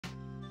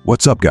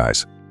What's up,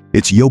 guys?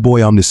 It's yo boy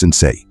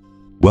Omnisensei.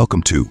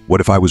 Welcome to What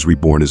If I Was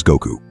Reborn as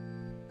Goku?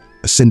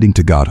 Ascending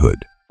to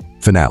Godhood.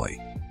 Finale.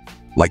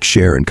 Like,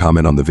 share, and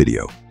comment on the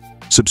video.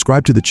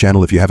 Subscribe to the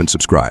channel if you haven't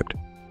subscribed.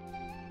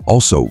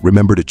 Also,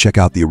 remember to check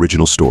out the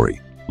original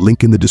story.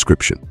 Link in the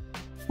description.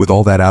 With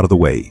all that out of the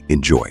way,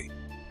 enjoy.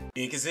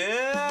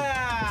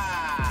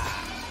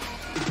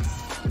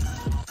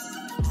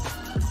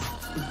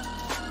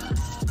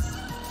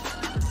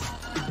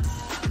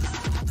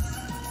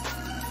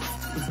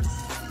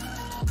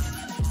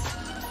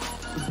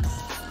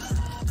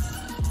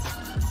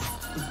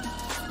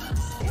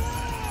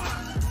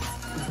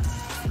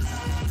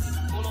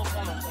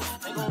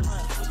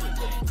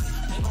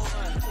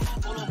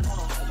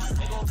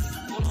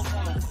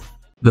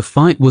 The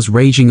fight was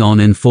raging on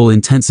in full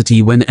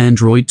intensity when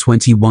Android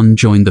 21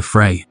 joined the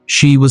fray.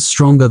 She was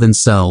stronger than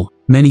Cell,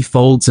 many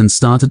folds, and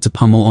started to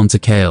pummel onto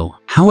Kale.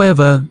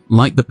 However,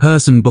 like the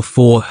person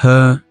before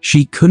her,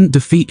 she couldn't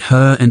defeat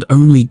her and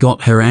only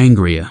got her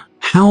angrier.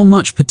 How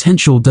much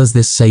potential does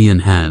this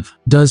Saiyan have?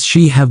 Does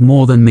she have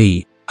more than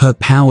me? Her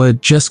power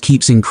just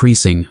keeps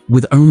increasing,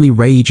 with only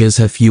rage as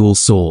her fuel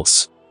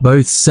source.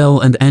 Both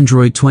Cell and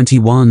Android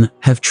 21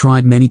 have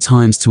tried many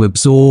times to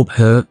absorb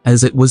her,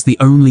 as it was the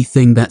only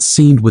thing that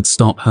seemed would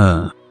stop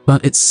her.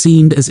 But it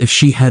seemed as if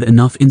she had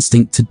enough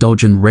instinct to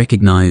dodge and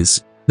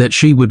recognize that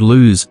she would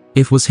lose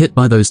if was hit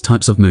by those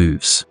types of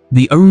moves.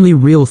 The only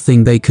real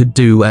thing they could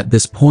do at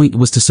this point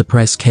was to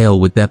suppress Kale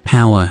with their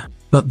power,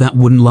 but that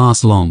wouldn't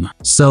last long.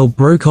 Cell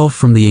broke off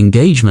from the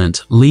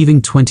engagement,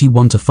 leaving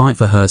 21 to fight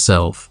for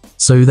herself,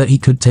 so that he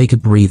could take a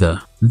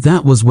breather.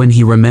 That was when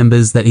he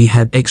remembers that he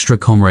had extra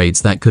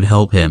comrades that could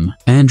help him.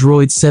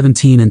 Android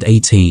 17 and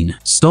 18.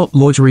 Stop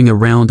loitering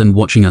around and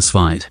watching us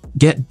fight.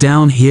 Get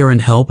down here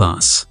and help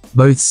us.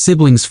 Both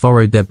siblings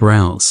furrowed their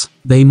brows.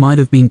 They might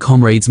have been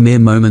comrades mere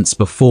moments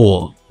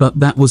before, but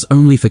that was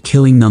only for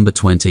killing number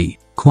 20.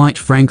 Quite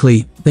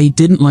frankly, they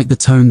didn't like the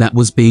tone that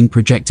was being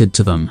projected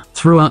to them.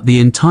 Throughout the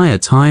entire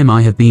time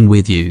I have been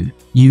with you,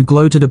 you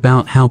gloated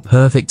about how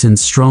perfect and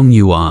strong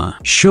you are.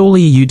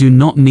 Surely you do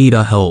not need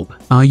our help.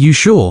 Are you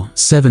sure?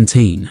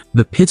 17.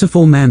 The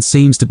pitiful man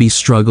seems to be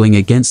struggling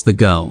against the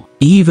girl.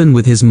 Even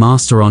with his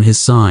master on his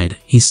side,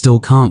 he still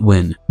can't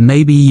win.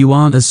 Maybe you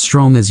aren't as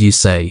strong as you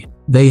say.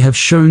 They have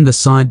shown the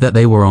side that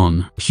they were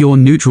on. Pure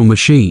neutral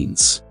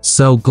machines.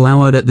 Cell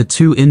glowered at the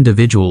two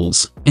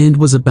individuals and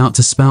was about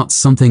to spout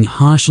something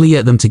harshly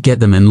at them to get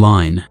them in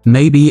line.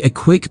 Maybe a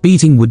quick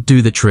beating would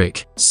do the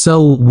trick.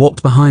 Cell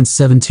walked behind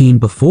 17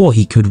 before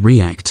he could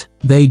react.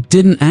 They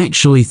didn't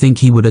actually think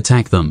he would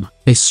attack them.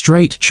 A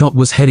straight shot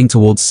was heading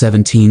towards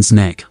 17's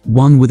neck,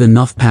 one with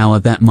enough power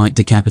that might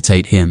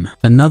decapitate him.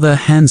 Another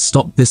hand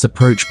stopped this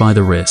approach by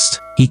the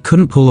wrist. He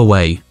couldn't pull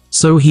away.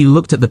 So he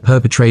looked at the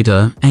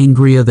perpetrator,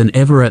 angrier than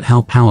ever at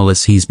how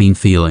powerless he's been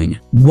feeling.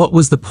 What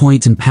was the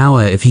point in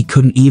power if he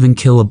couldn't even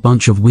kill a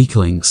bunch of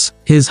weaklings?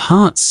 His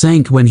heart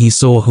sank when he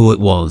saw who it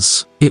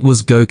was. It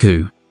was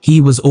Goku.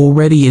 He was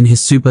already in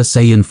his Super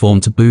Saiyan form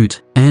to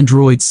boot.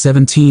 Android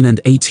 17 and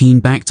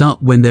 18 backed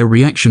up when their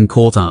reaction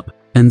caught up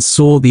and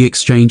saw the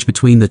exchange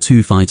between the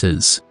two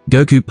fighters.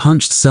 Goku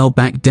punched Cell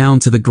back down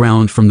to the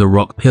ground from the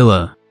rock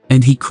pillar,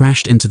 and he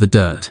crashed into the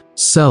dirt.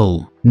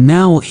 Cell.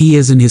 Now he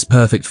is in his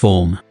perfect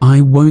form.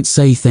 I won't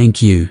say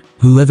thank you,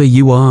 whoever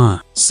you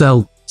are.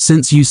 Cell,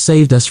 since you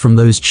saved us from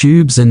those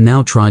tubes and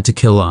now tried to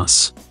kill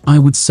us, I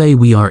would say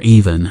we are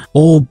even.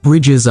 All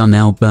bridges are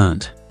now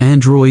burnt.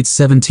 Android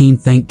 17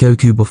 thanked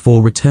Goku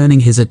before returning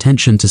his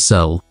attention to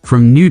Cell.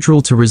 From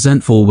neutral to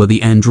resentful were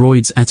the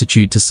android's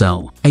attitude to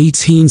Cell.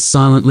 18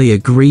 silently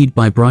agreed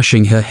by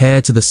brushing her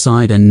hair to the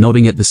side and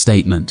nodding at the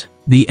statement.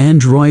 The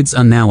androids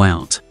are now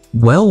out.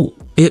 Well,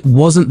 it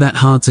wasn't that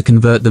hard to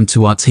convert them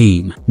to our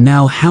team.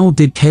 Now, how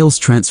did Kale's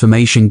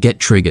transformation get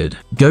triggered?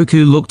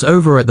 Goku looked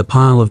over at the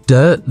pile of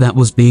dirt that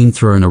was being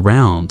thrown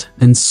around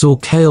and saw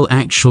Kale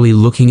actually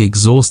looking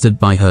exhausted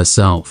by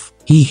herself.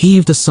 He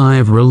heaved a sigh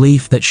of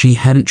relief that she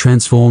hadn't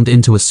transformed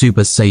into a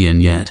Super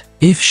Saiyan yet.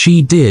 If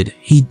she did,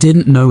 he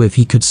didn't know if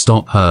he could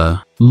stop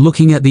her.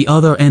 Looking at the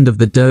other end of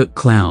the dirt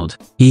cloud,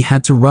 he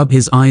had to rub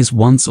his eyes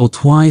once or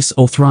twice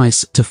or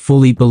thrice to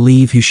fully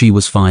believe who she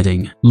was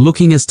fighting.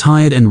 Looking as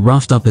tired and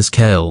roughed up as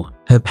Kale,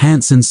 her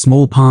pants and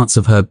small parts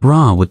of her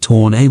bra were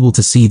torn, able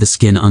to see the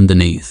skin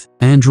underneath.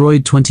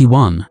 Android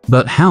 21.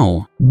 But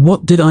how?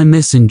 What did I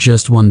miss in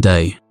just one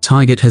day?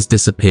 Target has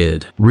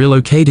disappeared.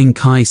 Relocating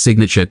Kai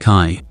signature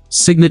Kai.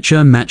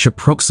 Signature match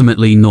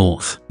approximately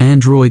north.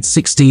 Android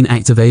 16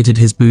 activated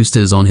his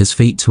boosters on his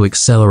feet to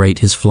accelerate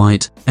his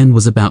flight and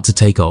was about to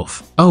take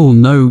off. Oh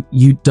no,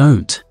 you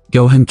don't.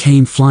 Gohan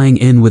came flying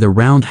in with a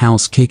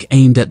roundhouse kick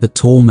aimed at the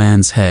tall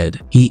man's head.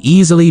 He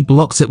easily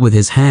blocks it with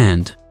his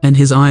hand, and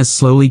his eyes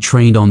slowly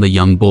trained on the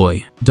young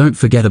boy. Don't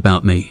forget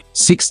about me.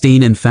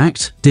 16 in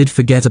fact, did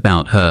forget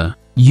about her.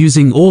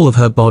 Using all of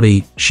her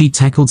body, she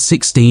tackled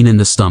 16 in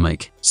the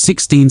stomach.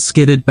 16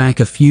 skidded back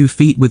a few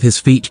feet with his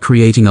feet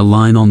creating a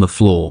line on the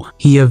floor.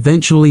 He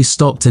eventually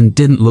stopped and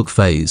didn't look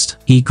fazed.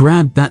 He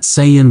grabbed that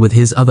Saiyan with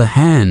his other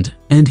hand,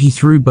 and he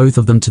threw both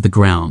of them to the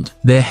ground.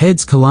 Their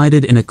heads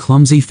collided in a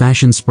clumsy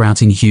fashion,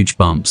 sprouting huge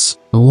bumps.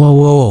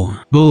 Whoa,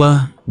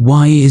 Bulla,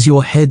 why is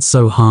your head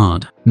so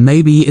hard?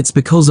 Maybe it's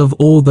because of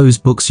all those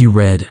books you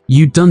read.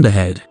 You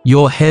dunderhead.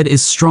 Your head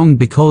is strong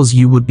because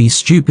you would be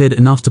stupid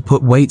enough to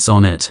put weights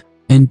on it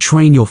and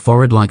train your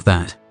forehead like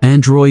that.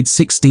 Android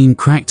 16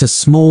 cracked a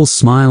small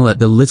smile at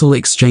the little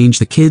exchange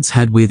the kids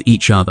had with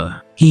each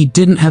other. He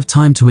didn't have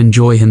time to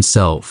enjoy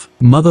himself.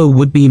 Mother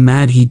would be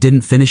mad he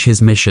didn't finish his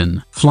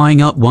mission.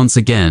 Flying up once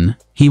again,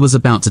 he was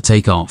about to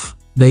take off.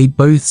 They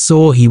both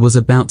saw he was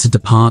about to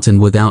depart and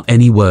without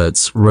any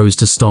words, rose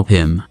to stop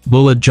him.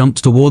 Bulla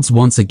jumped towards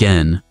once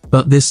again,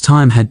 but this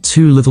time had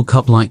two little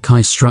cup-like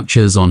Kai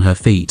structures on her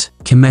feet.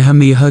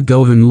 Kamehameha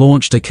Gohan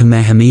launched a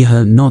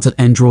Kamehameha not at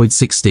Android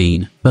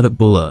 16, but at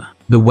Bulla.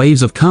 The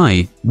waves of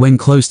Kai, when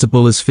close to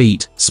Bulla's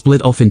feet,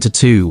 split off into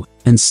two,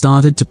 and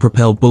started to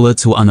propel Bulla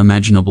to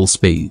unimaginable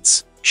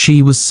speeds.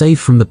 She was safe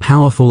from the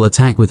powerful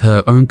attack with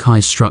her own Kai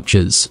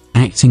structures,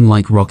 acting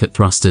like rocket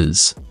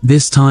thrusters.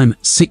 This time,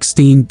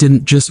 16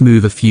 didn't just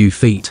move a few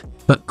feet,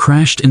 but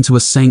crashed into a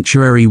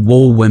sanctuary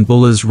wall when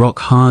Bulla's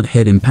rock-hard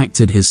head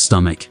impacted his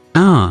stomach.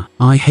 Ah,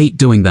 I hate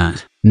doing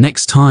that.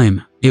 Next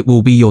time, it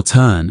will be your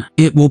turn.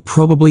 It will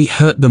probably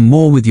hurt them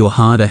more with your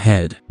harder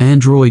head.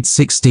 Android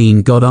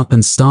 16 got up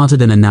and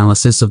started an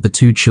analysis of the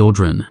two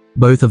children.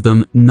 Both of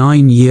them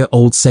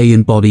 9-year-old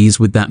Saiyan bodies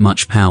with that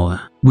much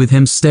power. With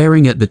him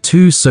staring at the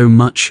two so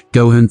much,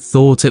 Gohan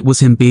thought it was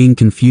him being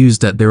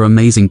confused at their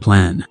amazing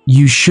plan.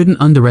 You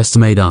shouldn't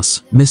underestimate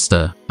us,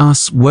 mister.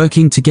 Us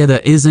working together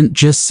isn't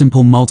just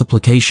simple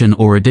multiplication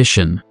or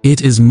addition.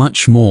 It is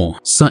much more.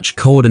 Such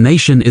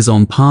coordination is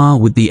on par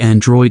with the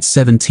Android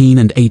 17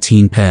 and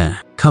 18 pair.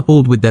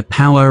 Coupled with their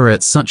power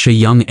at such a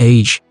young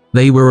age,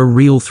 they were a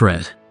real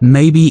threat.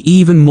 Maybe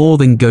even more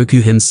than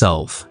Goku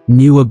himself.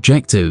 New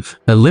objective: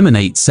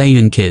 eliminate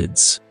Saiyan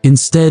kids.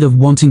 Instead of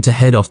wanting to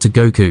head off to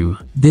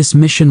Goku, this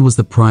mission was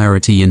the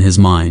priority in his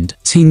mind.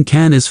 Tin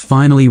Can is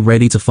finally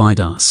ready to fight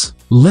us.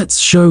 Let's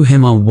show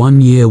him our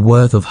 1 year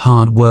worth of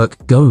hard work,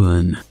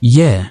 Gohan.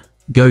 Yeah,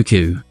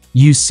 Goku.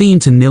 You seem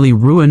to nearly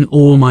ruin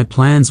all my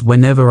plans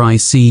whenever I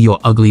see your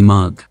ugly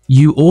mug.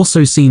 You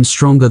also seem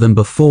stronger than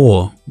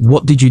before.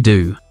 What did you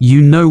do?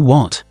 You know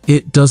what?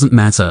 It doesn't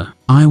matter.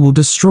 I will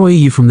destroy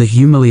you from the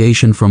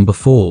humiliation from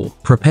before.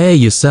 Prepare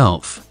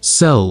yourself.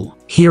 Cell,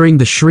 hearing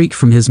the shriek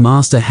from his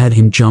master, had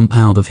him jump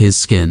out of his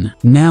skin.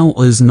 Now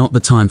is not the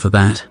time for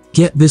that.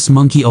 Get this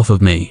monkey off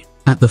of me.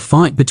 At the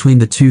fight between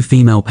the two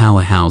female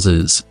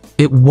powerhouses,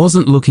 it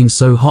wasn't looking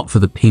so hot for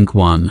the pink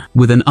one.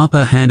 With an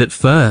upper hand at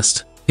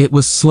first, it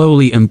was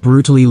slowly and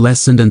brutally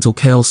lessened until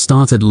Kale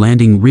started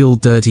landing real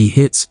dirty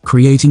hits,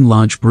 creating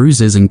large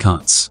bruises and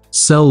cuts.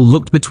 Cell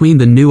looked between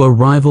the new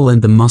arrival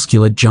and the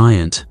muscular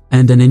giant,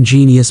 and an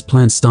ingenious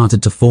plan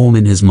started to form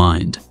in his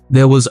mind.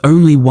 There was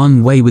only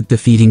one way with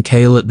defeating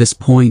Kale at this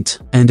point,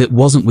 and it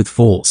wasn't with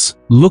force.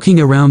 Looking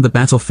around the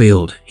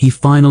battlefield, he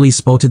finally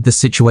spotted the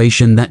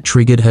situation that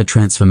triggered her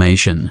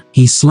transformation.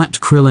 He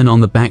slapped Krillin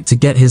on the back to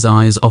get his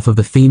eyes off of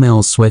the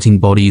females' sweating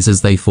bodies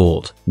as they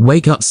fought.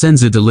 Wake up,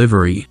 Senzu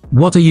delivery.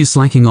 What are you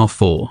slacking off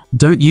for?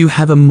 Don't you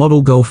have a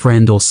model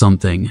girlfriend or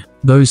something?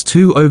 Those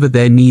two over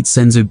there need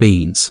Senzu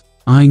beans.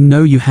 I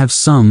know you have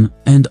some,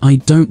 and I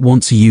don't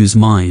want to use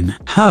mine.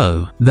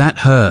 Oh, that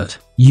hurt.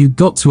 You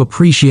got to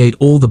appreciate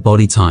all the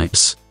body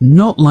types.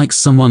 Not like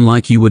someone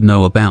like you would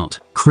know about.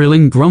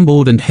 Krillin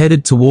grumbled and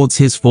headed towards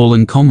his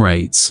fallen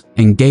comrades,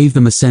 and gave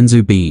them a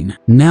Senzu bean.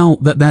 Now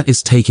that that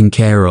is taken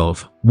care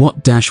of,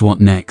 what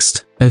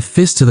next? A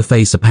fist to the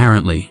face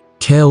apparently.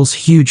 Kale's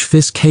huge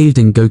fist caved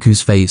in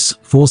Goku's face,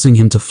 forcing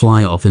him to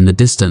fly off in the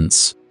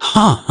distance.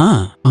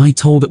 Ha! I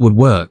told it would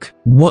work.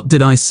 What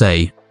did I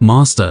say,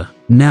 Master?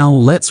 Now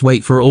let's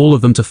wait for all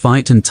of them to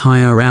fight and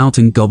tire out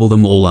and gobble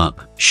them all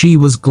up. She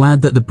was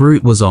glad that the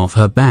brute was off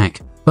her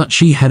back, but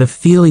she had a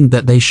feeling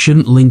that they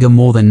shouldn't linger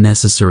more than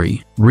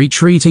necessary.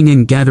 Retreating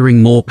and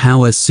gathering more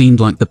power seemed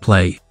like the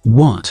play.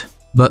 What?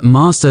 But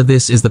Master,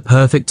 this is the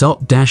perfect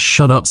op.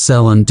 Shut up,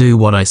 Cell, and do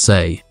what I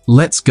say.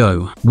 Let's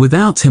go.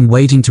 Without him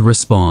waiting to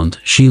respond,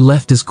 she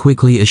left as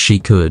quickly as she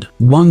could.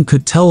 One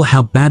could tell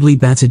how badly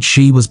battered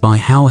she was by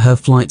how her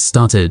flight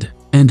stuttered,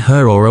 and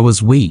her aura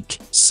was weak.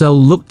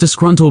 Cell looked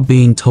disgruntled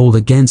being told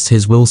against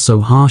his will so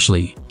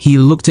harshly. He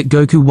looked at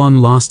Goku one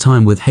last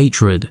time with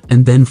hatred,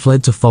 and then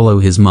fled to follow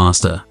his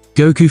master.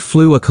 Goku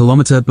flew a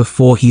kilometer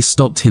before he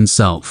stopped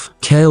himself.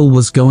 Kale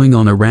was going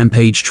on a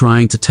rampage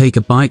trying to take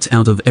a bite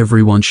out of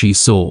everyone she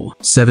saw.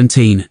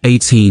 17,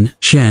 18,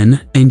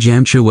 Chen, and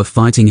Yamcha were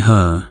fighting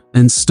her,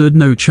 and stood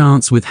no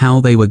chance with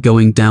how they were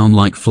going down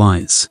like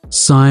flies.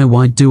 Sire,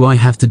 why do I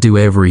have to do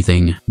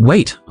everything?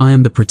 Wait, I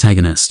am the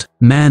protagonist.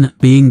 Man,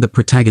 being the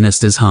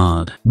protagonist is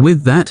hard.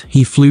 With that,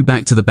 he flew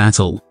back to the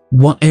battle.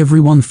 What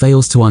everyone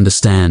fails to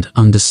understand,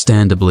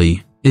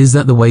 understandably, is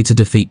that the way to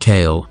defeat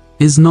Kale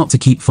is not to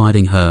keep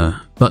fighting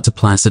her, but to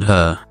placid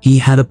her. He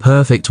had a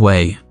perfect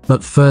way.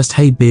 But first,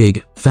 hey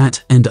big,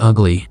 fat, and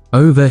ugly.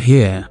 Over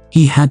here.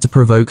 He had to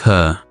provoke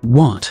her.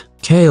 What?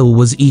 Kale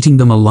was eating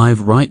them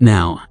alive right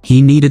now.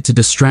 He needed to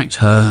distract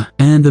her,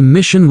 and the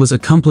mission was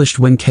accomplished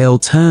when Kale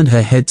turned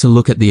her head to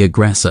look at the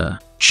aggressor.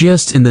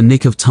 Just in the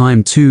nick of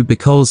time too,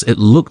 because it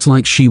looked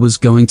like she was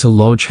going to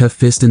lodge her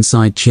fist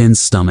inside Chin's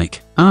stomach.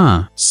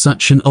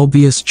 Such an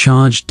obvious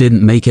charge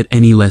didn't make it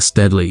any less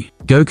deadly.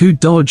 Goku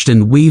dodged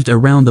and weaved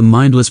around the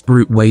mindless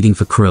brute waiting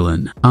for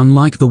Krillin.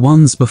 Unlike the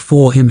ones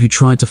before him who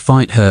tried to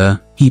fight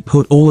her, he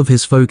put all of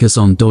his focus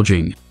on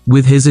dodging.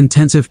 With his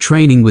intensive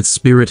training with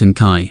Spirit and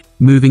Kai,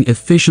 moving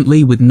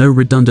efficiently with no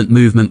redundant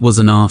movement was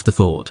an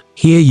afterthought.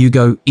 Here you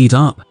go, eat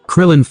up.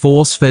 Krillin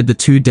force-fed the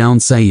two down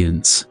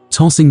Saiyans,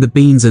 tossing the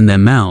beans in their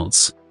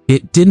mouths.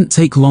 It didn't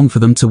take long for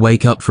them to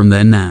wake up from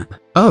their nap.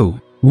 Oh,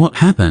 what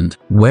happened?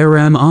 Where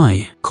am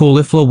I?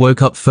 Caulifla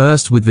woke up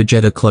first with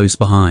Vegeta close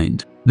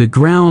behind. The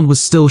ground was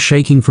still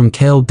shaking from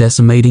Kale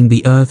decimating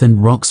the earth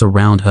and rocks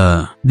around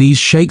her. These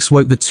shakes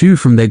woke the two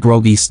from their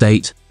groggy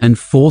state and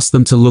forced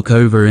them to look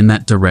over in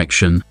that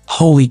direction.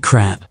 Holy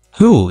crap.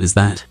 Who is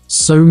that?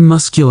 So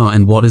muscular,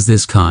 and what is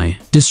this Kai?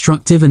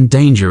 Destructive and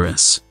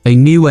dangerous. A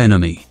new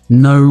enemy.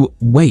 No,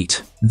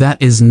 wait.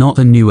 That is not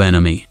a new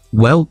enemy.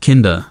 Well,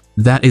 Kinder,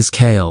 that is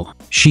Kale.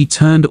 She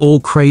turned all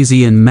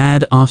crazy and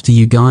mad after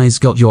you guys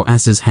got your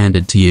asses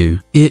handed to you.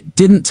 It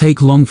didn't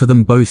take long for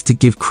them both to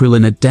give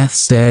Krillin a death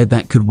stare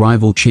that could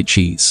rival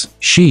Chi-Chi's.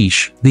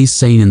 Sheesh, these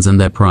Saiyans and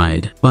their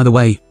pride. By the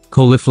way,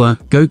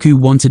 Caulifla, Goku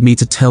wanted me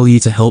to tell you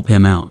to help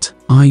him out.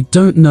 I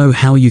don't know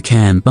how you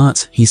can,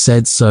 but he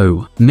said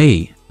so.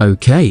 Me?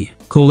 Okay.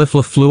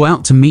 Caulifla flew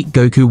out to meet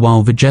Goku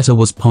while Vegeta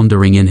was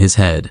pondering in his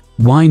head.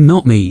 Why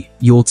not me?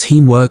 Your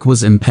teamwork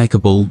was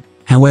impeccable.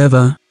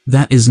 However,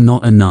 that is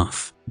not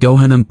enough.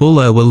 Gohan and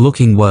Bulla were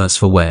looking worse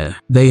for wear.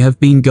 They have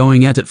been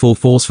going at it full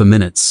force for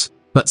minutes.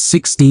 But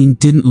 16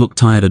 didn't look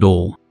tired at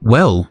all.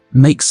 Well,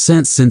 makes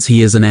sense since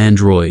he is an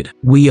android.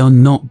 We are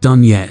not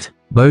done yet.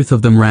 Both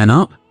of them ran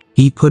up.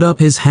 He put up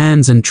his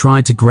hands and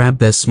tried to grab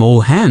their small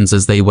hands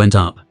as they went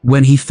up.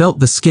 When he felt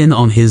the skin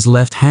on his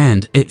left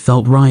hand, it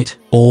felt right.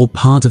 All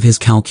part of his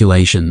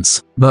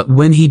calculations. But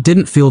when he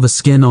didn't feel the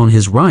skin on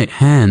his right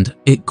hand,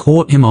 it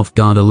caught him off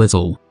guard a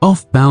little.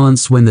 Off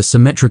balance when the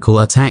symmetrical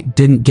attack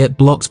didn't get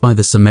blocked by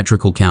the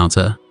symmetrical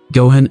counter.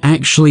 Gohan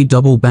actually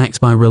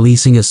double-backed by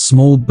releasing a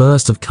small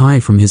burst of Kai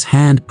from his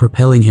hand,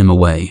 propelling him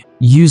away.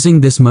 Using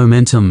this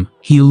momentum,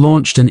 he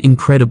launched an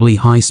incredibly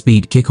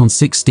high-speed kick on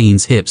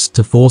 16's hips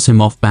to force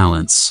him off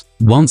balance.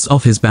 Once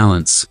off his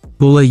balance,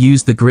 Bulla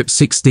used the grip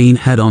 16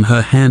 had on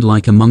her hand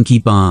like a monkey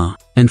bar,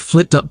 and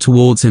flipped up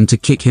towards him to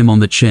kick him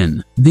on the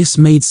chin. This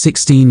made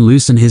 16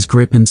 loosen his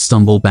grip and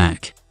stumble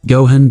back.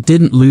 Gohan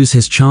didn't lose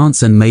his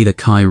chance and made a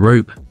Kai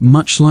rope,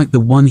 much like the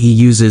one he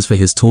uses for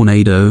his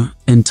tornado,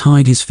 and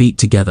tied his feet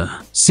together.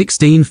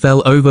 16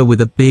 fell over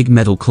with a big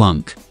metal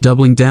clunk.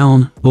 Doubling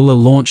down, Bulla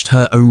launched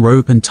her own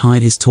rope and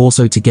tied his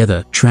torso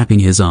together, trapping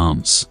his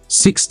arms.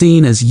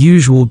 16 as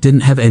usual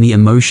didn't have any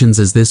emotions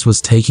as this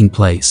was taking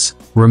place.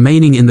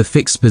 Remaining in the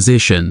fixed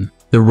position,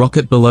 the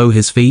rocket below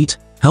his feet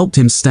helped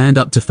him stand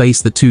up to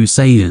face the two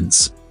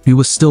Saiyans, who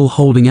were still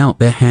holding out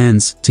their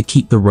hands to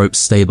keep the rope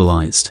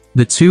stabilized.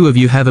 The two of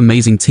you have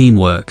amazing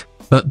teamwork,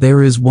 but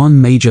there is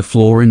one major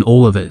flaw in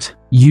all of it.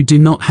 You do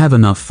not have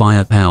enough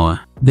firepower.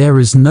 There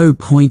is no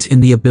point in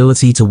the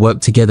ability to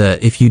work together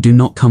if you do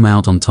not come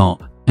out on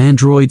top.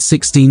 Android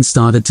 16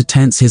 started to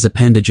tense his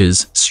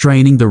appendages,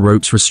 straining the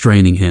ropes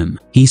restraining him.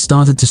 He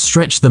started to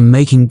stretch them,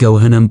 making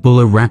Gohan and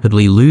Bulla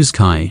rapidly lose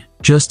Kai,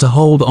 just to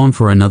hold on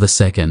for another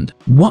second.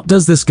 What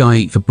does this guy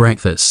eat for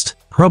breakfast?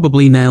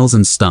 Probably nails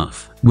and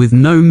stuff. With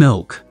no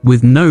milk.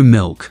 With no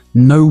milk.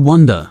 No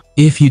wonder.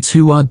 If you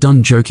two are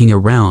done joking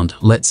around,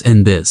 let's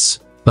end this.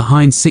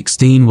 Behind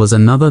 16 was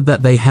another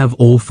that they have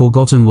all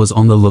forgotten was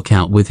on the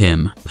lookout with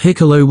him.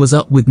 Piccolo was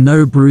up with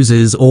no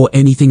bruises or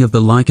anything of the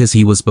like as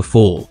he was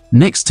before.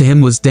 Next to him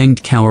was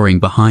Denged cowering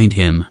behind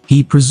him.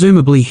 He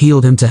presumably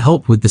healed him to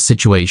help with the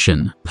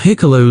situation.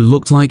 Piccolo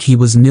looked like he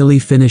was nearly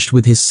finished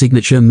with his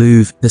signature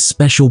move, the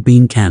special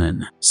beam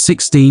cannon.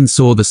 16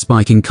 saw the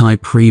spike in Kai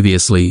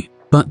previously,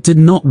 but did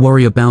not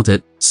worry about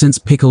it, since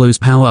Piccolo's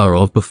power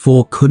of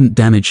before couldn't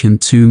damage him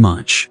too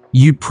much.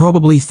 You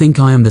probably think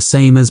I am the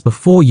same as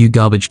before, you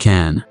garbage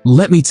can.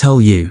 Let me tell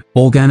you,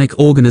 organic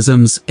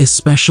organisms,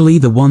 especially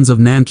the ones of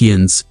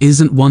Nankians,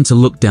 isn't one to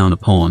look down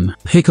upon.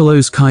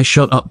 Piccolo's Kai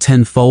shot up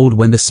tenfold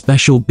when the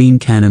special beam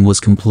cannon was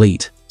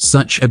complete.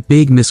 Such a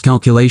big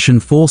miscalculation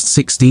forced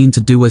 16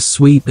 to do a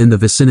sweep in the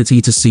vicinity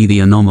to see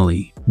the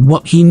anomaly.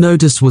 What he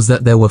noticed was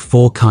that there were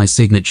 4 Kai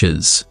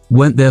signatures.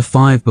 Weren't there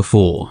 5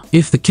 before?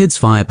 If the kid's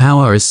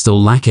firepower is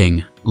still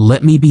lacking,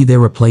 let me be their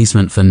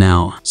replacement for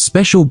now.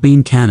 Special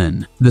beam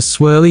cannon. The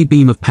swirly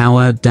beam of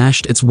power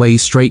dashed its way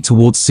straight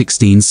towards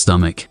 16's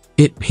stomach.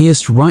 It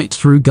pierced right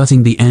through,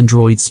 gutting the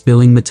android,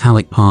 spilling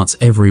metallic parts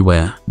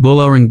everywhere.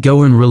 Bulla and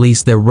Gohan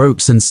released their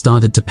ropes and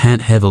started to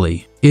pant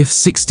heavily. If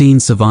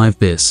 16 survived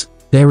this,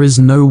 there is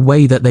no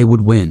way that they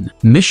would win.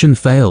 Mission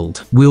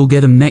failed. We'll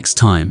get him next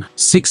time.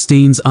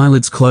 16's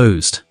eyelids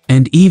closed,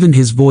 and even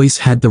his voice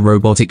had the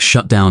robotic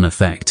shutdown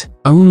effect.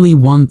 Only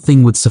one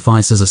thing would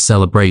suffice as a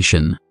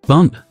celebration.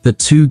 Bump. The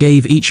two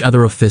gave each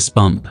other a fist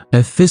bump.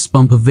 A fist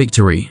bump of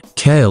victory.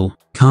 Kale,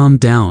 calm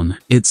down,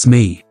 it's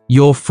me,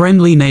 your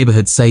friendly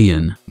neighborhood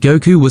Saiyan.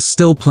 Goku was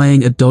still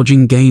playing a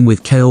dodging game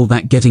with Kale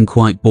that getting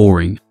quite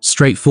boring.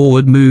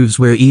 Straightforward moves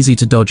were easy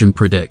to dodge and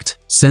predict.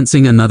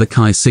 Sensing another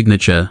Kai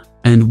signature,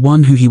 and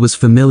one who he was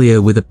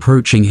familiar with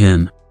approaching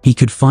him, he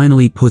could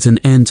finally put an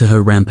end to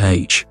her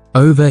rampage.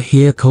 Over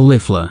here,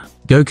 Caulifla.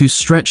 Goku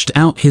stretched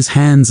out his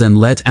hands and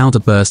let out a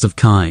burst of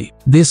Kai.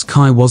 This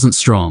Kai wasn't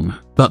strong,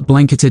 but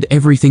blanketed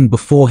everything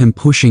before him,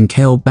 pushing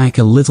Kale back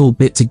a little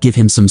bit to give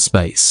him some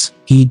space.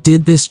 He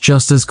did this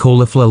just as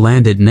Caulifla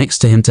landed next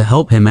to him to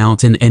help him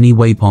out in any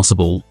way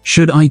possible.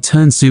 Should I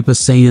turn Super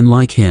Saiyan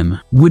like him?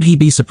 Would he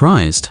be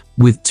surprised?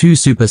 With two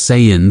Super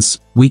Saiyans,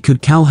 we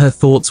could Cal. Her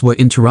thoughts were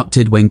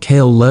interrupted when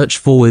Kale lurched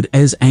forward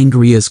as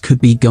angry as could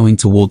be, going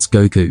towards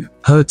Goku.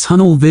 Her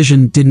tunnel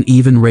vision didn't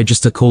even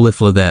register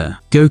Caulifla there.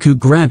 Goku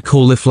grabbed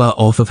Caulifla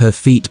off of her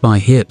feet by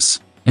hips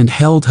and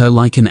held her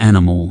like an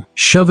animal.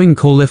 Shoving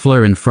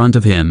Caulifla in front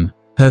of him,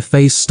 her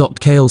face stopped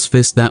Kale's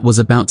fist that was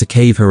about to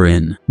cave her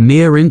in.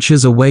 Mere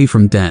inches away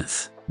from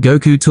death,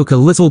 Goku took a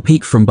little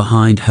peek from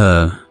behind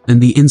her, and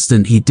the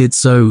instant he did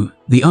so,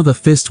 the other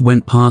fist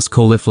went past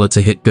Caulifla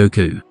to hit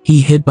Goku.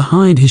 He hid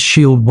behind his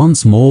shield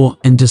once more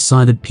and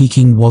decided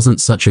peeking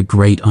wasn't such a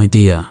great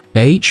idea.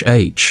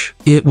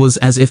 It was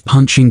as if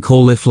punching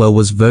Caulifla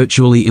was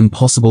virtually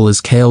impossible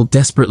as Kale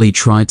desperately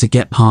tried to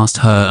get past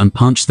her and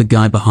punch the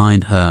guy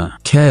behind her.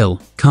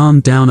 Kale, calm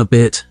down a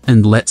bit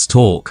and let's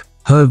talk.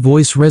 Her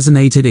voice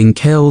resonated in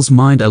Kale's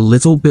mind a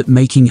little bit,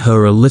 making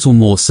her a little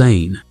more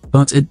sane.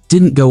 But it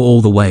didn't go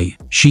all the way.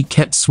 She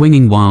kept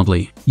swinging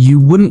wildly. You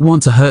wouldn't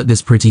want to hurt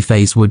this pretty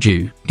face, would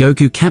you?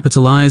 Goku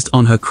capitalized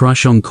on her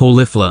crush on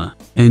Caulifla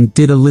and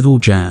did a little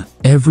jab.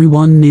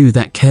 Everyone knew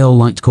that Kale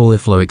liked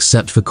Caulifla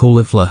except for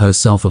Caulifla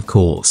herself, of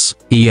course.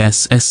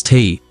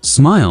 ESST.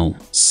 Smile.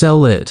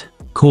 Sell it.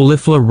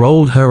 Caulifla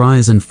rolled her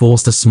eyes and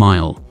forced a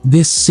smile.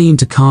 This seemed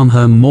to calm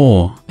her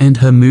more, and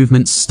her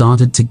movements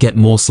started to get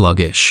more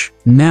sluggish.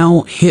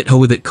 Now hit her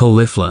with it,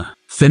 Caulifla.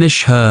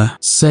 Finish her.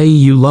 Say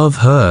you love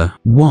her.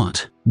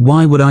 What?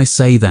 Why would I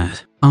say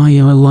that? I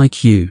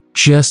like you.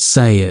 Just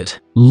say it.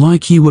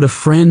 Like you would a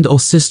friend or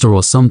sister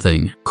or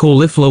something.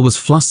 Caulifla was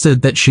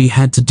flustered that she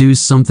had to do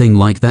something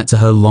like that to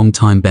her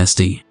longtime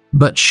bestie.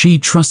 But she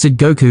trusted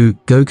Goku.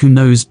 Goku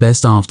knows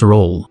best after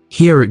all.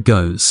 Here it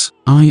goes.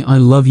 I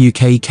love you,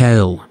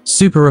 Kale.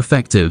 Super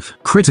effective.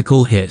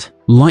 Critical hit.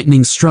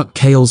 Lightning struck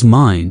Kale's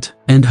mind,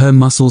 and her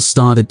muscles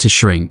started to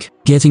shrink.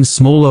 Getting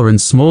smaller and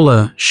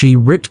smaller, she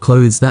ripped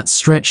clothes that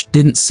stretched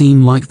didn't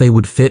seem like they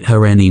would fit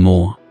her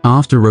anymore.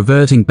 After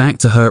reverting back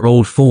to her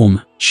old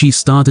form, she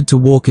started to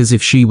walk as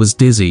if she was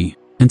dizzy,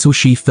 until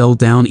she fell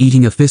down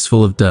eating a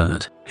fistful of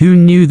dirt. Who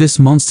knew this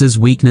monster's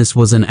weakness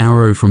was an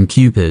arrow from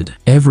Cupid?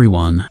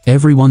 Everyone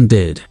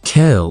did.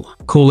 Kale.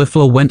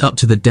 Caulifla went up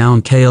to the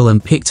down Kale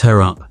and picked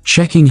her up.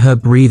 Checking her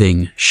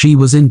breathing, she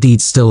was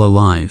indeed still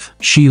alive.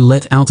 She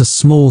let out a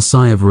small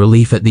sigh of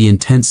relief at the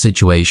intense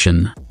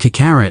situation.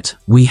 Kakarot,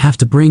 we have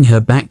to bring her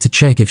back to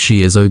check if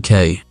she is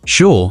okay.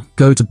 Sure,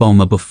 go to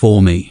Bomber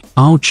before me.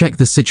 I'll check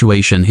the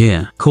situation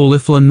here.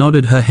 Caulifla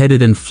nodded her head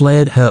and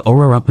flared her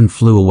aura up and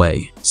flew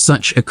away.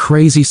 Such a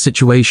crazy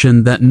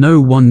situation that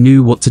no one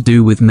knew what to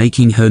do with,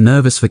 making her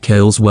nervous for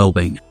Kale's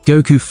well-being.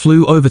 Goku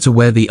flew over to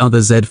where the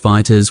other Z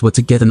fighters were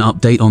to get an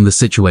update on the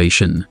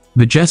situation.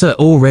 Vegeta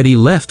already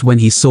left when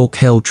he saw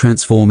Kale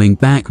transforming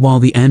back, while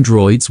the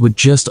androids were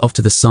just off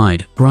to the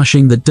side,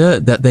 brushing the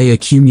dirt that they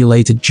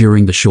accumulated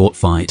during the short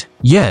fight.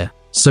 Yeah,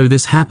 so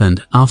this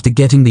happened after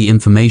getting the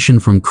information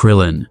from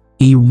Krillin.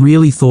 He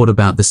really thought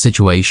about the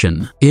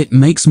situation. It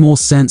makes more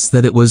sense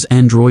that it was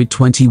Android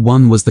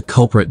 21 was the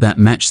culprit that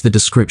matched the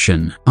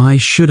description. I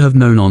should have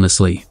known,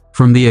 honestly.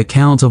 From the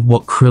account of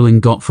what Krillin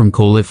got from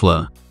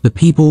Caulifla, the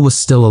people were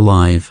still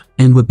alive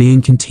and were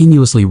being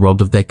continuously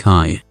robbed of their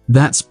Kai.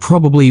 That's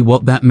probably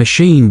what that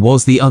machine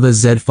was. The other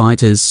Z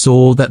fighters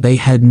saw that they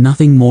had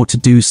nothing more to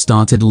do,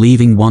 started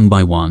leaving one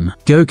by one.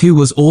 Goku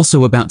was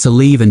also about to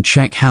leave and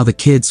check how the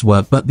kids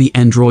were, but the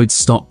androids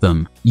stopped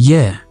them.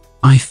 Yeah,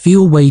 I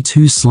feel way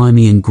too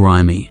slimy and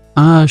grimy.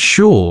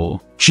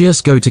 Sure.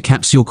 Just go to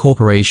Capsule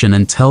Corporation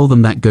and tell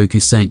them that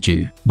Goku sent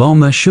you.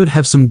 Bulma should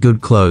have some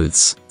good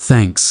clothes.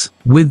 Thanks.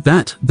 With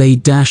that, they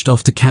dashed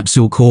off to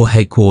Capsule Corps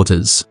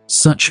headquarters.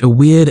 Such a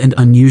weird and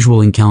unusual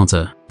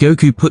encounter.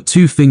 Goku put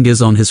 2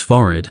 fingers on his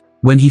forehead.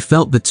 When he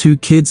felt the 2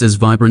 kids as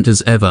vibrant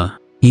as ever,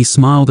 he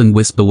smiled and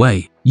whisked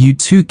away. You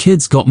 2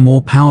 kids got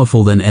more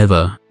powerful than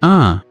ever.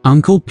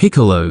 Uncle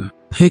Piccolo.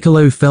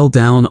 Piccolo fell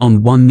down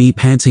on one knee,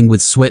 panting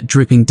with sweat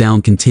dripping down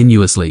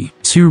continuously.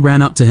 2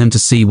 ran up to him to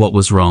see what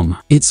was wrong.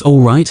 It's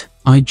alright,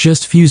 I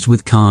just fused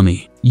with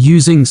Kami.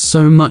 Using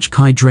so much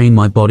Kai drained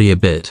my body a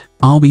bit.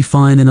 I'll be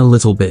fine in a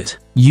little bit.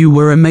 You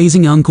were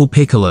amazing, Uncle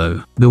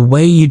Piccolo. The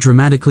way you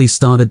dramatically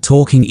started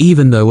talking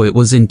even though it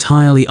was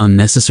entirely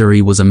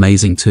unnecessary was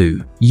amazing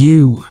too.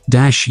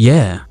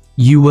 Yeah.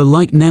 You were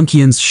like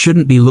Namkians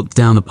shouldn't be looked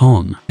down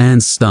upon,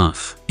 and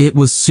stuff. It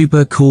was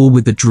super cool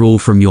with the drool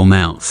from your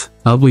mouth.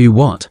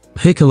 What?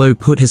 Piccolo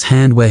put his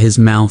hand where his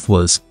mouth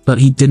was, but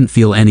he didn't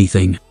feel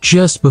anything.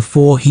 Just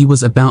before he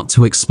was about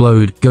to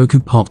explode,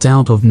 Goku popped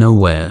out of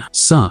nowhere.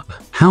 Sup?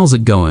 How's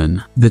it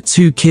going? The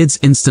two kids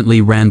instantly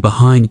ran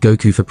behind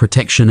Goku for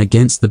protection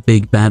against the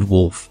big bad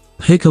wolf.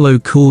 Piccolo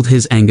cooled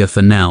his anger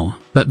for now,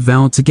 but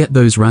vowed to get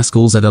those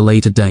rascals at a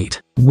later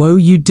date. Whoa,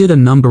 you did a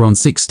number on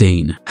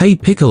 16. Hey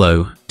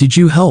Piccolo, did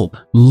you help?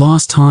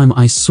 Last time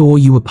I saw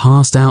you were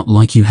passed out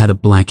like you had a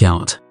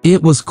blackout.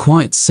 It was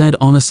quite sad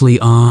honestly.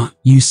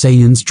 You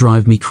Saiyans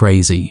drive me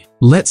crazy.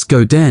 Let's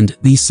go Dend,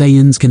 these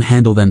Saiyans can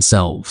handle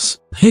themselves.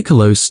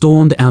 Piccolo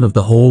stormed out of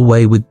the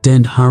hallway with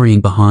Dend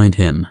hurrying behind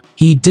him.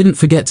 He didn't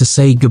forget to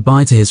say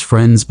goodbye to his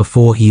friends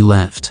before he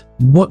left.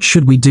 What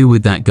should we do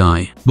with that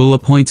guy? Bulla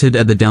pointed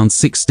at the down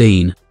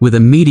 16, with a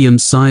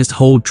medium-sized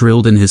hole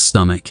drilled in his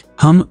stomach.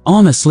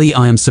 Honestly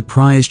I am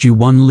surprised you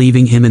won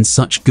leaving him in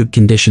such good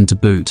condition to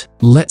boot.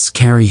 Let's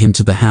carry him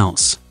to the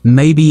house.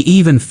 Maybe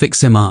even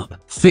fix him up.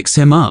 Fix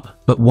him up?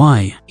 But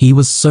why? He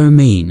was so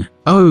mean.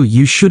 Oh,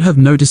 you should have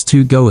noticed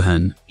too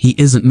Gohan. He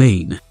isn't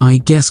mean. I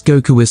guess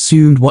Goku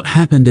assumed what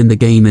happened in the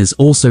game is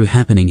also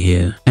happening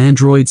here.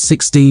 Android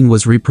 16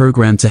 was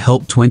reprogrammed to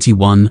help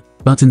 21,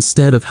 but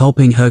instead of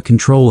helping her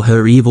control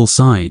her evil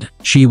side,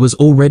 she was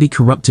already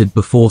corrupted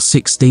before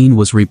 16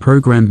 was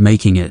reprogrammed,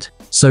 making it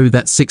so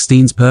that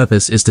 16's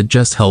purpose is to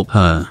just help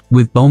her.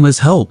 With Bulma's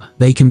help,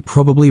 they can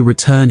probably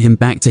return him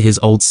back to his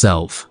old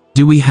self.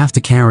 Do we have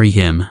to carry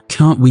him?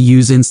 Can't we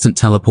use instant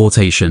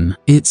teleportation?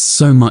 It's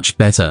so much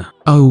better.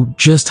 Oh,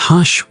 just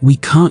hush, we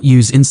can't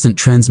use instant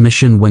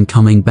transmission when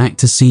coming back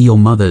to see your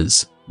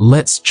mothers.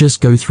 Let's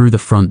just go through the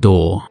front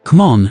door. Come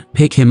on,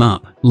 pick him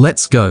up.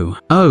 Let's go.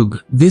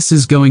 Ugh, this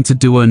is going to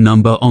do a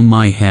number on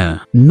my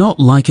hair. Not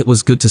like it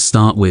was good to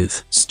start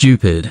with.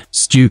 Stupid,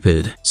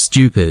 stupid,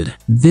 stupid.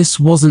 This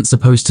wasn't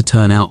supposed to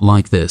turn out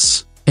like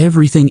this.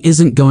 Everything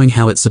isn't going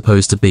how it's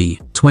supposed to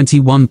be.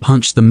 21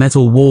 punched the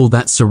metal wall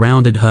that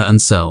surrounded her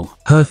and Cell.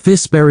 Her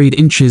fist buried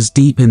inches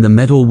deep in the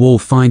metal wall,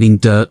 finding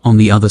dirt on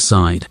the other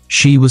side.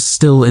 She was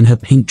still in her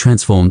pink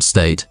transformed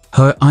state,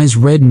 her eyes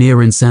red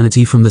near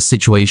insanity from the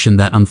situation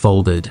that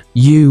unfolded.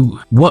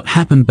 What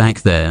happened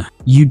back there?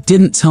 You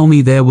didn't tell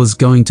me there was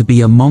going to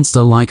be a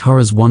monster like her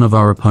as one of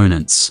our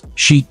opponents.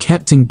 She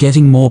kept on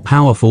getting more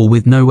powerful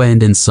with no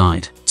end in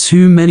sight.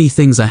 Too many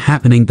things are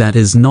happening that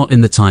is not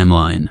in the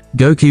timeline.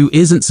 Goku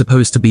isn't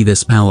supposed to be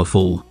this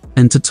powerful.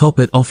 And to top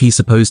it off, he's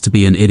supposed to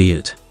be an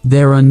idiot.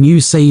 There are new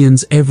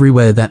Saiyans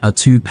everywhere that are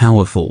too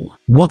powerful.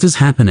 What is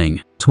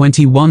happening?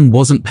 21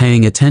 wasn't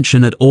paying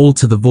attention at all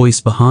to the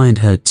voice behind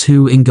her,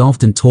 too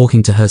engulfed in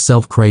talking to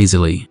herself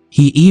crazily.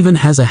 He even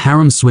has a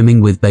harem swimming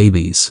with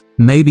babies.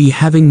 Maybe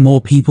having more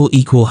people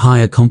equal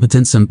higher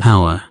competence and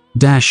power.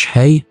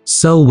 Hey,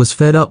 Cell was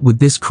fed up with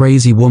this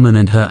crazy woman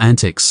and her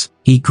antics.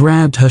 He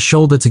grabbed her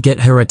shoulder to get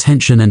her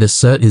attention and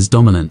assert his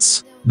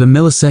dominance. The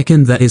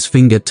millisecond that his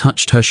finger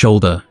touched her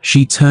shoulder,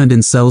 she turned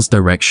in Cell's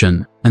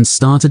direction and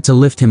started to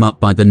lift him up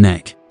by the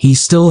neck. He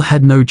still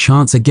had no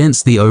chance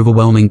against the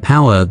overwhelming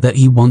power that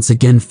he once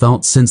again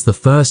felt since the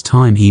first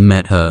time he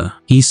met her.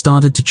 He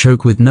started to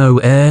choke with no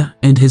air,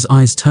 and his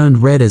eyes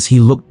turned red as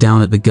he looked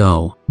down at the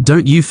girl.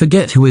 Don't you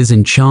forget who is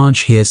in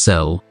charge here,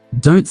 Cell.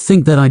 Don't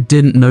think that I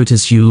didn't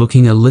notice you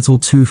looking a little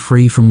too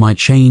free from my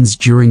chains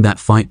during that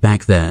fight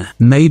back there.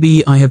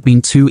 Maybe I have been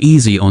too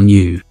easy on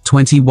you.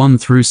 21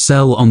 threw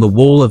Cell on the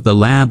wall of the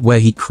lab where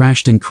he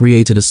crashed and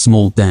created a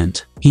small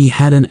dent. He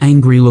had an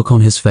angry look on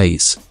his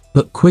face,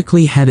 but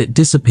quickly had it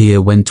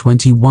disappear when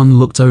 21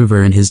 looked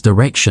over in his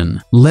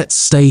direction. Let's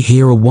stay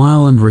here a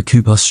while and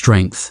recoup our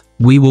strength.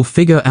 We will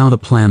figure out a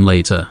plan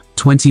later.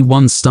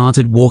 21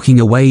 started walking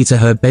away to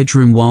her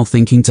bedroom while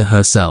thinking to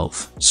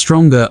herself,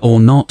 stronger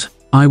or not,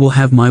 I will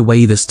have my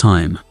way this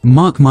time.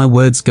 Mark my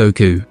words,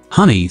 Goku.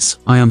 Honeys,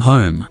 I am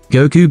home.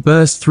 Goku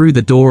burst through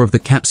the door of the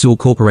Capsule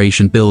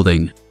Corporation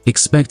building,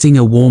 expecting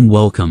a warm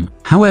welcome.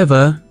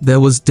 However, there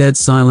was dead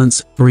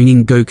silence,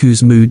 bringing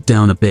Goku's mood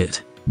down a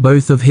bit.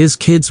 Both of his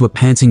kids were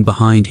panting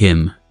behind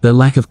him. The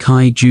lack of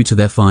Kai due to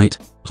their fight,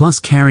 plus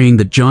carrying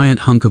the giant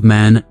hunk of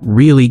man,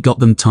 really got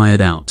them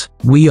tired out.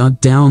 We are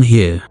down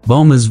here.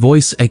 Bulma's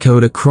voice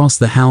echoed across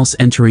the house,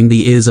 entering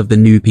the ears of the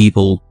new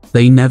people.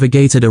 They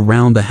navigated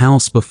around the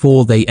house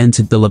before they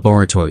entered the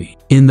laboratory.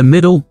 In the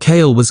middle,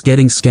 Kale was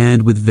getting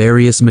scanned with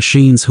various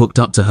machines hooked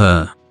up to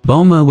her.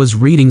 Bulma was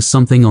reading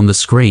something on the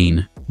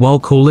screen, while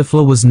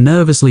Caulifla was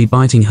nervously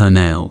biting her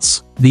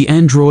nails. The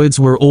androids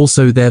were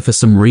also there for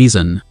some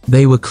reason.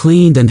 They were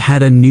cleaned and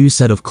had a new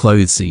set of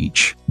clothes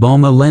each.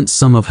 Bulma lent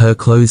some of her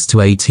clothes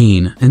to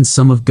 18 and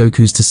some of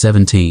Goku's to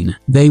 17.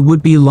 They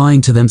would be lying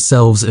to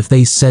themselves if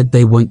they said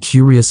they weren't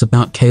curious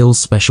about Kale's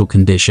special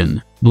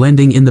condition.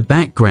 Blending in the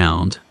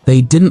background,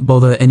 they didn't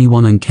bother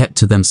anyone and kept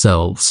to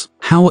themselves.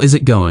 How is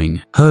it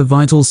going? Her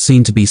vitals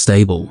seem to be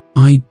stable.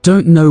 I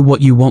don't know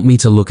what you want me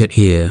to look at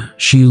here.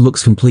 She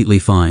looks completely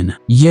fine.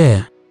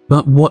 Yeah,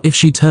 But what if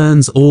she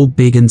turns all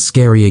big and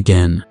scary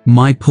again?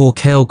 My poor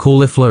Kale.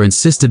 Cauliflower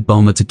insisted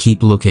Bulma to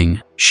keep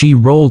looking. She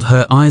rolled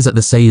her eyes at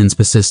the Saiyan's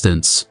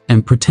persistence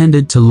and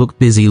pretended to look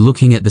busy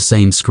looking at the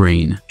same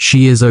screen.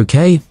 She is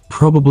okay,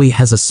 probably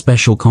has a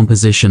special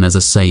composition as a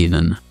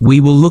Saiyan. We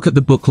will look at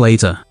the book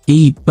later.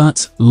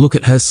 But look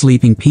at her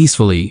sleeping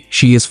peacefully.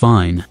 She is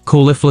fine.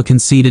 Cauliflower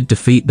conceded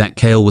defeat that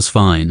Kale was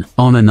fine.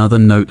 On another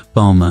note,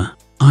 Bulma,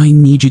 I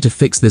need you to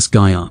fix this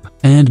guy up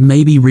and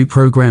maybe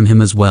reprogram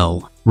him as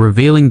well.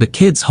 Revealing the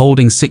kids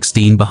holding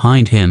 16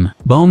 behind him,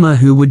 Bulma,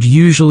 who would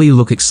usually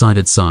look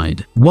excited,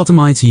 sighed. What am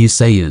I to you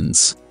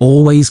Saiyans?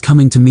 Always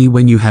coming to me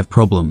when you have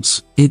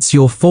problems. It's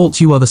your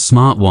fault, you are the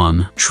smart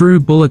one. True.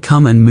 Bulla,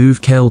 come and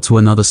move Kale to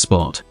another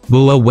spot.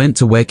 Bulla went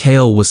to where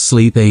Kale was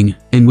sleeping,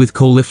 and with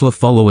Cauliflower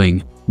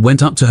following,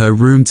 went up to her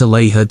room to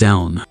lay her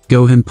down.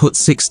 Gohan put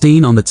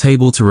 16 on the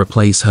table to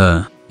replace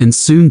her, and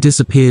soon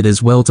disappeared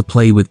as well to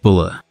play with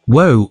Bulla.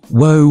 Whoa,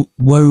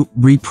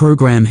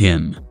 reprogram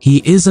him.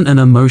 He isn't an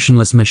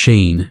emotionless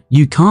machine.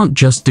 You can't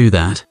just do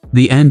that.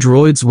 The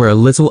androids were a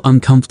little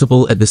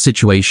uncomfortable at the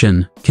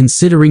situation,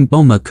 considering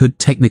Bulma could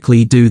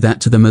technically do that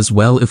to them as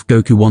well if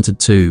Goku wanted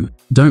to.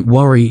 Don't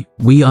worry,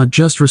 we are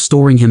just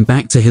restoring him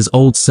back to his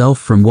old self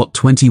from what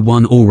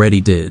 21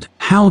 already did.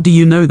 How do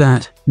you know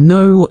that?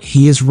 No,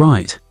 he is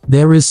right.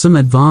 There is some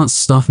advanced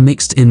stuff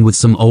mixed in with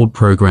some old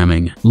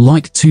programming,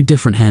 like 2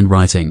 different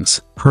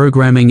handwritings.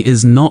 Programming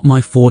is not my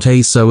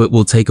forte, so it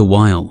will take a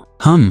while.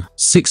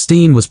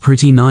 16 was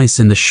pretty nice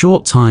in the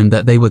short time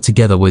that they were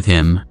together with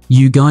him.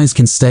 You guys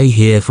can stay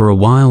here for a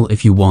while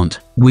if you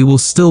want. We will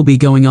still be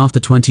going after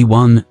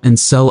 21 and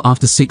Cell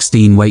after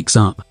 16 wakes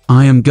up.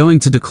 I am going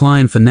to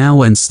decline for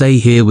now and stay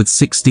here with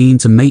 16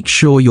 to make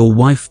sure your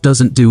wife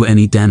doesn't do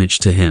any damage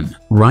to him.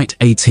 Right,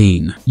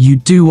 18. You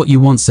do what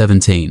you want,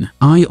 17.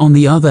 I, on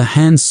the other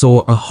hand, saw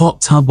a hot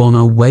tub on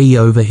our way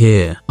over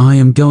here. I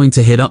am going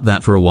to hit up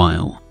that for a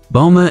while.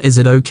 Bulma, is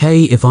it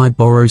okay if I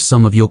borrow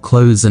some of your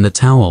clothes and a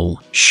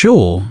towel?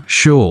 Sure.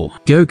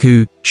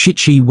 Goku,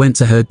 Chi went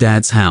to her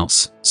dad's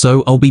house,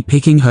 so I'll be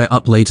picking her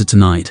up later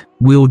tonight.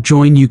 We'll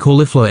join you,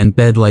 Cauliflower, in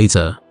bed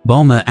later.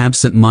 Bulma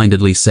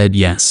absent-mindedly said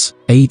yes.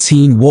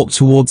 18 walked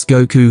towards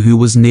Goku, who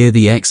was near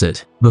the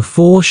exit.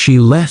 Before she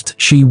left,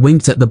 she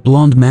winked at the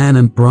blonde man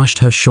and brushed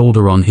her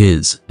shoulder on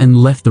his, and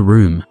left the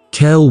room.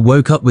 Kel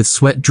woke up with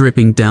sweat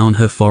dripping down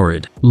her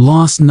forehead.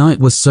 Last night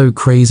was so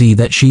crazy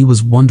that she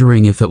was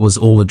wondering if it was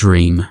all a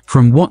dream.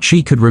 From what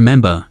she could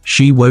remember,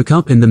 she woke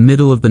up in the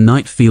middle of the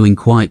night feeling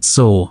quite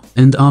sore,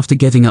 and after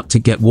getting up to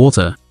get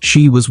water,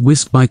 she was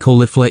whisked by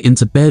Cauliflower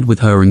into bed with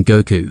her and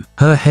Goku.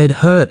 Her head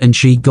hurt and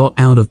she got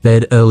out of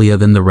bed earlier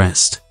than the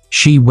rest.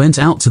 She went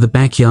out to the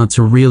backyard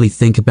to really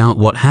think about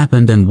what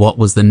happened and what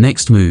was the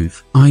next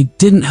move. I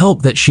didn't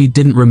help that she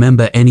didn't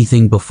remember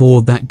anything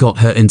before that got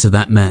her into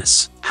that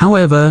mess.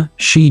 However,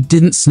 she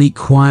didn't sneak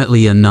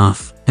quietly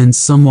enough, and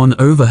someone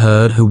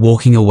overheard her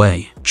walking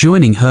away.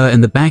 Joining her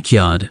in the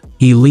backyard,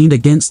 he leaned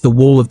against the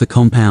wall of the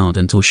compound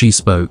until she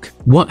spoke.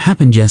 What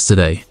happened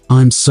yesterday?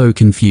 I'm so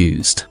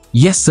confused.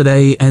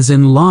 Yesterday, as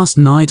in last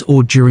night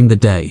or during the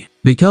day?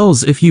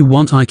 Because if you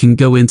want, I can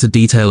go into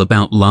detail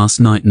about last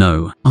night.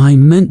 No, I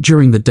meant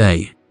during the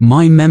day.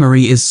 My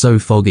memory is so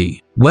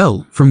foggy.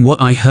 Well, from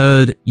what I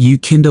heard, you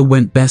kinda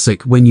went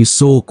basic when you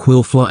saw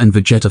Quillfla and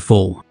Vegeta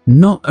fall.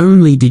 Not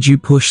only did you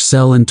push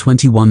Cell and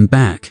 21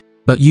 back,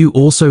 but you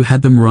also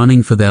had them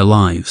running for their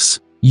lives.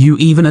 You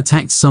even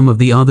attacked some of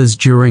the others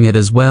during it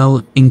as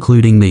well,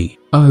 including me.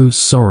 Oh,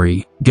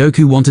 sorry.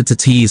 Goku wanted to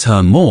tease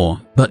her more,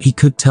 but he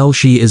could tell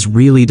she is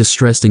really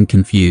distressed and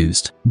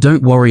confused.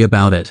 Don't worry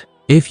about it.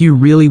 If you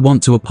really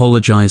want to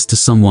apologize to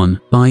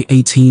someone, buy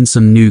 18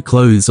 some new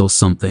clothes or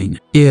something.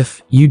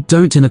 If you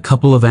don't in a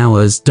couple of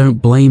hours, don't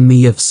blame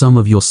me if some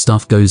of your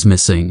stuff goes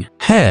missing.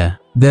 Hair.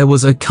 There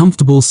was a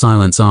comfortable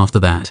silence after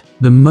that,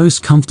 the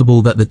most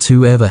comfortable that the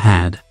two ever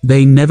had.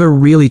 They never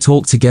really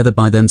talked together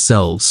by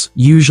themselves.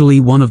 Usually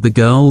one of the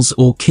girls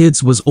or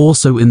kids was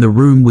also in the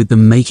room with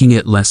them, making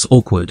it less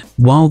awkward.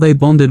 While they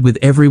bonded with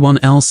everyone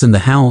else in the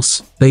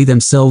house, they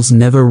themselves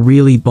never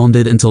really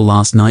bonded until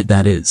last night,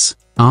 that is.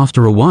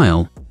 After a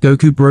while,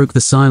 Goku broke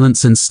the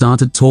silence and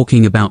started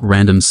talking about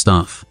random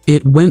stuff.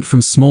 It went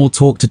from small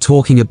talk to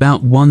talking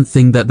about one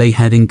thing that they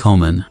had in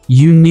common.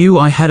 You knew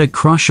I had a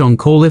crush on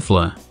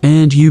Cauliflower,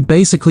 and you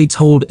basically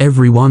told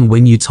everyone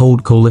when you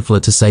told Cauliflower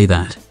to say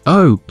that.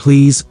 Oh,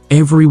 please,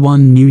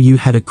 everyone knew you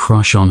had a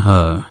crush on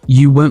her.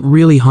 You weren't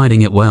really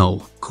hiding it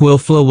well.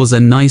 Quillfla was a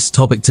nice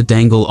topic to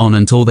dangle on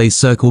until they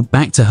circled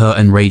back to her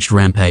and raged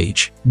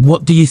rampage.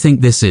 What do you think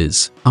this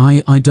is?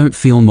 I don't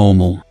feel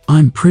normal.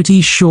 I'm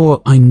pretty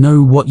sure I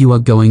know what you are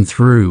going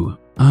through.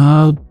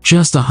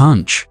 Just a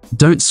hunch.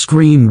 Don't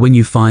scream when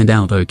you find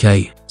out,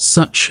 okay?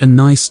 Such a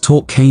nice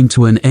talk came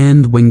to an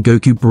end when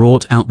Goku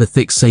brought out the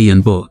thick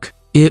Saiyan book.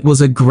 It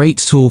was a great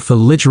tool for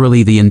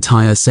literally the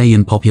entire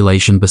Saiyan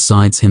population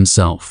besides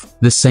himself.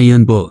 The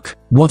Saiyan book.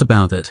 What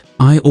about it?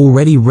 I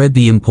already read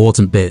the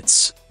important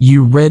bits.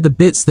 You read the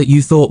bits that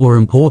you thought were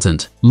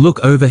important.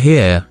 Look over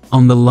here,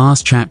 on the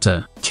last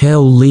chapter.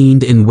 Kel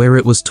leaned in where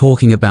it was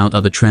talking about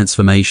other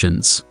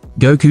transformations.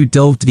 Goku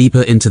delved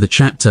deeper into the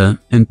chapter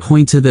and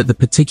pointed at the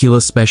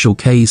particular special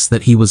case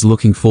that he was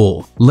looking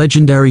for.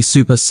 Legendary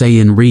Super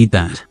Saiyan. Read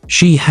that.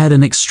 She had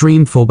an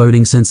extreme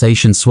foreboding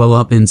sensation swell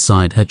up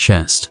inside her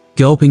chest.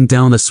 Gulping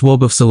down a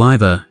swab of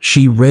saliva,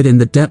 she read in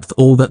the depth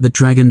all that the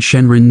Dragon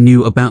Shenron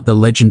knew about the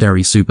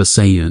legendary Super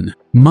Saiyan.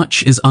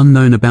 Much is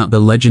unknown about the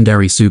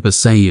legendary Super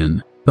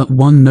Saiyan, but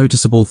one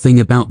noticeable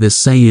thing about this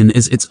Saiyan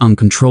is its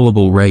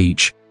uncontrollable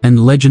rage and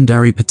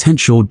legendary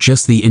potential.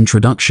 Just the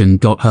introduction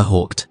got her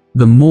hooked.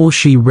 The more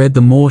she read,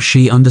 the more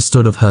she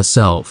understood of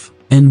herself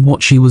and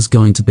what she was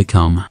going to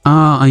become.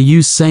 Are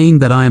you saying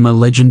that I am a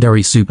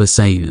legendary Super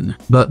Saiyan?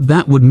 But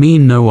that would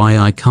mean no,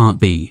 I can't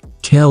be.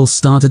 Kel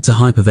started to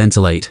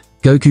hyperventilate.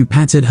 Goku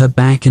patted her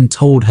back and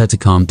told her to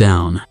calm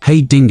down.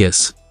 Hey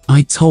dingus,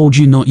 I told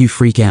you not, you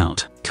freak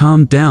out.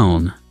 Calm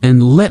down,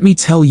 and let me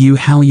tell you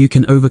how you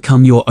can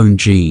overcome your own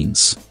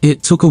genes.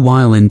 It took a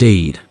while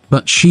indeed,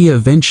 but she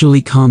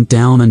eventually calmed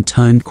down and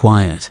turned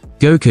quiet.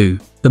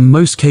 Goku, the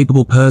most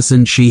capable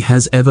person she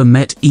has ever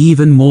met,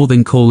 even more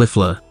than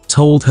Caulifla,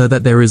 told her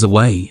that there is a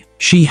way.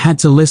 She had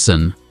to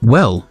listen.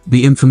 Well,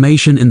 the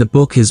information in the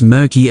book is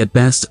murky at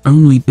best,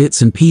 only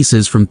bits and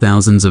pieces from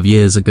thousands of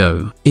years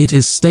ago. It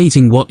is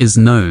stating what is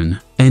known,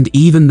 and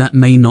even that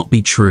may not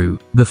be true.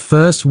 The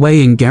first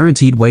way and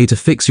guaranteed way to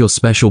fix your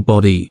special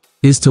body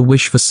is to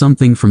wish for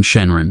something from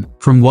Shenron.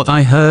 From what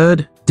I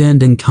heard,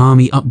 Den and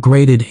Kami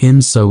upgraded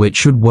him, so it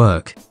should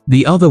work.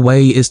 The other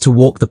way is to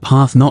walk the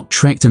path not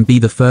trekked and be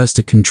the first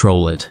to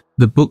control it.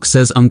 The book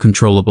says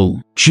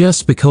uncontrollable.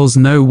 Just because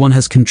no one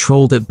has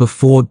controlled it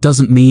before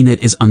doesn't mean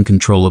it is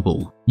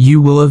uncontrollable. You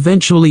will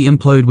eventually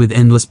implode with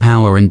endless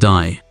power and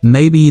die.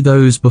 Maybe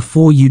those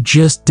before you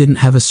just didn't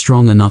have a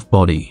strong enough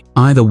body.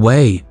 Either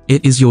way,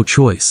 it is your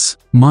choice.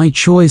 My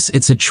choice,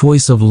 it's a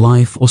choice of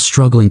life or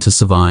struggling to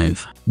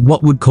survive.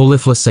 What would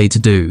Caulifla say to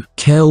do?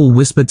 Kel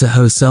whispered to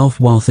herself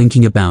while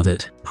thinking about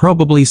it.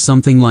 Probably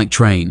something like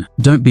train.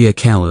 Don't be a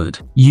coward.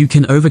 You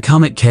can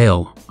overcome it,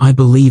 Kale. I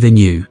believe in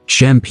you.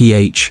 Shem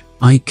PH.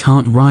 I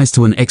can't rise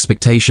to an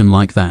expectation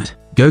like that.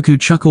 Goku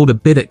chuckled a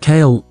bit at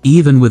Kale.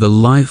 Even with a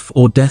life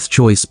or death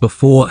choice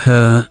before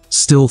her,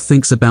 still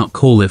thinks about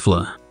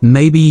Caulifla.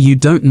 Maybe you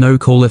don't know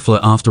Caulifla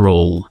after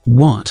all.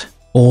 What?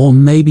 Or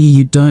maybe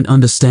you don't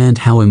understand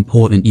how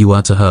important you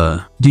are to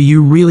her. Do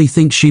you really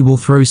think she will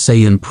throw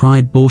Saiyan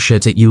pride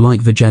bullshit at you like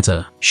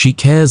Vegeta? She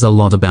cares a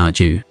lot about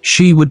you.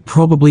 She would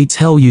probably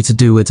tell you to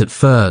do it at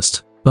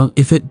first, but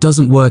if it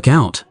doesn't work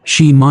out,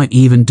 she might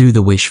even do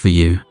the wish for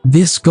you.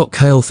 This got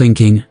Kale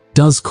thinking,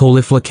 does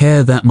Caulifla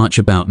care that much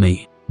about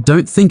me?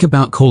 Don't think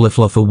about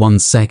Caulifla for 1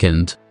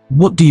 second.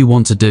 What do you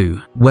want to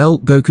do? Well,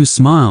 Goku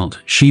smiled.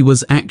 She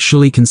was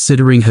actually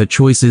considering her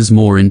choices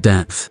more in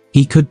depth.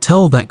 He could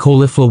tell that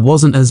Caulifla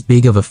wasn't as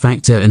big of a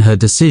factor in her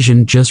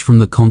decision just from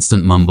the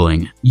constant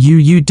mumbling.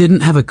 You didn't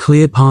have a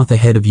clear path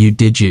ahead of you,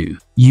 did you?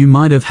 You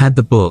might have had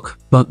the book,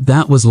 but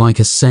that was like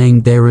a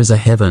saying there is a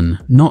heaven,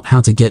 not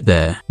how to get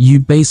there. You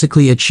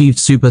basically achieved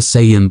Super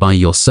Saiyan by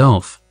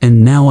yourself,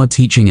 and now are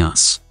teaching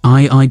us.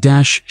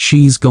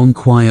 She's gone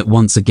quiet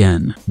once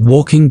again,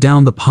 walking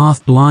down the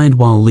path blind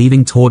while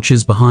leaving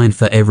torches behind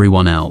for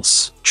everyone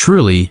else.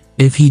 Truly,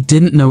 if he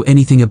didn't know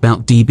anything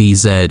about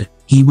DBZ,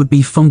 he would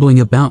be fumbling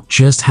about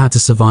just how to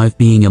survive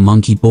being a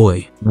monkey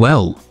boy.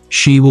 Well,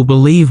 she will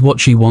believe what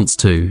she wants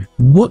to.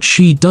 What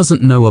she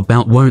doesn't know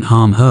about won't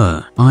harm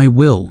her. I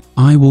will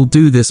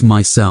do this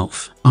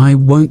myself. I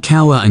won't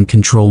cower and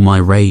control my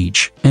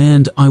rage.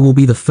 And I will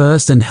be the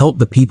first and help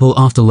the people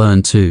after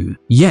learn too.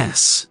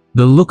 Yes.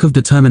 The look of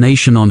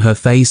determination on her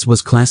face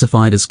was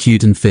classified as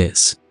cute and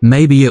fierce.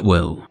 Maybe it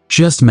will.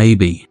 Just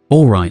maybe.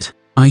 Alright.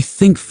 I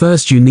think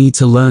first you need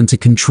to learn to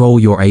control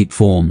your 8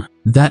 form.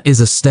 That is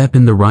a step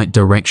in the right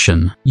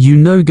direction. You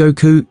know,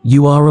 Goku,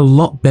 you are a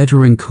lot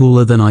better and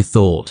cooler than I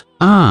thought.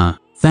 Ah,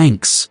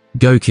 thanks,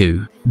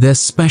 Goku. Their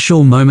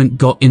special moment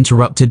got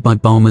interrupted by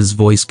Bulma's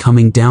voice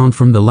coming down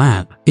from the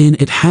lab.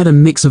 It had a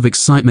mix of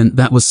excitement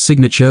that was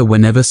signature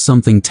whenever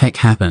something tech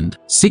happened.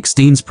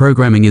 16's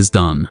programming is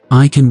done.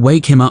 I can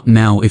wake him up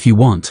now if you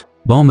want.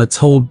 Bulma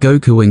told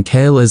Goku and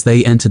Kale as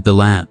they entered the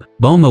lab.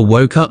 Bulma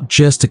woke up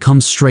just to come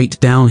straight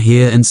down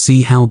here and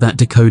see how that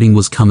decoding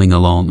was coming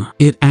along.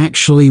 It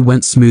actually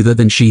went smoother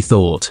than she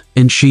thought,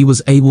 and she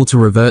was able to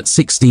revert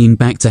 16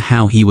 back to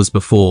how he was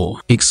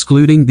before,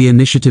 excluding the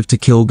initiative to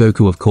kill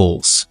Goku, of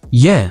course.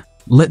 Yeah.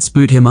 Let's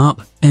boot him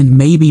up, and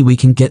maybe we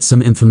can get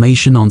some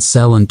information on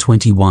Cell and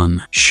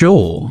 21.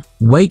 Sure.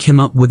 Wake him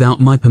up without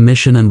my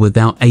permission and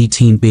without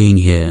 18 being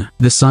here.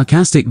 The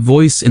sarcastic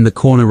voice in the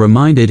corner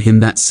reminded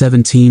him that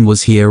 17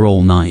 was here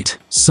all night.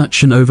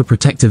 Such an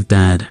overprotective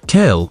dad.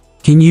 Kale,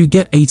 can you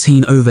get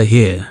 18 over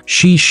here?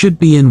 She should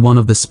be in one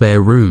of the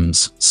spare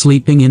rooms,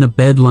 sleeping in a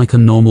bed like a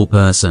normal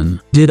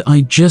person. Did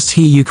I just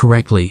hear you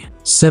correctly?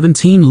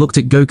 17 looked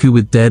at Goku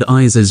with dead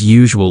eyes as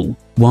usual,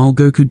 while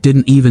Goku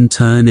didn't even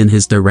turn in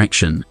his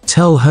direction.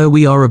 Tell her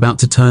we are about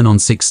to turn on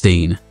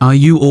 16. Are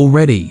you all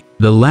ready?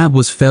 The lab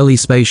was fairly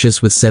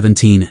spacious with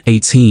 17,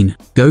 18,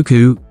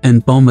 Goku,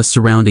 and Bulma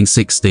surrounding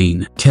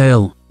 16.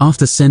 Kale,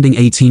 after sending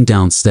 18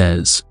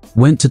 downstairs,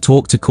 went to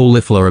talk to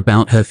Cauliflower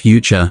about her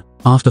future.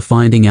 After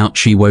finding out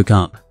she woke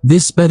up.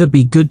 This better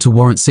be good to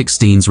warrant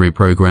 16's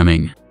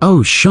reprogramming.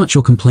 Oh, shut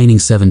your complaining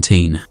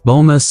 17.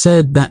 Bulma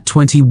said that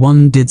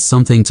 21 did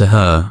something to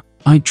her.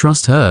 I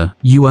trust her.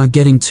 You are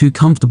getting too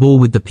comfortable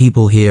with the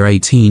people here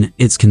 18.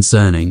 It's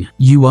concerning.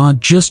 You are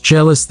just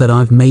jealous that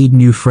I've made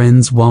new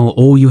friends while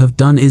all you have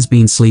done is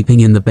been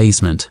sleeping in the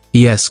basement.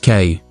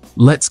 ESK.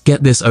 Let's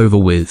get this over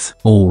with.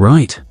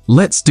 Alright,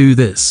 let's do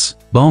this.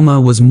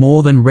 Bulma was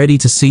more than ready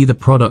to see the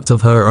product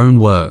of her own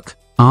work.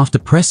 After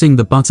pressing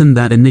the button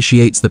that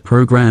initiates the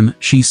program,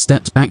 she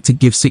stepped back to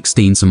give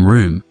 16 some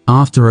room.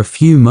 After a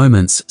few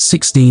moments,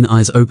 16's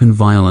eyes opened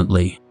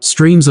violently.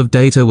 Streams of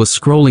data were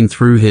scrolling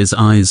through his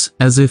eyes,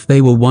 as if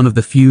they were one of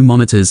the few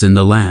monitors in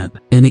the lab.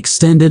 An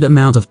extended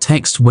amount of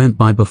text went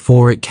by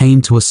before it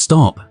came to a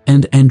stop,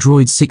 and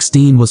Android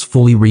 16 was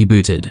fully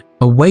rebooted.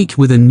 Awake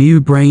with a new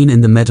brain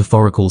in the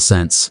metaphorical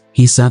sense,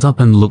 he sat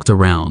up and looked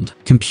around.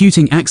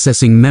 Computing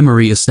accessing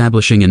memory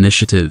establishing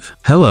initiative.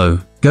 Hello,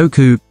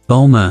 Goku,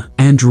 Bulma,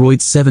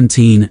 Android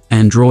 17,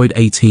 Android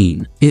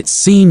 18. It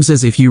seems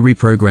as if you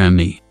reprogram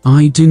me.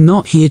 I do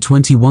not hear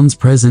 21's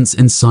presence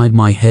inside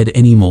my head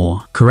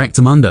anymore.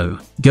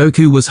 Correctamundo.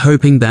 Goku was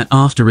hoping that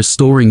after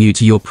restoring you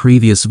to your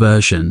previous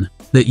version,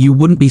 that you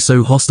wouldn't be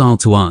so hostile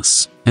to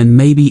us, and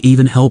maybe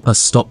even help us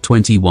stop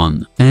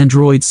 21.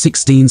 Android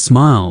 16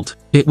 smiled.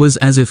 It was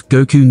as if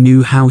Goku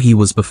knew how he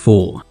was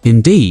before.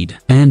 Indeed,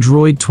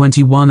 Android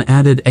 21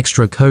 added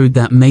extra code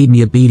that made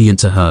me obedient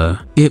to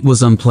her. It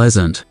was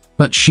unpleasant,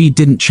 but she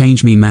didn't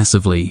change me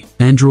massively.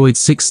 Android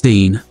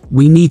 16,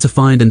 we need to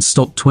find and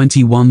stop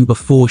 21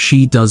 before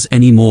she does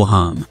any more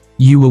harm.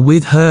 You were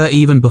with her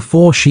even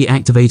before she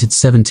activated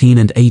 17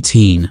 and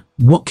 18.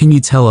 What can you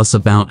tell us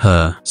about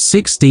her?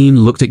 16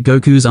 looked at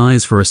Goku's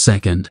eyes for a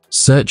second,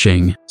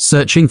 searching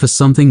for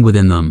something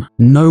within them.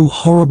 No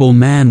horrible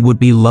man would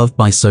be loved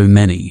by so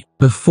many.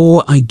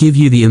 Before I give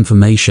you the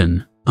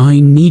information, I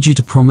need you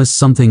to promise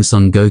something,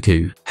 Son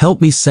Goku.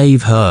 Help me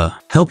save her.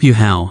 Help you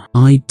how?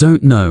 I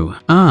don't know.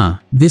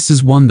 This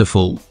is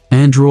wonderful.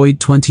 Android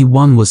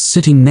 21 was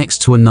sitting next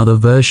to another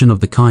version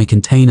of the Kai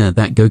container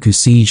that Goku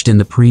sieged in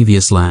the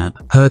previous lab.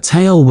 Her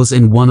tail was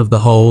in one of the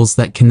holes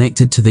that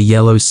connected to the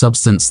yellow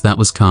substance that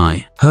was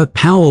Kai. Her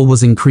power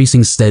was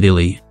increasing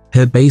steadily.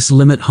 Her base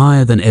limit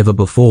higher than ever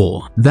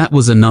before. That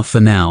was enough for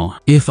now.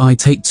 If I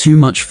take too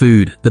much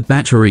food, the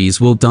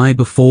batteries will die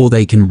before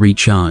they can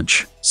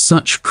recharge.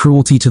 Such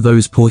cruelty to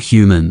those poor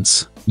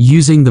humans.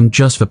 Using them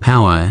just for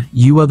power,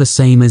 you are the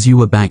same as you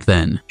were back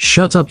then.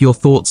 Shut up, your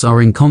thoughts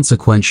are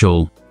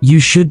inconsequential. You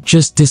should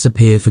just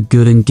disappear for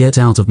good and get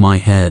out of my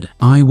head.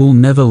 I will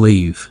never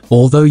leave.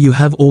 Although you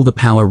have all the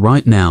power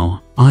right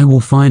now, I will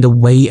find a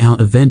way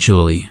out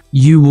eventually.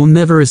 You will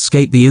never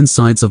escape the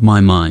insides of my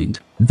mind.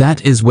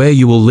 That is where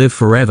you will live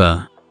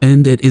forever.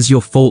 And it is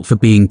your fault for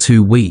being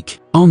too weak.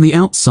 On the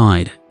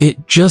outside,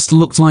 it just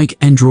looked like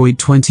Android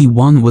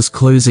 21 was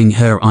closing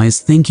her eyes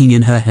thinking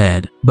in her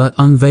head, but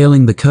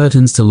unveiling the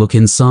curtains to look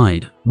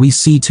inside, we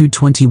see two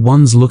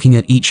 21s looking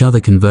at each other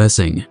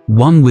conversing,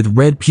 one with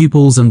red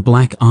pupils and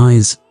black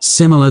eyes,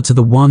 similar to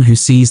the one who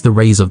sees the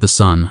rays of the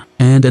sun,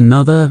 and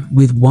another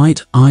with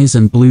white eyes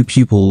and blue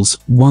pupils,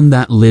 one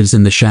that lives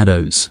in the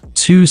shadows.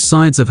 Two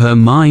sides of her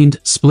mind,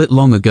 split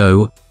long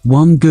ago,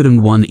 one good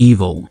and one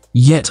evil.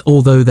 Yet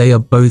although they are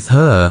both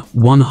her,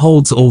 one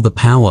holds all the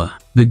power.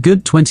 The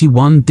good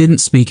 21 didn't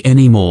speak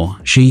anymore.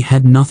 She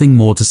had nothing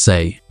more to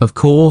say. Of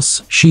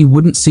course, she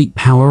wouldn't seek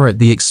power at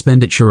the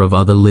expenditure of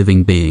other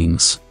living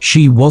beings.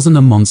 She wasn't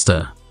a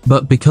monster.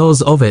 But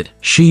because of it,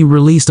 she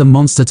released a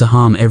monster to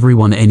harm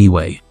everyone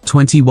anyway.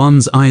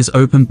 21's eyes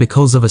opened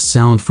because of a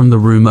sound from the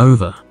room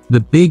over.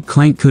 The big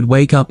clank could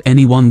wake up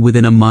anyone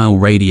within a mile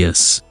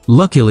radius.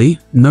 Luckily,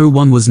 no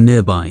one was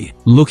nearby.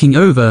 Looking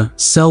over,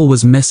 Cell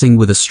was messing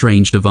with a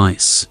strange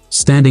device.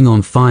 Standing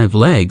on 5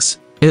 legs,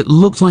 it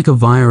looked like a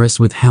virus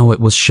with how it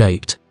was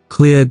shaped.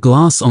 Clear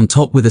glass on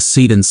top with a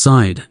seat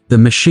inside. The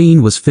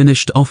machine was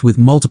finished off with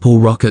multiple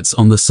rockets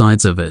on the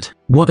sides of it.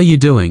 What are you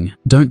doing?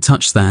 Don't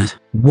touch that.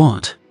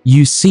 What?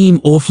 You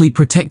seem awfully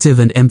protective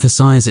and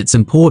emphasize its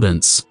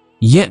importance.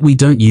 Yet we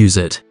don't use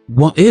it.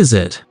 What is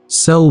it?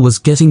 Cell was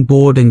getting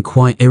bored and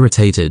quite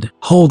irritated.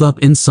 Hold up,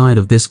 inside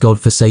of this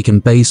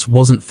godforsaken base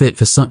wasn't fit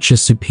for such a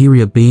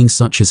superior being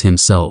such as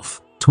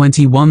himself.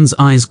 21's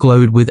eyes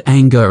glowed with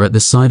anger at the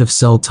sight of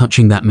Cell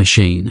touching that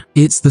machine.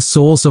 It's the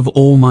source of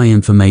all my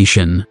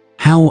information.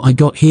 How I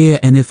got here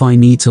and if I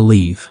need to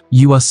leave.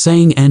 You are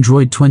saying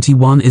Android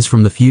 21 is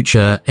from the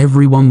future?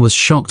 Everyone was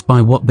shocked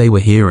by what they were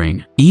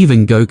hearing.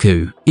 Even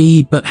Goku.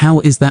 But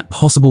how is that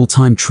possible?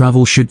 Time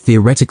travel should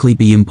theoretically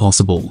be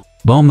impossible.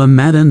 Bulma,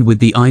 maddened with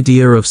the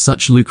idea of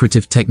such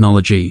lucrative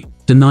technology,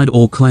 denied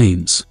all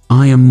claims.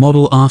 I am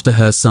modeled after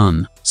her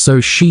son, so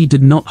she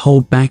did not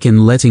hold back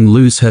in letting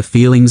loose her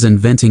feelings and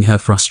venting her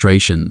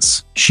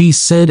frustrations. She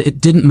said it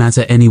didn't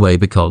matter anyway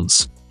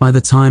because, by the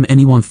time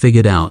anyone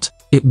figured out,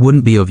 it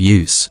wouldn't be of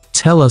use.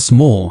 Tell us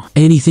more.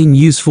 Anything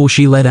useful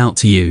she let out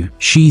to you?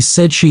 She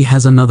said she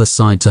has another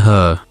side to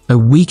her, a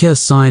weaker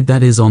side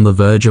that is on the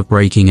verge of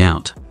breaking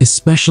out,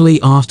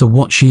 especially after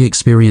what she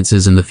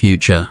experiences in the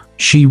future.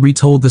 She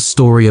retold the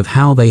story of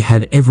how they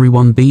had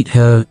everyone beat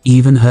her,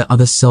 even her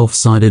other self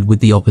sided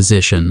with the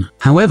opposition.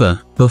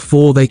 However,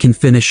 before they can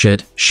finish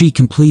it, she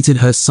completed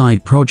her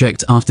side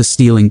project after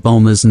stealing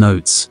Bulma's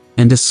notes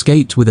and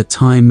escaped with a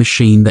time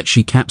machine that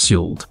she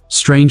capsuled.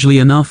 Strangely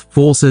enough,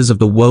 forces of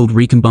the world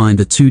recombined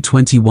the two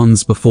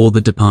 21s before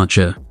the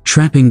departure,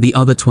 trapping the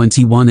other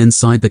 21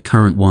 inside the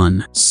current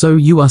one. So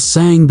you are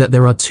saying that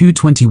there are two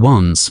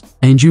 21s,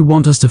 and you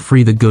want us to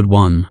free the good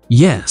one?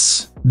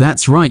 Yes,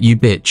 that's right, you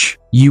bitch.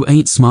 You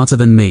ain't smarter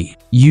than me.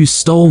 You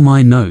stole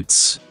my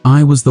notes.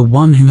 I was the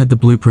one who had the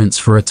blueprints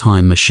for a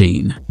time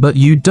machine, but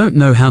you don't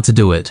know how to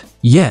do it.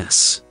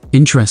 Yes.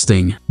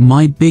 Interesting.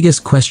 My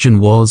biggest question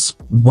was,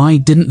 why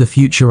didn't the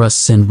future us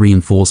send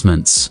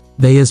reinforcements?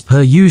 They as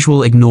per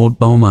usual ignored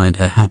Bulma and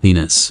her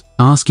happiness.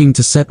 Asking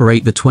to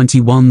separate the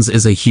 21s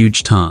is a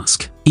huge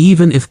task.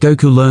 Even if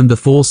Goku learned the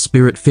Force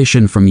Spirit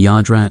Fission from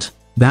Yardrat,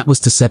 that was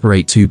to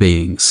separate two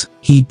beings.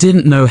 He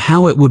didn't know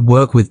how it would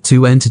work with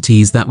two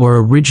entities that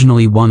were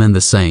originally one and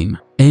the same.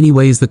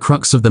 Anyways, the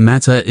crux of the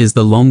matter is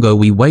the longer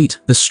we wait,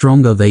 the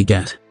stronger they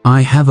get.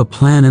 I have a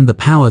plan and the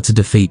power to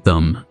defeat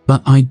them,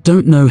 but I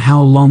don't know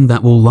how long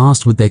that will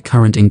last with their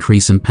current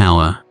increase in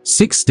power.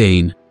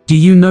 16. Do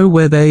you know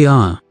where they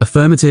are?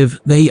 Affirmative,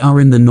 they are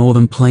in the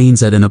northern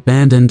plains at an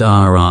abandoned RR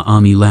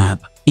army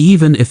lab.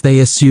 Even if they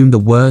assume the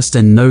worst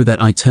and know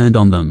that I turned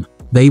on them,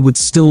 they would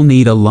still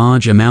need a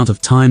large amount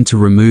of time to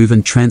remove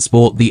and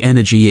transport the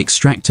energy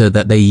extractor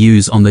that they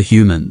use on the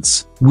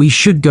humans. We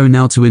should go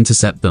now to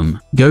intercept them.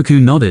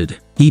 Goku nodded.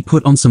 He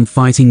put on some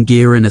fighting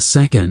gear in a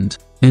second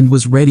and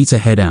was ready to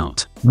head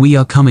out. We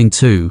are coming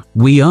too.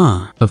 We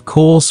are. Of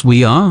course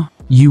we are.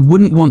 You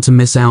wouldn't want to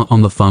miss out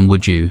on the fun,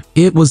 would you?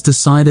 It was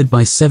decided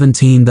by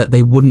 17 that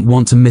they wouldn't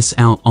want to miss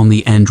out on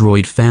the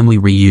android family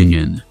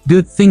reunion.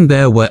 Good thing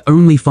there were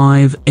only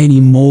 5,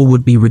 any more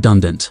would be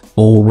redundant.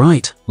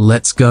 Alright,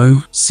 let's go.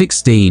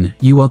 16,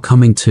 you are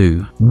coming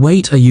too.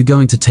 Wait, are you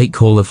going to take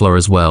Cauliflower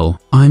as well?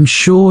 I'm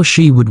sure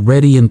she would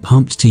ready and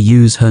pumped to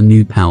use her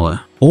new power.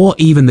 Or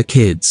even the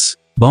kids.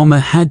 Bulma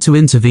had to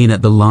intervene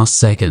at the last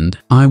second.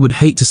 I would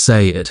hate to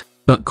say it,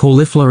 but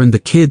Cauliflower and the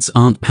kids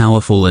aren't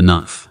powerful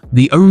enough.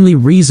 The only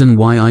reason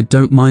why I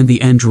don't mind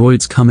the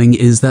androids coming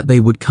is that they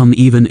would come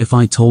even if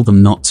I told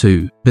them not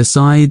to.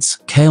 Besides,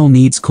 Kale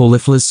needs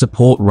Cauliflower's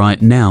support right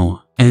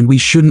now, and we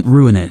shouldn't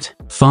ruin it.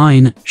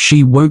 Fine,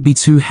 she won't be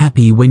too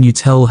happy when you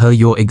tell her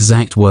your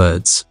exact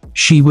words.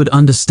 She would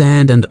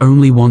understand and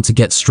only want to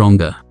get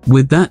stronger.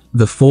 With that,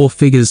 the 4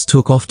 figures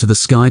took off to the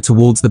sky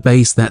towards the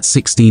base that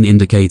 16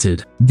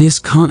 indicated. This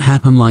can't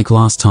happen like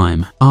last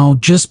time. I'll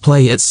just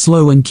play it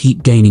slow and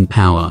keep gaining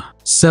power.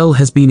 Cell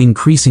has been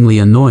increasingly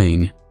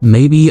annoying.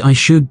 Maybe I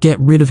should get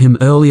rid of him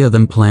earlier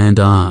than planned.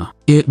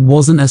 It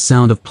wasn't a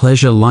sound of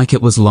pleasure like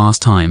it was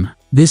last time.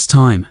 This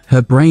time,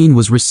 her brain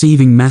was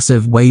receiving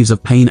massive waves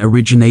of pain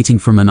originating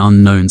from an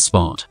unknown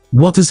spot.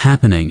 What is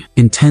happening?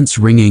 Intense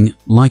ringing,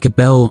 like a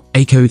bell,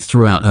 echoed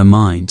throughout her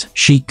mind.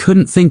 She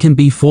couldn't think and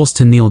be forced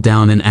to kneel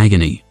down in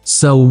agony.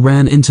 Cell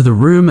ran into the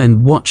room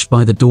and watched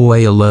by the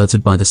doorway,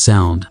 alerted by the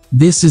sound.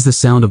 This is the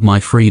sound of my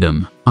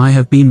freedom. I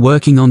have been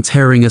working on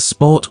tearing a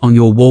spot on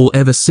your wall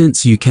ever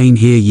since you came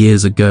here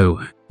years ago.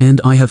 And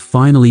I have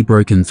finally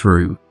broken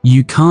through.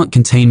 You can't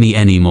contain me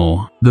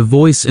anymore. The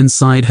voice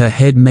inside her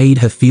head made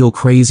her feel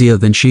crazier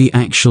than she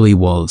actually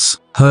was.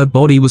 Her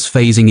body was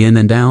phasing in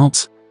and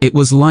out. It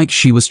was like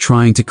she was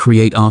trying to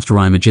create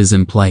afterimages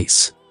in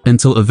place.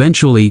 Until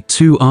eventually,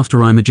 2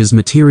 afterimages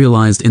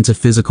materialized into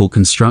physical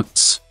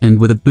constructs, and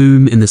with a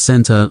boom in the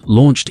center,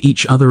 launched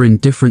each other in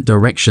different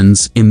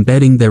directions,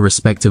 embedding their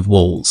respective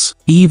walls.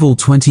 Evil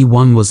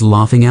 21 was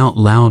laughing out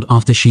loud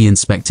after she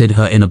inspected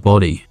her inner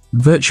body.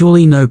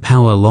 Virtually no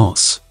power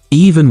loss.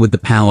 Even with the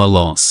power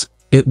loss,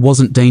 it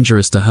wasn't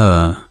dangerous to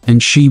her,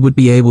 and she would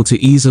be able to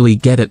easily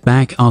get it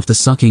back after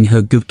sucking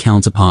her good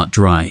counterpart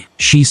dry.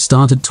 She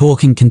started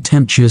talking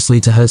contemptuously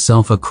to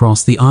herself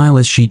across the aisle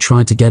as she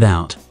tried to get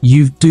out.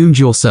 You've doomed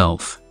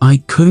yourself.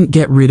 I couldn't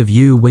get rid of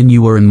you when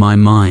you were in my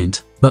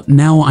mind, but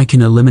now I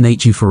can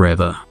eliminate you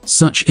forever.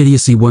 Such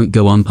idiocy won't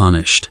go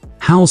unpunished.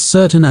 How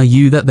certain are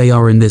you that they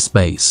are in this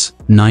base?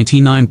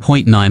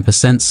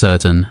 99.9%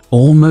 certain.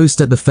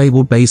 Almost at the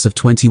fabled base of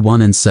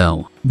 21 and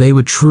Cell. They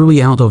were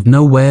truly out of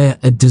nowhere,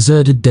 a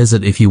deserted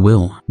desert if you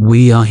will.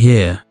 We are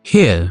here.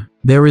 Here.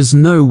 There is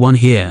no one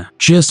here.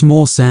 Just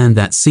more sand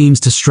that seems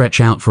to stretch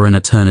out for an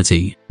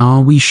eternity.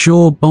 Are we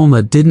sure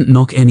Bulma didn't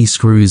knock any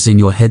screws in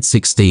your head?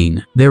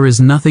 16. There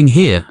is nothing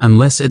here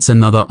unless it's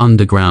another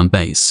underground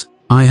base.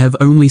 I have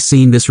only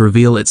seen this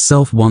reveal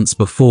itself once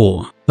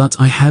before, but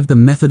I have the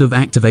method of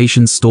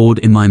activation stored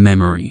in my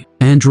memory.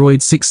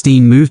 Android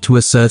 16 moved to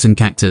a certain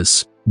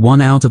cactus,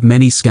 one out of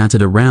many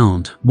scattered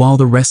around, while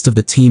the rest of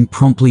the team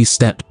promptly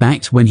stepped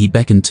back when he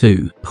beckoned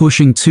to,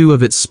 pushing 2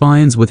 of its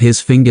spines with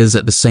his fingers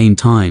at the same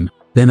time,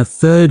 then a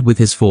third with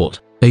his foot.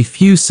 A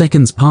few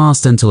seconds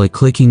passed until a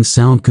clicking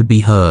sound could be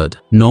heard.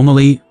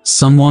 Normally,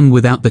 someone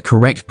without the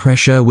correct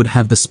pressure would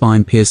have the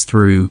spine pierced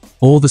through,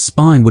 or the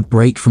spine would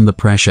break from the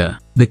pressure.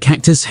 The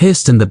cactus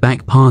hissed and the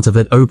back part of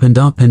it opened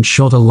up and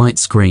shot a light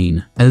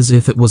screen, as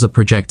if it was a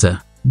projector.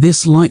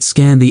 This light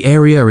scanned the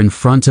area in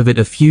front of it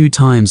a few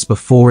times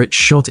before it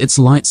shot its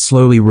light,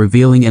 slowly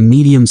revealing a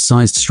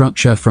medium-sized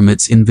structure from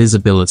its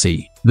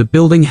invisibility. The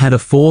building had a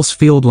force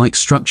field-like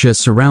structure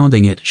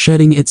surrounding it,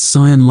 shedding its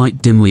cyan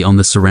light dimly on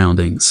the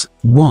surroundings.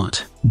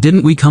 What?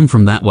 Didn't we come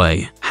from that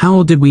way?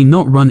 How did we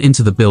not run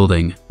into the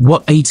building?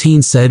 What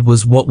 18 said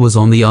was what was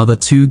on the other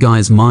two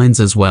guys' minds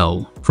as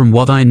well. From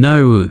what I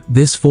know,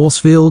 this force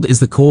field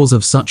is the cause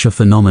of such a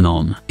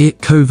phenomenon.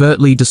 It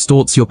covertly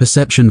distorts your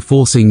perception,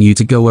 forcing you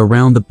to go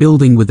around the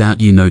building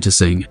without you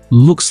noticing.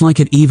 Looks like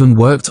it even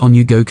worked on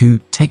you, Goku.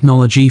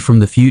 Technology from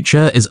the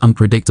future is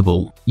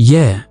unpredictable.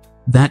 Yeah.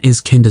 That is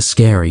kinda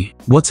scary.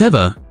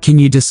 Whatever, can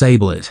you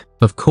disable it?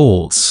 Of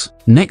course.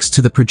 Next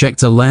to the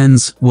projector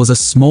lens was a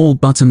small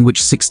button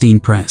which 16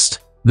 pressed.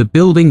 The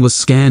building was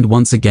scanned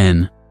once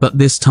again, but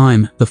this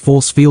time, the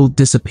force field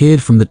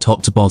disappeared from the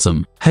top to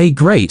bottom. Hey,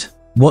 great!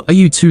 What are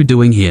you two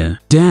doing here?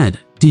 Dad,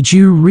 did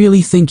you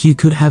really think you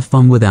could have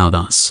fun without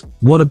us?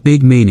 What a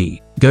big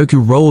meanie.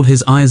 Goku rolled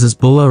his eyes as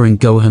Bulla and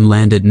Gohan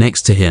landed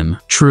next to him.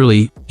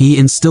 Truly, he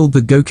instilled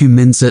the Goku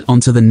mindset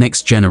onto the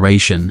next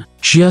generation,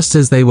 just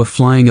as they were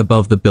flying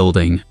above the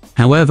building.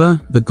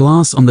 However, the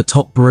glass on the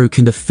top broke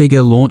and a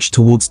figure launched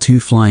towards two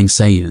flying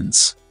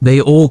Saiyans.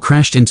 They all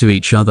crashed into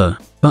each other,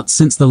 but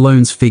since the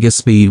lone's figure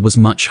speed was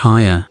much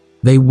higher,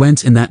 they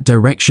went in that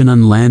direction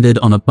and landed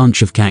on a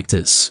bunch of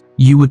cactus.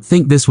 You would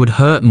think this would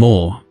hurt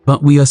more,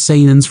 but we are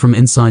Saiyans from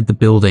inside the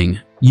building.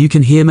 You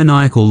can hear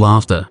maniacal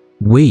laughter.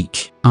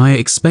 Weak. I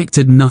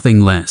expected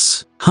nothing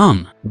less.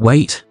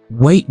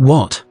 Wait,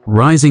 what?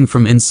 Rising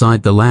from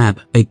inside the lab,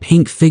 a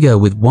pink figure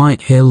with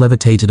white hair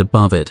levitated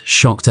above it,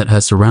 shocked at her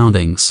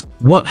surroundings.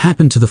 What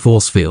happened to the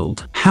force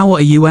field? How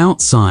are you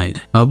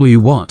outside?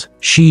 What?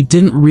 She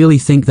didn't really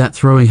think that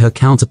throwing her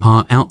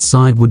counterpart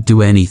outside would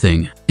do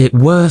anything. At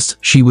worst,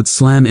 she would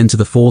slam into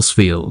the force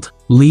field,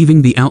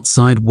 leaving the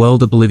outside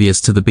world oblivious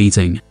to the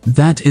beating.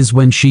 That is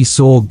when she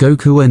saw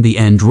Goku and the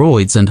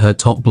androids and her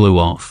top blew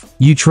off.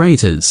 You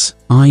traitors.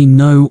 I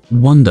no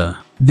wonder.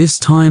 This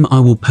time I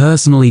will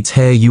personally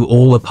tear you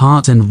all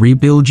apart and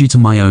rebuild you to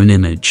my own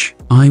image.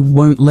 I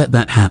won't let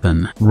that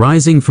happen.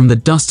 Rising from the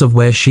dust of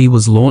where she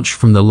was launched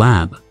from the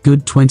lab,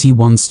 Good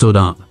 21 stood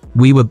up.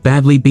 We were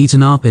badly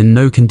beaten up, in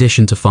no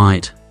condition to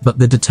fight, but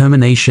the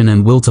determination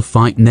and will to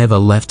fight never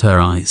left her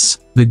eyes.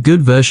 The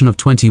good version of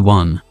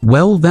 21.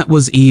 Well, that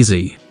was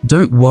easy.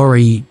 Don't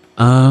worry,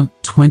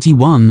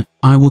 21,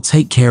 I will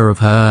take care of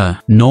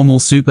her. Normal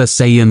Super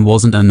Saiyan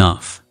wasn't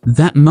enough.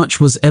 That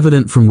much was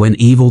evident from when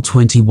Evil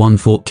 21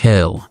 fought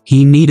Kale.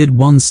 He needed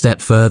one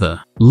step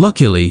further.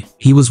 Luckily,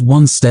 he was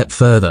one step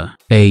further.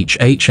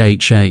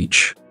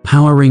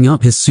 Powering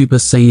up his Super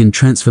Saiyan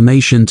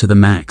transformation to the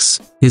max,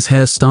 his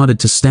hair started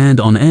to stand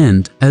on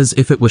end, as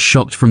if it was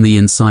shocked from the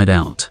inside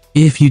out.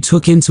 If you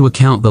took into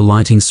account the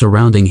lighting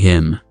surrounding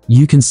him,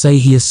 you can say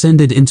he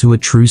ascended into a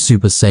true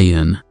Super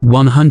Saiyan,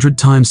 100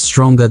 times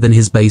stronger than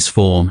his base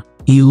form.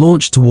 He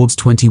launched towards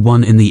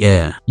 21 in the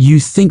air. You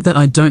think that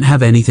I don't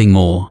have anything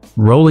more?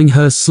 Rolling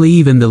her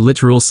sleeve in the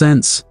literal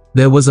sense,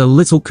 there was a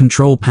little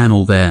control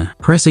panel there.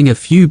 Pressing a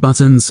few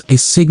buttons, a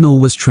signal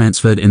was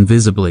transferred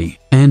invisibly.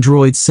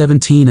 Android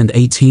 17 and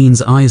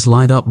 18's eyes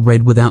light up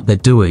red without their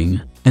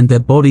doing, and their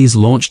bodies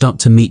launched up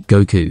to meet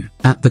Goku.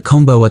 At the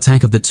combo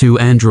attack of the two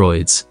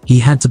androids, he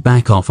had to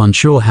back off,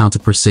 unsure how to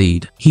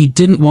proceed. He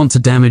didn't want to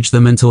damage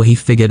them until he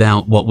figured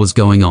out what was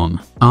going on.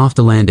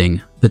 After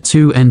landing, the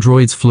two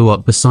androids flew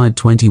up beside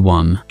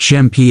 21.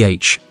 Shem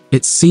PH,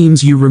 it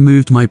seems you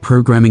removed my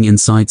programming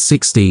inside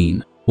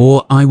 16.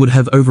 Or I would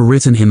have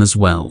overwritten him as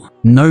well.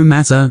 No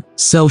matter,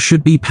 Cell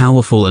should be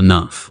powerful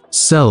enough.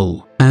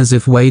 Cell, as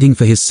if waiting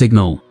for his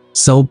signal,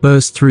 Cell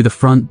burst through the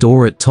front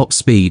door at top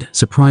speed,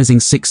 surprising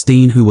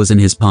 16 who was in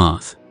his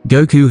path.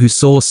 Goku, who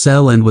saw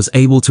Cell and was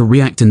able to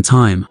react in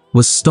time,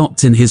 was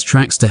stopped in his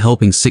tracks to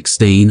helping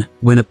 16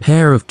 when a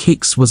pair of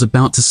kicks was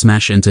about to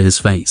smash into his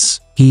face.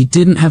 He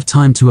didn't have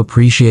time to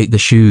appreciate the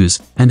shoes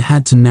and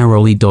had to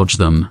narrowly dodge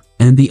them,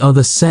 and the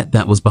other set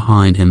that was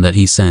behind him that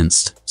he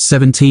sensed.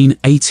 17,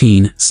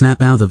 18,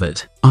 snap out of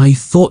it. I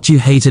thought you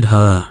hated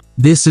her.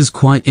 This is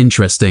quite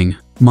interesting.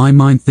 My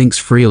mind thinks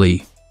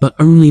freely, but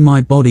only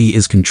my body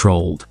is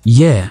controlled.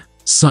 Yeah,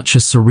 such a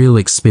surreal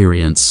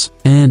experience.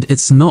 And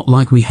it's not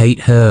like we hate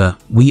her,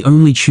 we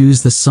only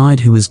choose the side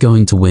who is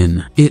going to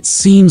win. It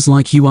seems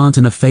like you aren't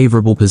in a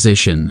favorable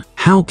position.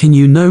 How can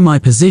you know my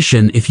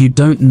position if you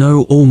don't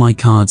know all my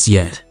cards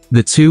yet?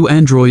 The two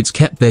androids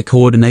kept their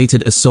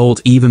coordinated assault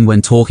even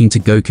when talking to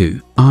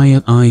Goku.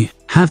 I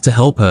have to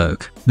help her.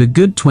 The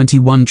good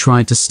 21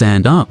 tried to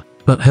stand up,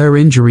 but her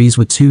injuries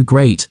were too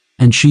great,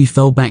 and she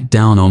fell back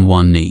down on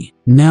one knee.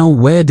 Now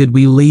where did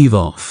we leave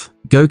off?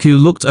 Goku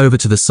looked over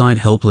to the side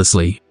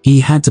helplessly.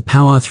 He had to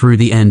power through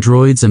the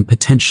androids and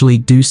potentially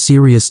do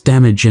serious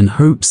damage in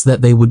hopes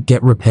that they would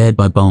get repaired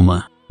by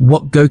Bulma.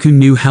 What Goku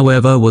knew,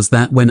 however, was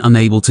that when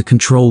unable to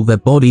control their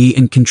body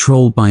and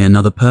controlled by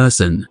another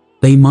person,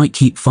 they might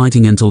keep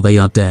fighting until they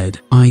are dead.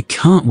 I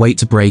can't wait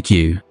to break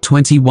you.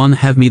 21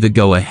 have me the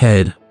go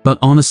ahead, but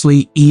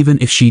honestly, even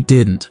if she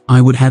didn't, I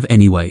would have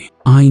anyway.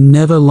 I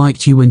never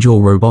liked you and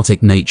your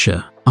robotic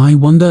nature. I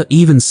wonder,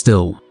 even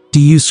still,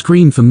 do you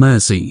scream for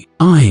mercy?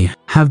 I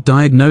have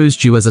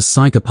diagnosed you as a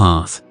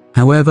psychopath.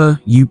 However,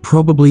 you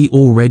probably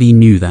already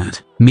knew that.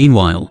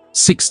 Meanwhile,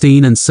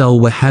 16 and Cell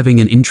were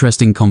having an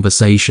interesting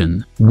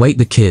conversation. Wait,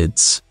 the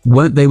kids,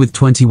 weren't they with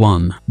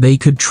 21? They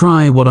could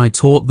try what I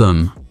taught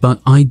them,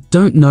 but I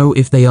don't know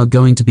if they are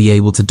going to be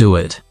able to do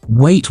it.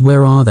 Wait,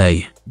 where are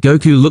they?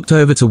 Goku looked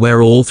over to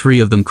where all three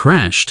of them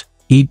crashed.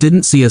 He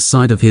didn't see a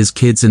sight of his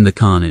kids in the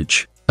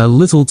carnage. A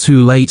little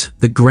too late,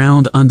 the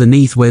ground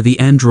underneath where the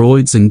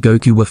androids and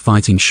Goku were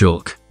fighting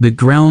shook. The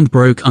ground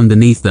broke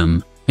underneath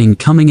them, and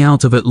coming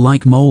out of it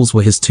like moles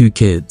were his two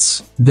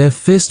kids. Their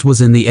fist was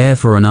in the air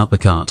for an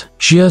uppercut.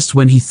 Just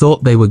when he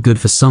thought they were good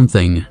for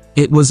something,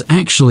 it was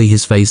actually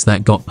his face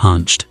that got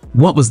punched.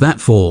 What was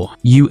that for?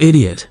 You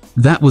idiot.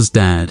 That was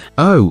Dad.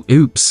 Oh,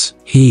 oops.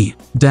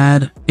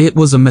 Dad, it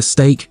was a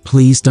mistake.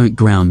 Please don't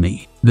ground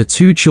me. The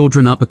two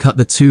children uppercut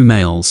the two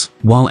males,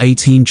 while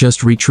 18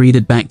 just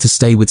retreated back to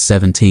stay with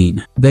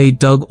 17. They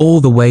dug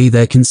all the way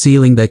there,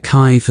 concealing their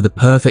Kai for the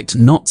perfect,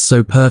 not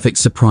so perfect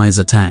surprise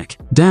attack.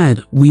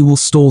 Dad, we will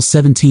stall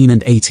 17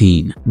 and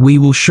 18. We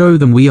will show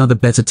them we are the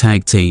better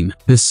tag team.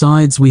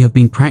 Besides, we have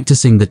been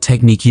practicing the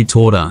technique you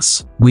taught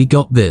us. We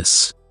got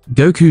this.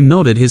 Goku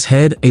nodded his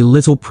head, a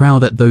little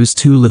proud at those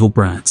two little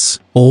brats.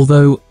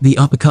 Although, the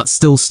uppercut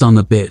still stung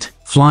a bit.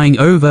 Flying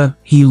over,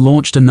 he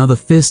launched another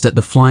fist at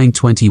the flying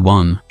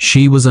 21.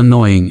 She was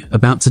annoying,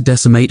 about to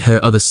decimate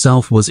her other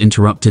self was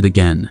interrupted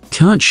again.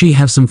 Can't she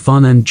have some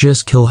fun and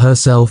just kill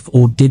herself,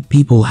 or did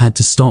people had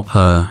to stop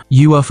her?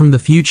 You are from the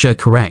future,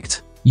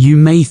 correct? You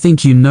may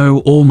think you know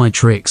all my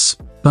tricks,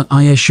 but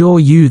I assure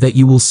you that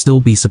you will still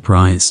be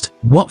surprised.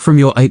 What from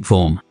your 8th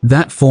form?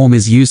 That form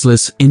is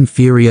useless,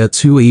 inferior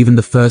to even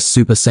the first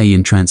Super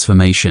Saiyan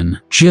transformation.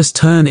 Just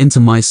turn into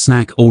my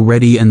snack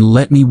already and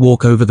let me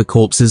walk over the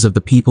corpses of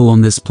the people on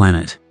this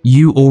planet.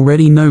 You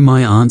already know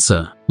my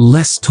answer.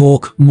 Less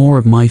talk, more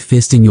of my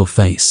fist in your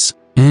face.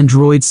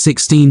 Android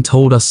 16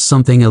 told us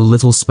something a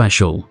little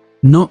special.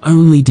 Not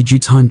only did you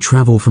time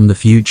travel from the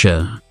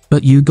future,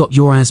 but you got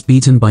your ass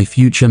beaten by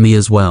future me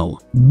as well.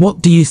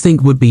 What do you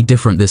think would be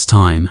different this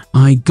time?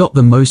 I got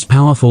the most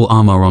powerful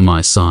armor on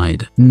my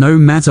side. No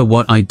matter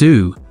what I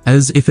do,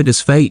 as if it is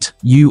fate,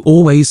 you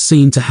always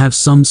seem to have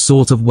some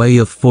sort of way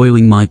of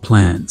foiling my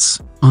plans.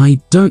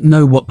 I don't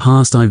know what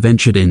past I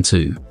ventured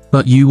into,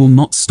 but you will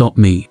not stop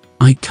me.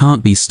 I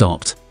can't be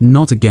stopped.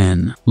 Not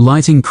again.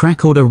 Lighting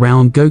crackled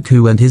around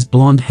Goku and his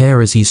blonde hair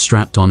as he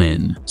strapped on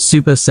in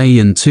Super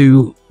Saiyan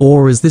 2,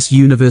 or as this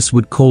universe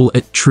would call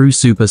it, True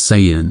Super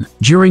Saiyan.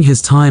 During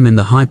his time in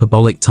the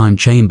hyperbolic time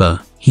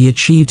chamber, he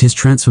achieved his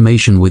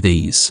transformation with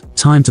ease.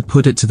 Time to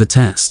put it to the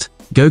test.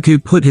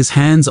 Goku put his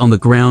hands on the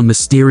ground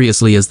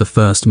mysteriously as the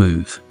first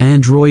move.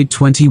 Android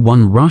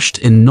 21 rushed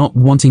in, not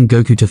wanting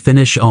Goku to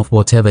finish off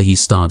whatever he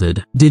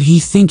started. Did he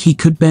think he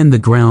could bend the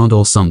ground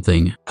or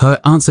something? Her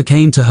answer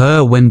came to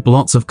her when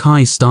blots of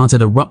Kai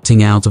started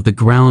erupting out of the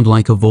ground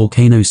like a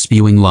volcano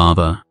spewing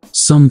lava.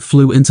 Some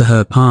flew into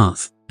her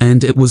path,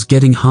 and it was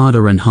getting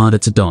harder and harder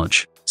to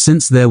dodge,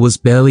 since there was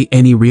barely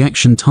any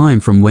reaction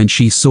time from when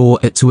she saw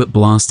it to it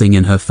blasting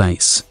in her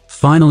face.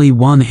 Finally,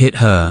 one hit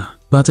her,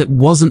 but it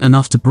wasn't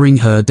enough to bring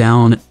her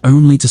down,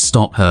 only to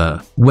stop her.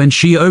 When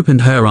she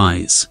opened her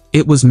eyes,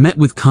 it was met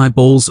with Kai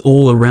balls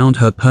all around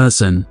her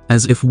person,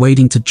 as if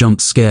waiting to jump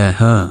scare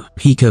her.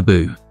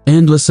 Peekaboo.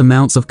 Endless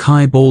amounts of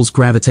Kai balls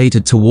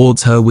gravitated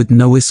towards her with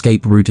no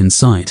escape route in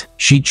sight.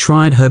 She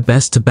tried her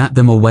best to bat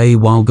them away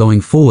while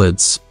going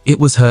forwards. It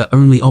was her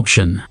only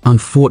option.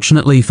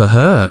 Unfortunately for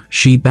her,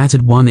 she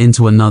batted one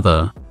into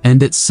another,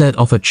 and it set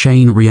off a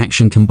chain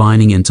reaction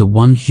combining into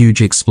one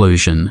huge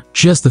explosion.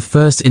 Just the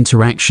first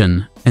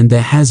interaction, and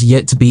there has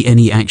yet to be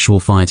any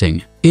actual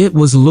fighting. It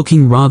was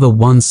looking rather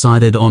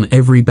one-sided on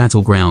every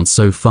battleground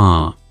so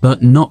far,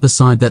 but not the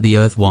side that the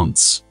Earth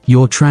wants.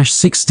 You're trash,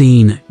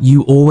 16,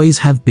 you always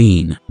have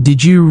been.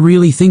 Did you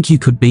really think you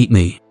could beat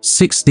me?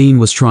 16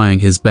 was trying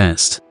his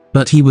best,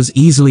 but he was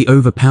easily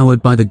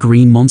overpowered by the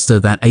green monster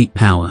that ate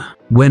power.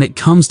 When it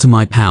comes to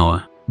my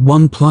power,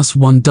 1 +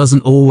 1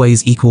 doesn't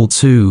always equal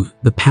 2.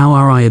 The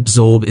power I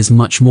absorb is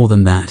much more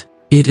than that.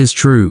 It is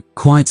true,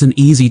 quite an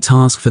easy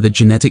task for the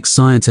genetic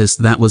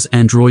scientist that was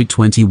Android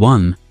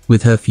 21,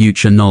 with her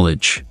future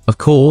knowledge. Of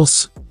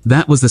course,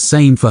 that was the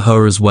same for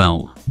her as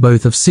well.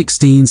 Both of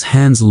 16's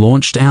hands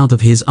launched out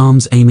of his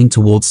arms aiming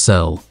towards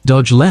Cell.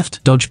 Dodge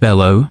left, dodge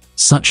bellow,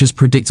 such as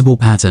predictable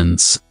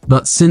patterns.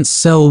 But since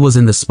Cell was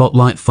in the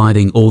spotlight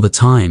fighting all the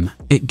time,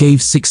 it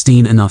gave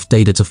 16 enough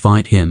data to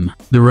fight him.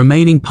 The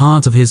remaining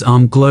part of his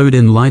arm glowed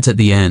in light at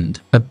the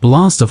end. A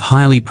blast of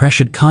highly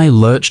pressured Kai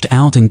lurched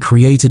out and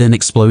created an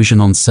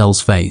explosion on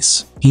Cell's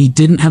face. He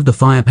didn't have the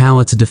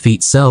firepower to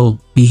defeat Cell,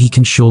 but he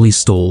can surely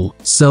stall.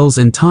 Cell's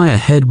entire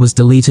head was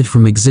deleted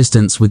from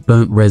existence with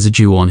burnt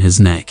residue on his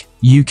neck.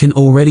 You can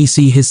already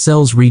see his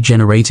cells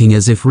regenerating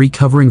as if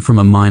recovering from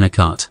a minor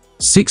cut.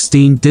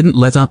 16 didn't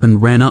let up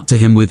and ran up to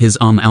him with his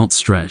arm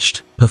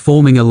outstretched,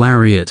 performing a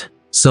lariat.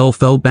 Cell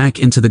fell back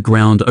into the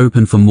ground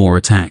open for more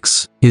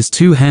attacks. His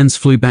two hands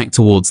flew back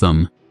towards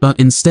them, but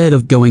instead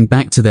of going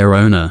back to their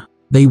owner,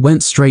 they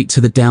went straight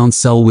to the down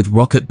cell with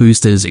rocket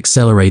boosters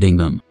accelerating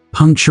them.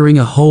 Puncturing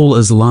a hole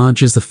as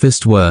large as the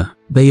fist were,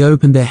 they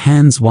opened their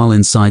hands while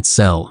inside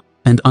Cell,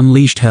 and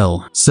unleashed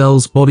hell.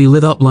 Cell's body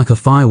lit up like a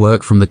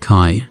firework from the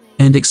Kai,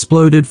 and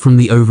exploded from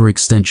the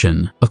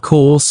overextension. Of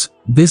course,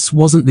 this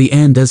wasn't the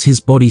end as his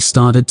body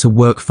started to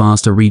work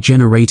faster,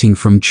 regenerating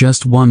from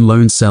just one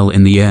lone cell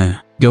in the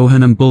air.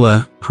 Gohan and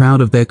Bulla, proud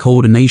of their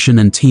coordination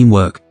and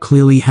teamwork,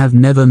 clearly have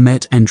never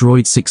met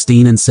Android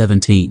 16 and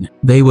 17.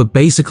 They were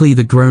basically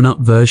the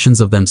grown-up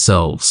versions of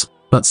themselves,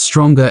 but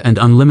stronger and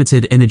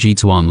unlimited energy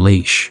to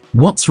unleash.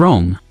 What's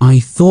wrong? I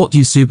thought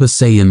you Super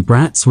Saiyan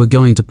brats were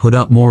going to put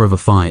up more of a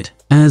fight.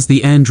 As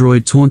the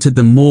android taunted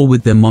them more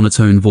with their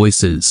monotone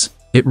voices,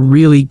 it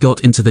really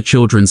got into the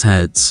children's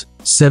heads.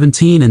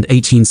 17 and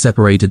 18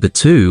 separated the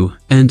two,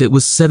 and it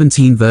was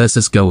 17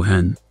 versus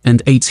Gohan,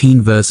 and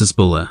 18 versus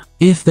Bulla.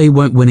 If they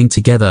weren't winning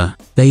together,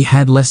 they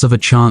had less of a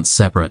chance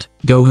separate.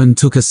 Gohan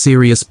took a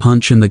serious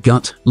punch in the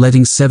gut,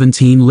 letting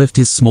 17 lift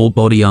his small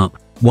body up,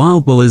 while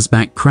Bulla's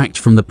back cracked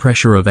from the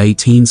pressure of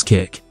 18's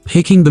kick.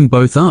 Picking them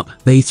both up,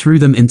 they threw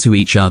them into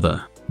each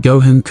other.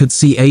 Gohan could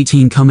see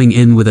 18 coming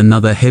in with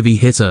another heavy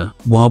hitter,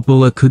 while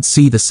Bulla could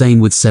see the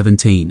same with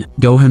 17.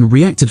 Gohan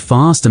reacted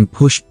fast and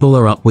pushed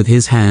Bulla up with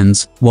his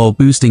hands, while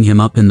boosting him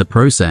up in the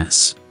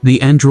process.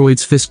 The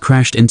androids' fists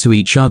crashed into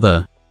each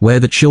other, where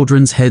the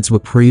children's heads were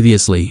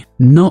previously.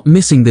 Not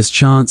missing this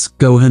chance,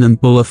 Gohan and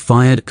Bulla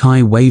fired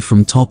Kai wave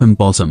from top and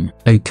bottom.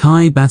 A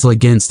Kai battle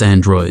against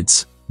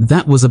androids.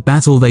 That was a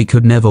battle they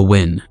could never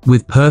win.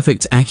 With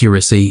perfect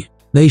accuracy,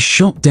 they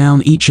shot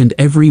down each and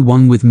every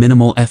one with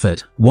minimal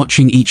effort,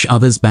 watching each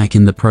other's back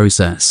in the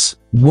process.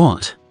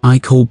 What I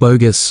call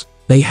bogus.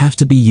 They have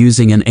to be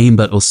using an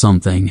aimbot or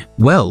something.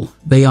 Well,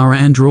 they are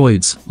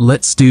androids.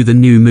 Let's do the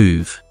new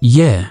move.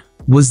 Yeah,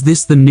 was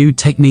this the new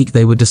technique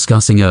they were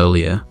discussing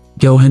earlier?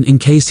 Gohan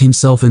encased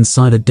himself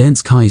inside a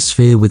dense Kai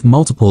sphere with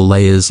multiple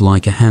layers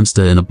like a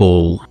hamster in a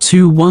ball.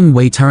 Two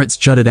one-way turrets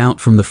jutted out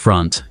from the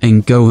front,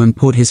 and Gohan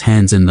put his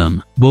hands in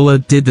them. Bulla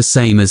did the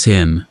same as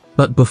him.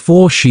 But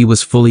before she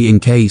was fully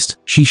encased,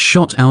 she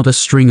shot out a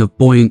string of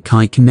buoyant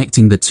Kai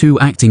connecting the two,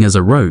 acting as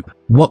a rope.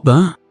 What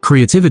the?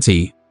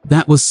 Creativity.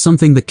 That was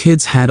something the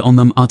kids had on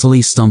them,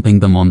 utterly stumping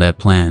them on their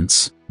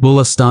plans.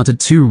 Bulla started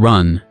to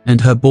run,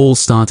 and her ball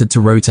started to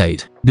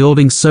rotate,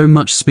 building so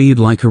much speed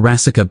like a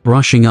Rasika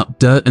brushing up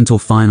dirt until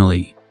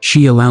finally,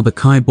 she allowed the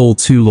Kai ball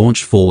to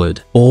launch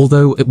forward.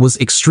 Although it was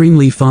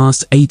extremely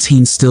fast,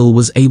 18 still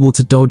was able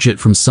to dodge it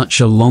from such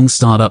a long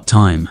startup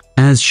time.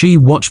 As she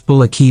watched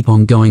Bulla keep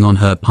on going on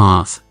her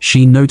path,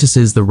 she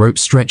notices the rope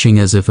stretching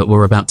as if it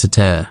were about to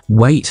tear.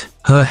 Wait,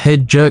 her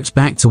head jerked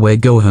back to where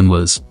Gohan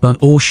was, but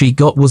all she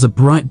got was a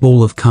bright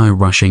ball of Kai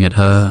rushing at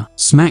her.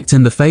 Smacked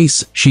in the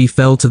face, she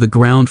fell to the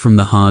ground from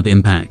the hard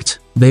impact.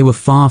 They were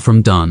far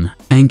from done.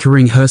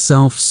 Anchoring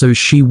herself so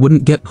she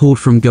wouldn't get pulled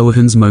from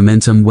Gohan's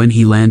momentum when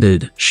he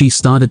landed, she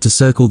started to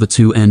circle the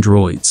two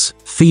androids,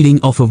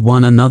 feeding off of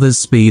one another's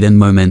speed and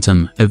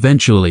momentum.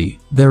 Eventually,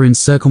 their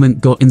encirclement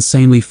got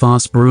insanely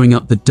fast, brewing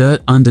up the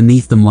dirt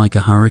underneath them like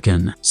a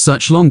hurricane.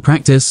 Such long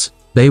practice,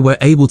 they were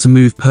able to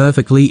move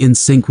perfectly in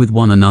sync with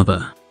one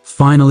another.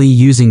 Finally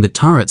using the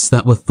turrets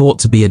that were thought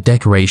to be a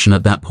decoration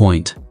at that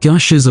point,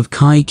 gushes of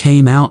Kai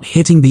came out,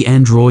 hitting the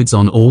androids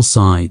on all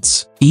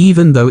sides.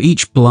 Even though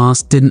each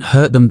blast didn't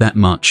hurt them that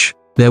much,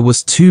 there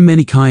was too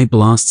many Kai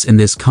blasts in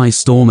this Kai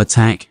storm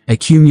attack,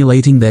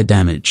 accumulating their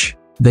damage.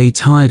 They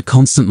tried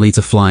constantly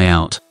to fly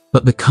out,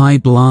 but the Kai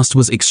blast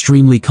was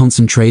extremely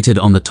concentrated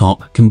on the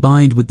top,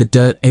 combined with the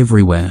dirt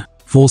everywhere,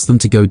 forced them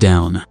to go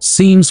down.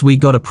 Seems we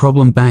got a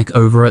problem back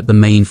over at the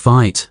main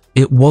fight.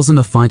 It wasn't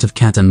a fight of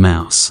cat and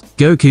mouse.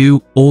 Goku,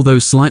 although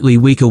slightly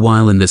weaker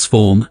while in this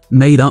form,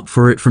 made up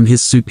for it from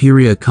his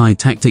superior Kai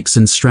tactics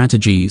and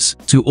strategies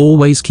to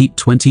always keep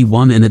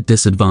 21 in a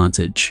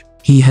disadvantage.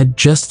 He had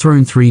just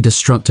thrown 3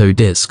 Destructo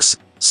discs,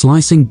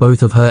 slicing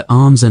both of her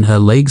arms and her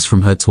legs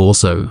from her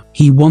torso.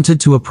 He wanted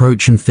to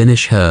approach and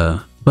finish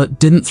her, but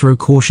didn't throw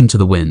caution to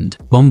the wind,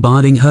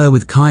 bombarding her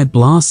with Kai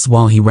blasts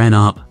while he ran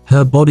up.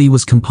 Her body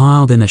was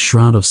compiled in a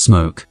shroud of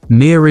smoke.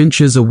 Mere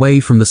inches away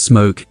from the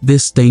smoke,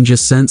 this danger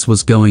sense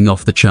was going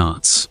off the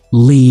charts.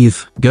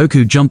 Leave.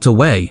 Goku jumped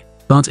away,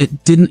 but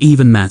it didn't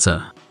even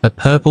matter. A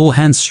purple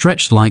hand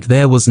stretched like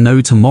there was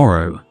no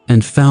tomorrow,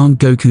 and found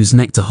Goku's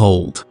neck to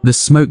hold. The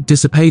smoke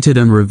dissipated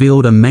and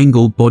revealed a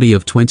mangled body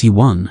of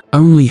 21.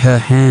 Only her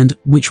hand,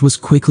 which was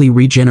quickly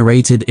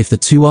regenerated if the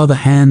 2 other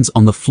hands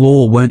on the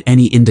floor weren't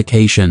any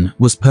indication,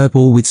 was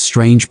purple with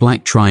strange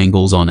black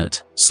triangles on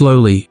it.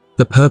 Slowly,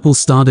 the purple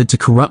started to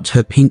corrupt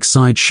her pink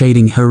side,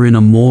 shading her in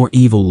a more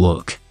evil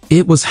look.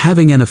 It was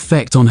having an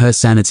effect on her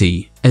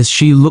sanity, as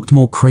she looked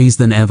more crazed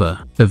than ever.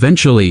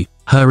 Eventually,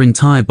 her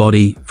entire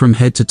body, from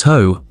head to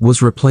toe,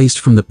 was replaced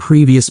from the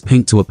previous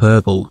pink to a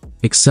purple,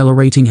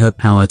 accelerating her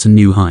power to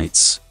new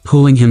heights.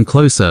 Pulling him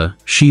closer,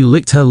 she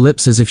licked her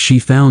lips as if she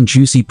found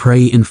juicy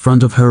prey in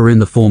front of her in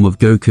the form of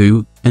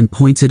Goku, and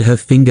pointed her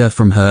finger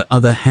from her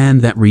other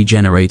hand that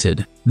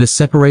regenerated. The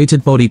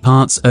separated body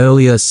parts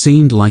earlier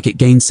seemed like it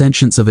gained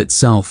sentience of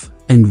itself,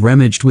 and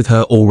rummaged with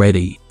her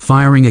already.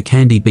 Firing a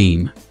candy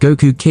beam,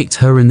 Goku kicked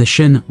her in the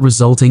shin,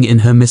 resulting in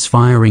her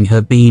misfiring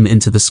her beam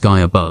into the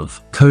sky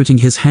above. Coating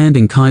his hand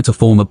in Kai to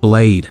form a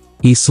blade,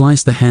 he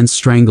sliced the hand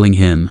strangling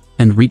him,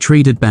 and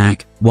retreated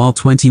back, while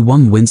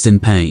 21 winced in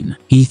pain.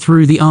 He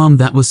threw the arm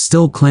that was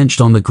still clenched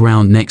on the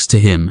ground next to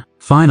him.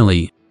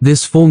 Finally,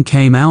 this form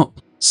came out,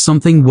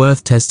 something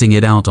worth testing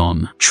it out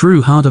on.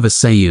 True heart of a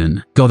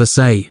Saiyan. Gotta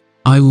say,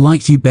 I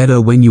liked you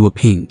better when you were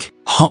pink.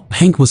 Hot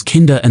pink was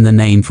kinder and the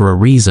name for a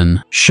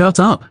reason. Shut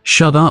up,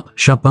 shut up,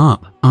 shut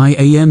up. I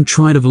am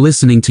tired of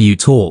listening to you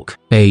talk.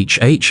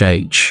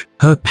 HHH.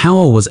 Her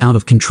power was out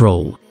of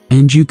control,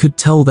 and you could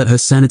tell that her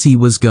sanity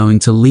was going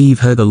to leave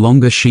her the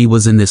longer she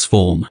was in this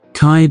form.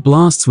 Kai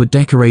blasts were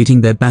decorating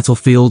their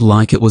battlefield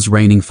like it was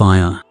raining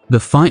fire. The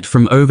fight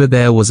from over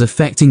there was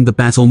affecting the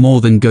battle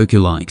more than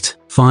Goku liked.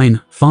 Fine,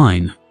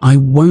 fine. I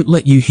won't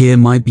let you hear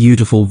my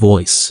beautiful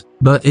voice.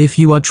 But if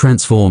you are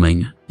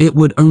transforming, it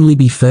would only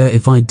be fair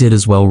if I did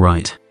as well,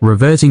 right?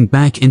 Reverting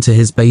back into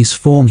his base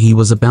form, he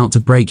was about to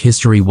break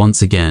history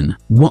once again.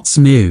 What's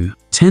new?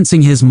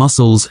 Tensing his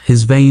muscles,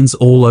 his veins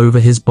all over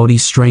his body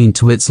strained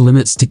to its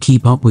limits to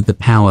keep up with the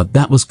power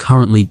that was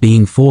currently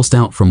being forced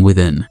out from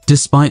within.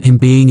 Despite him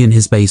being in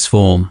his base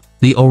form,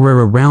 the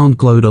aura around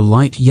glowed a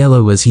light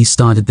yellow as he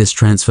started this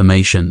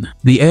transformation.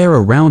 The air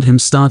around him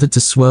started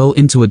to swirl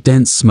into a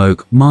dense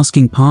smoke,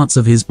 masking parts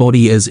of his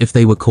body as if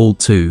they were called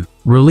to,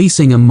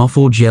 releasing a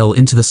muffled yell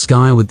into the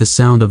sky with the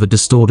sound of a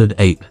distorted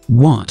ape.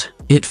 What?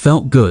 It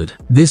felt good.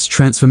 This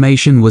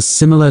transformation was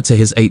similar to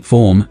his ape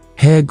form,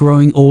 hair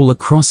growing all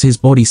across his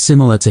body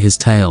similar to his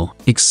tail,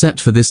 except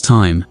for this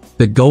time,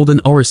 the golden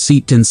aura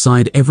seeped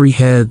inside every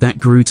hair that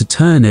grew to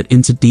turn it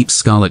into deep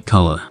scarlet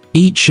color.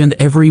 Each and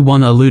every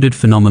one eluded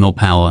phenomenal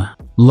power.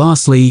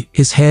 Lastly,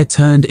 his hair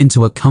turned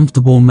into a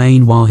comfortable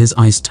mane while his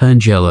eyes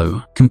turned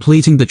yellow.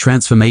 Completing the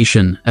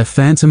transformation, a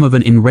phantom of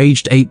an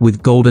enraged ape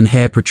with golden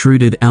hair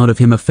protruded out of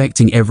him,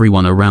 affecting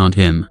everyone around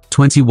him.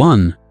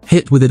 21,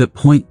 hit with it at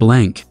point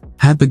blank,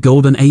 had the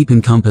golden ape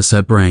encompass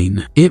her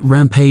brain. It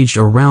rampaged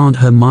around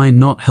her mind,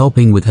 not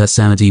helping with her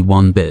sanity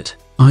one bit.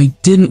 I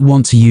didn't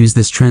want to use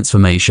this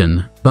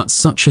transformation, but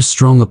such a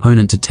strong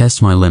opponent to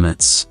test my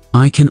limits.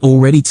 I can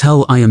already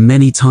tell I am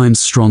many times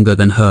stronger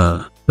than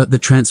her, but the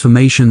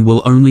transformation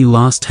will only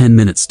last 10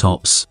 minutes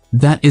tops.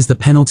 That is the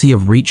penalty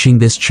of reaching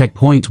this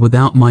checkpoint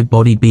without my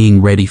body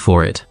being ready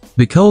for it.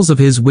 Because of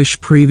his wish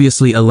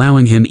previously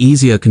allowing him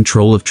easier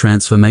control of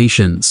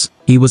transformations,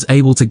 he was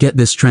able to get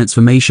this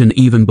transformation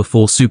even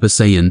before Super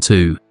Saiyan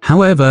 2.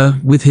 However,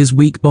 with his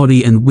weak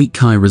body and weak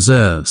Kai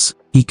reserves,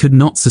 he could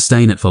not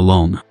sustain it for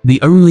long.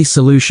 The only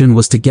solution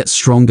was to get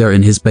stronger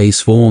in his base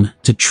form,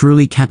 to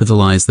truly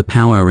capitalize the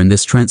power in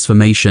this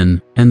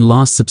transformation, and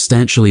last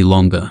substantially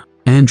longer.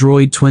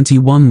 Android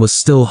 21 was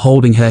still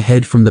holding her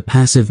head from the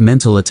passive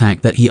mental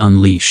attack that he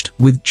unleashed,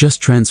 with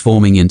just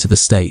transforming into the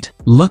state.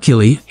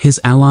 Luckily,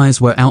 his allies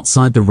were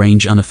outside the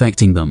range,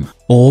 unaffecting them.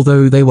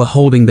 Although they were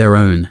holding their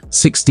own,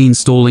 16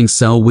 stalling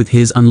Cell with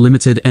his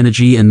unlimited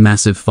energy and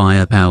massive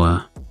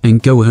firepower,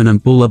 and Gohan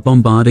and Bulla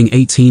bombarding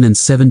 18 and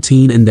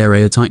 17 in their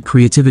airtight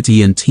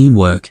creativity and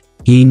teamwork,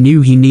 he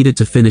knew he needed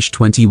to finish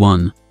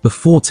 21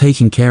 before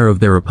taking care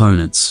of their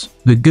opponents.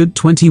 The good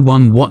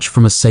 21 watched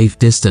from a safe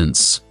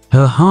distance.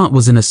 Her heart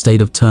was in a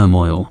state of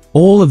turmoil.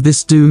 All of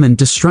this doom and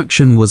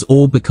destruction was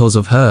all because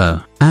of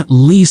her. At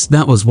least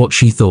that was what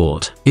she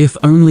thought. If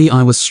only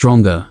I was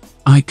stronger,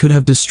 I could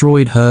have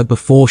destroyed her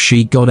before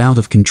she got out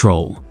of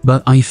control.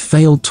 But I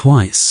failed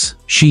twice.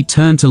 She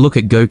turned to look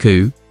at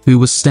Goku, who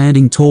was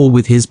standing tall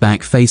with his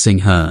back facing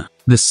her.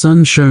 The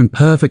sun shone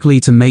perfectly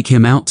to make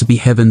him out to be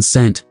heaven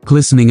sent,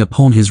 glistening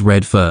upon his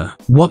red fur.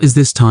 What is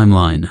this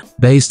timeline?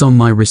 Based on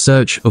my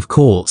research, of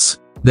course,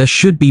 there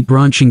should be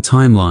branching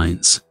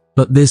timelines.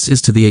 But this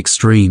is to the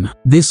extreme.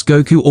 This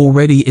Goku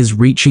already is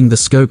reaching the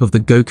scope of the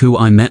Goku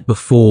I met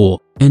before,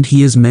 and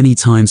he is many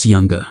times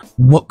younger.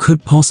 What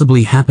could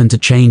possibly happen to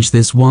change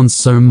this one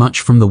so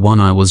much from the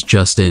one I was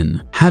just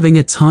in? Having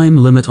a time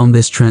limit on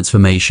this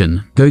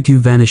transformation, Goku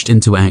vanished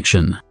into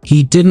action.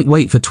 He didn't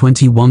wait for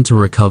 21 to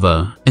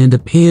recover, and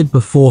appeared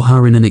before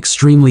her in an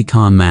extremely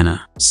calm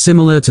manner.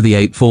 Similar to the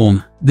ape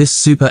form, this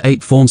super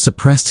ape form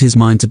suppressed his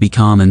mind to be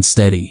calm and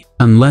steady.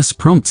 Unless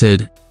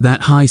prompted,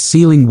 that high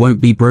ceiling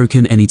won't be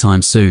broken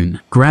anytime soon.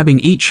 Grabbing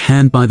each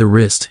hand by the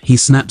wrist, he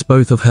snapped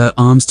both of her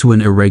arms to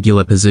an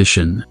irregular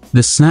position.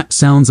 The snap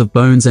sounds of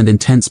bones and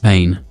intense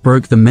pain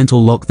broke the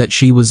mental lock that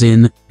she was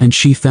in, and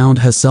she found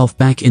herself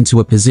back into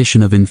a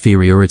position of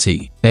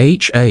inferiority.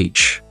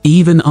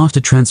 Even after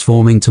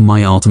transforming to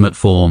my ultimate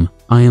form,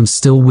 I am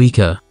still weak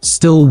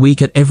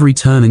at every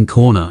turn and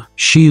corner.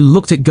 She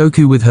looked at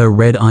Goku with her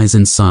red eyes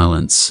in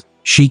silence.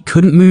 She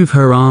couldn't move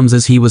her arms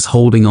as he was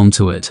holding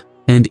onto it.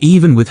 And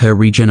even with her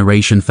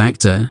regeneration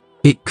factor,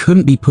 It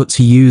couldn't be put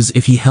to use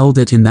if he held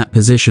it in that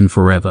position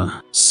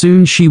forever.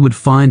 Soon she would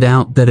find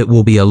out that it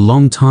will be a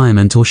long time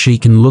until she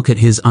can look at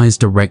his eyes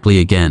directly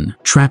again.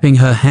 Trapping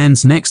her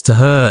hands next to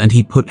her, and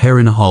he put her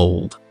in a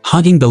hold,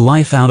 hugging the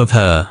life out of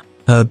her.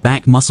 Her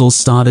back muscles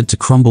started to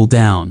crumble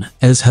down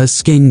as her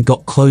skin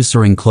got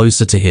closer and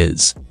closer to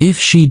his. If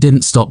she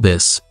didn't stop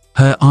this,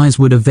 her eyes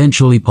would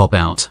eventually pop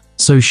out,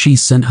 so she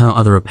sent her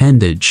other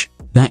appendage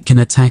that can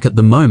attack at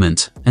the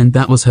moment, and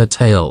that was her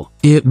tail.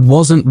 It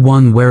wasn't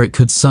one where it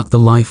could suck the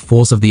life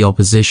force of the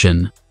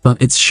opposition,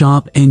 but its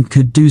sharp end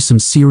could do some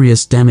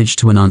serious damage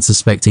to an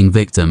unsuspecting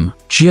victim.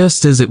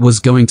 Just as it was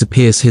going to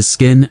pierce his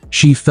skin,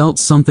 she felt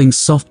something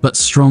soft but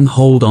strong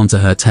hold onto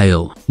her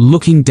tail.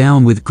 Looking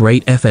down with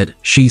great effort,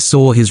 she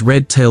saw his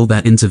red tail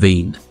that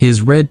intervened.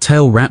 His red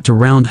tail wrapped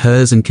around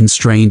hers and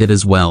constrained it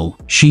as well.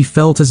 She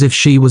felt as if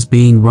she was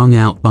being wrung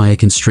out by a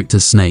constrictor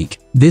snake.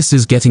 This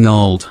is getting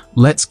old.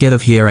 Let's get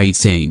of here,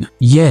 18.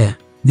 Yeah,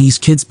 these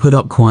kids put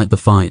up quite the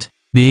fight.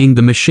 Being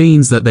the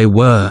machines that they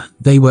were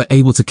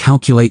able to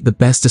calculate the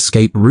best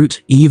escape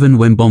route even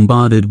when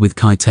bombarded with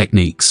Kai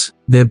techniques.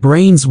 Their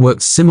brains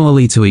worked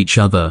similarly to each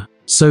other,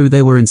 so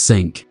they were in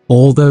sync.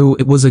 Although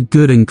it was a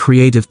good and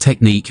creative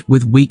technique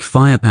with weak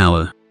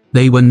firepower,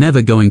 they were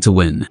never going to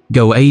win.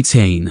 Go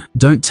 18,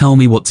 don't tell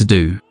me what to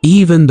do.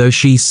 Even though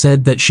she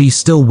said that she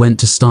still went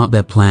to start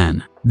their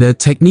plan. Their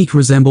technique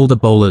resembled a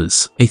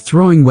bowler's, a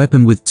throwing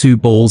weapon with two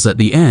balls at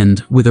the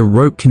end with a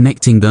rope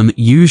connecting them,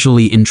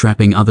 usually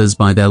entrapping others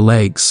by their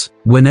legs.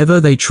 Whenever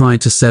they tried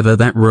to sever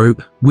that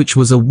rope, which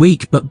was a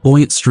weak but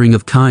buoyant string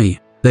of Kai,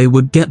 they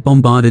would get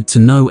bombarded to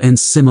no end,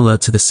 similar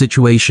to the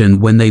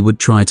situation when they would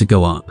try to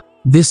go up.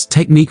 This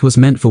technique was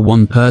meant for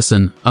one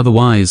person,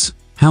 otherwise,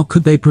 how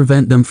could they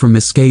prevent them from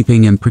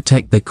escaping and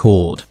protect their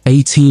cord?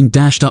 18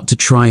 dashed up to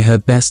try her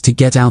best to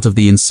get out of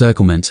the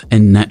encirclement,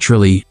 and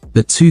naturally,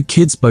 the two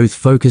kids both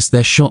focused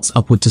their shots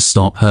upward to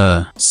stop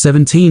her.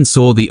 17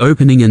 saw the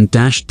opening and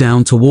dashed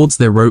down towards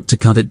their rope to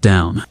cut it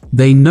down.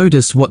 They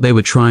noticed what they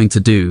were trying to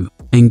do,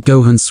 and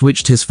Gohan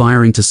switched his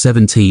firing to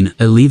 17,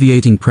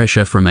 alleviating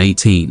pressure from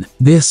 18.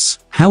 This,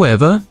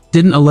 however,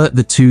 didn't alert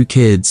the two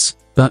kids,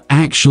 but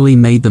actually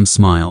made them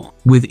smile.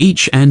 With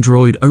each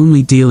android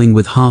only dealing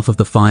with half of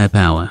the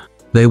firepower,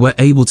 they were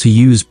able to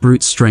use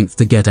brute strength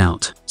to get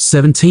out.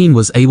 17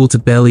 was able to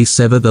barely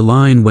sever the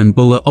line when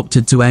Buller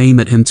opted to aim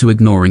at him, to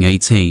ignoring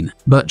 18.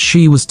 But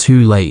she was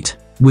too late.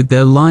 With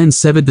their line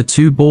severed, the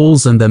two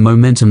balls and their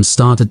momentum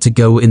started to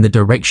go in the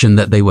direction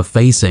that they were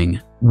facing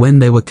when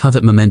they were cut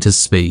at momentous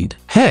speed.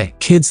 Hey,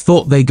 kids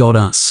thought they got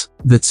us.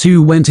 The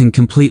two went in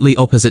completely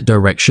opposite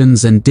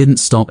directions and didn't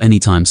stop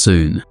anytime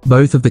soon.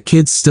 Both of the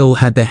kids still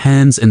had their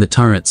hands in the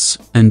turrets,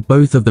 and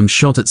both of them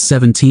shot at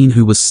 17,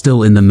 who was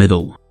still in the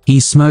middle. He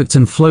smirked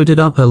and floated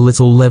up a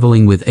little,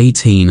 leveling with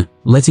 18,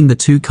 letting the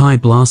two Kai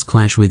blasts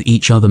clash with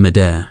each other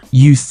midair.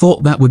 You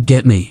thought that would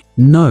get me?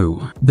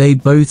 No. They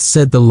both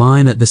said the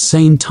line at the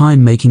same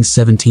time, making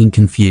 17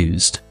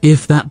 confused.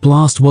 If that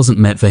blast wasn't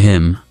meant for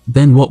him,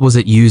 then what was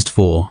it used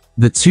for?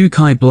 The two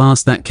Kai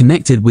blasts that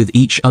connected with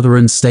each other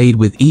and stayed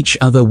with each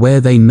other where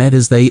they met,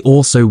 as they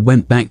also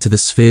went back to the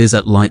spheres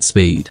at light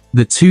speed.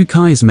 The two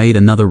Kais made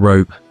another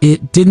rope.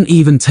 It didn't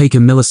even take a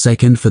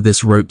millisecond for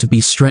this rope to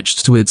be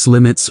stretched to its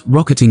limits,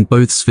 rocketing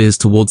both spheres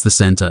towards the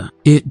center.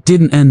 It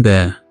didn't end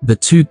there. The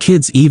two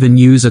kids even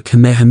use a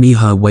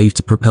Kamehameha wave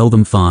to propel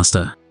them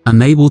faster.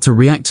 Unable to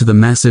react to the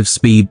massive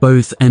speed,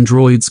 both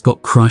androids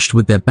got crushed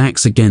with their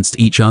backs against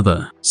each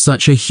other.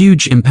 Such a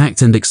huge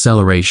impact and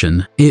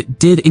acceleration. It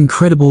did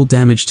incredible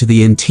damage to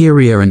the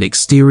interior and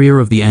exterior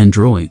of the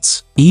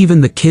androids.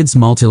 Even the kids'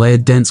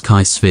 multi-layered dense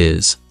Kai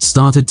spheres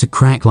started to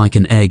crack like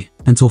an egg,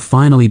 until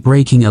finally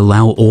breaking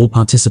allow all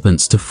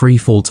participants to free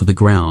fall to the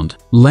ground.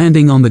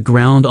 Landing on the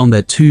ground on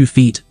their 2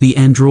 feet, the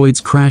androids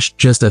crashed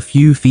just a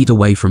few feet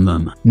away from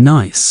them.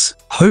 Nice.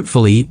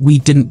 Hopefully, we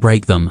didn't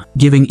break them.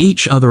 Giving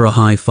each other a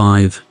high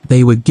five,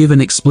 they were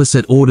given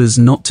explicit orders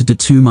not to do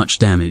too much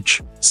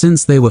damage,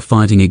 since they were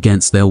fighting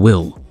against their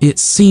will. It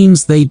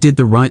seems they did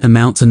the right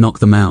amount to knock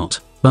them out,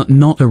 but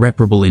not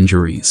irreparable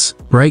injuries.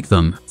 Break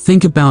them.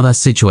 Think about our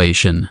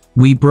situation.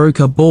 We broke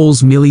our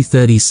balls. Merely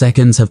 30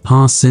 seconds have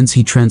passed since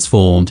he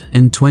transformed,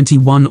 and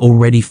 21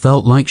 already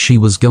felt like she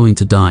was going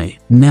to die.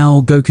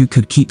 Now Goku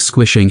could keep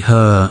squishing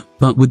her,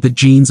 but with the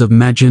genes of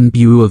Majin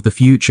Buu of the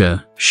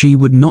future, she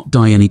would not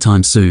die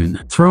anytime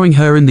soon. Throwing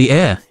her in the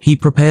air, he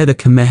prepared a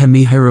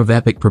Kamehameha of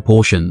epic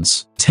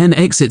proportions.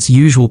 10x its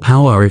usual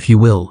power, if you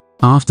will.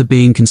 After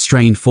being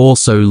constrained for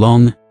so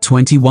long,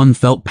 21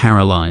 felt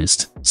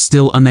paralyzed,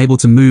 still unable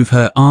to move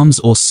her arms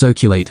or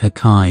circulate her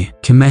Kai.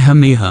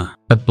 Kamehameha.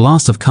 A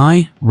blast of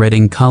Kai, red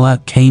in color,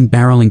 came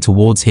barreling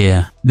towards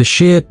her. The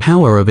sheer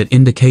power of it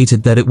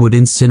indicated that it would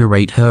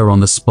incinerate her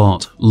on the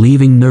spot,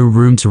 leaving no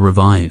room to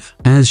revive.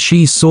 As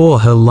she saw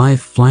her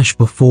life flash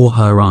before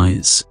her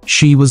eyes,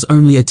 she was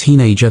only a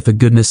teenager, for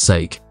goodness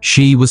sake.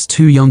 She was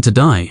too young to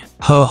die.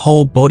 Her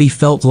whole body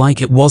felt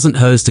like it wasn't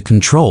hers to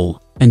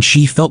control, and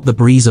she felt the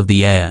breeze of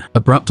the air.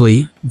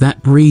 Abruptly,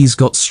 that breeze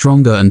got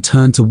stronger and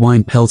turned to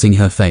wine pelting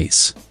her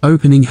face.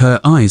 Opening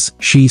her eyes,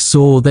 she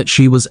saw that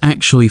she was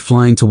actually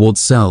flying towards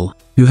Cell,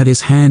 who had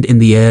his hand in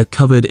the air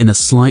covered in a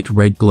slight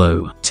red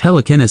glow.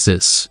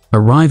 Telekinesis.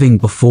 Arriving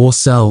before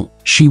Cell,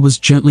 she was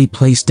gently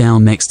placed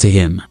down next to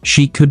him.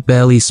 She could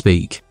barely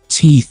speak.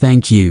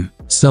 Thank you,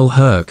 Cell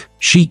Herc.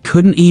 She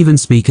couldn't even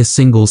speak a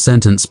single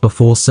sentence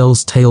before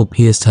Cell's tail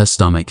pierced her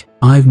stomach.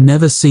 I've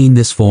never seen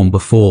this form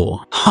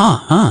before.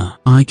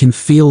 I can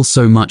feel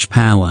so much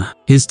power.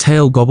 His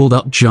tail gobbled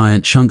up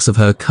giant chunks of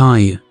her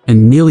Kai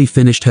and nearly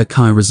finished her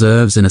Kai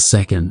reserves in a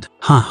second.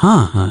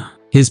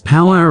 His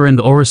power and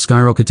aura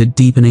skyrocketed,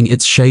 deepening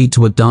its shade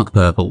to a dark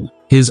purple.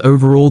 His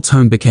overall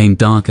tone became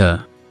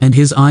darker, and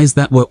his eyes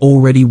that were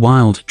already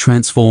wild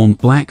transformed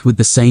black with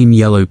the same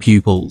yellow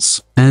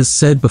pupils. As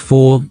said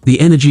before, the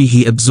energy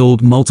he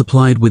absorbed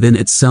multiplied within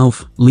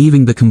itself,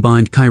 leaving the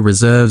combined Kai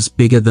reserves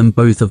bigger than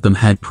both of them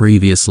had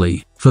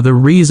previously. For the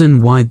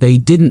reason why they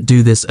didn't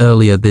do this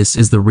earlier, this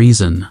is the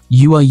reason.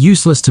 You are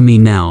useless to me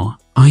now.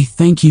 I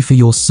thank you for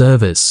your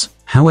service.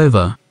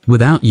 However,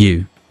 without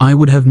you, I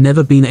would have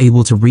never been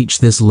able to reach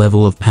this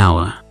level of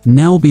power.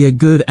 Now be a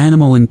good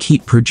animal and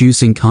keep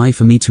producing Kai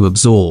for me to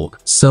absorb.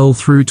 Cell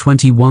threw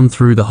 21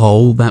 through the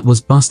hole that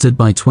was busted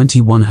by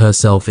 21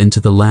 herself into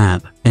the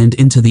lab, and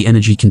into the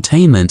energy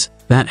containment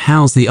that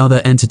housed the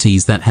other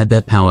entities that had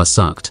their power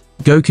sucked.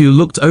 Goku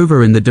looked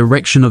over in the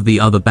direction of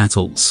the other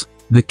battles.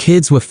 The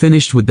kids were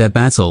finished with their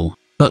battle,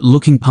 but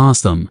looking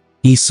past them,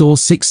 he saw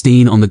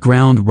 16 on the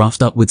ground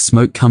roughed up with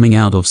smoke coming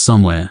out of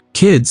somewhere.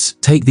 Kids,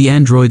 take the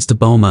androids to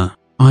Bulma.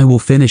 I will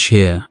finish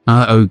here.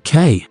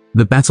 Okay.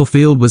 The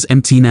battlefield was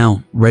empty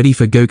now, ready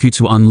for Goku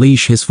to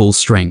unleash his full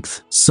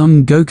strength.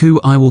 Son Goku,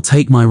 I will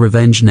take my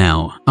revenge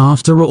now.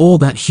 After all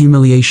that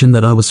humiliation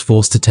that I was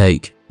forced to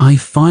take, I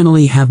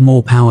finally have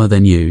more power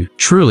than you.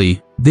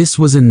 Truly, this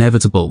was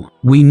inevitable.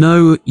 We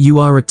know you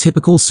are a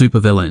typical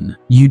supervillain.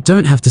 You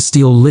don't have to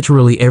steal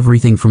literally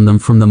everything from them,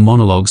 from the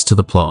monologues to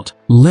the plot.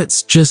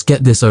 Let's just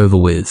get this over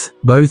with.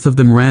 Both of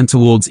them ran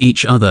towards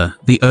each other,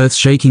 the earth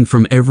shaking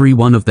from every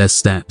one of their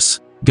steps.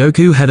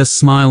 Goku had a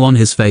smile on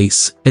his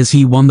face as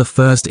he won the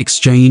first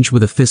exchange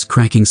with a fist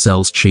cracking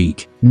Cell's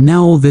cheek.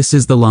 Now this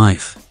is the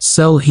life.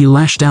 Cell, he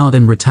lashed out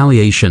in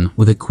retaliation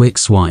with a quick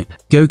swipe.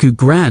 Goku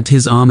grabbed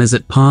his arm as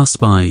it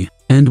passed by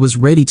and was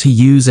ready to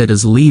use it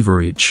as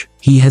leverage.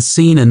 He has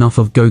seen enough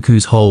of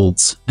Goku's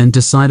holds and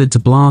decided to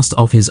blast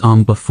off his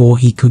arm before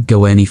he could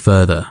go any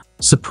further.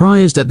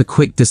 Surprised at the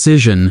quick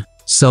decision,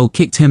 Cell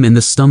kicked him in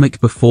the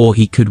stomach before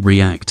he could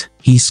react.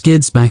 He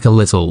skids back a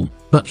little,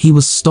 but he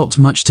was stopped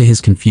much to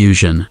his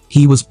confusion.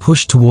 He was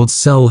pushed towards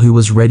Cell, who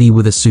was ready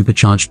with a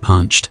supercharged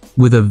punch.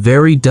 With a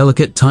very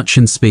delicate touch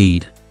and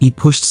speed, he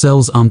pushed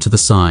Cell's arm to the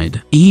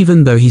side.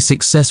 Even though he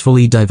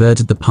successfully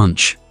diverted the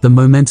punch, the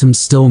momentum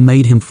still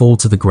made him fall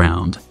to the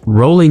ground.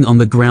 Rolling on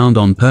the ground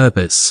on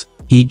purpose,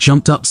 he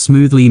jumped up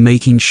smoothly,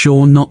 making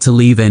sure not to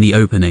leave any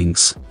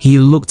openings. He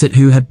looked at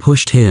who had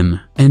pushed him,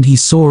 and he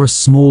saw a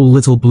small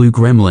little blue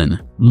gremlin,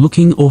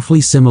 looking awfully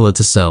similar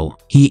to Cell.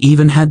 He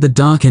even had the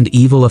dark and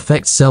evil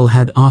effect Cell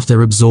had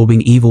after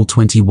absorbing Evil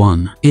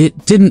 21.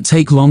 It didn't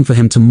take long for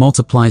him to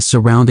multiply,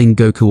 surrounding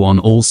Goku on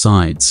all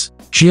sides.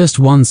 Just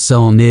one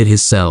cell neared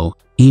his cell.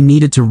 He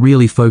needed to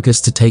really focus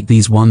to take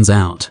these ones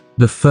out.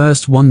 The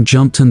first one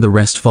jumped and the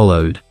rest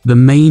followed. The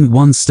main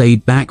one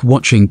stayed back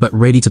watching but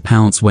ready to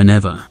pounce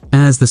whenever.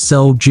 As the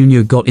Cell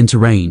Jr. got into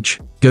range,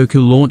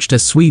 Goku launched a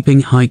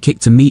sweeping high kick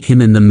to meet him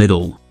in the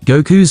middle.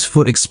 Goku's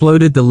foot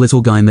exploded the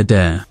little guy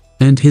midair,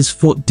 and his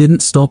foot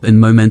didn't stop in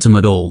momentum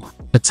at all.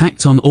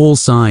 Attacked on all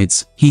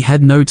sides, he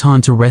had no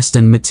time to rest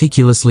and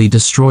meticulously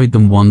destroyed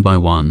them one by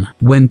one.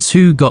 When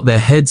 2 got their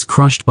heads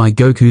crushed by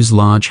Goku's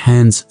large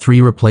hands, 3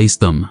 replaced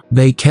them.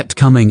 They kept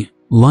coming,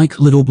 like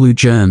little blue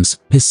germs,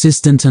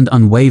 persistent and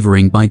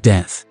unwavering by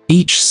death.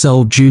 Each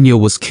Cell Jr.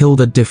 was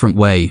killed a different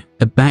way.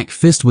 A back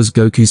fist was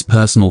Goku's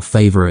personal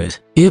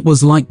favorite. It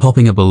was like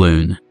popping a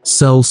balloon.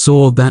 Cell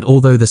saw that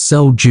although the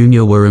Cell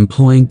Jr. were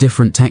employing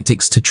different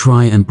tactics to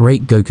try and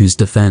break Goku's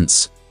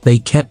defense, they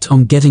kept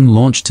on getting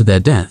launched to their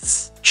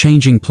deaths.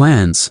 Changing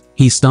plans,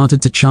 he started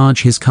to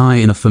charge his Kai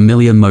in a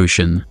familiar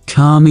motion.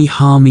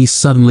 Kami-Hami.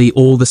 Suddenly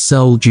all the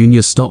Cell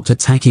Jr. stopped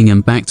attacking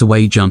and backed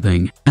away,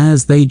 jumping.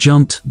 As they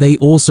jumped, they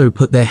also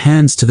put their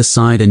hands to the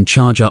side and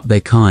charge up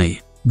their Kai.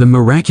 The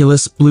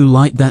miraculous blue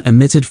light that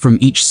emitted from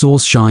each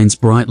source shines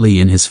brightly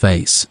in his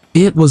face.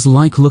 It was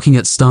like looking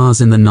at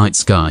stars in the night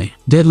sky.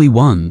 Deadly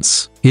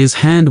ones. His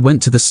hand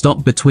went to the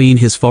stop between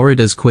his forehead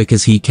as quick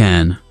as he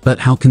can, but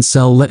how can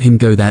Cell let him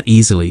go that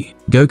easily?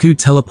 Goku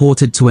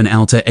teleported to an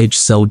outer edge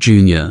Cell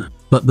Jr.,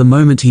 but the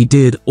moment he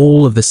did,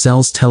 all of the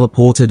cells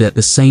teleported at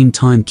the same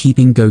time,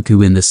 keeping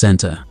Goku in the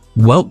center.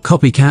 Well,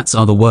 copycats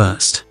are the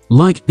worst.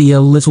 Like, be a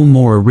little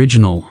more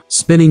original.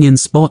 Spinning in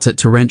spot at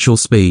torrential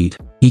speed,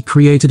 he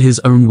created his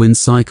own wind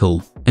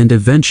cycle, and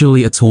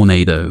eventually a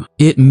tornado.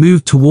 It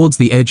moved towards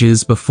the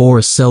edges before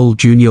a Cell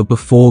Jr.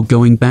 before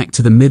going back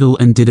to the middle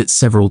and did it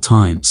several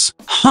times.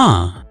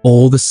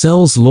 All the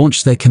cells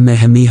launched their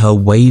Kamehameha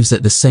waves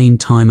at the same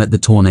time at the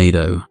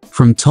tornado.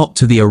 From top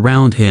to the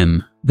around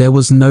him, there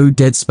was no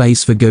dead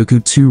space for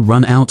Goku to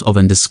run out of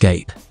and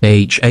escape.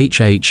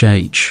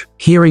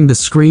 Hearing the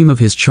scream of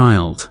his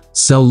child,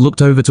 Cell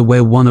looked over to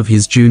where one of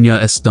his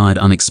juniors died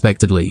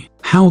unexpectedly.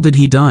 How did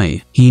he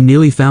die? He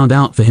nearly found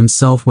out for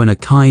himself when a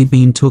Kai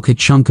beam took a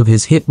chunk of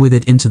his hip with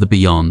it into the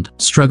beyond.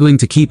 Struggling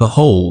to keep a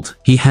hold,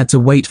 he had to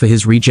wait for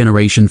his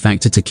regeneration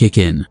factor to kick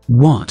in.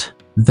 What?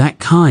 That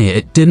Kai,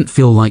 it didn't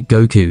feel like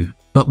Goku,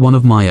 but one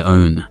of my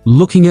own.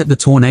 Looking at the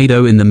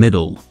tornado in the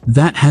middle,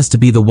 that has to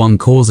be the one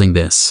causing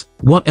this.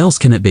 What else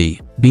can it be?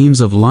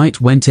 Beams of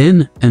light went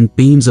in, and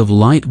beams of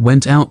light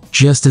went out,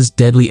 just as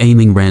deadly,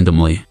 aiming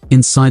randomly.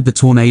 Inside the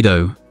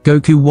tornado,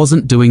 Goku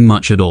wasn't doing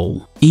much at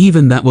all.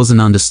 Even that was an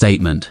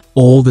understatement.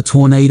 All the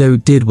tornado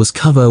did was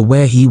cover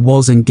where he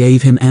was and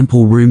gave him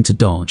ample room to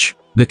dodge.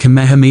 The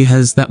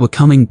Kamehamehas that were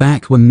coming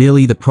back were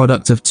merely the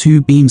product of two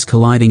beams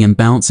colliding and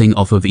bouncing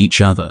off of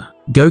each other.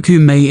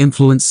 Goku may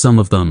influence some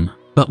of them,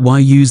 but why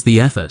use the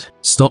effort?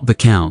 Stop the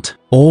count.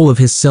 All of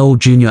his Cell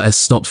Jr.'s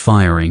stopped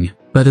firing,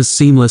 but as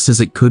seamless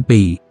as it could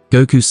be,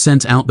 Goku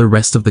sent out the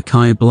rest of the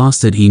Kai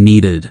blasted he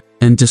needed,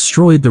 and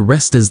destroyed the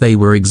rest as they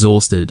were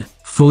exhausted.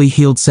 Fully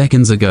healed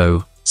seconds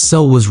ago,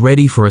 Cell was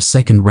ready for a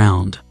second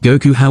round.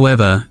 Goku,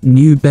 however,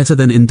 knew better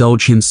than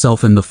indulge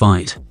himself in the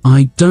fight.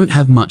 I don't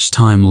have much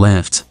time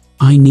left.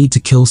 I need to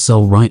kill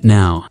Cell right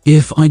now.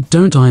 If I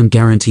don't, I am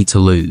guaranteed to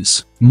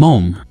lose.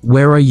 Mom,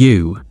 where are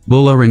you?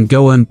 Buller and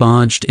Gohan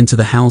barged into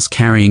the house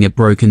carrying a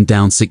broken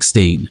down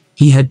 16.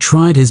 He had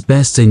tried his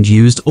best and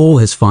used all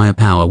his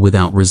firepower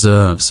without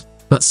reserves,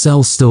 but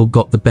Cell still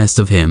got the best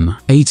of him.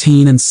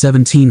 18 and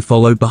 17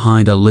 followed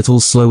behind a little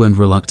slow and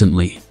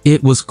reluctantly.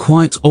 It was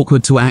quite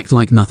awkward to act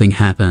like nothing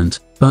happened,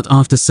 but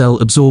after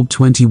Cell absorbed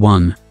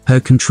 21, her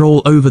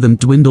control over them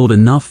dwindled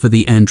enough for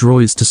the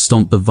androids to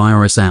stomp the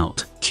virus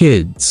out.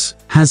 Kids,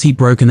 has he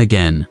broken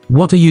again?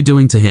 What are you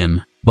doing to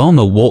him?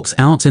 Bulma walked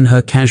out in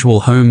her casual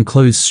home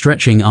clothes,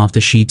 stretching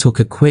after she took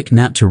a quick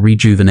nap to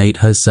rejuvenate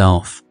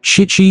herself.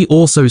 Chi-Chi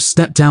also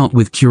stepped out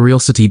with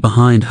curiosity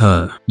behind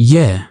her.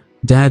 Yeah,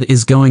 Dad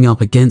is going up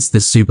against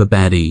this super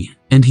baddie,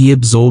 and he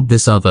absorbed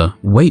this other.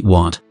 Wait,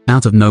 what?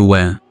 Out of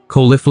nowhere,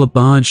 Caulifla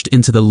barged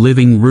into the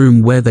living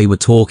room where they were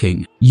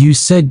talking. You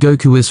said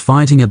Goku is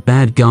fighting a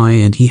bad guy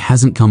and he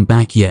hasn't come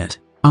back yet.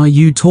 Are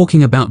you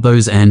talking about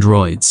those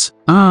androids?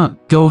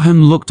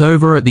 Gohan looked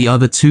over at the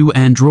other two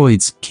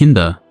androids.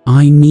 Kinder,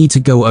 I need to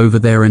go over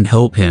there and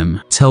help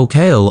him. Tell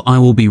Kale I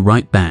will be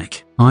right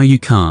back. You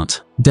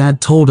can't. Dad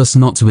told us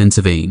not to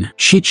intervene.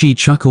 Chi-Chi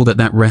chuckled at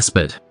that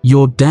respite.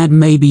 Your dad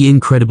may be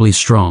incredibly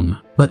strong,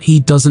 but he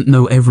doesn't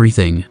know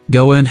everything.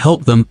 Go and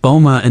help them,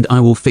 Bulma, and I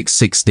will fix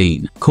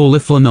 16.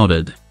 Caulifla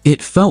nodded.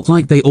 It felt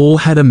like they all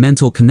had a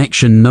mental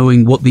connection,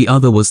 knowing what the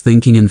other was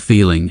thinking and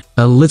feeling.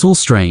 A little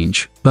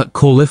strange, but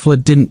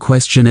Caulifla didn't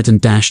question it and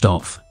dashed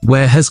off.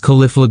 Where has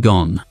Caulifla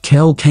gone?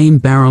 Kel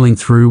came barreling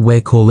through where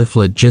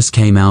Caulifla just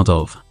came out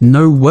of.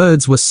 No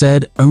words were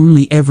said,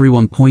 only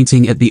everyone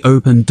pointing at the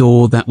open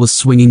door that was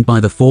swinging by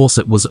the force.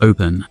 It was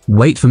open.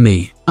 Wait for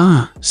me.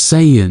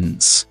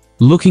 Saiyans.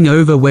 Looking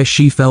over where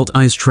she felt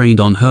eyes trained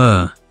on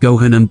her,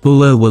 Gohan and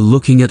Buller were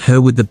looking at her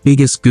with the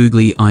biggest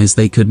googly eyes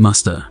they could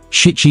muster.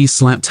 Chi-Chi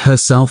slapped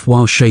herself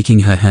while shaking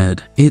her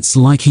head. It's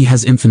like he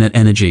has infinite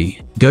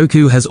energy.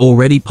 Goku has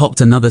already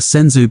popped another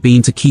Senzu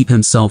bean to keep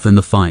himself in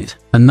the fight.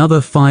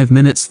 Another 5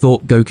 minutes,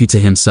 thought Goku to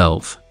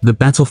himself. The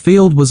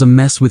battlefield was a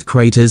mess with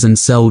craters and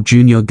Cell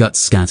Jr. guts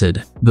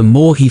scattered. The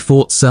more he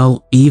fought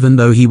Cell, even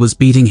though he was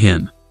beating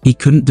him, he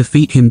couldn't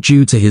defeat him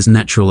due to his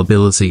natural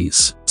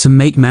abilities. To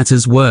make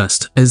matters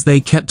worse, as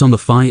they kept on the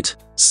fight,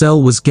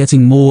 Cell was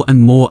getting more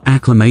and more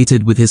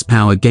acclimated with his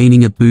power,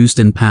 gaining a boost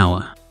in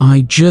power.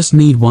 I just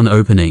need one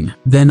opening,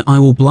 then I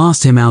will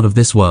blast him out of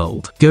this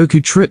world.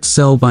 Goku tripped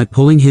Cell by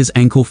pulling his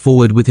ankle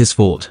forward with his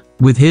foot.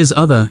 With his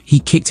other, he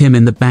kicked him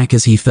in the back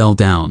as he fell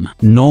down.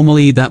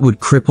 Normally that would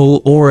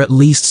cripple or at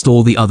least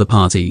stall the other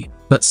party,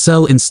 but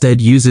Cell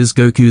instead uses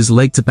Goku's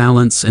leg to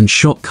balance and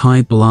shot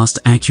Kai Blast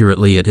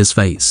accurately at his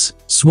face.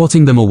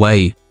 Swatting them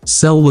away,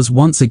 Cell was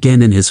once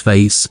again in his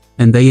face,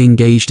 and they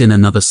engaged in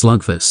another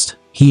slugfest.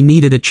 He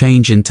needed a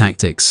change in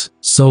tactics.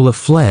 Solar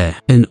Flare,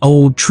 an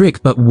old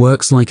trick but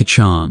works like a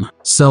charm.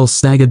 Cell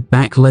staggered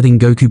back, letting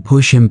Goku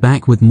push him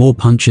back with more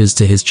punches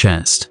to his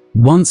chest.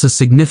 Once a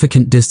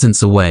significant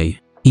distance away,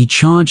 he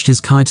charged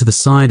his Kai to the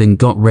side and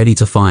got ready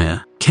to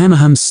fire.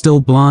 Kamehameha still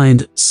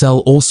blind, Cell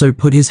also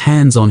put his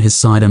hands on his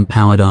side and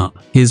powered up.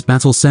 His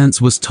battle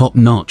sense was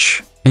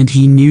top-notch, and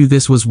he knew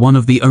this was one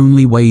of the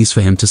only ways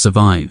for him to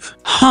survive.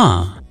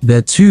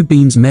 Their two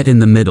beams met in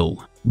the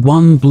middle,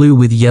 one blue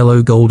with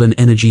yellow golden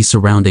energy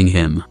surrounding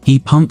him. He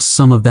pumped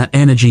some of that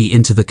energy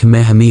into the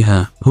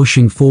Kamehameha,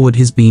 pushing forward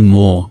his beam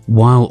more,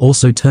 while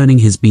also turning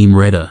his beam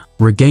redder.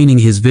 Regaining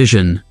his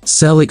vision,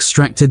 Cell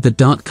extracted the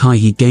dark Kai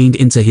he gained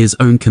into his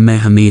own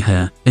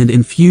Kamehameha and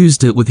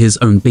infused it with his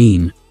own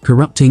beam,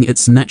 corrupting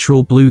its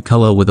natural blue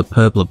color with a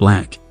purple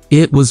black.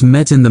 It was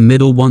met in the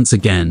middle once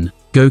again.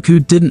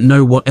 Goku didn't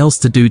know what else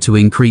to do to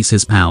increase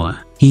his power.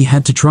 He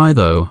had to try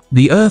though.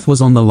 The Earth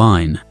was on the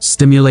line.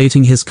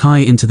 Stimulating his Kai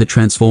into the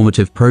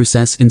transformative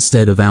process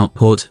instead of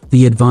output,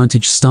 the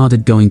advantage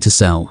started going to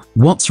Cell.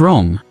 What's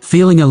wrong?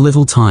 Feeling a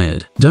little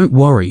tired? Don't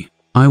worry.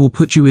 I will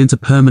put you into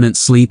permanent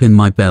sleep in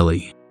my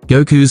belly.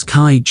 Goku's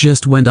Kai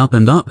just went up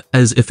and up,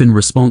 as if in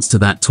response to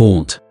that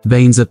taunt.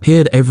 Veins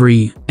appeared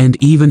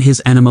and even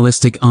his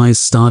animalistic eyes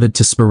started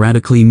to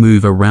sporadically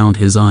move around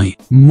his eye.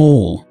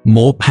 More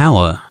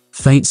power.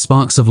 Faint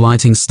sparks of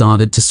lighting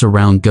started to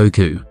surround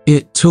Goku.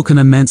 It took an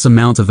immense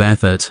amount of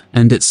effort,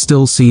 and it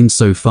still seemed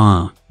so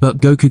far, but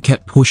Goku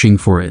kept pushing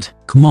for it.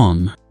 Come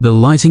on. The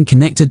lighting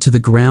connected to the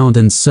ground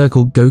and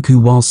circled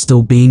Goku while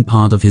still being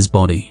part of his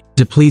body.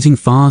 Depleting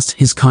fast,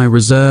 his Kai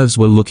reserves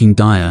were looking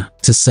dire,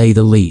 to say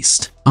the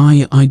least.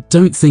 I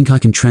don't think I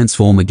can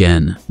transform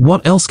again.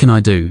 What else can I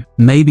do?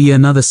 Maybe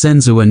another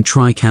Senzu and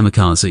try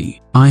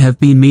Kamikaze. I have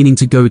been meaning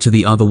to go to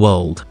the other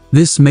world.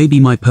 This may be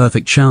my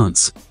perfect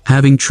chance.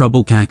 Having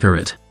trouble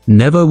Kakarot.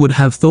 Never would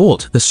have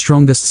thought the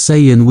strongest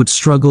Saiyan would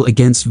struggle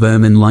against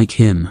vermin like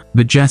him.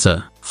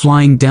 Vegeta,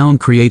 flying down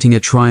creating a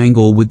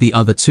triangle with the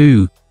other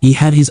two, he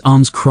had his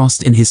arms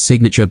crossed in his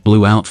signature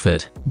blue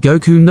outfit.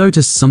 Goku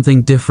noticed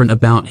something different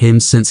about him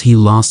since he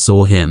last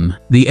saw him.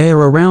 The air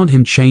around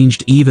him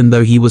changed even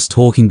though he was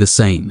talking the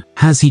same.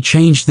 Has he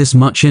changed this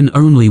much in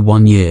only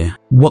 1 year?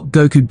 What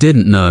Goku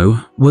didn't know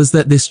was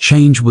that this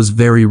change was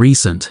very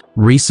recent.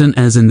 Recent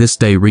as in this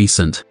day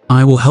recent.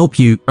 I will help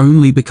you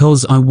only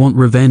because I want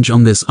revenge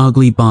on this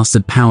ugly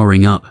bastard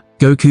powering up.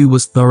 Goku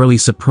was thoroughly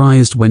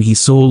surprised when he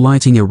saw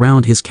lighting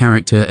around his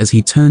character as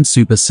he turned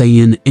Super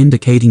Saiyan,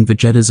 indicating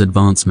Vegeta's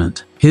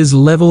advancement. His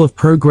level of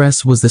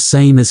progress was the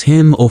same as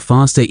him or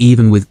faster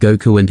even with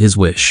Goku and his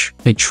wish.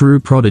 A true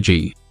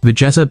prodigy.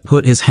 Vegeta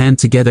put his hand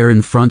together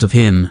in front of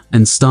him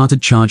and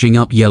started charging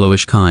up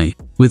yellowish Kai,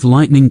 with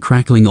lightning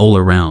crackling all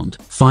around.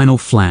 Final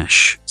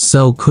flash.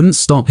 Cell couldn't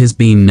stop his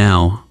beam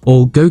now,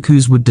 or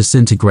Goku's would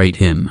disintegrate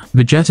him.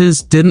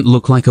 Vegeta's didn't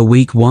look like a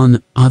weak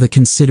one, either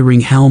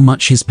considering how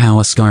much his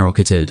power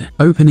skyrocketed.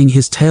 Opening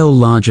his tail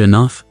large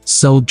enough,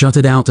 Cell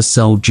jutted out a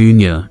Cell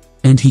Jr.,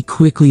 and he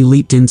quickly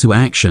leaped into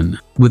action.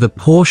 With a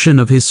portion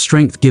of his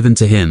strength given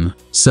to him,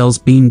 Cell's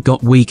beam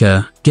got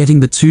weaker, getting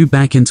the two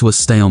back into a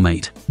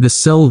stalemate. The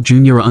Cell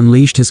Jr.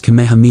 unleashed his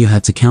Kamehameha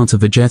to counter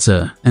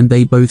Vegeta, and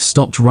they both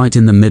stopped right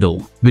in the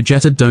middle.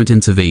 Vegeta, don't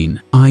intervene.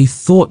 I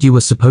thought you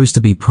were supposed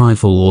to be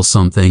prideful or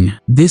something.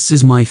 This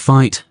is my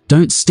fight.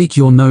 Don't stick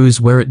your nose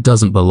where it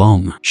doesn't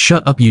belong.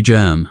 Shut up, you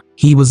germ.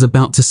 He was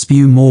about to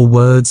spew more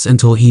words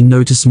until he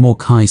noticed more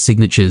Kai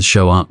signatures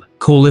show up.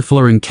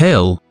 Cauliflower and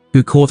Kale,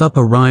 who caught up,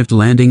 arrived,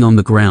 landing on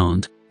the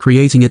ground,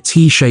 creating a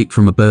T-shape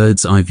from a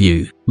bird's eye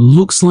view.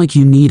 Looks like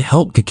you need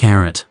help,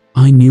 Kakarot.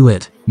 I knew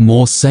it.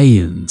 More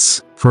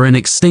Saiyans. For an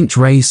extinct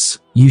race,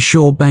 you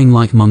sure bang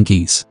like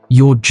monkeys.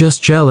 You're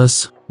just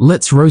jealous.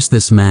 Let's roast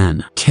this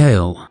man.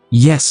 Kale.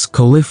 Yes,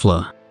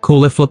 Cauliflower.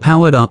 Cauliflower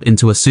powered up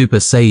into a Super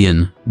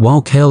Saiyan,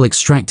 while Kale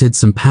extracted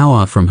some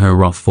power from her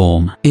rough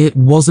form. It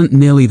wasn't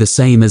nearly the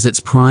same as its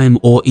prime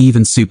or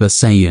even Super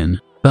Saiyan,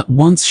 but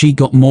once she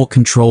got more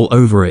control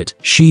over it,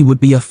 she would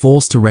be a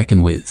force to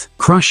reckon with.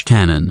 Crush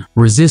Cannon,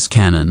 Resist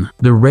Cannon,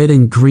 the red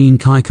and green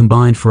Kai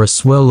combined for a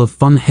swirl of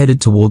fun headed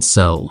towards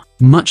Cell.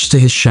 Much to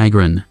his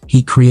chagrin,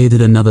 he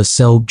created another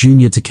Cell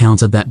Jr. to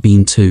counter that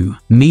beam too.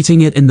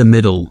 Meeting it in the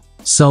middle,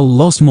 Cell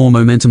lost more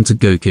momentum to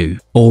Goku.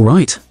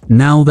 Alright,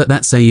 now that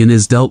Saiyan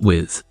is dealt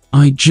with,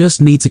 I just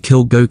need to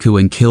kill Goku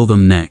and kill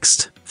them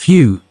next.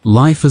 Phew,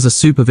 life as a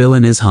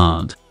supervillain is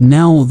hard.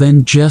 Now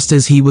then, just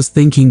as he was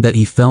thinking that,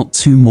 he felt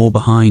two more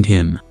behind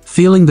him.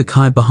 Feeling the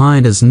Kai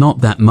behind as not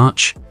that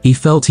much, he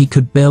felt he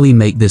could barely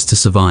make this to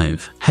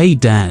survive. Hey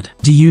Dad,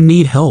 do you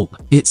need help?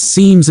 It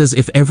seems as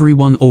if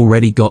everyone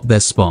already got their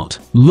spot.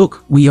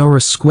 Look, we are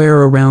a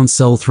square around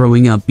Cell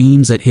throwing our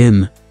beams at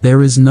him.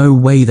 There is no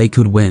way they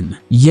could win.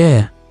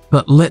 Yeah,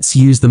 but let's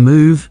use the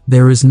move.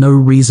 There is no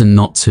reason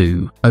not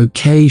to.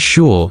 Okay,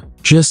 sure.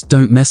 Just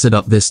don't mess it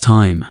up this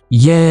time.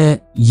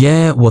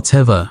 Yeah,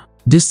 whatever.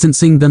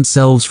 Distancing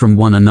themselves from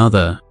one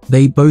another,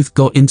 they both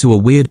got into a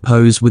weird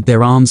pose with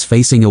their arms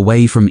facing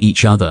away from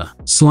each other,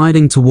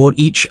 sliding toward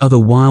each other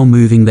while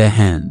moving their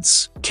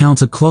hands.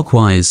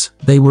 Counterclockwise,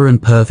 they were in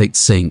perfect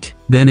sync.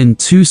 Then in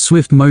two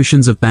swift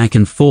motions of back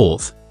and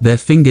forth, their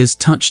fingers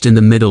touched in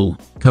the middle,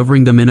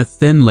 covering them in a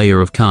thin layer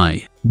of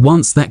Kai.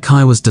 Once that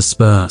Kai was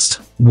dispersed,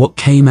 what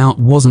came out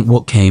wasn't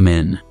what came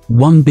in.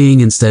 One being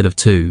instead of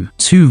two.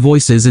 Two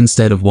voices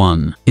instead of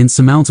one.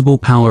 Insurmountable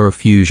power of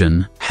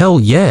fusion. Hell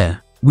yeah!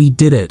 We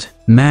did it.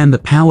 Man, the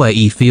power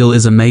I feel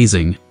is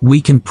amazing. We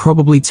can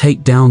probably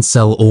take down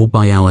Cell all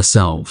by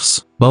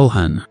ourselves.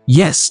 Bulhan.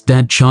 Yes,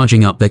 Dad,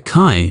 charging up their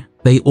Kai.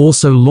 They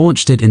also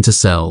launched it into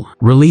Cell,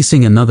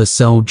 releasing another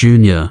Cell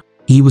Jr.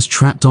 He was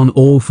trapped on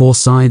all four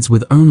sides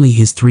with only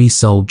his 3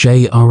 Cell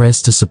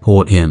JRS to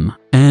support him.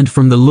 And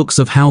from the looks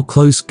of how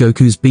close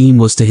Goku's beam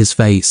was to his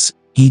face,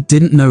 he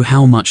didn't know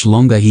how much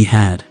longer he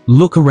had.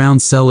 Look around,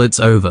 Cell, it's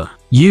over.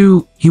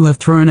 You have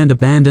thrown and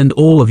abandoned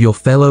all of your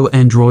fellow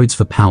androids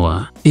for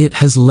power. It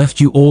has left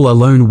you all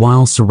alone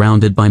while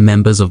surrounded by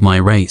members of my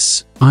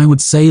race. I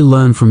would say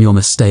learn from your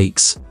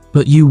mistakes,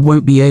 but you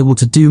won't be able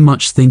to do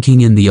much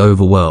thinking in the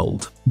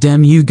overworld.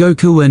 Damn you,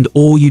 Goku, and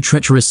all you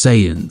treacherous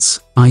Saiyans.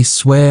 I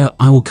swear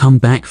I will come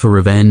back for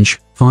revenge.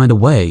 Find a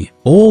way.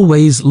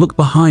 Always look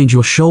behind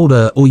your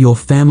shoulder or your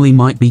family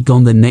might be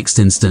gone the next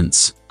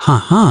instance. Ha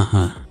ha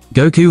ha.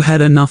 Goku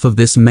had enough of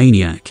this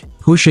maniac.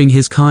 Pushing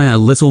his Kai a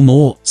little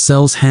more,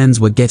 Cell's hands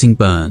were getting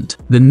burned.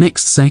 The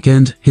next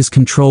second, his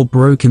control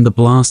broke and the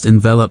blast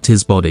enveloped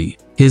his body.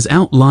 His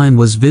outline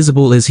was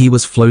visible as he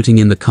was floating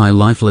in the Kai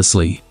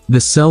lifelessly.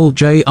 The Cell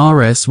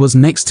JRS was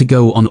next to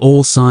go on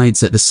all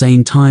sides at the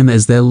same time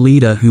as their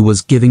leader who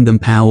was giving them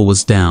power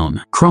was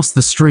down. Cross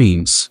the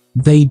streams.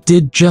 They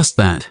did just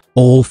that.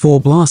 All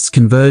 4 blasts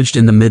converged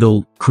in the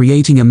middle,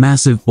 creating a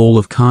massive ball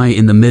of Kai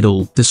in the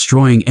middle,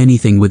 destroying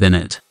anything within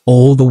it,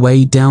 all the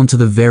way down to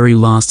the very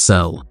last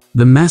cell.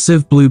 The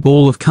massive blue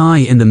ball of Kai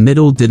in the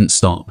middle didn't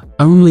stop.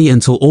 Only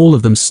until all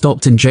of them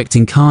stopped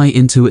injecting Kai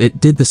into it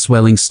did the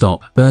swelling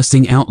stop,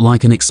 bursting out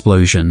like an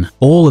explosion.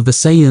 All of the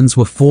Saiyans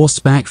were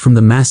forced back from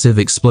the massive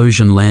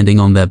explosion, landing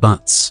on their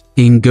butts.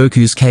 In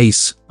Goku's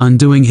case,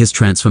 undoing his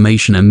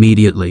transformation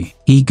immediately,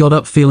 he got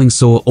up feeling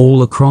sore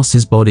all across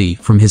his body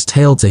from his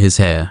tail to his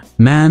hair.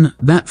 Man,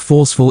 that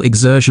forceful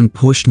exertion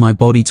pushed my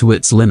body to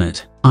its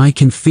limit. I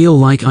can feel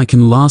like I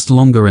can last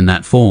longer in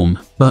that form,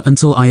 but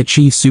until I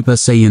achieve Super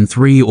Saiyan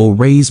 3 or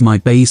raise my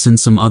base in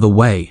some other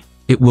way,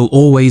 it will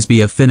always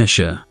be a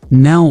finisher.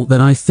 Now that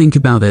I think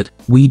about it,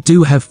 we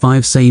do have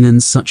 5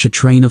 Saiyans. Such a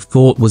train of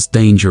thought was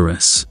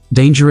dangerous.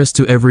 Dangerous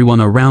to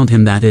everyone around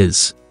him, that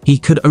is. He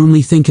could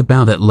only think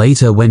about it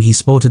later when he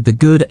spotted the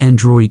good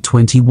Android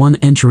 21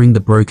 entering the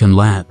broken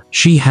lab.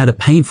 She had a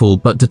painful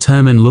but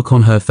determined look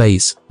on her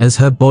face as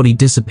her body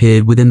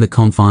disappeared within the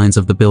confines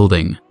of the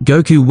building.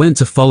 Goku went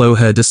to follow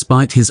her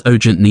despite his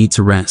urgent need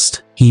to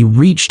rest. He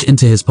reached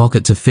into his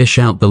pocket to fish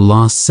out the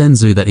last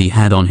senzu that he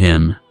had on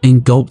him,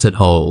 and gulped it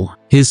whole.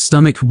 His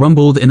stomach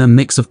rumbled in a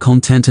mix of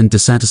content and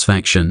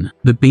dissatisfaction.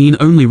 The bean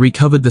only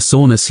recovered the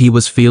soreness he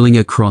was feeling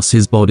across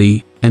his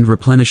body, and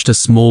replenished a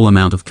small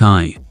amount of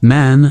Kai.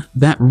 Man,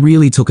 that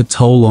really took a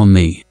toll on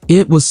me.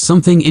 It was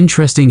something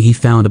interesting he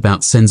found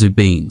about senzu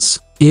beans.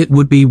 It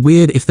would be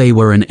weird if they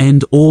were an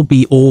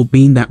end-all-be-all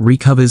bean that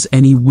recovers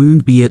any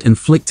wound, be it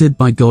inflicted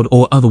by God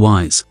or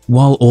otherwise,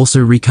 while also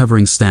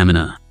recovering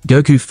stamina.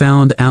 Goku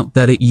found out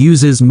that it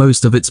uses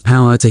most of its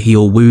power to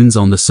heal wounds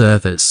on the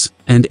surface,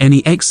 and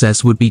any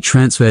excess would be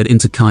transferred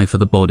into Kai for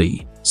the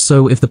body.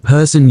 So if the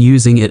person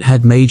using it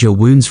had major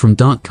wounds from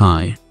Dark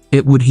Kai,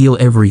 it would heal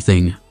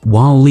everything,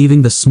 while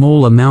leaving the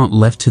small amount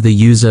left to the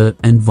user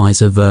and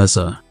vice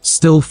versa.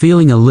 Still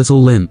feeling a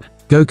little limp,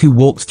 Goku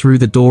walked through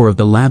the door of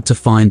the lab to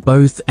find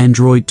both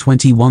Android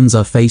 21s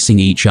are facing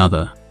each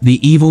other.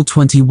 The evil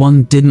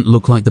 21 didn't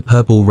look like the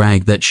purple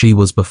rag that she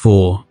was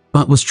before,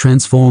 but was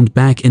transformed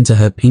back into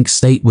her pink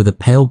state with a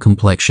pale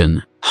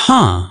complexion.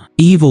 Huh!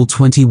 Evil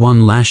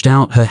 21 lashed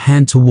out her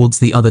hand towards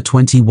the other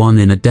 21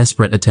 in a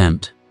desperate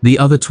attempt. The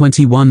other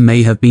 21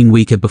 may have been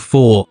weaker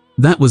before,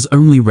 that was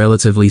only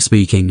relatively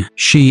speaking.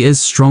 She is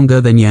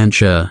stronger than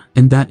Yamcha,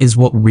 and that is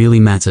what really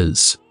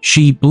matters.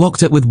 She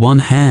blocked it with one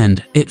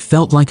hand. It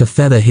felt like a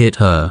feather hit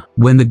her.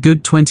 When the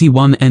good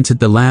 21 entered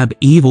the lab,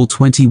 evil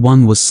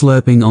 21 was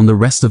slurping on the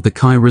rest of the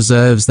Kai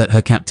reserves that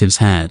her captives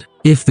had.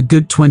 If the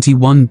good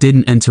 21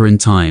 didn't enter in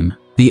time,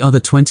 the other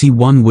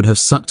 21 would have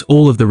sucked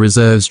all of the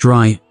reserves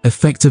dry,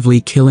 effectively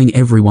killing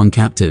everyone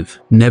captive.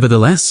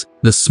 Nevertheless,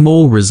 the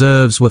small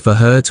reserves were for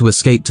her to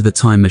escape to the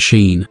time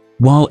machine,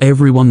 while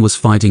everyone was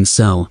fighting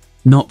Cell,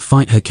 not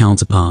fight her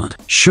counterpart.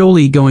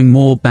 Surely going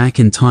more back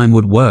in time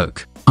would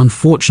work.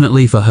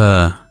 Unfortunately for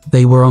her,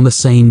 they were on the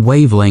same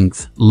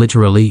wavelength,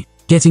 literally,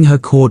 getting her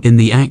caught in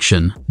the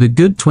action. The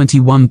good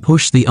 21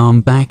 pushed the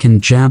arm back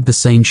and jabbed the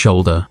same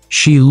shoulder.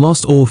 She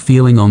lost all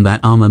feeling on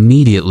that arm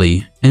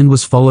immediately, and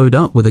was followed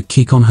up with a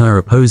kick on her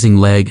opposing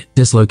leg,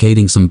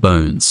 dislocating some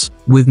bones.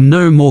 With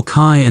no more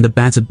Kai and a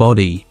battered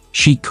body,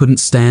 she couldn't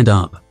stand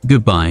up.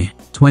 Goodbye.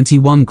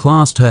 21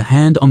 clasped her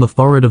hand on the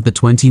forehead of the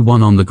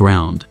 21 on the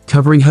ground,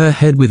 covering her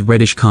head with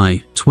reddish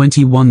Kai.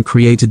 21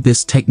 created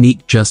this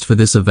technique just for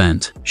this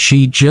event.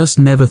 She just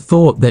never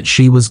thought that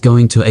she was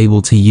going to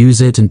able to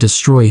use it and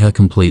destroy her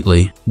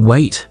completely.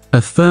 Wait.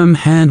 A firm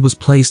hand was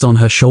placed on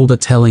her shoulder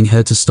telling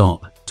her to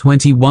stop.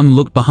 21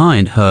 looked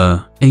behind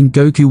her, and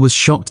Goku was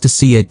shocked to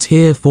see a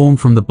tear form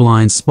from the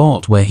blind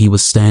spot where he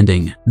was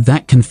standing.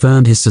 That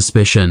confirmed his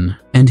suspicion,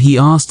 and he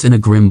asked in a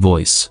grim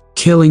voice,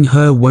 "Killing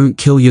her won't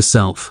kill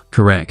yourself,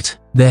 correct?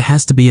 There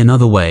has to be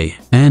another way."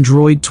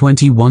 Android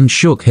 21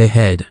 shook her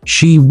head.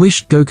 She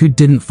wished Goku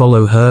didn't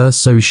follow her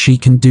so she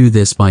can do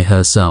this by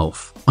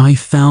herself. "I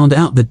found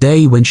out the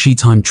day when she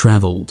time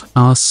traveled.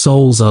 Our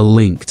souls are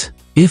linked.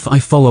 If I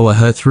follow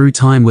her through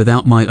time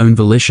without my own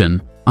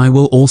volition, I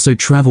will also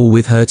travel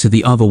with her to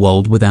the other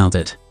world without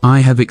it. I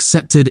have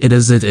accepted it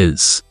as it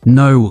is.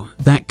 No,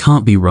 that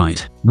can't be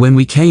right. When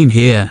we came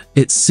here,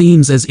 it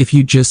seems as if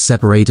you just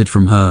separated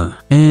from her,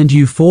 and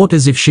you fought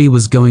as if she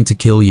was going to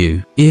kill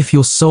you. If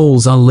your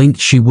souls are linked,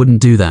 she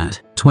wouldn't do that.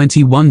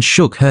 21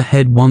 shook her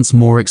head once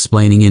more,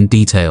 explaining in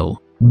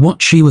detail.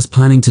 What she was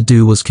planning to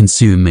do was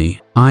consume me.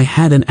 I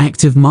had an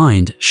active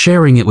mind,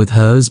 sharing it with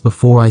hers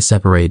before I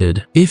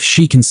separated. If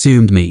she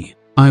consumed me,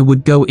 I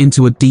would go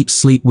into a deep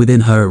sleep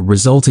within her,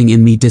 resulting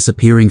in me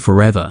disappearing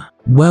forever.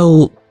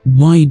 Well,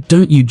 why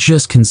don't you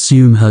just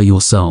consume her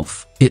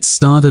yourself? It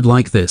started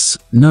like this.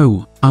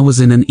 No, I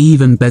was in an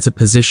even better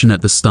position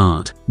at the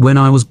start. When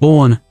I was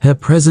born, her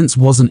presence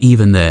wasn't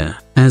even there.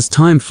 As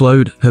time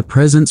flowed, her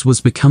presence was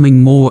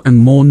becoming more and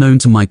more known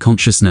to my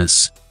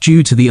consciousness,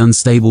 due to the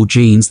unstable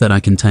genes that I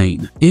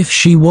contain. If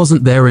she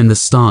wasn't there in the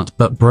start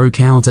but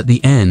broke out at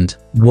the end,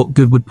 what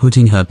good would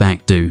putting her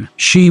back do?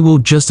 She will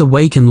just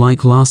awaken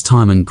like last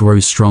time and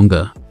grow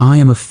stronger. I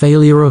am a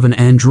failure of an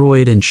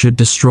android and should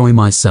destroy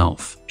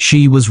myself.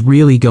 She was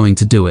really going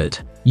to do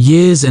it.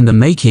 Years in the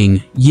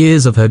making,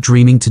 years of her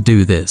dreaming to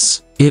do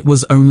this. It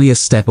was only a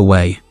step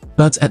away.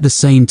 But at the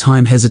same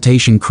time,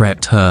 hesitation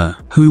crept her.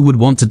 Who would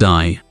want to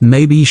die?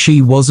 Maybe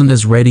she wasn't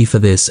as ready for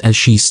this as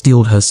she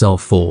steeled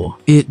herself for.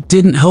 It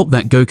didn't help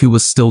that Goku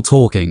was still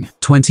talking.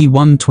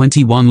 21,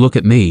 look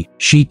at me.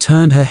 She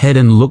turned her head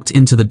and looked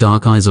into the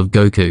dark eyes of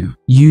Goku.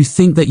 You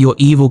think that your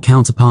evil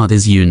counterpart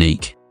is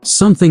unique?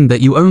 Something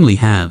that you only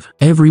have.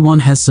 Everyone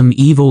has some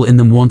evil in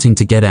them wanting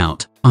to get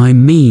out. I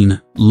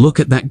mean, look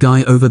at that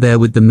guy over there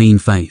with the mean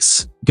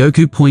face.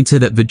 Goku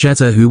pointed at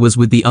Vegeta, who was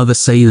with the other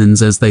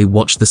Saiyans as they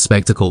watched the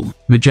spectacle.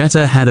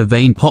 Vegeta had a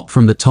vein pop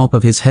from the top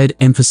of his head,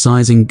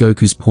 emphasizing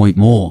Goku's point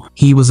more.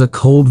 He was a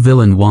cold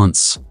villain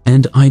once,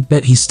 and I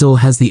bet he still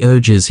has the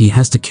urges he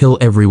has to kill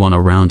everyone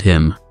around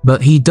him.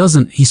 But he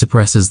doesn't, he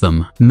suppresses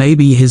them.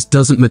 Maybe his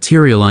doesn't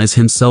materialize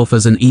himself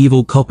as an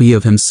evil copy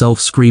of himself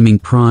screaming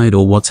pride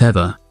or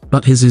whatever,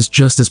 but his is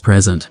just as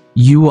present.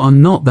 You are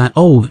not that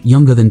old,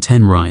 younger than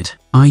 10, right?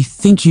 I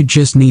think you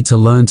just need to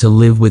learn to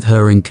live with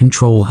her and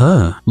control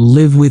her.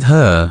 Live with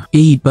her.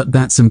 But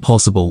that's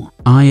impossible.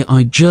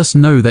 I just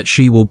know that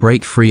she will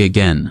break free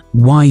again.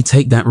 Why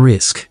take that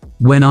risk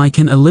when I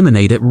can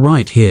eliminate it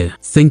right here?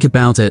 Think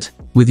about it.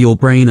 With your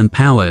brain and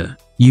power,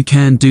 you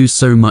can do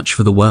so much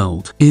for the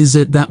world. Is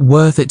it that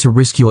worth it to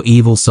risk your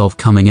evil self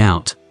coming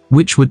out,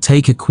 which would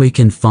take a quick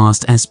and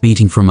fast ass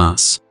beating from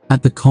us,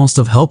 at the cost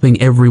of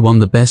helping everyone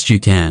the best you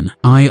can?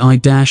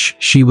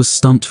 She was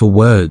stumped for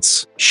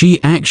words.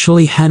 She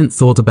actually hadn't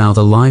thought about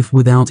a life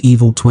without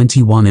Evil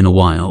 21 in a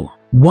while.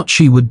 What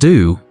she would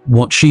do,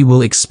 what she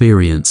will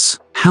experience,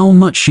 how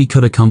much she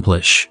could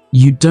accomplish.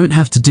 You don't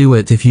have to do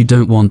it if you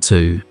don't want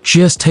to.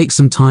 Just take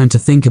some time to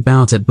think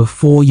about it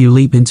before you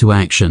leap into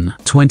action.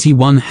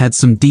 21 had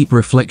some deep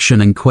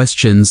reflection and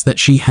questions that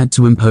she had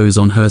to impose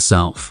on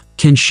herself.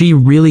 Can she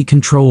really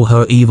control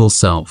her evil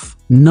self?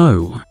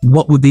 No.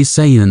 What would these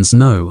Saiyans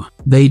know?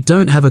 They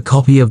don't have a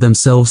copy of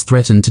themselves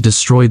threatened to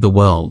destroy the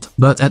world.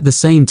 But at the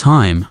same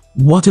time,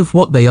 what if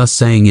what they are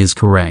saying is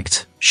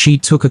correct? She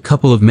took a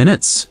couple of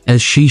minutes, as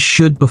she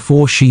should,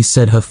 before she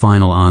said her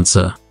final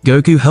answer.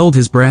 Goku held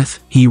his breath.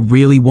 He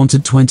really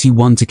wanted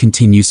 21 to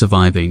continue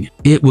surviving.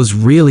 It was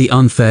really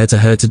unfair to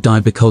her to die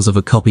because of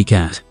a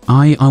copycat.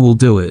 I will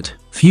do it.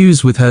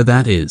 Fuse with her,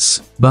 that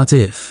is. But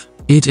if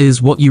it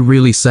is what you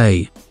really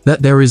say,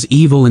 that there is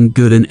evil and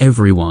good in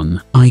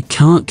everyone, I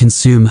can't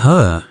consume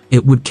her.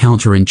 It would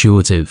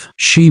counterintuitive.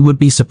 She would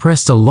be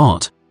suppressed a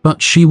lot,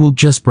 but she will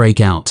just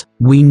break out.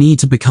 We need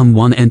to become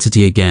one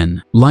entity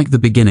again, like the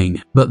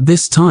beginning, but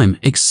this time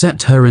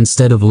accept her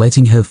instead of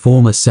letting her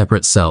form a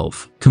separate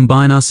self.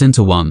 Combine us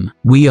into one.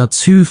 We are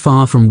too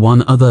far from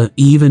one another,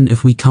 even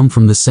if we come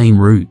from the same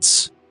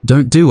roots.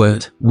 Don't do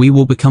it. We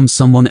will become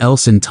someone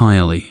else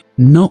entirely.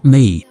 Not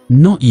me,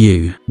 not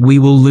you. We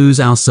will lose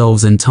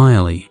ourselves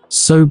entirely.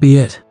 So be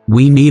it.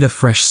 We need a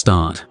fresh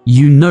start.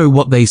 You know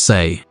what they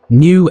say.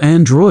 New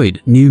android,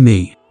 new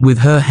me. With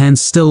her hand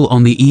still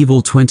on the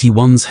Evil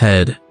 21's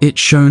head, it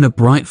shone a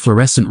bright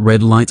fluorescent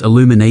red light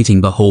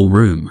illuminating the whole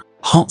room.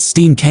 Hot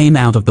steam came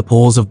out of the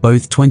pores of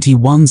both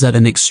 21s at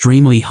an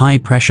extremely high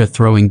pressure,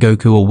 throwing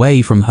Goku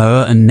away from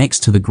her and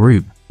next to the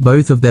group.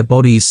 Both of their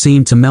bodies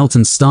seemed to melt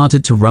and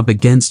started to rub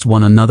against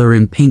one another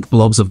in pink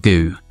blobs of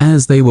goo.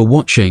 As they were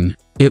watching,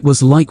 it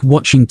was like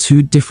watching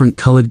two different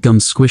colored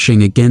gums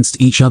squishing against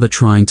each other,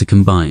 trying to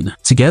combine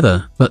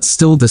together, but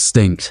still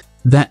distinct.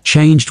 That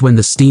changed when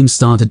the steam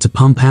started to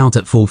pump out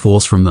at full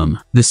force from them.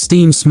 The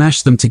steam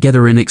smashed them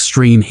together in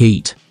extreme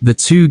heat. The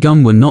two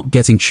gum were not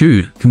getting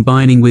chewed,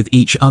 combining with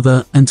each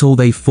other until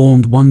they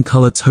formed one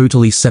color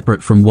totally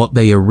separate from what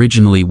they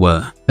originally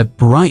were. A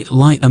bright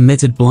light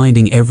emitted,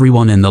 blinding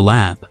everyone in the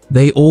lab.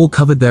 They all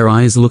covered their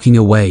eyes, looking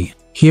away.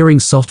 Hearing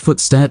soft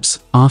footsteps,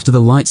 after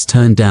the lights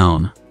turned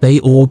down, they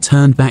all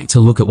turned back to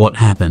look at what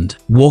happened.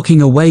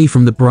 Walking away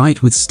from the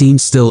bright with steam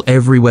still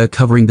everywhere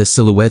covering the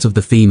silhouette of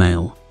the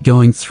female,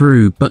 Going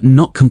through, but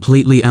not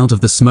completely out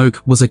of the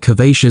smoke, was a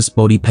curvaceous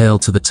body pale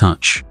to the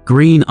touch.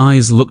 Green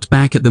eyes looked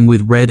back at them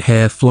with red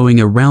hair flowing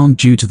around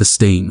due to the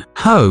steam.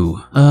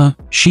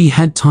 She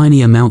had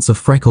tiny amounts of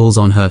freckles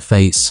on her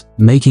face,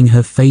 making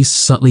her face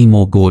subtly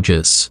more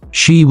gorgeous.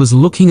 She was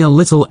looking a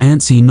little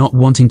antsy, not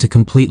wanting to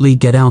completely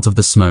get out of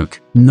the smoke.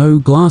 No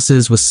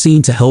glasses were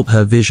seen to help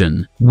her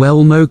vision.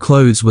 Well, no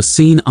clothes were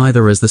seen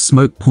either, as the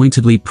smoke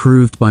pointedly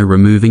proved by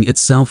removing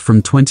itself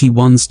from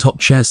 21's top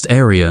chest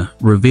area,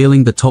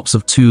 revealing the tops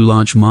of 2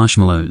 large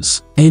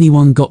marshmallows.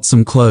 Anyone got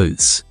some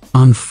clothes?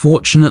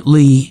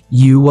 Unfortunately,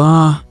 you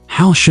are,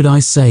 how should I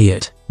say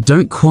it,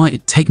 don't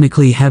quite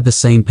technically have the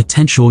same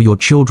potential your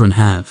children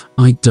have.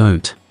 I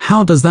don't.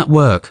 How does that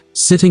work?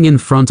 Sitting in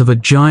front of a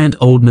giant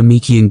old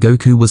Namekian,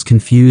 Goku was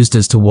confused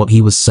as to what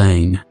he was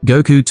saying.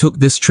 Goku took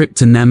this trip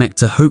to Namek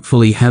to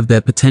hopefully have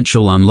their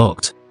potential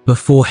unlocked,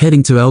 before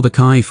heading to Elder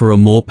Kai for a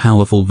more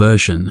powerful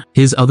version.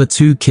 His other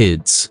 2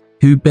 kids,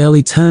 who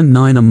barely turned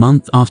 9 a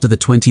month after the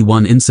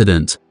 21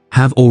 incident,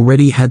 have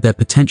already had their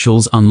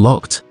potentials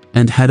unlocked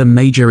and had a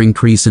major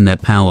increase in their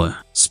power.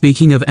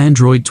 Speaking of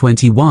Android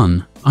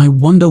 21, I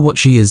wonder what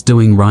she is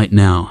doing right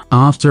now.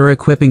 After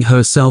equipping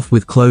herself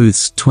with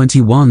clothes,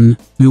 21,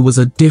 who was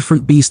a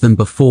different beast than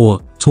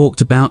before,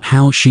 talked about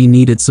how she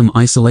needed some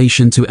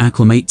isolation to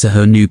acclimate to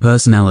her new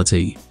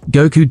personality.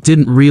 Goku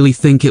didn't really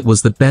think it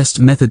was the best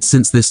method,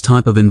 since this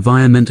type of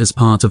environment is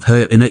part of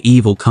her inner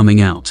evil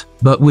coming out.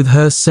 But with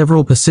her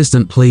several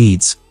persistent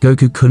pleads,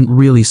 Goku couldn't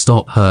really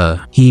stop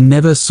her. He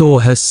never saw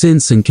her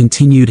since and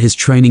continued his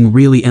training,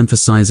 really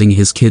emphasizing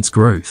his kid's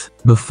growth.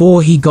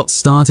 Before he got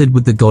started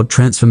with the God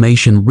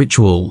transformation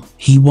ritual,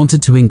 he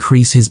wanted to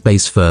increase his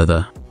base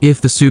further. If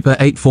the Super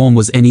 8 form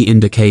was any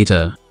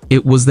indicator,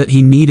 it was that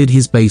he needed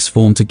his base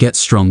form to get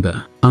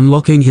stronger.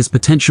 Unlocking his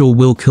potential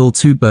will kill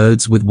 2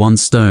 birds with 1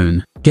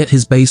 stone, get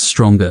his base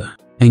stronger,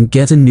 and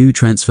get a new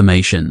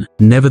transformation.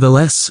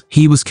 Nevertheless,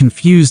 he was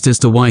confused as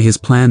to why his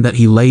plan that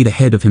he laid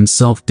ahead of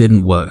himself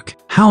didn't work.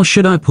 How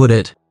should I put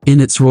it? In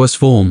its rawest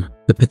form,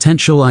 the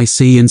potential I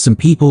see in some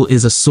people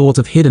is a sort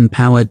of hidden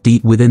power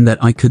deep within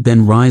that I could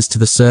then rise to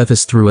the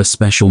surface through a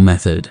special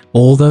method.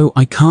 Although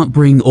I can't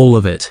bring all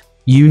of it,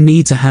 you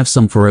need to have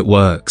some for it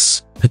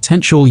works.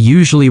 Potential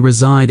usually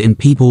reside in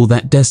people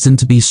that destined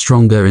to be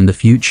stronger in the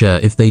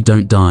future if they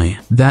don't die.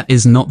 That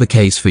is not the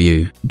case for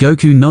you.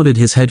 Goku nodded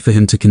his head for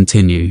him to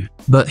continue,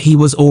 but he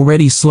was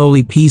already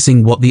slowly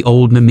piecing what the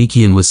old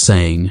Namekian was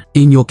saying.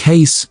 In your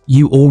case,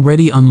 you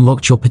already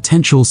unlocked your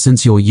potential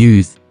since your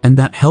youth, and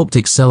that helped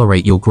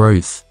accelerate your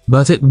growth.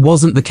 But it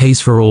wasn't the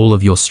case for all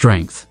of your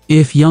strength.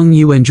 If young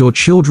you and your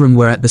children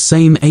were at the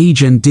same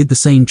age and did the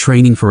same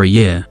training for a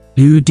year,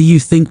 who do you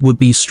think would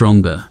be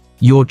stronger?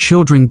 Your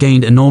children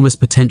gained enormous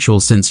potential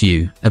since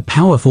you, a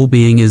powerful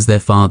being, is their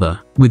father.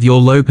 With your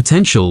low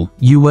potential,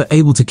 you were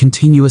able to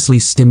continuously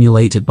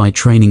stimulate it by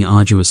training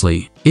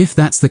arduously. If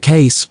that's the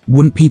case,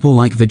 wouldn't people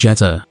like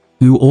Vegeta,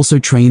 who also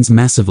trains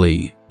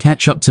massively,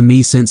 catch up to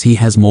me since he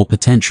has more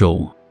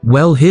potential?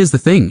 Well, here's the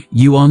thing,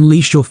 you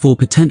unleashed your full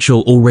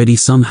potential already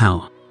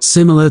somehow.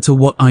 Similar to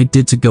what I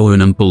did to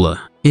Gohan and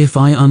Bulla. If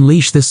I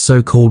unleash this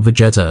so-called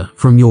Vegeta,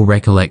 from your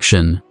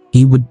recollection,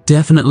 he would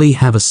definitely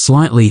have a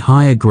slightly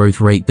higher growth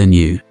rate than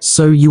you.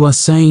 So you are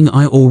saying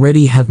I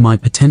already have my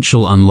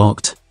potential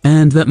unlocked,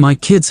 and that my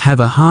kids have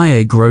a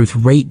higher growth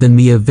rate than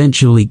me,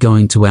 eventually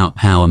going to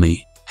outpower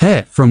me.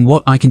 Heh, from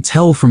what I can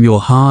tell from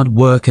your hard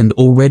work and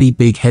already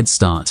big head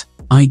start,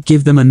 I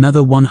give them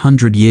another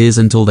 100 years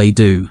until they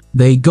do.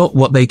 They got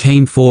what they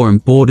came for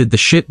and boarded the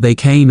ship they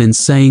came in,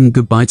 saying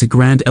goodbye to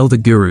Grand Elder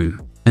Guru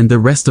and the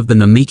rest of the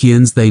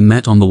Namekians they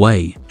met on the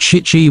way.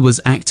 Chichi was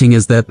acting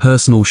as their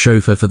personal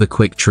chauffeur for the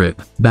quick trip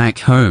back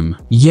home.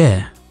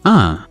 Yeah.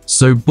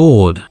 So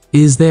bored.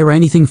 Is there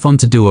anything fun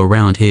to do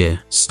around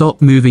here?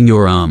 Stop moving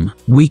your arm.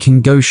 We can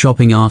go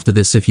shopping after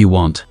this if you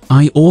want.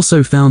 I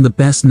also found the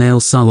best nail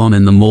salon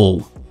in the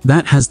mall.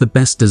 That has the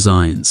best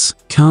designs.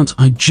 Can't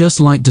I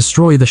just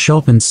destroy the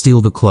shop and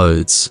steal the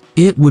clothes?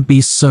 It would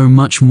be so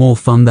much more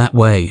fun that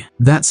way.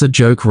 That's a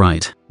joke,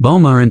 right?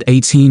 Bulma and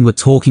 18 were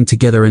talking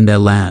together in their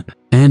lab.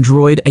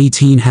 Android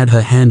 18 had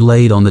her hand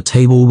laid on the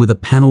table with a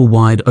panel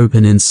wide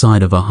open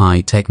inside of a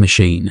high-tech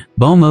machine.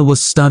 Bulma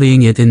was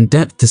studying it in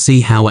depth to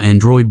see how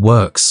Android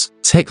works.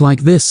 Tech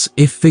like this,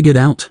 if figured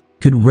out,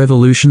 could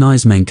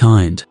revolutionize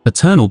mankind.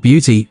 Eternal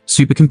beauty,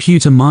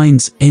 supercomputer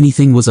minds,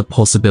 anything was a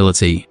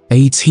possibility.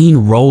 18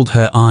 rolled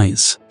her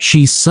eyes.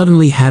 She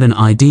suddenly had an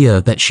idea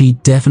that she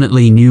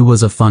definitely knew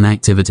was a fun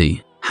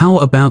activity. How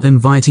about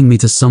inviting me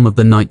to some of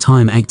the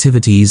nighttime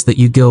activities that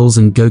you girls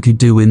and Goku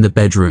do in the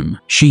bedroom?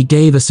 She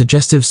gave a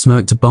suggestive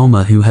smirk to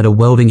Bulma, who had a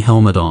welding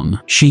helmet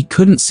on. She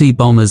couldn't see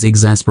Bulma's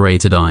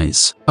exasperated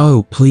eyes.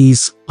 Oh,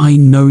 please. I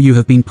know you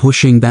have been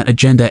pushing that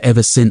agenda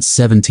ever since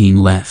 17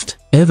 left.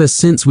 Ever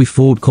since we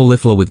fought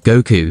cauliflower with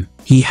Goku,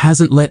 he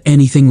hasn't let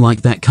anything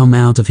like that come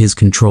out of his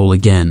control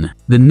again.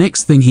 The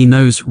next thing he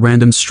knows,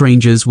 random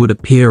strangers would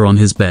appear on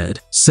his bed.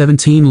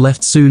 17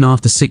 left soon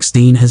after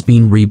 16 has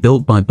been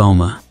rebuilt by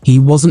Bulma. He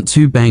wasn't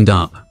too banged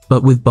up,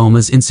 but with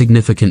Bulma's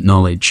insignificant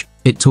knowledge,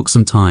 it took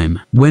some time.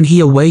 When he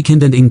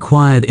awakened and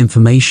inquired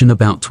information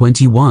about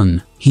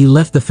 21, he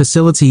left the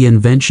facility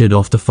and ventured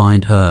off to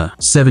find her.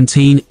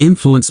 17,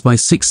 influenced by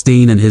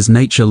 16 and his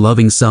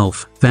nature-loving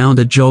self, found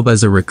a job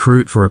as a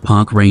recruit for a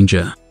park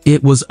ranger.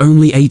 It was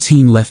only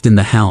 18 left in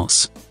the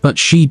house, but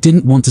she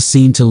didn't want to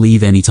seem to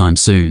leave anytime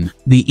soon.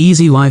 The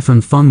easy life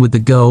and fun with the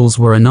girls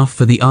were enough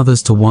for the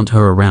others to want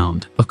her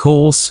around. Of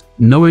course,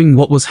 knowing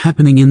what was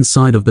happening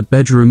inside of the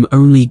bedroom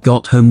only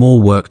got her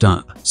more worked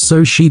up.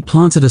 So she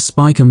planted a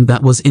spikem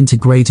that was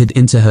integrated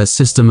into her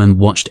system and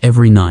watched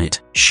every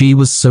night. She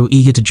was so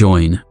eager to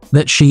join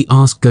that she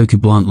asked Goku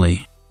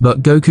bluntly.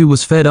 But Goku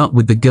was fed up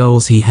with the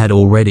girls he had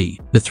already.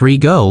 The three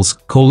girls,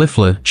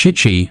 Cauliflower,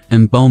 Chi-Chi,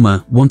 and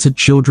Bulma, wanted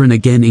children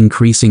again,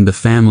 increasing the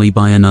family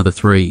by another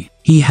 3.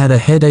 He had a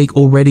headache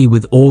already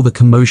with all the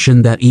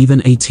commotion that even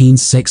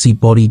 18's sexy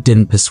body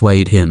didn't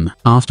persuade him.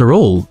 After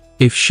all,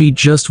 if she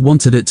just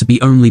wanted it to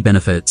be only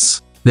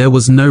benefits, there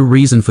was no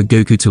reason for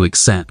Goku to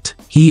accept.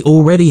 He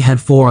already had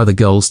 4 other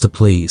girls to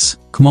please.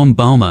 Come on,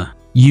 Bulma.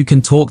 You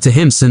can talk to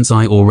him since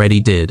I already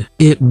did.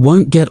 It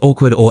won't get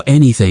awkward or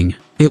anything.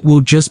 It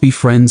will just be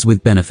friends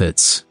with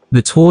benefits.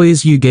 The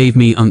toys you gave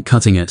me aren't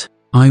cutting it.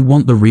 I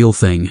want the real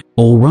thing.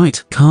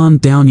 Alright, calm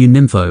down you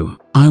nympho.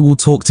 I will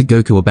talk to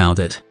Goku about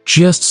it.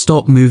 Just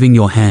stop moving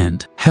your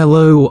hand.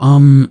 Hello,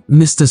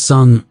 Mr.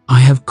 Sun. I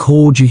have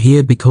called you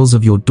here because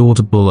of your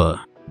daughter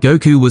Bulla.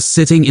 Goku was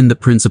sitting in the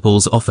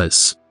principal's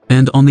office,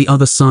 and on the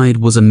other side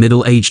was a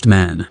middle-aged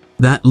man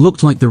that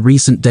looked like the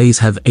recent days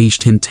have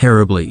aged him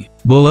terribly.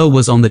 Bulla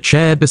was on the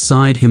chair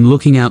beside him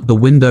looking out the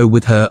window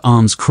with her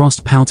arms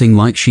crossed, pouting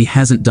like she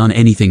hasn't done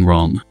anything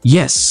wrong.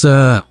 Yes,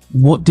 sir.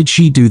 What did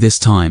she do this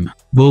time?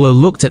 Bulla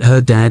looked at her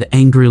dad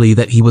angrily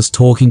that he was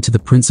talking to the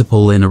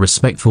principal in a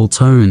respectful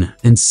tone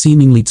and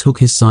seemingly took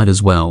his side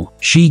as well.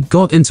 She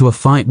got into a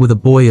fight with a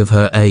boy of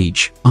her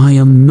age. I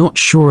am not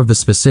sure of the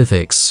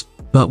specifics,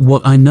 but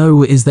what I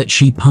know is that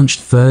she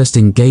punched first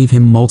and gave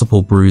him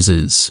multiple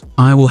bruises.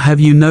 I will have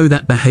you know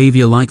that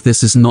behavior like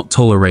this is not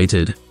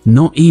tolerated,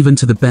 not even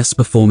to the best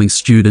performing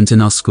student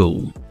in our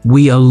school.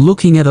 We are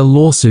looking at a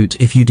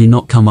lawsuit if you do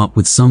not come up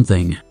with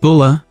something.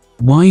 Bulla,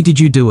 why did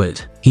you do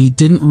it? He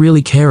didn't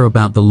really care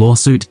about the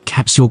lawsuit,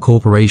 Capsule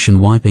Corporation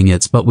wiping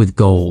its butt with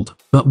gold.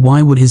 But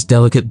why would his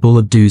delicate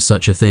Bulla do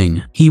such a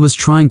thing? He was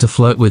trying to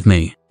flirt with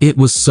me. It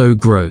was so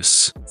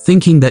gross.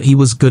 Thinking that he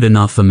was good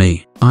enough for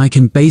me. I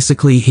can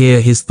basically hear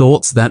his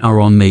thoughts that are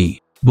on me.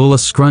 Bulla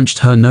scrunched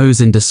her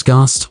nose in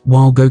disgust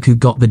while Goku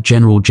got the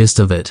general gist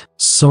of it.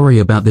 Sorry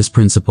about this,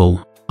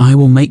 principal. I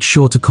will make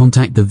sure to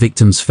contact the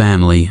victim's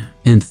family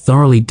and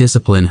thoroughly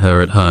discipline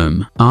her at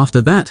home.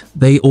 After that,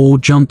 they all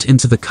jumped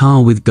into the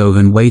car with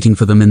Gohan waiting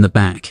for them in the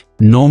back.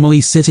 Normally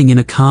sitting in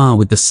a car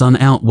with the sun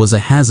out was a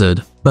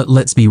hazard, but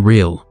let's be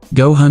real.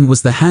 Gohan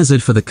was the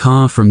hazard for the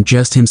car from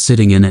just him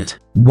sitting in it.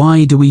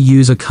 Why do we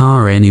use a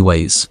car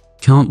anyways?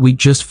 Can't we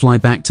just fly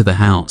back to the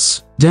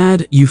house?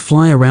 Dad, you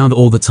fly around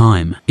all the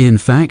time. In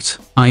fact,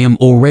 I am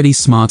already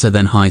smarter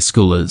than high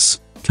schoolers.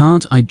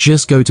 Can't I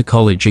just go to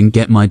college and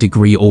get my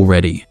degree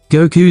already?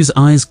 Goku's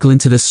eyes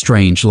glinted a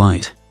strange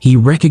light. He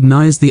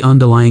recognized the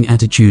underlying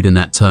attitude in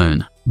that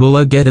tone.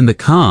 Bulla, get in the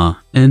car,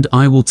 and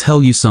I will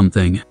tell you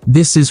something.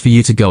 This is for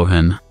you to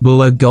Gohan.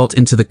 Bulla got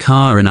into the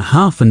car in a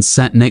huff and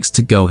sat next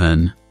to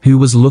Gohan, who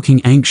was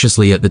looking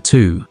anxiously at the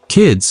two.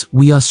 Kids,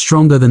 we are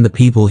stronger than the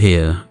people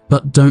here,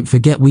 but don't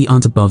forget we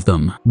aren't above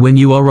them. When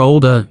you are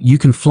older, you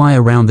can fly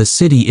around the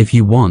city if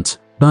you want,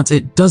 but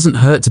it doesn't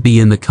hurt to be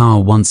in the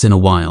car once in a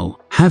while.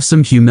 Have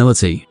some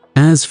humility.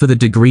 As for the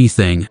degree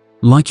thing,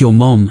 like your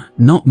mom,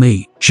 not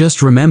me.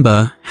 Just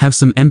remember, have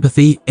some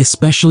empathy,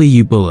 especially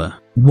you, Bulla.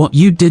 What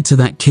you did to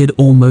that kid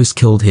almost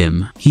killed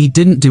him. He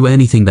didn't do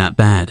anything that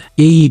bad.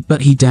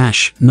 But he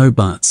no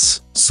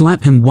buts.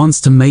 Slap him once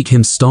to make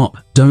him stop.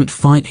 Don't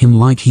fight him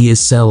like he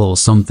is Cell or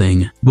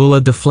something. Bulla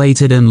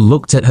deflated and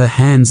looked at her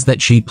hands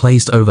that she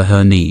placed over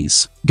her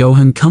knees.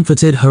 Gohan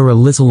comforted her a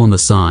little on the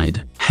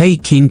side. Hey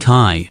King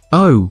Kai.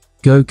 Oh,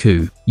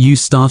 Goku, you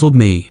startled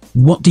me.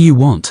 What do you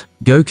want?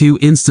 Goku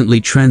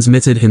instantly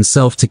transmitted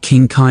himself to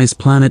King Kai's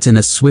planet in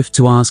a swift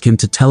to ask him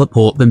to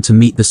teleport them to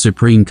meet the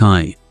Supreme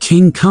Kai.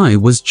 King Kai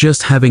was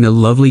just having a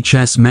lovely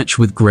chess match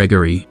with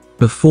Gregory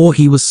before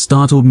he was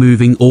startled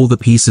moving all the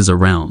pieces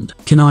around.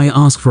 Can I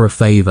ask for a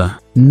favor?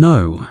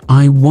 No,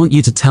 I want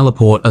you to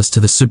teleport us to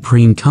the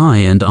Supreme Kai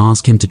and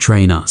ask him to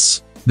train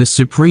us. The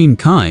Supreme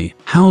Kai?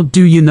 How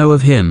do you know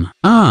of him?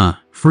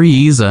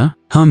 Frieza?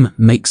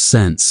 Makes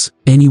sense.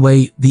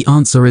 Anyway, the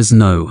answer is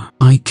no.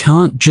 I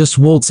can't just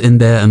waltz in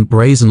there and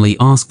brazenly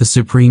ask the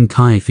Supreme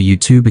Kai for you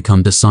to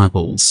become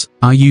disciples.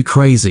 Are you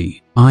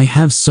crazy? I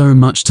have so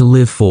much to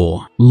live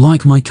for,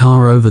 like my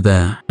car over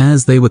there.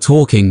 As they were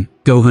talking,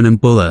 Gohan and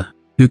Bulla,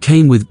 who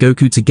came with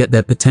Goku to get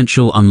their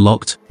potential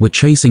unlocked, were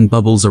chasing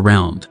Bubbles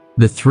around.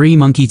 The three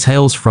monkey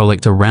tails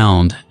frolicked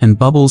around, and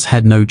Bubbles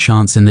had no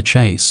chance in the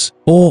chase.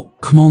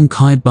 Come on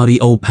Kai buddy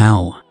old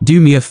pal, do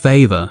me a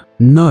favor.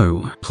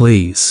 No,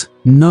 please.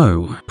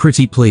 No.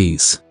 Pretty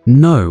please.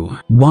 No.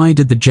 Why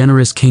did the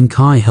generous King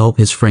Kai help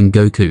his friend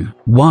Goku?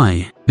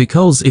 Why?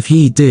 Because if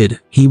he did,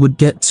 he would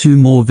get 2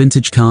 more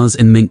vintage cars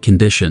in mint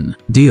condition.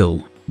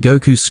 Deal.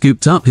 Goku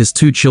scooped up his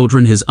 2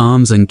 children, his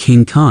arms and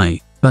King Kai,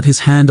 put his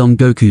hand on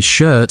Goku's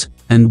shirt,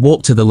 and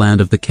walked to the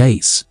land of the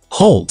case.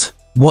 Halt!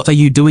 What are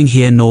you doing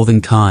here,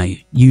 Northern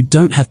Kai? You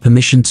don't have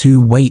permission to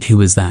wait.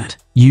 Who is that?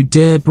 You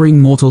dare bring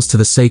mortals to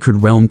the sacred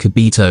realm?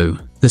 Kibito,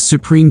 the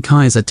Supreme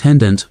Kai's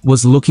attendant,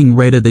 was looking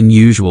redder than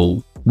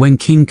usual when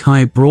King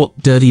Kai brought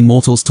dirty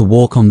mortals to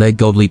walk on their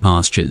godly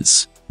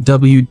pastures.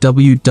 Wait,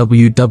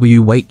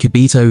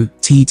 Kibito,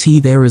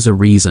 TT, there is a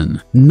reason.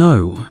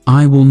 No,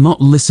 I will not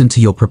listen to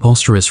your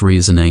preposterous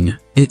reasoning.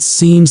 It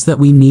seems that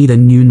we need a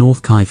new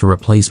North Kai for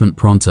replacement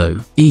pronto.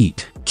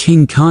 Eat.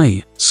 King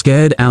Kai,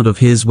 scared out of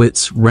his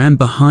wits, ran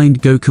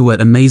behind Goku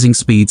at amazing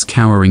speeds,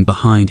 cowering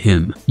behind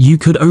him. You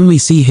could only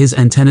see his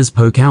antennas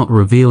poke out,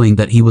 revealing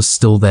that he was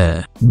still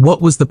there.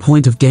 What was the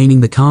point of gaining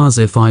the cars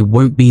if I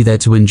won't be there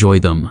to enjoy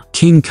them?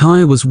 King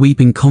Kai was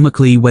weeping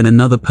comically when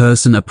another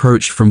person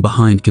approached from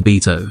behind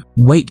Kibito.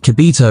 Wait,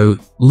 Kibito,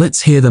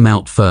 let's hear them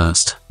out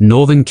first.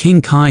 Northern King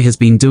Kai has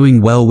been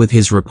doing well with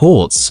his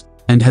reports,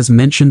 and has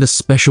mentioned a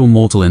special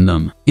mortal in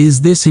them.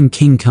 Is this him,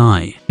 King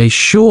Kai? A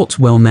short,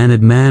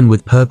 well-mannered man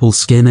with purple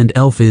skin and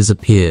elf ears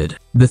appeared.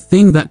 The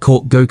thing that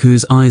caught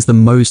Goku's eyes the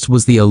most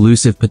was the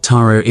elusive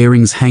Potaro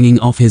earrings hanging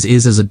off his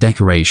ears as a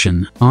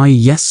decoration. Ah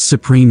yes,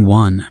 Supreme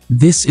One.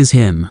 This is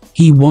him.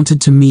 He wanted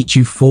to meet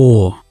you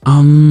for…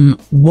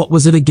 what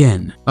was it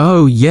again?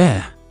 Oh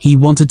yeah. He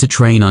wanted to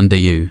train under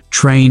you.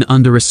 Train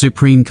under a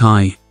Supreme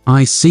Kai.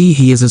 I see,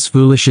 he is as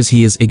foolish as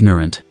he is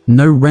ignorant.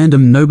 No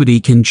random nobody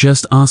can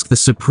just ask the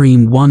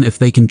Supreme One if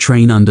they can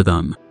train under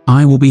them.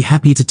 I will be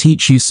happy to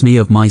teach you some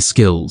of my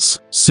skills.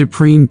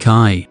 Supreme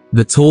Kai.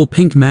 The tall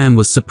pink man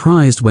was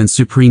surprised when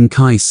Supreme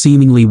Kai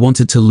seemingly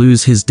wanted to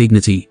lose his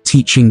dignity,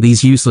 teaching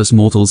these useless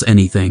mortals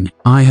anything.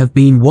 I have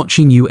been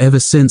watching you ever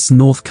since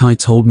North Kai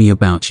told me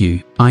about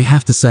you. I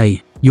have to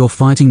say, your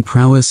fighting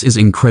prowess is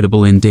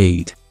incredible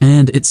indeed.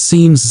 And it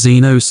seems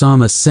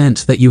Zeno-sama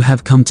sent that you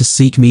have come to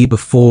seek me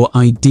before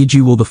I did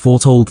you all the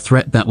foretold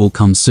threat that will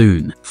come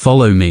soon.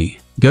 Follow me.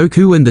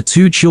 Goku and the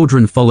 2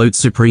 children followed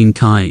Supreme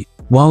Kai,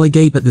 while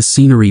agape at the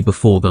scenery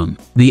before them.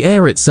 The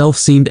air itself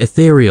seemed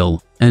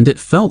ethereal, and it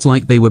felt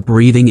like they were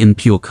breathing in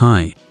pure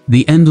Kai.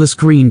 The endless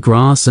green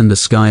grass and the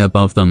sky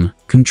above them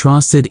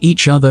contrasted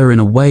each other in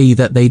a way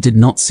that they did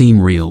not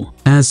seem real.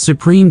 As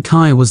Supreme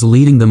Kai was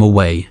leading them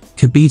away,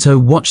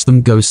 Kibito watched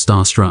them go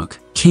starstruck.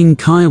 King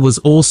Kai was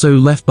also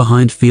left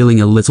behind,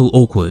 feeling a little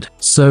awkward.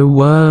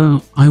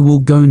 So, I will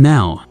go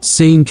now.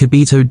 Seeing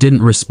Kibito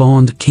didn't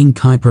respond, King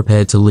Kai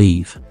prepared to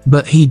leave.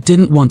 But he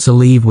didn't want to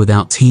leave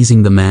without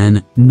teasing the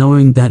man,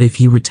 knowing that if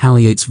he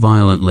retaliates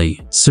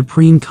violently,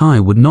 Supreme Kai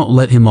would not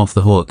let him off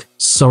the hook.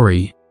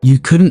 Sorry. You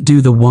couldn't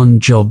do the one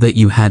job that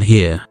you had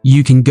here.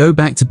 You can go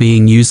back to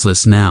being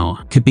useless now.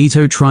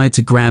 Kibito tried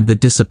to grab the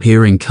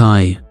disappearing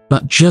Kai,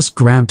 but just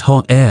grabbed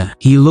hot air.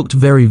 He looked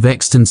very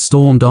vexed and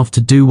stormed off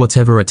to do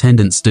whatever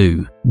attendants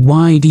do.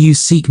 Why do you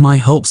seek my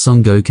help,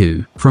 Son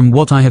Goku? From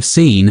what I have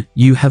seen,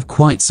 you have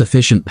quite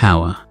sufficient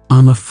power.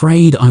 I'm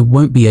afraid I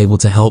won't be able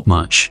to help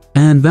much.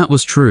 And that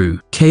was true.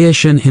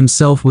 Kaishin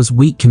himself was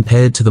weak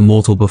compared to the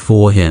mortal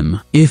before him.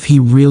 If he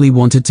really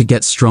wanted to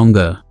get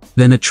stronger,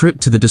 then a trip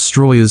to the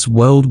Destroyer's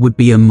world would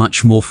be a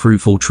much more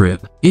fruitful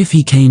trip. If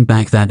he came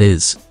back, that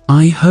is.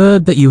 I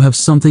heard that you have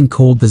something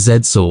called the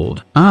Z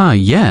Sword. Ah,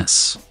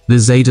 yes. The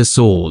Zeta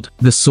Sword.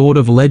 The Sword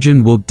of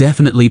Legend will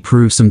definitely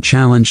prove some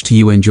challenge to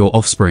you and your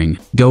offspring.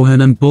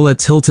 Gohan and Bulla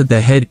tilted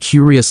their head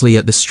curiously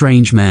at the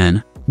strange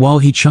man, while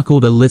he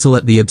chuckled a little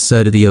at the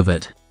absurdity of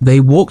it. They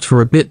walked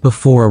for a bit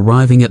before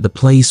arriving at the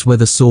place where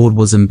the sword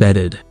was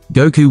embedded.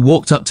 Goku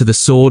walked up to the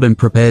sword and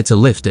prepared to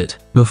lift it.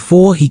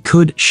 Before he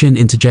could, Shin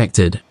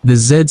interjected. The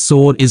Z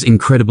sword is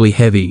incredibly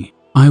heavy.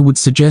 I would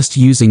suggest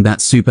using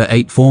that Super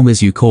 8 form,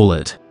 as you call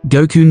it.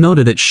 Goku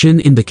nodded at Shin,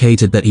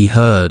 indicated that he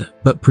heard,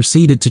 but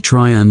proceeded to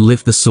try and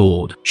lift the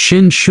sword.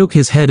 Shin shook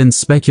his head and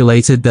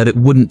speculated that it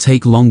wouldn't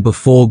take long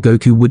before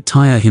Goku would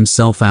tire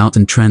himself out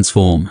and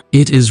transform.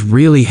 It is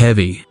really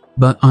heavy.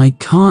 But I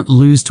can't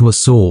lose to a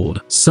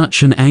sword.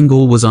 Such an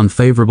angle was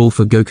unfavorable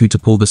for Goku to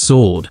pull the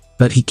sword,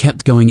 but he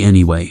kept going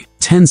anyway.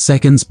 10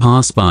 seconds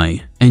passed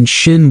by, and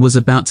Shin was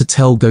about to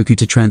tell Goku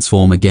to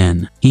transform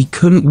again. He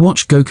couldn't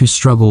watch Goku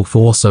struggle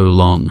for so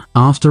long.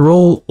 After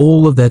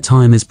all of their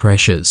time is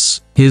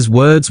precious. His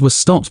words were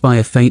stopped by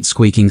a faint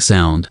squeaking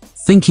sound.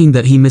 Thinking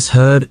that he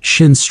misheard,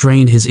 Shin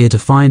strained his ear to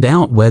find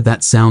out where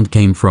that sound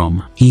came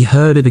from. He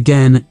heard it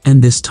again,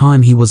 and this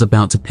time he was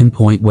about to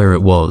pinpoint where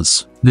it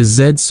was. The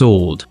Z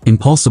Sword.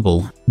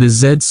 Impossible. The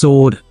Z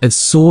Sword, a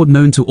sword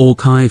known to all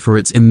Kai for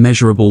its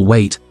immeasurable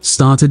weight,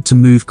 started to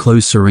move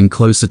closer and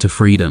closer to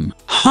freedom.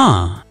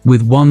 Ha!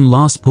 With one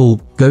last pull,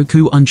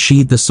 Goku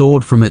unsheathed the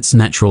sword from its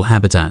natural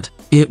habitat.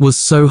 It was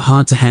so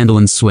hard to handle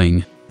and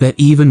swing that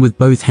even with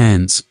both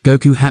hands,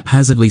 Goku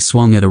haphazardly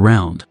swung it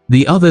around.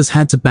 The others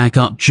had to back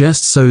up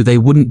just so they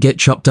wouldn't get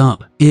chopped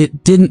up.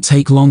 It didn't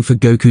take long for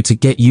Goku to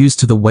get used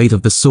to the weight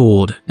of the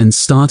sword and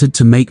started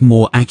to make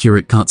more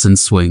accurate cuts and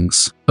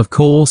swings. Of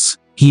course,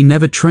 he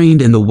never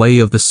trained in the way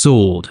of the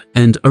sword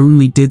and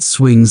only did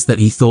swings that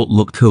he thought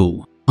looked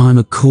cool. "I'm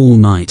a cool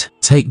knight.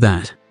 Take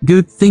that."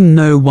 Good thing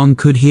no one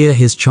could hear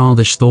his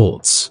childish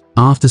thoughts.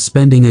 After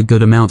spending a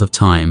good amount of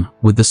time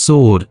with the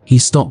sword, he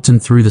stopped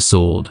and threw the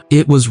sword.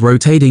 It was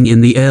rotating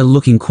in the air,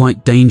 looking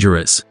quite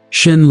dangerous.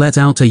 Shin let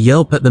out a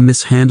yelp at the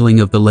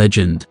mishandling of the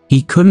legend.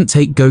 He couldn't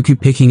take Goku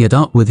picking it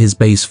up with his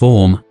base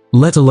form,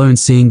 let alone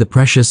seeing the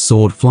precious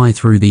sword fly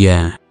through the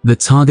air. The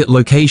target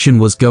location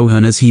was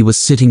Gohan as he was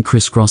sitting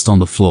crisscrossed on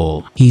the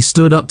floor. He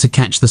stood up to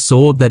catch the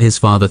sword that his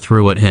father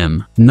threw at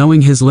him.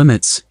 Knowing his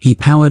limits, he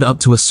powered up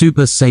to a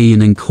Super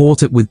Saiyan and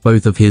caught it with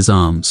both of his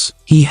arms.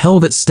 He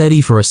held it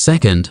steady for a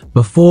second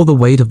before the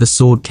weight of the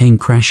sword came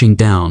crashing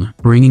down,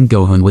 bringing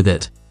Gohan with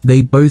it.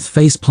 They both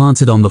face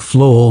planted on the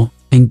floor,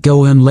 and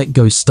Gohan let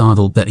go,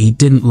 startled that he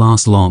didn't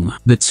last long.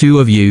 "The two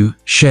of you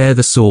share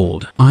the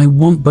sword. I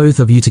want both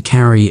of you to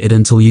carry it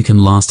until you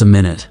can last a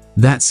minute.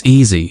 That's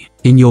easy.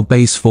 In your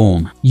base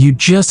form. You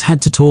just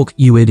had to talk,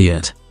 you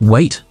idiot."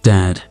 "Wait,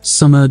 Dad.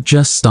 Summer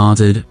just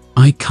started.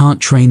 I can't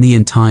train the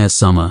entire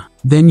summer."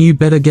 "Then you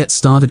better get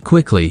started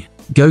quickly."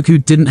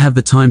 Goku didn't have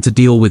the time to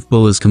deal with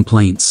Bulla's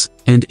complaints,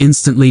 and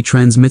instantly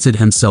transmitted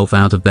himself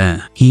out of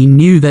there. He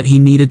knew that he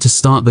needed to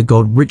start the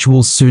God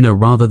rituals sooner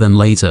rather than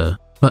later,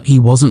 but he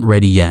wasn't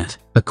ready yet.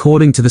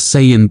 According to the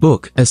Saiyan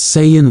book, a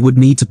Saiyan would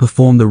need to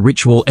perform the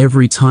ritual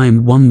every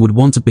time one would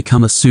want to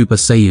become a Super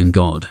Saiyan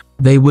God.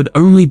 They would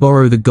only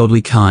borrow the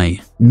godly Kai,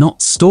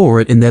 not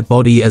store it in their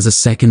body as a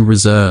second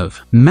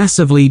reserve.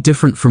 Massively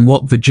different from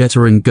what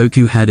Vegeta and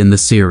Goku had in the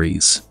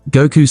series.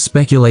 Goku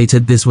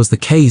speculated this was the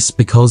case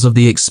because of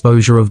the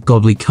exposure of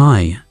godly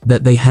Kai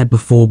that they had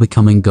before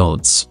becoming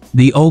gods.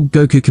 The old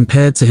Goku,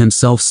 compared to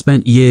himself,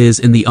 spent years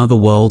in the other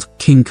world,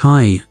 King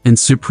Kai and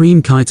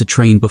Supreme Kai, to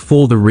train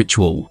before the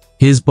ritual.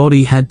 His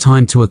body had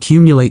time to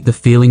accumulate the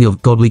feeling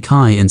of godly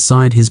Kai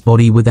inside his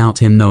body without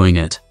him knowing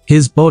it.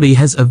 His body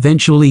has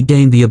eventually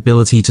gained the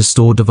ability to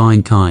store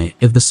divine Kai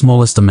if the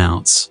smallest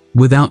amounts.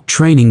 Without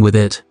training with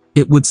it,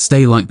 it would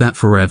stay like that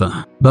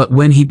forever. But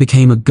when he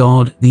became a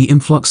god, the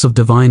influx of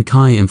divine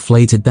Kai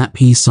inflated that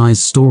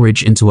pea-sized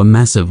storage into a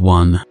massive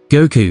one.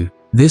 Goku,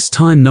 this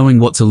time knowing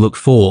what to look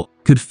for,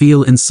 could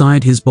feel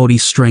inside his body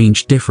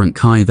strange, different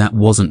Kai that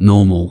wasn't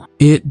normal.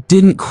 It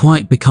didn't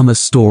quite become a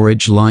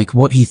storage like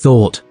what he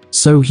thought,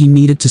 so he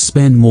needed to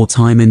spend more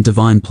time in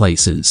divine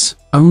places.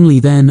 Only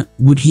then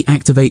would he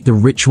activate the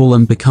ritual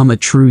and become a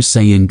true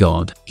Saiyan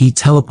God. He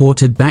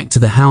teleported back to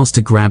the house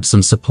to grab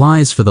some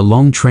supplies for the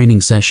long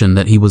training session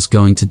that he was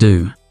going to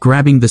do.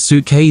 Grabbing the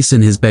suitcase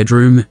in his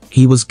bedroom,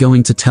 he was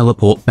going to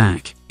teleport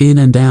back, in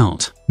and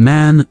out.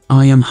 "Man,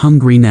 I am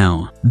hungry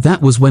now."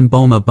 That was when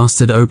Bulma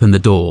busted open the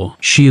door.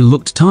 She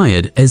looked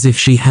tired, as if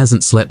she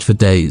hasn't slept for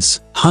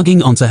days.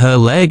 Hugging onto her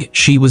leg,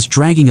 she was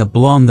dragging a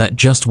blonde that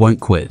just won't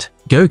quit.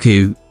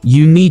 "Goku,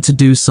 you need to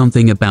do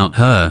something about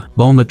her."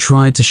 Bulma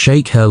tried to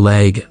shake her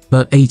leg,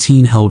 but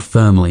 18 held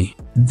firmly.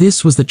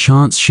 This was the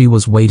chance she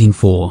was waiting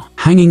for.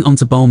 Hanging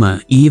onto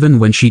Bulma, even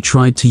when she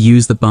tried to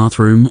use the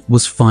bathroom,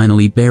 was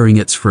finally bearing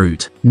its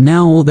fruit.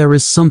 "Now there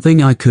is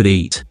something I could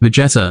eat."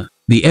 Vegeta,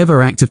 the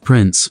ever-active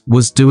prince,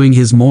 was doing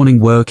his morning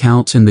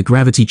workout in the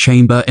gravity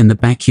chamber in the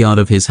backyard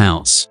of his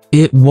house.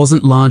 It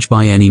wasn't large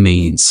by any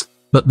means,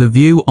 but the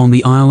view on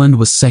the island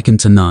was second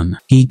to none.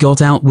 He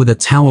got out with a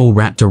towel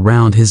wrapped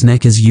around his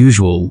neck as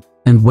usual,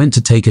 and went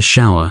to take a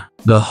shower.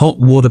 The hot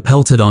water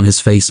pelted on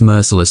his face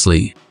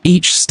mercilessly.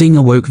 Each sting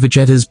awoke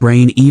Vegeta's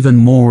brain even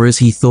more as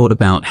he thought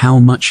about how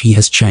much he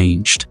has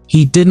changed.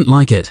 He didn't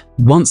like it.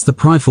 Once the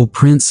prideful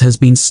prince has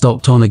been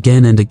stopped on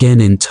again and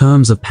again in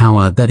terms of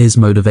power that his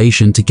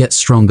motivation to get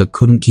stronger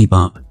couldn't keep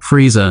up.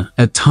 Frieza,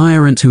 a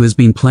tyrant who has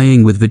been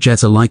playing with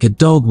Vegeta like a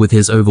dog with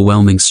his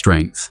overwhelming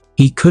strength.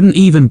 He couldn't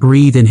even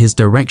breathe in his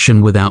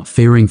direction without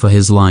fearing for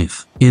his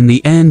life. In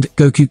the end,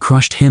 Goku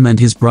crushed him and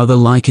his brother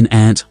like an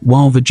ant,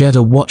 while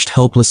Vegeta watched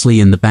helplessly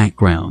in the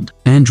background.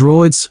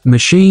 Androids,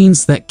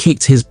 machines that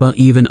kicked his butt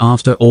even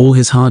after all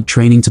his hard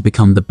training to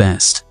become the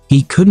best.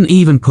 He couldn't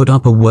even put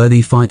up a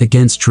worthy fight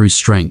against true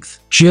strength.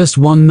 Just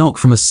one knock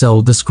from a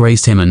cell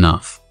disgraced him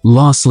enough.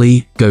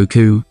 Lastly,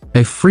 Goku,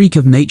 a freak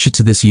of nature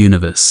to this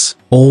universe,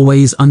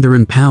 always under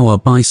in power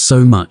by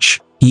so much.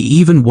 He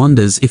even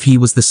wonders if he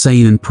was the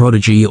Saiyan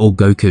prodigy or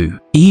Goku.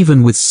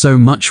 Even with so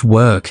much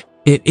work,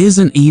 it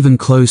isn't even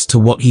close to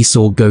what he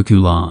saw Goku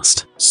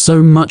last.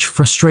 So much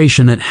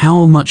frustration at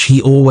how much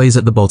he always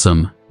at the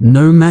bottom,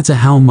 no matter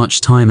how much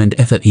time and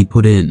effort he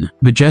put in.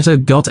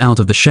 Vegeta got out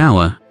of the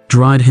shower,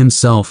 dried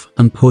himself,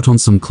 and put on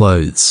some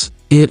clothes.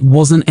 It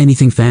wasn't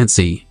anything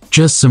fancy,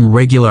 just some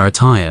regular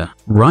attire.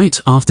 Right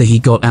after he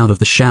got out of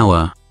the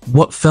shower,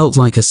 what felt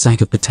like a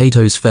sack of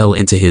potatoes fell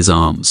into his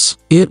arms.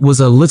 It was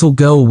a little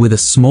girl with a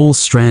small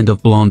strand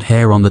of blonde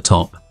hair on the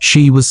top.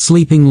 She was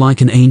sleeping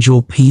like an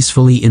angel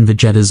peacefully in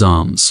Vegeta's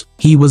arms.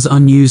 He was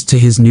unused to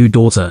his new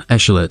daughter,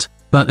 Echelot,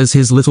 but as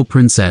his little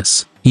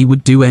princess, he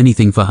would do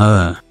anything for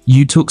her.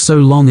 You took so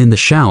long in the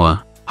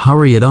shower.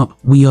 Hurry it up,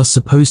 we are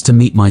supposed to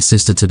meet my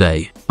sister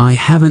today. I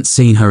haven't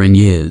seen her in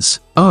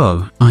years.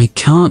 Oh, I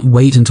can't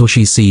wait until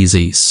she sees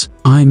us.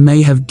 I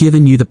may have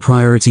given you the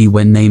priority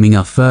when naming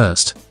her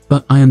first,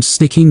 but I am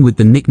sticking with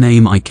the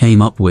nickname I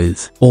came up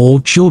with. All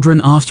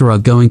children after are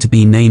going to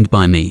be named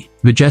by me.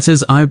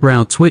 Vegeta's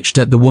eyebrow twitched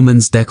at the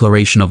woman's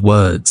declaration of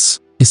words,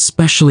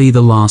 especially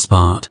the last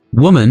part.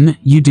 Woman,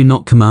 you do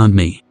not command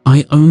me.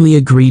 I only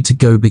agreed to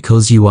go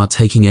because you are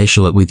taking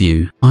Aishilet with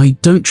you. I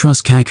don't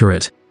trust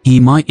Kakarot. He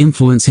might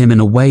influence him in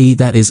a way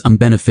that is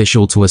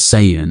unbeneficial to a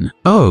Saiyan.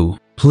 Oh,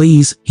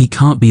 please, he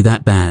can't be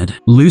that bad.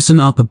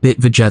 Loosen up a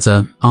bit,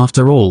 Vegeta.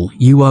 After all,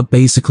 you are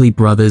basically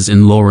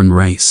brothers-in-law and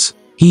race.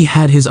 He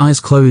had his eyes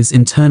closed,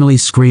 internally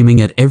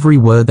screaming at every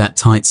word that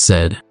Tights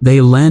said.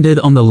 They landed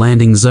on the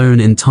landing zone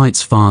in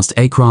Tights' fast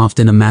aircraft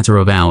in a matter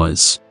of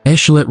hours.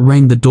 Aishilet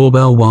rang the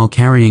doorbell while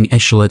carrying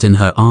Aishilet in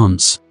her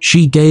arms.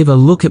 She gave a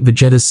look at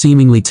Vegeta,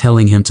 seemingly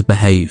telling him to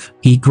behave.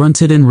 He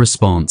grunted in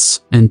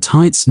response, and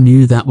Tights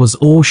knew that was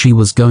all she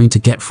was going to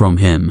get from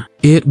him.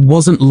 It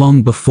wasn't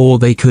long before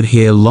they could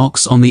hear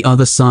locks on the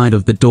other side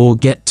of the door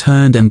get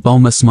turned and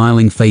Bulma's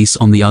smiling face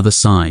on the other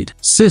side.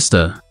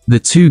 Sister. The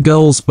two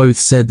girls both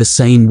said the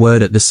same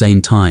word at the same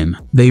time.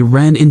 They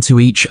ran into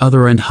each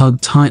other and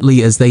hugged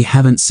tightly as they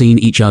haven't seen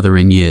each other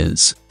in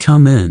years.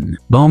 Come in.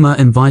 Bulma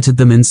invited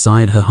them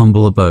inside her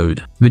humble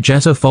abode.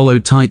 Vegeta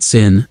followed Tights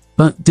in,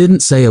 but didn't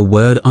say a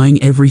word,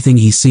 eyeing everything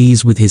he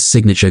sees with his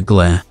signature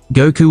glare.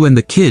 Goku and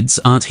the kids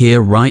aren't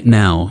here right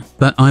now,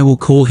 but I will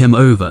call him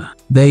over.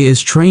 They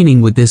is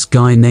training with this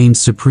guy named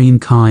Supreme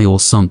Kai or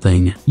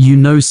something. You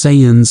know,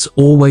 Saiyans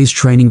always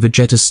training.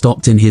 Vegeta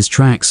stopped in his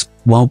tracks,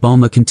 while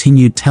Bulma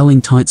continued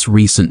telling Tights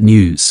recent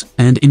news,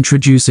 and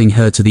introducing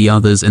her to the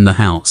others in the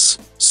house.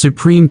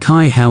 Supreme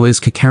Kai, how is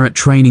Kakarot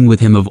training with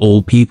him of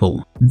all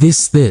people?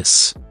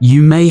 This.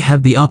 You may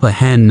have the upper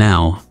hand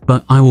now,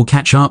 but I will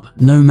catch up,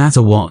 no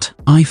matter what.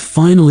 I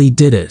finally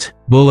did it.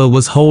 Bulla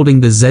was holding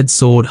the Z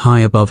sword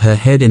high above her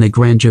head in a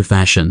grandeur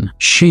fashion.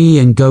 She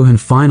and Gohan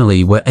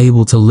finally were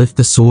able to lift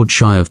the sword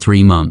shy of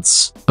 3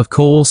 months. Of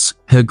course,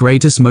 her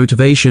greatest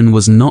motivation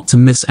was not to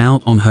miss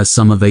out on her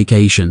summer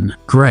vacation.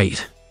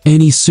 Great.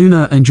 Any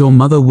sooner and your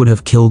mother would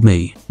have killed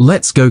me.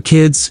 Let's go,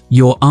 kids,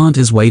 your aunt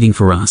is waiting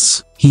for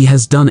us. He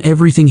has done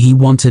everything he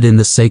wanted in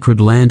the sacred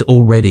land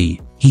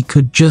already. He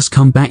could just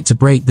come back to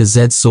break the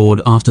Z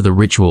sword after the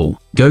ritual.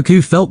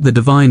 Goku felt the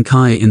divine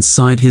Kai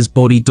inside his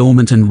body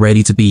dormant and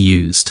ready to be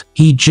used.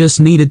 He just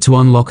needed to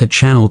unlock a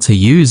channel to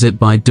use it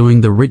by doing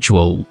the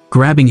ritual.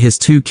 Grabbing his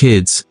two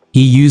kids,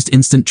 he used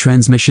instant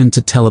transmission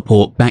to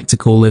teleport back to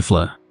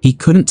Caulifla. He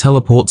couldn't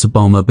teleport to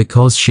Bulma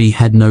because she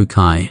had no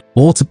Kai.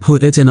 Or to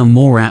put it in a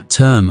more apt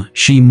term,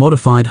 she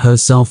modified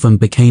herself and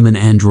became an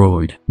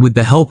android. With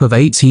the help of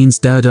 18's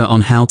data on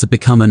how to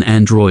become an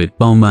android,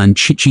 Bulma and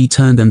Chi-Chi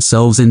turned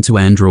themselves into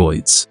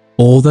androids.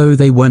 Although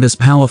they weren't as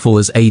powerful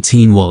as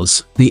 18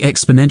 was, the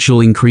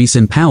exponential increase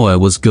in power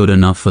was good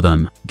enough for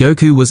them.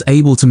 Goku was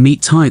able to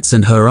meet Tights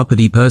and her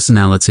uppity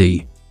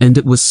personality, and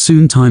it was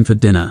soon time for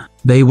dinner.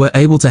 They were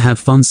able to have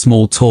fun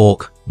small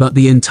talk, but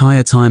the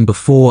entire time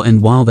before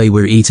and while they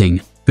were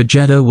eating,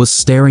 Vegeta was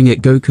staring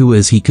at Goku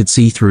as he could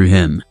see through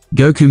him.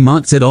 Goku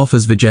marked it off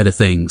as Vegeta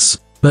things,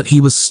 but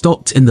he was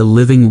stopped in the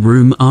living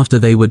room after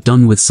they were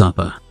done with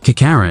supper.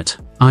 Kakarot,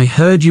 I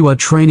heard you are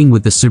training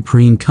with the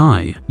Supreme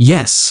Kai.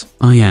 Yes,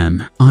 I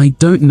am. I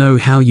don't know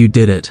how you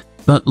did it,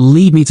 but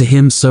lead me to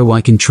him so I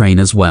can train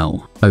as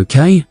well.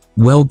 Okay?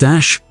 Well,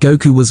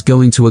 Goku was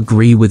going to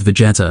agree with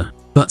Vegeta,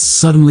 but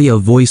suddenly a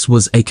voice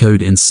was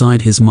echoed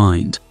inside his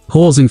mind.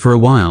 Pausing for a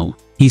while,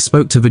 he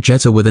spoke to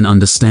Vegeta with an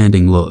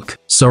understanding look.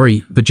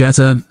 Sorry,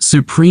 Vegeta,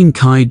 Supreme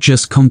Kai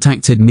just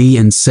contacted me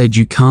and said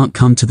you can't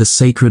come to the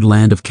sacred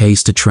land of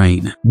Case to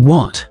train.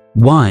 What?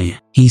 Why?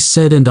 He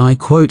said, and I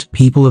quote,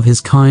 people of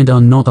his kind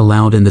are not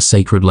allowed in the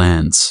sacred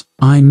lands.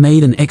 I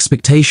made an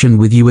expectation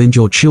with you and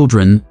your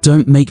children,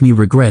 don't make me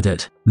regret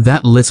it.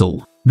 That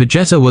little.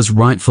 Vegeta was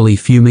rightfully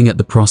fuming at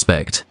the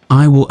prospect.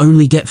 I will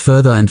only get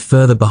further and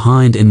further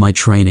behind in my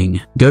training.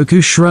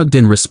 Goku shrugged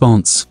in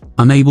response,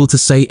 unable to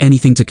say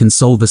anything to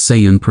console the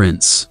Saiyan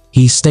prince.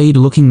 He stayed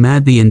looking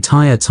mad the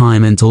entire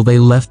time until they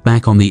left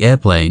back on the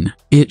airplane.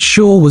 It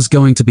sure was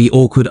going to be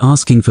awkward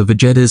asking for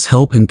Vegeta's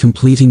help in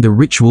completing the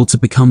ritual to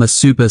become a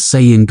Super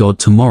Saiyan God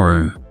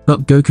tomorrow,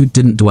 but Goku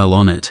didn't dwell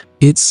on it.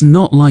 It's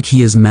not like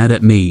he is mad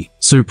at me.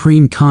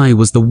 Supreme Kai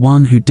was the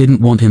one who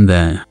didn't want him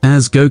there.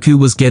 As Goku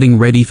was getting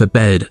ready for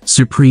bed,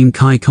 Supreme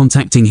Kai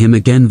contacting him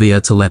again via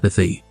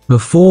telepathy.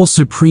 Before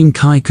Supreme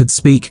Kai could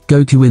speak,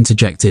 Goku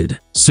interjected.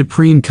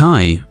 Supreme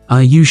Kai,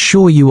 are you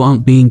sure you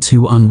aren't being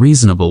too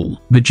unreasonable?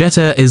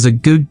 Vegeta is a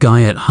good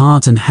guy at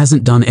heart and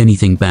hasn't done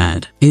anything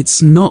bad.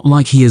 It's not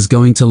like he is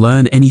going to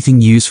learn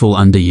anything useful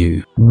under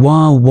you.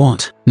 Wow,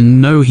 what?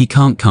 No, he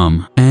can't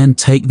come. And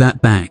take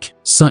that back.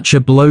 Such a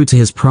blow to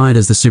his pride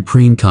as the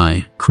Supreme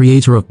Kai,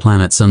 creator of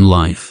planets and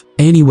life.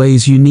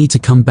 Anyways, you need to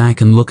come back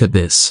and look at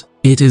this.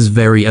 It is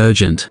very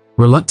urgent.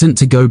 Reluctant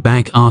to go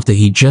back after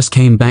he just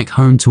came back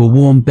home to a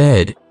warm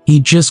bed, He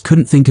just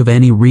couldn't think of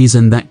any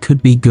reason that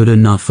could be good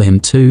enough for him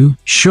to.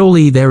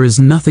 Surely there is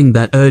nothing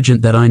that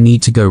urgent that I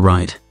need to go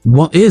right.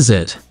 What is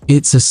it?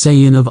 It's a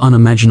Saiyan of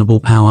unimaginable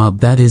power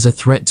that is a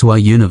threat to our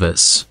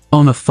universe.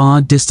 On a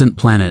far distant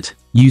planet.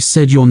 You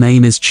said your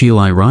name is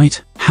Chilai,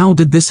 right? How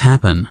did this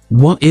happen?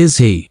 What is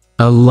he?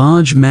 A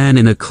large man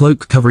in a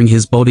cloak covering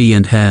his body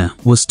and hair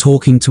was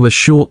talking to a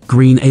short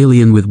green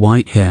alien with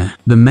white hair.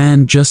 The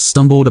man just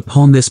stumbled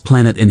upon this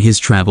planet in his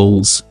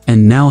travels,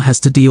 and now has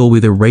to deal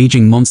with a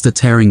raging monster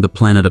tearing the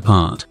planet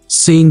apart.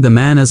 Seeing the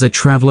man as a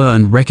traveler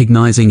and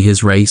recognizing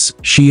his race,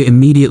 she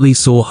immediately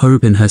saw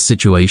hope in her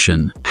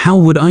situation. How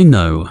would I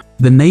know?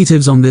 The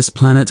natives on this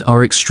planet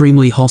are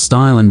extremely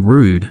hostile and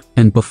rude,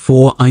 and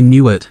before I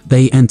knew it,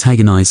 they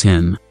antagonize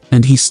him.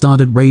 And he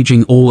started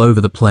raging all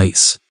over the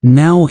place.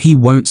 Now he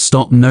won't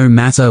stop no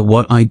matter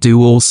what I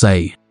do or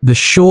say. The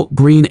short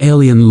green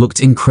alien looked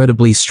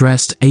incredibly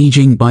stressed,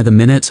 aging by the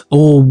minute,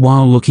 all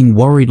while looking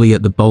worriedly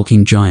at the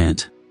bulking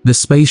giant. The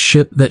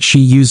spaceship that she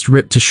used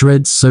ripped to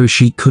shreds so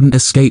she couldn't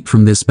escape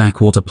from this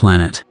backwater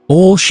planet.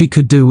 All she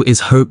could do is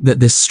hope that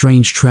this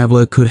strange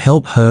traveler could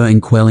help her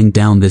in quelling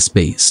down this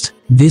beast.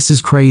 This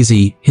is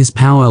crazy, his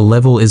power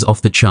level is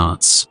off the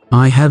charts.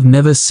 I have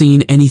never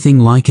seen anything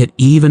like it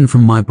even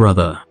from my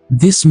brother.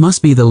 This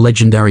must be the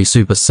legendary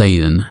Super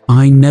Saiyan.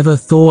 I never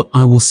thought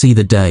I will see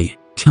the day.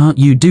 Can't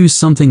you do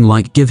something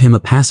like give him a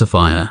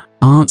pacifier?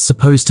 Aren't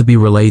supposed to be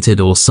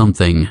related or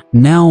something.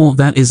 Now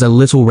that is a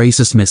little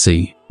racist,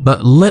 Missy.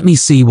 But let me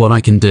see what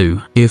I can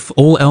do. If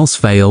all else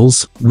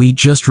fails, we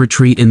just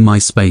retreat in my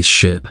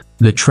spaceship.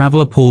 The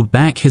traveler pulled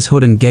back his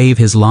hood and gave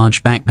his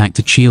large backpack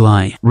to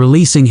Chilai,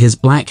 releasing his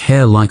black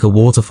hair like a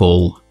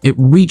waterfall. It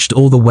reached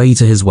all the way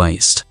to his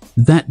waist.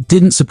 That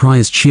didn't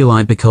surprise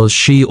Chilai because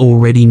she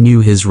already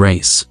knew his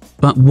race.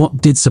 But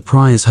what did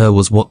surprise her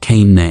was what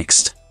came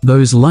next.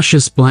 Those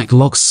luscious black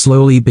locks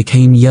slowly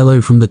became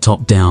yellow from the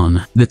top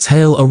down. The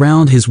tail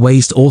around his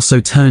waist also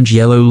turned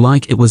yellow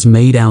like it was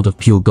made out of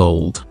pure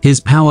gold.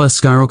 His power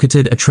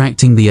skyrocketed,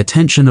 attracting the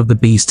attention of the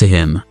beast to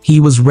him. He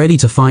was ready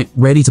to fight,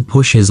 ready to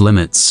push his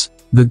limits.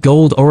 The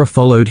gold aura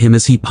followed him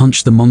as he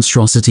punched the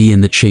monstrosity in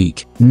the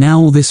cheek.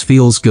 Now this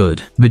feels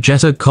good.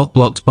 Vegeta,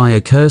 cock-blocked by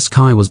a curse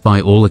Kai, was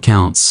by all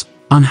accounts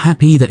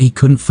unhappy that he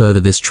couldn't further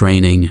this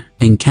training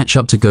and catch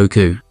up to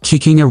Goku.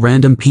 Kicking a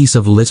random piece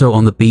of litter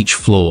on the beach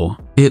floor,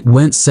 it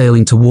went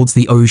sailing towards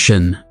the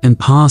ocean and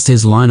passed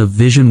his line of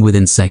vision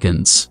within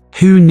seconds.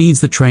 Who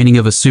needs the training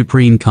of a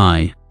Supreme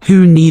Kai?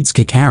 Who needs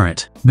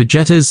Kakarot?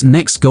 Vegeta's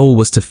next goal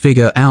was to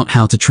figure out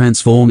how to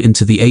transform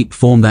into the ape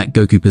form that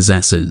Goku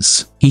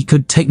possesses. He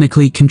could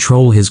technically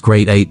control his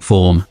great ape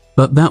form,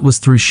 but that was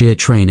through sheer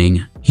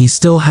training. He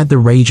still had the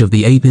rage of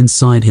the ape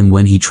inside him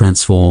when he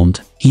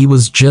transformed. He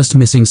was just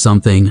missing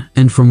something,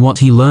 and from what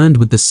he learned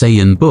with the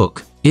Saiyan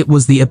book, it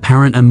was the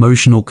apparent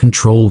emotional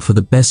control for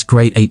the best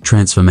great ape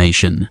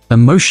transformation.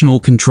 Emotional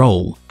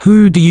control?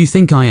 Who do you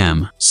think I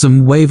am?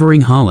 Some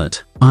wavering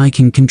harlot? I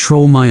can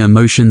control my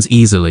emotions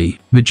easily.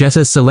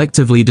 Vegeta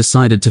selectively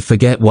decided to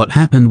forget what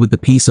happened with the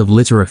piece of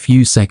litter a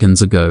few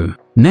seconds ago.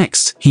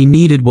 Next, he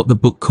needed what the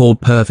book called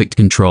perfect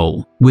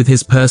control. With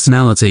his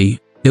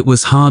personality, it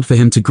was hard for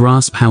him to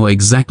grasp how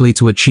exactly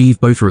to achieve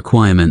both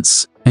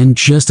requirements, and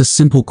just a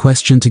simple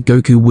question to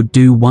Goku would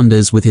do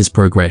wonders with his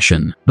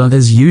progression. But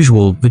as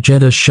usual,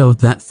 Vegeta shoved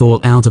that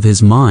thought out of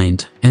his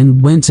mind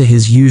and went to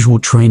his usual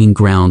training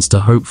grounds to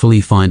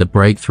hopefully find a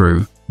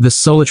breakthrough. The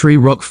solitary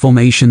rock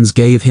formations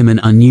gave him an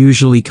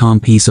unusually calm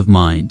peace of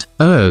mind.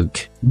 Ugh,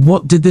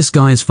 what did this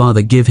guy's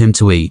father give him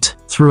to eat?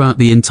 Throughout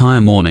the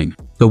entire morning,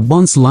 the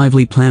once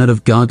lively planet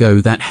of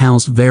GOKU that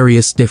housed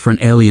various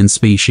different alien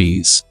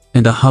species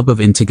and a hub of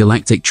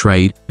intergalactic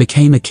trade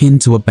became akin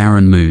to a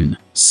barren moon.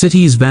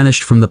 Cities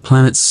vanished from the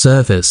planet's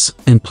surface,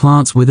 and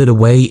plants withered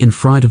away in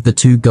fright of the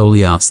two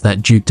Goliaths that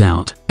duked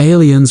out.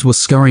 Aliens were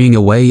scurrying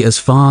away as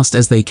fast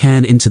as they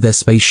can into their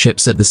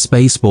spaceships at the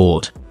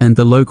spaceport, and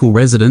the local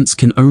residents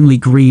can only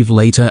grieve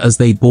later as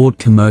they board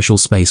commercial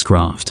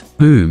spacecraft.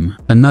 Boom!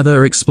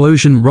 Another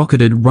explosion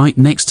rocketed right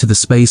next to the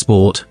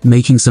spaceport,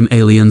 making some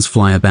aliens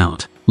fly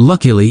about.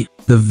 Luckily,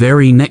 the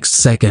very next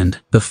second,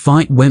 the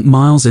fight went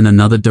miles in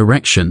another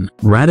direction.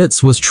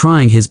 Raditz was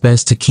trying his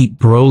best to keep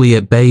Broly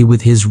at bay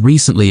with his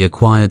recently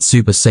acquired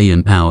Super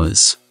Saiyan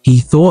powers. He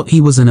thought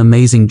he was an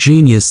amazing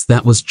genius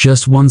that was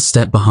just one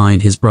step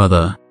behind his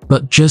brother.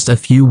 But just a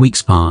few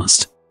weeks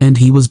passed, and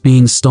he was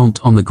being stomped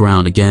on the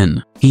ground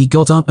again. He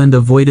got up and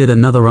avoided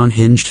another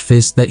unhinged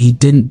fist that he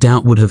didn't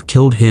doubt would have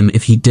killed him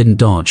if he didn't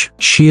dodge.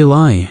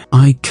 Chilai,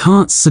 I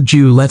can't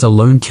subdue let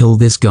alone kill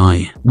this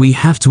guy. We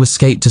have to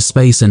escape to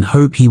space and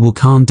hope he will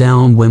calm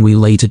down when we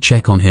later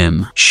check on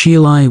him.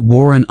 Chilai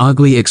wore an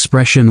ugly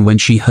expression when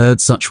she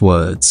heard such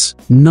words.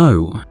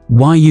 No,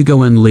 why you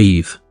go and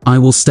leave? I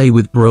will stay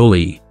with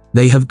Broly.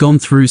 They have gone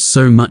through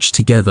so much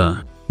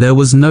together. There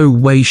was no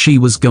way she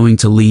was going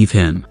to leave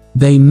him.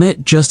 They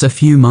met just a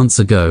few months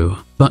ago,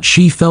 but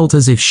she felt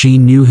as if she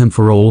knew him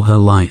for all her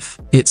life.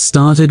 It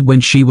started when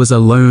she was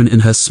alone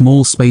in her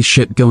small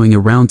spaceship going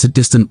around to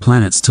distant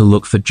planets to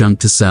look for junk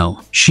to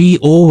sell. She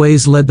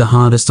always led the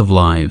hardest of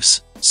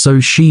lives, so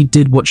she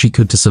did what she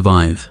could to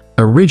survive.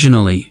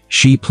 Originally,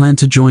 she planned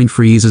to join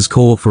Frieza's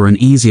corps for an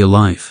easier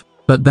life,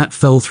 but that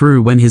fell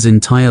through when his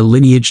entire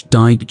lineage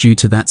died due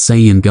to that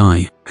Saiyan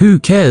guy. Who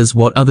cares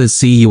what others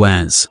see you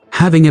as?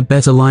 Having a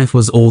better life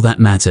was all that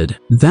mattered.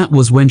 That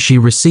was when she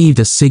received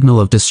a signal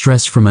of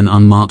distress from an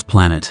unmarked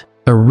planet.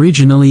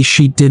 Originally,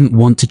 she didn't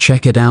want to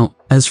check it out,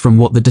 as from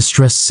what the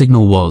distress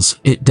signal was,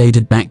 it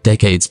dated back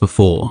decades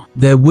before.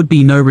 There would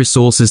be no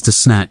resources to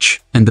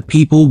snatch, and the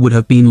people would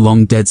have been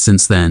long dead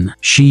since then.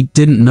 She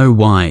didn't know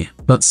why,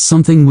 but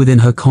something within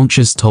her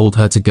conscience told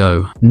her to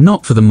go.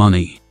 Not for the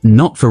money,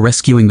 not for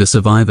rescuing the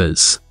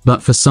survivors,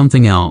 but for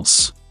something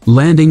else.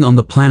 Landing on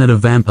the planet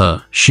of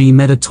Vampa, she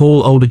met a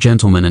tall older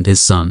gentleman and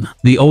his son.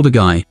 The older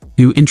guy,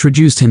 who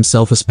introduced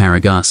himself as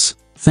Paragus,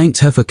 thanked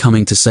her for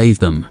coming to save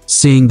them.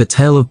 Seeing the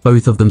tale of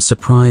both of them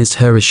surprised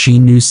her, as she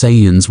knew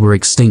Saiyans were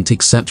extinct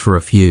except for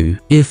a few.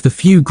 If the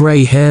few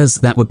gray hairs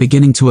that were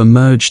beginning to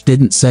emerge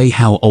didn't say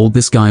how old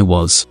this guy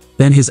was,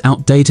 then his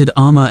outdated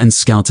armor and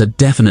scouter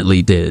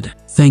definitely did.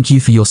 Thank you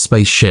for your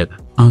spaceship.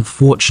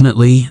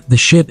 Unfortunately, the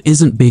ship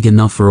isn't big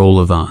enough for all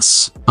of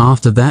us.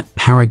 After that,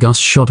 Paragus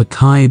shot a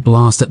Kai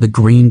blast at the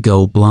green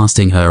girl,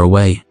 blasting her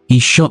away. He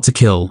shot to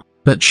kill,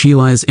 but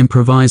Chilai's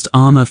improvised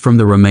armor from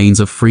the remains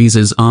of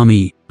Frieza's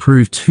army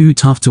proved too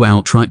tough to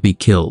outright be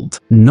killed.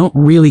 Not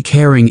really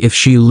caring if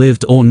she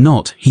lived or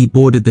not, he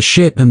boarded the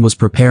ship and was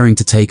preparing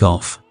to take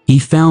off. He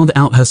found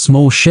out her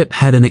small ship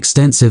had an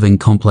extensive and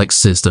complex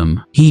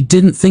system. He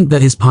didn't think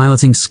that his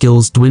piloting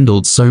skills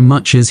dwindled so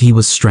much as he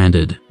was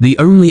stranded. The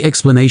only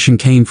explanation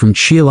came from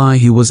Chilai,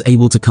 who was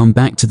able to come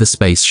back to the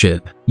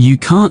spaceship. You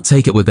can't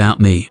take it without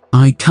me.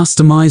 I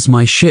customized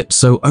my ship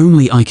so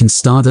only I can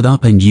start it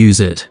up and use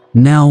it.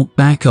 Now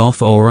back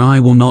off or I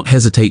will not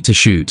hesitate to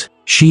shoot.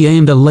 She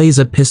aimed a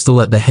laser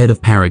pistol at the head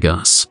of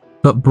Paragus,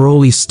 but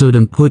Broly stood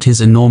and put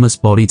his enormous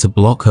body to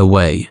block her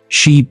way.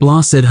 She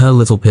blasted her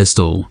little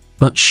pistol,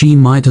 but she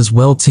might as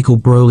well tickle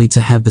Broly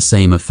to have the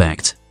same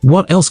effect.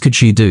 What else could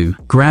she do?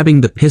 Grabbing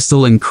the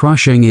pistol and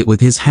crushing it with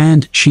his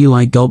hand,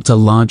 Chilai gulped a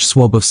large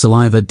swab of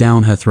saliva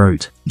down her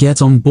throat.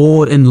 Get on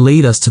board and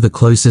lead us to the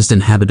closest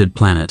inhabited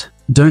planet.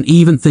 Don't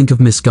even think of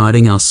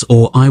misguiding us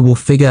or I will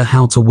figure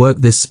how to work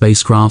this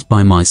spacecraft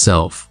by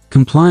myself.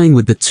 Complying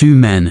with the two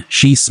men,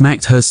 she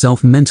smacked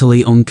herself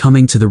mentally on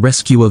coming to the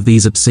rescue of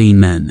these obscene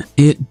men.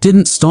 It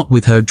didn't stop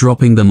with her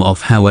dropping them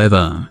off,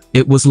 however.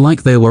 It was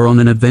like they were on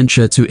an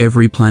adventure to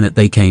every planet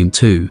they came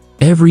to.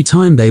 Every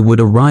time they would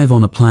arrive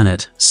on a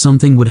planet,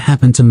 something would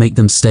happen to make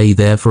them stay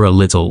there for a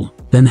little,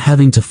 then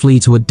having to flee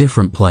to a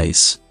different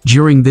place.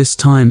 During this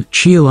time,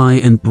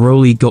 Chilai and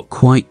Broly got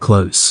quite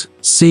close.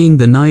 Seeing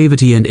the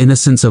naivety and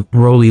innocence of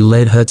Broly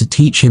led her to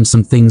teach him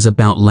some things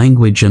about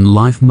language and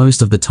life,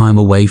 most of the time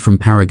away from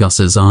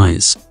Paragus's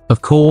eyes.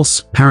 Of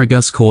course,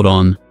 Paragus caught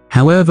on,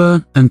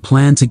 however, and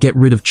planned to get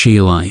rid of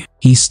Chilai.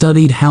 He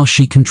studied how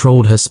she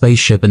controlled her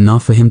spaceship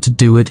enough for him to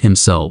do it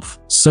himself.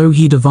 So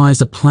he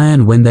devised a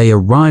plan when they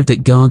arrived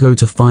at GOKU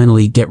to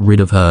finally get rid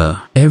of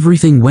her.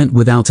 Everything went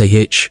without a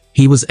hitch.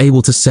 He was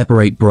able to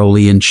separate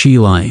Broly and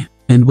Chilai,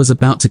 and was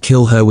about to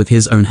kill her with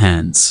his own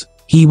hands.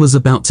 He was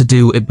about to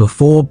do it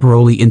before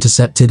Broly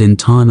intercepted in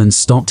time and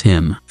stopped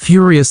him.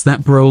 Furious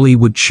that Broly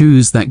would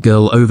choose that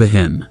girl over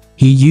him,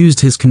 he used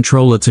his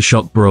controller to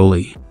shock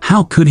Broly.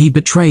 How could he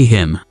betray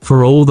him?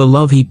 For all the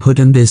love he put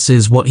in, this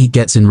is what he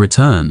gets in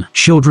return.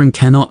 Children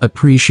cannot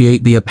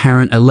appreciate the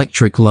apparent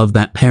electric love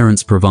that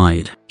parents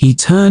provide. He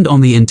turned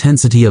on the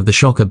intensity of the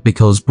shocker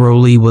because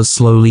Broly was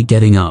slowly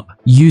getting up.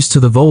 Used to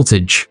the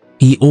voltage,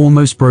 he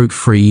almost broke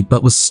free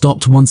but was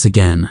stopped once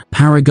again.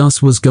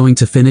 Paragus was going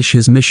to finish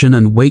his mission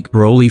and wake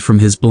Broly from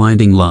his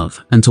blinding love,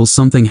 until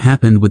something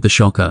happened with the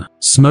shocker.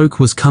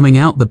 Smoke was coming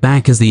out the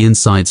back as the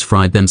insides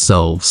fried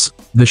themselves.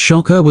 The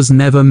shocker was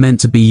never meant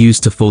to be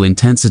used to full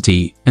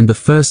intensity, and the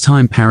first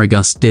time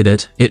Paragus did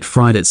it, it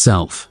fried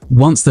itself.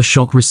 Once the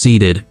shock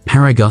receded,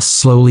 Paragus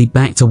slowly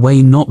backed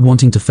away, not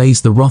wanting to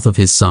face the wrath of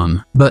his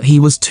son. But he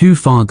was too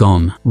far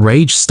gone.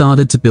 Rage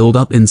started to build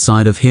up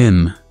inside of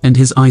him, and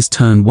his eyes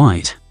turned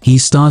white. He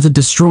started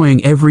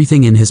destroying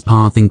everything in his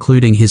path,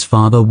 including his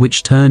father,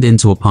 which turned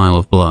into a pile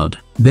of blood.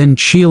 Then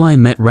Chilai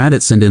met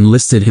Raditz and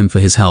enlisted him for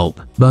his help.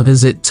 But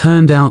as it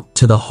turned out,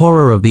 to the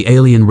horror of the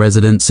alien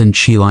residents and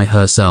Chilai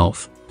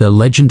herself, the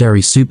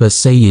legendary Super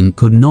Saiyan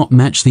could not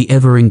match the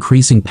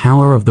ever-increasing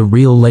power of the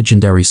real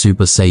legendary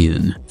Super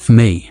Saiyan. For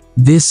me,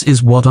 this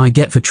is what I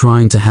get for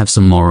trying to have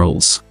some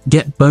morals.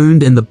 Get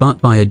boned in the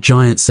butt by a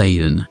giant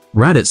Saiyan.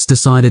 Raditz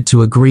decided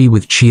to agree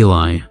with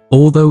Chilai,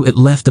 although it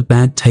left a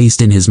bad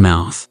taste in his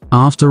mouth.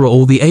 After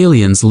all the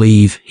aliens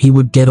leave, he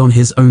would get on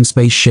his own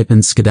spaceship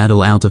and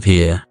skedaddle out of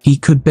here. He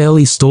could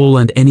barely stall,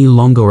 and any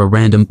longer a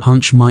random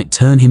punch might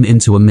turn him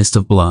into a mist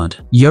of blood.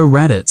 Yo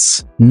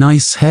Raditz,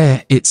 nice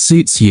hair, it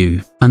suits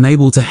you.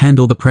 Unable to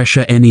handle the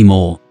pressure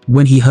anymore,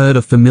 when he heard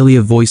a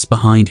familiar voice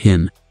behind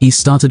him, he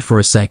stuttered for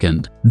a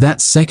second. That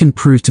second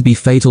proved to be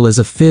fatal, as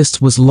a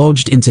fist was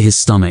lodged into his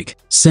stomach,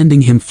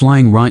 sending him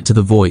flying right to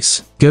the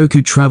voice.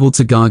 Goku traveled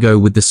to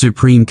GOKU with the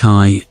Supreme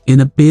Kai,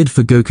 in a bid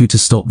for Goku to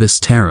stop this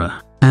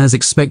terror. As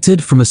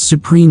expected from a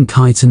Supreme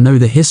Kai to know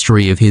the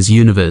history of his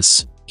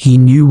universe, he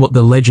knew what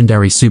the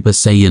legendary Super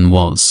Saiyan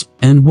was,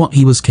 and what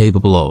he was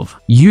capable of.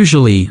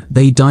 Usually,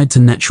 they died to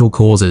natural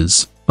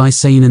causes, by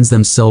Saiyans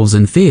themselves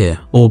in fear,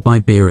 or by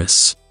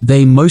Beerus.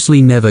 They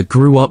mostly never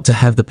grew up to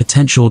have the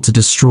potential to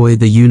destroy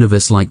the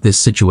universe like this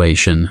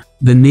situation.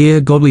 The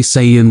near-godly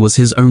Saiyan was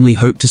his only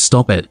hope to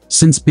stop it,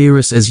 since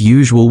Beerus as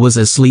usual was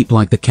asleep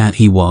like the cat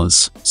he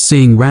was.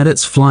 Seeing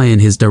Raditz fly in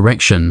his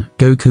direction,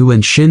 Goku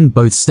and Shin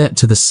both stepped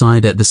to the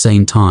side at the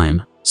same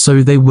time,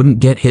 so they wouldn't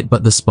get hit by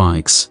the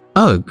spikes.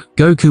 Ugh,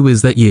 Goku,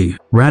 is that you?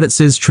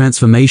 Raditz's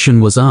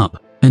transformation was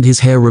up, and his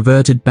hair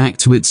reverted back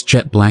to its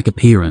jet black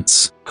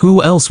appearance.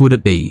 Who else would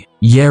it be?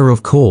 Yeah,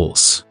 of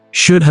course.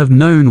 Should have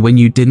known when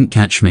you didn't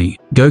catch me.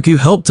 Goku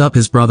helped up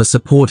his brother,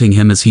 supporting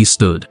him as he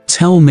stood.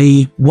 Tell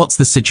me, what's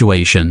the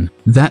situation?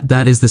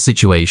 That is the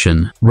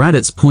situation.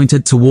 Raditz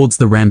pointed towards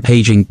the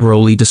rampaging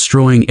Broly,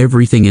 destroying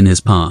everything in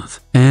his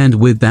path. And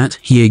with that,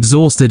 he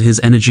exhausted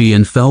his energy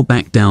and fell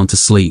back down to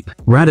sleep.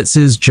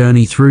 Raditz's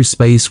journey through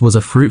space was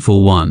a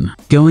fruitful one.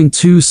 Going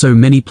to so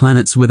many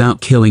planets without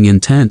killing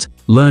intent,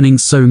 learning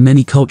so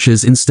many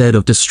cultures instead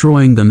of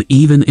destroying them,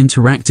 even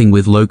interacting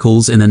with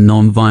locals in a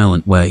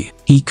non-violent way.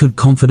 He could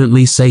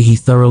confidently say he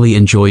thoroughly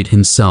enjoyed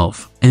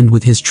himself, and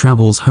with his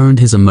travels honed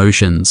his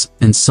emotions,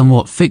 and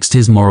somewhat fixed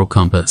his moral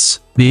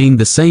compass. Being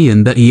the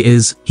Saiyan that he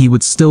is, he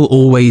would still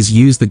always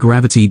use the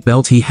gravity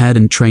belt he had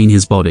and train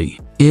his body.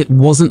 It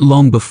wasn't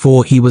long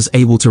before he was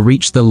able to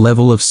reach the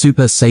level of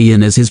Super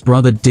Saiyan as his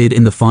brother did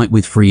in the fight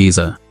with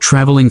Frieza.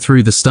 Traveling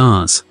through the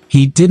stars,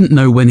 he didn't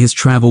know when his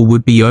travel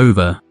would be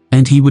over,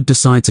 and he would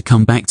decide to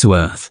come back to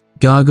Earth.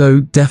 Gargo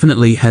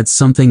definitely had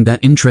something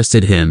that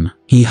interested him.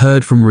 He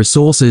heard from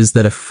resources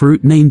that a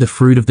fruit named the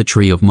Fruit of the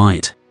Tree of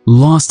Might,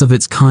 last of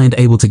its kind,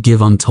 able to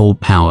give untold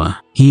power.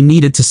 He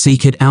needed to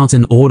seek it out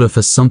in order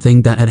for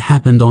something that had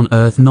happened on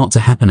Earth not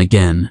to happen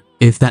again,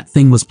 if that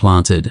thing was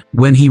planted.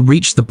 When he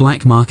reached the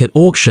black market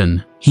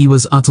auction, he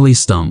was utterly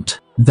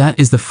stumped. That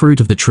is the Fruit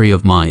of the Tree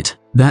of Might.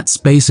 That's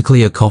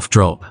basically a cough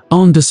drop.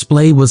 On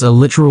display was a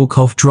literal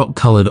cough drop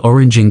colored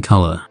orange in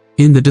color.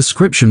 In the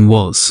description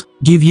was,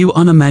 give you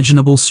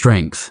unimaginable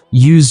strength,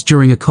 use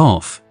during a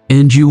cough,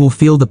 and you will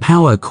feel the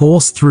power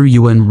course through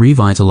you and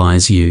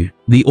revitalize you.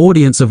 The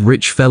audience of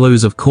rich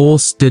fellows of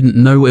course didn't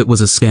know it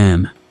was a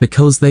scam,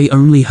 because they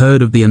only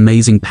heard of the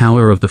amazing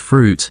power of the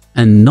fruit,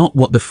 and not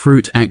what the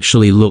fruit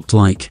actually looked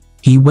like.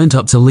 He went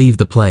up to leave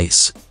the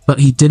place, but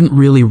he didn't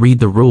really read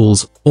the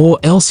rules, or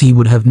else he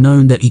would have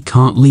known that he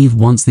can't leave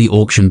once the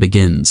auction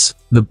begins.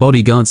 The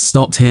bodyguards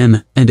stopped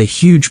him, and a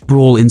huge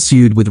brawl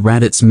ensued, with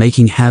Raditz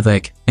making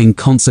havoc, and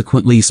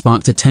consequently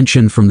sparked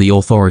attention from the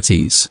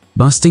authorities.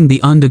 Busting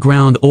the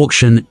underground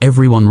auction,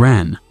 everyone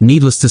ran.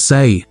 Needless to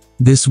say,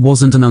 this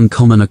wasn't an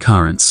uncommon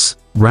occurrence.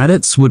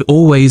 Raditz would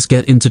always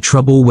get into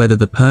trouble whether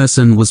the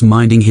person was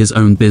minding his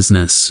own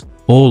business,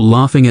 or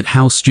laughing at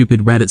how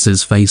stupid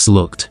Raditz's face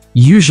looked.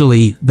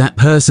 Usually, that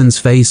person's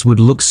face would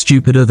look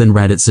stupider than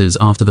Raditz's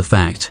after the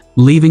fact.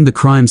 Leaving the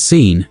crime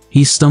scene,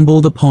 he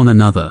stumbled upon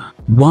another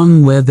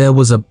one where there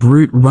was a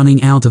brute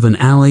running out of an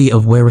alley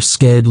of where a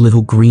scared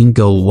little green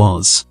girl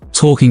was.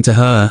 Talking to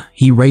her,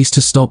 he raced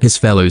to stop his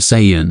fellow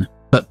Saiyan,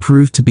 but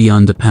proved to be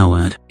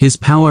underpowered. His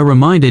power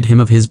reminded him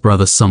of his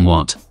brother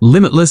somewhat.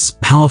 Limitless,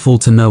 powerful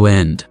to no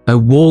end. A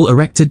wall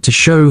erected to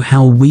show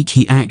how weak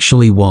he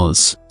actually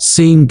was.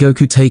 Seeing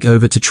Goku take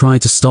over to try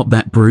to stop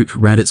that brute,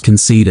 Raditz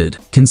conceded.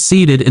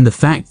 Conceded in the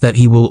fact that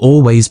he will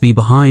always be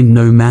behind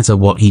no matter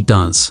what he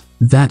does.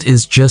 That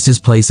is just his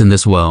place in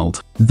this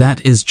world.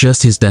 That is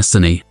just his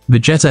destiny.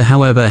 Vegeta,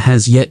 however,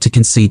 has yet to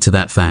concede to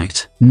that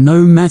fact,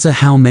 no matter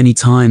how many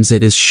times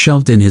it is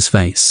shoved in his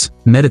face.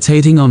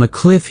 Meditating on a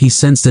cliff, he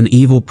sensed an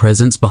evil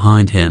presence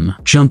behind him.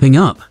 Jumping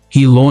up,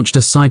 he launched a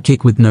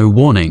sidekick with no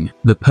warning.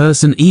 The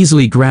person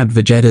easily grabbed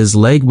Vegeta's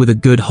leg with a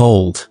good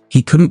hold.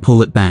 He couldn't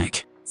pull it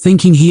back.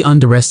 Thinking he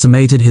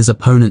underestimated his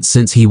opponent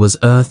since he was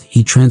Earth,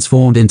 he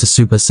transformed into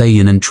Super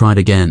Saiyan and tried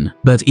again.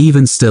 But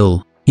even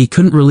still, he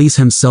couldn't release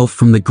himself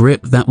from the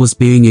grip that was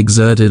being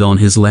exerted on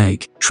his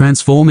leg.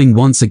 Transforming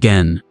once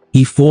again,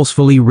 he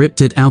forcefully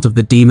ripped it out of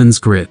the demon's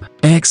grip.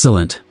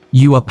 Excellent.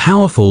 You are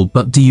powerful,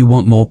 but do you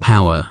want more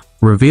power?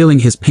 Revealing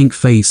his pink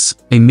face,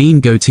 a mean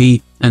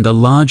goatee, and a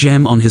large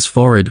M on his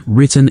forehead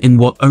written in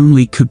what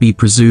only could be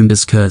presumed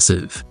as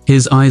cursive.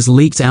 His eyes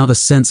leaked out a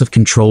sense of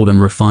controlled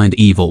and refined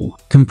evil,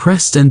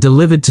 compressed and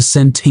delivered to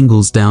send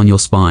tingles down your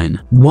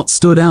spine. What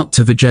stood out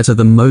to Vegeta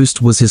the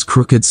most was his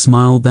crooked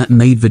smile that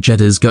made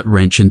Vegeta's gut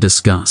wrench in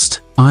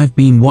disgust. I've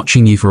been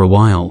watching you for a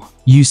while.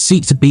 You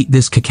seek to beat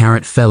this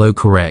Kakarot fellow,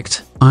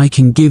 correct? I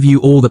can give you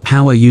all the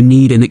power you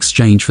need in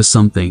exchange for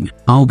something.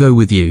 I'll go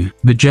with you.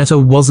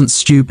 Vegeta wasn't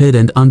stupid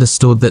and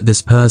understood that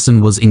this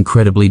person was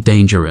incredibly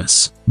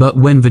dangerous. But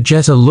when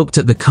Vegeta looked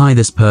at the Kai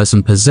this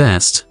person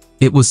possessed,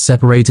 it was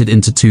separated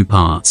into two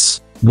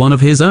parts. One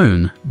of his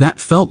own, that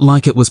felt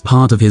like it was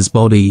part of his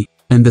body,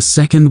 and the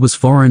second was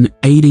foreign,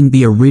 aiding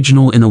the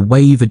original in a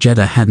way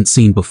Vegeta hadn't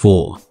seen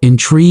before.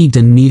 Intrigued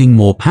and needing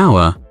more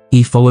power,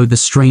 he followed the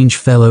strange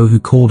fellow who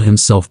called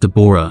himself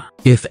Deborah.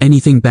 If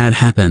anything bad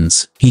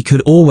happens, he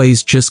could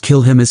always just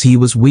kill him as he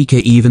was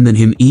weaker even than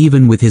him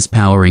even with his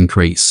power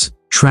increase.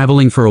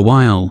 Traveling for a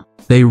while,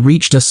 they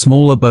reached a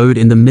small abode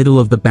in the middle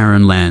of the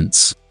barren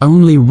lands.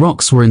 Only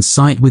rocks were in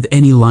sight with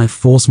any life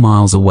force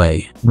miles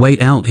away.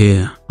 "Wait out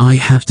here. I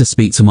have to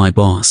speak to my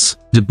boss."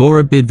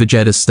 Deborah bid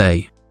Vegeta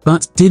stay,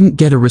 but didn't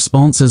get a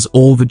response as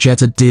all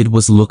Vegeta did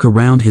was look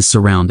around his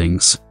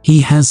surroundings.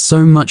 He has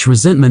so much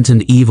resentment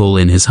and evil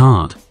in his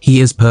heart. He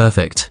is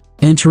perfect.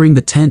 Entering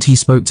the tent, he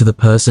spoke to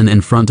the person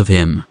in front of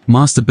him.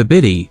 "Master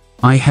Babidi,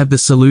 I have the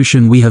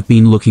solution we have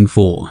been looking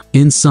for."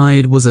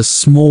 Inside was a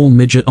small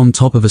midget on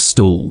top of a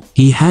stool.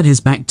 He had his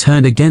back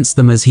turned against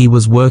them as he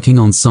was working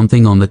on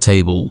something on the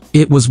table.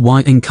 It was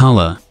white in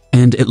color,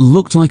 and it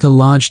looked like a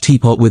large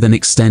teapot with an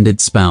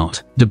extended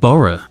spout.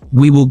 "Deborah,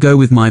 we will go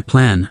with my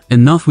plan.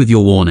 Enough with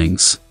your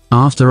warnings.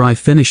 After I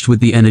finished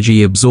with the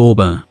energy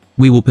absorber,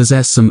 we will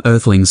possess some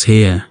earthlings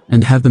here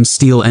and have them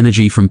steal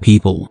energy from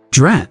people."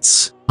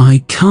 Drats!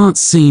 I can't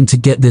seem to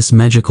get this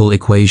magical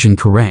equation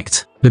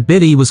correct.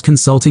 Babidi was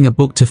consulting a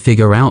book to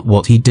figure out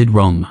what he did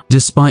wrong.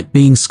 Despite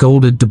being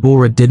scolded,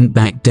 Deborah didn't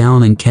back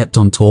down and kept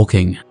on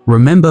talking.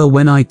 "Remember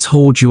when I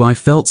told you I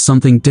felt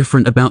something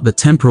different about the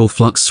temporal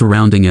flux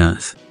surrounding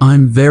Earth?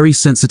 I'm very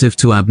sensitive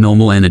to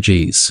abnormal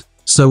energies,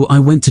 so I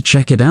went to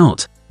check it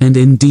out. And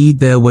indeed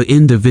there were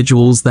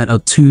individuals that are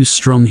too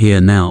strong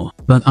here now.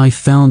 But I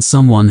found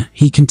someone."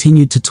 He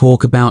continued to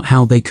talk about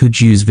how they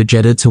could use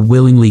Vegeta to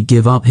willingly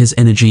give up his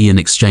energy in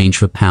exchange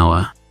for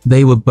power.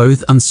 They were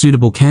both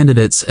unsuitable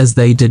candidates as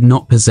they did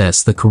not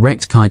possess the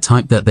correct Kai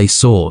type that they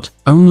sought.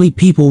 Only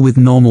people with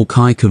normal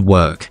Kai could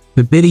work.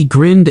 Babidi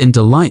grinned in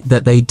delight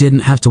that they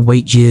didn't have to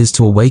wait years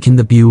to awaken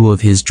the Buell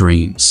of his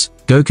dreams.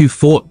 Goku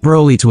fought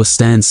Broly to a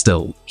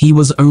standstill. He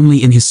was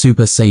only in his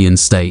Super Saiyan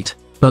state,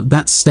 but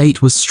that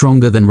state was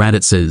stronger than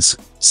Raditz's,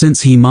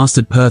 since he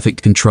mastered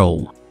perfect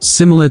control.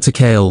 Similar to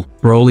Kale,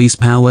 Broly's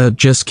power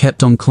just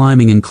kept on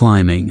climbing and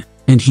climbing,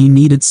 and he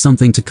needed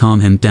something to calm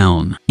him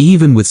down.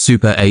 Even with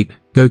Super Ape,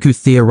 Goku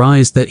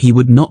theorized that he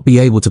would not be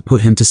able to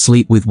put him to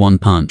sleep with one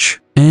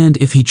punch. And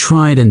if he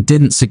tried and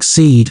didn't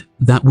succeed,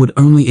 that would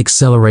only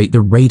accelerate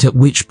the rate at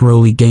which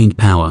Broly gained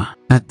power.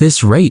 At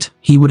this rate,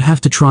 he would have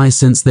to try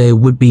since there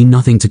would be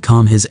nothing to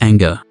calm his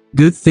anger.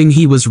 Good thing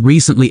he was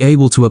recently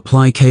able to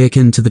apply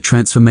Kaioken to the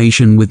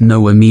transformation with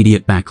no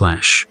immediate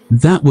backlash.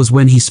 That was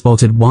when he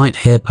spotted white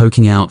hair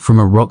poking out from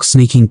a rock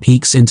sneaking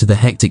peeks into the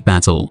hectic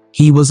battle.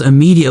 He was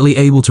immediately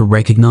able to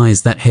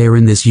recognize that hair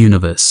in this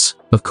universe.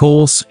 Of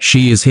course,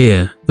 she is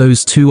here.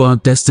 Those two are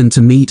destined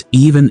to meet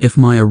even if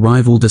my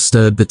arrival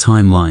disturbed the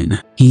timeline.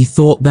 He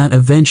thought that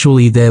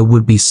eventually there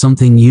would be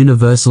something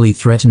universally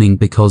threatening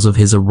because of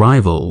his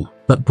arrival.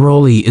 But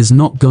Broly is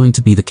not going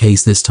to be the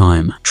case this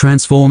time.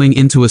 Transforming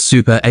into a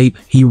Super Ape,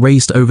 he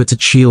raced over to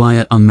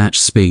Chilai at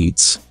unmatched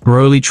speeds.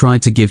 Broly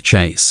tried to give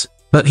chase,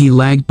 but he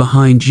lagged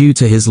behind due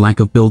to his lack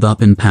of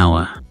build-up in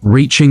power.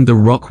 Reaching the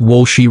rock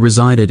wall she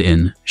resided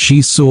in,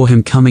 she saw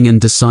him coming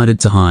and decided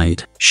to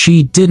hide.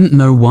 She didn't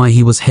know why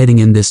he was heading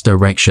in this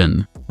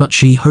direction, but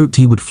she hoped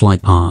he would fly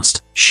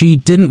past. She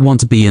didn't want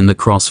to be in the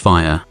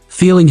crossfire.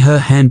 Feeling her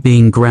hand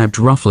being grabbed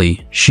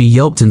roughly, she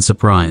yelped in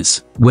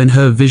surprise. When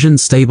her vision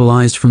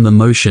stabilized from the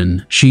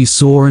motion, she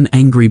saw an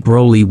angry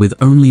Broly with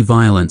only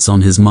violence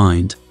on his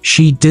mind.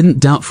 She didn't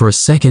doubt for a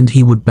second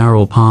he would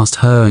barrel past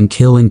her and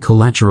kill in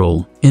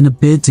collateral, in a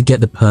bid to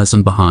get the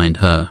person behind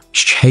her.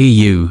 "Hey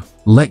you,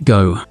 let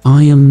go.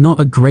 I am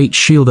not a great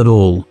shield at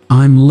all.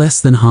 I'm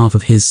less than half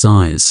of his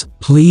size.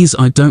 Please,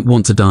 I don't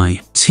want to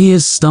die."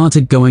 Tears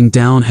started going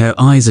down her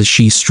eyes as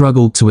she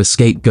struggled to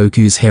escape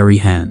Goku's hairy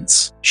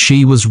hands.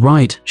 She was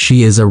right,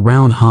 she is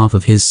around half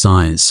of his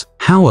size.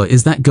 How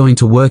is that going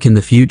to work in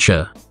the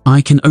future?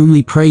 I can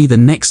only pray the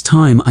next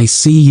time I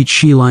see you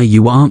Chilai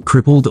you aren't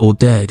crippled or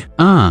dead.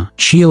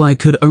 Chilai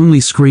could only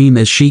scream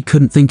as she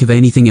couldn't think of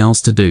anything else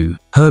to do.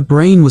 Her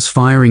brain was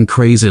firing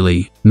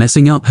crazily,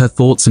 messing up her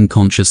thoughts and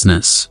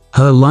consciousness.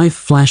 Her life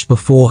flashed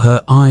before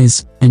her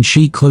eyes, and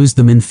she closed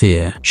them in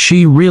fear.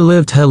 She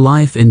relived her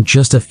life in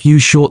just a few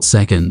short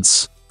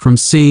seconds. From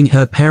seeing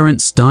her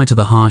parents die to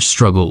the harsh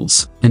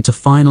struggles, and to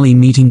finally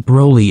meeting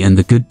Broly and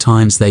the good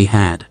times they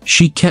had.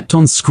 She kept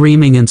on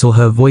screaming until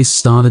her voice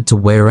started to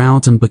wear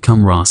out and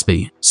become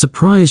raspy.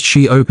 Surprised,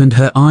 she opened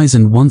her eyes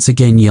and once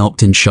again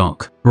yelped in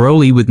shock.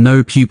 Broly, with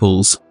no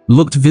pupils,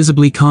 looked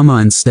visibly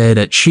calmer and stared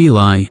at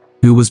Chilai,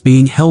 who was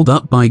being held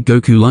up by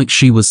Goku like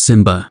she was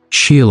Simba.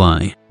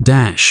 Chilai.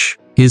 Dash.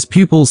 His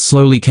pupils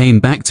slowly came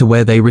back to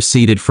where they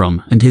receded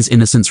from, and his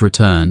innocence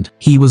returned.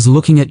 He was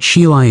looking at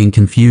Chilai in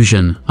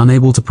confusion,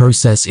 unable to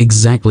process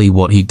exactly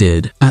what he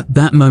did. At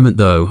that moment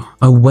though,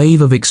 a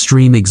wave of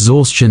extreme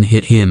exhaustion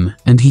hit him,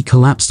 and he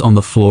collapsed on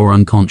the floor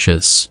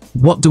unconscious.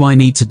 What do I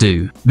need to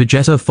do?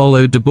 Vegeta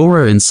followed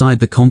Deborah inside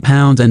the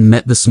compound and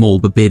met the small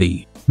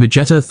Babidi.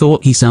 Vegeta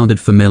thought he sounded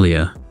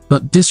familiar,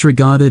 but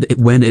disregarded it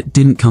when it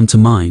didn't come to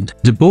mind.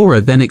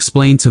 Deborah then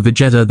explained to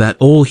Vegeta that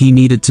all he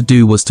needed to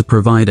do was to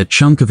provide a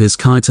chunk of his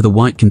Kai to the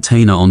white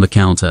container on the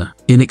counter.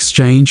 In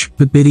exchange,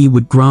 Babidi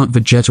would grant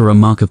Vegeta a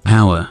mark of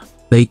power,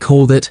 They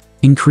called it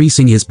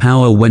increasing his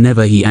power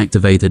whenever he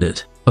activated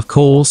it. Of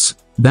course,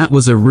 that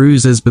was a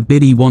ruse, as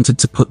Babidi wanted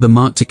to put the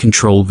mark to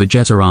control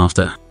Vegeta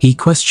after. He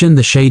questioned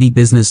the shady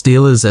business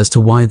dealers as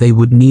to why they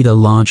would need a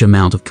large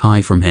amount of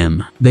Kai from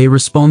him. They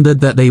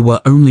responded that they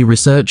were only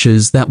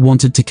researchers that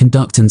wanted to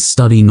conduct and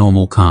study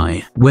normal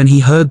Kai. When he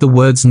heard the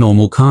words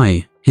normal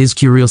Kai, his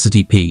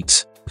curiosity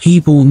piqued.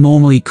 People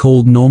normally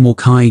called normal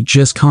Kai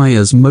just Kai,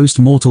 as most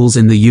mortals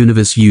in the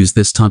universe use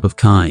this type of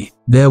Kai.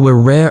 There were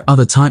rare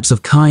other types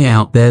of Kai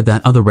out there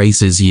that other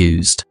races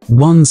used.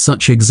 One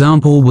such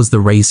example was the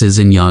races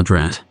in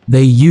Yardrat.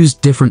 They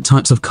used different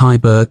types of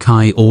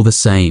Kai all the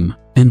same,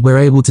 and were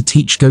able to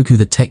teach Goku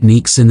the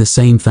techniques in the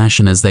same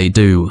fashion as they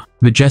do.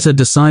 Vegeta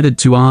decided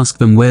to ask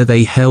them where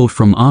they hailed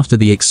from after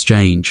the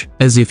exchange,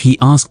 as if he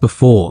asked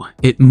before,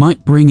 it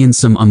might bring in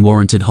some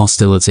unwarranted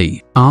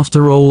hostility.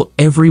 After all,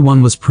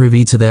 everyone was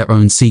privy to their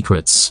own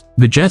secrets.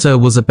 Vegeta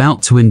was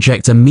about to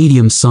inject a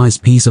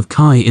medium-sized piece of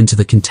Kai into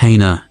the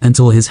container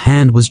until his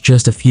hand was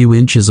just a few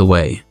inches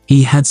away.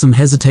 He had some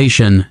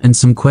hesitation and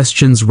some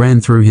questions ran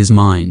through his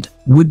mind.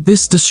 Would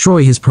this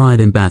destroy his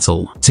pride in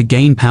battle, to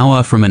gain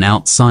power from an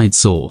outside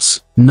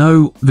source?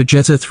 No,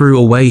 Vegeta threw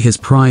away his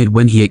pride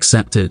when he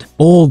accepted.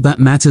 All that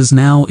matters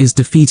now is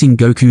defeating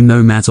Goku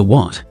no matter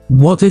what.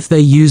 What if they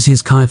use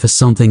his Kai for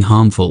something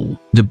harmful?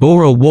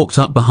 Deborah walked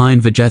up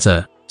behind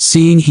Vegeta,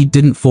 seeing he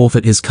didn't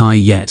forfeit his Kai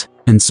yet,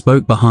 and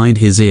spoke behind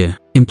his ear,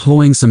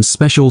 employing some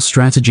special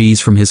strategies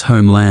from his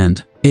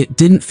homeland. It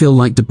didn't feel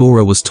like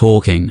Deborah was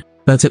talking,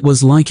 but it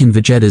was like in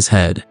Vegeta's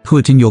head.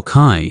 Put in your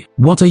Kai.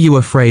 What are you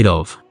afraid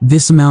of?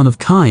 This amount of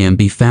Kai and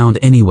be found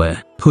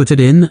anywhere. Put it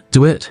in,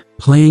 do it.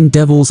 Playing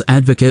devil's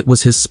advocate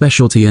was his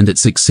specialty and it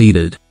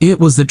succeeded. It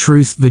was the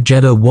truth,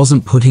 Vegeta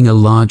wasn't putting a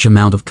large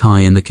amount of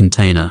Kai in the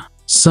container.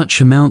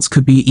 Such amounts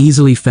could be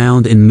easily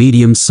found in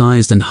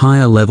medium-sized and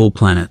higher-level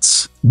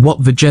planets.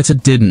 What Vegeta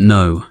didn't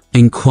know,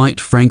 and quite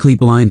frankly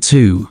blind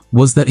to,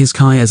 was that his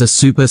Kai as a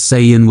Super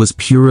Saiyan was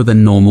purer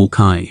than normal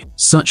Kai.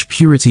 Such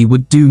purity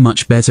would do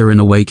much better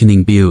in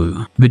awakening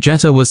Buu.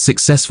 Vegeta was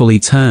successfully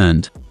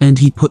turned, and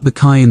he put the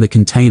Kai in the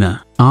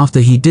container. After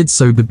he did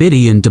so,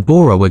 Babidi and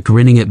Deborah were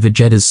grinning at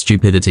Vegeta's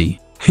stupidity.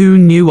 Who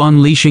knew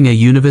unleashing a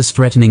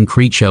universe-threatening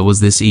creature was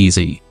this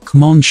easy?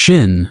 Come on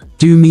Shin,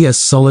 do me a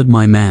solid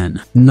my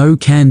man. No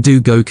can do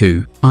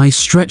Goku. I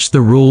stretched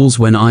the rules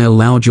when I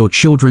allowed your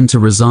children to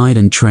reside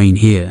and train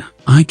here.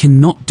 I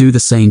cannot do the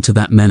same to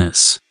that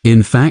menace.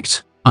 In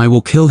fact, I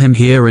will kill him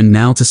here and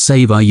now to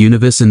save our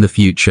universe in the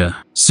future.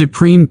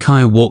 Supreme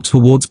Kai walked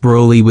towards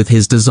Broly with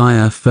his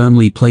desire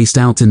firmly placed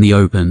out in the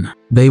open.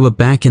 They were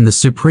back in the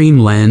Supreme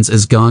Lands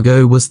as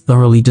Gargo was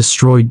thoroughly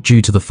destroyed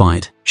due to the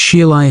fight.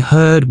 Shilai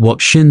heard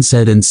what Shin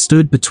said and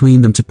stood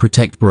between them to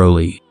protect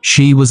Broly.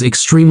 She was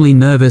extremely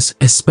nervous,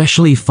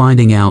 especially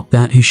finding out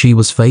that who she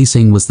was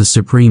facing was the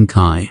Supreme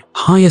Kai,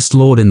 highest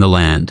lord in the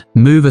land.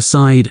 Move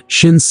aside,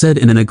 Shin said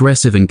in an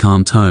aggressive and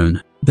calm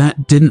tone.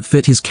 That didn't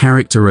fit his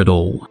character at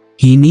all.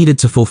 He needed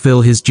to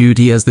fulfill his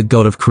duty as the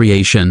god of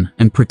creation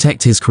and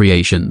protect his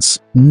creations.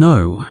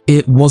 No,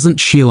 it wasn't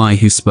Shilai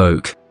who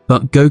spoke,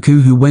 but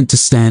Goku, who went to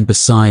stand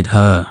beside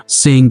her.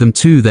 Seeing them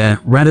two there,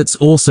 Raditz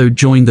also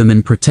joined them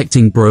in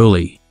protecting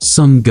Broly.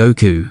 Son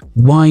Goku,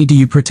 why do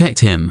you protect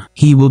him?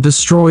 He will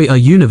destroy our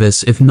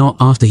universe if not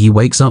after he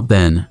wakes up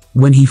then,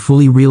 when he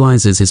fully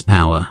realizes his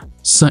power.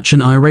 Such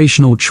an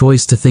irrational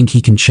choice to think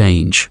he can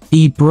change.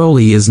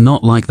 Broly is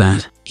not like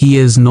that. He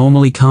is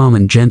normally calm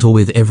and gentle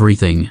with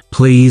everything.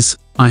 Please,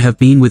 I have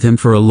been with him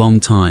for a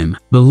long time.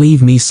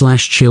 Believe me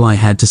Shilai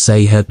had to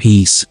say her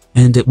piece,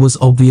 and it was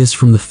obvious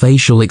from the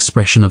facial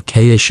expression of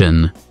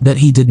Kaishin that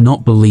he did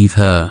not believe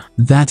her.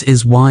 That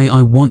is why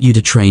I want you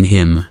to train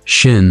him,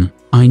 Shin.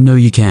 I know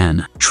you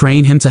can.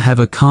 Train him to have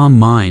a calm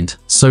mind,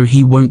 so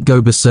he won't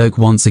go berserk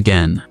once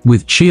again.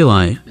 With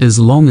Shilai, as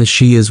long as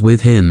she is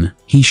with him,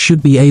 he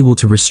should be able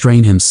to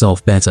restrain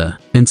himself better,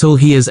 until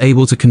he is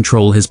able to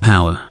control his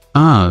power.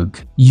 Ugh,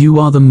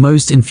 you are the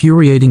most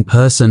infuriating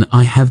person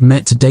I have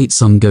met to date,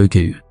 Son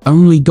Goku.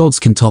 Only gods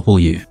can topple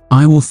you.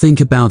 I will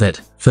think about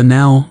it. For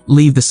now,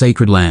 leave the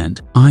sacred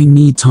land. I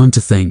need time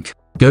to think.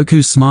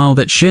 Goku smiled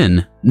at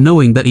Shin,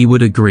 knowing that he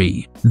would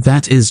agree.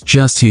 That is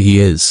just who he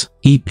is.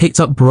 He picked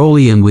up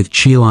Broly and with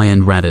Shilai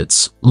and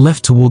Raditz,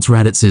 left towards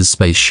Raditz's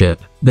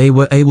spaceship. They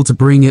were able to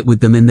bring it with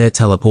them in their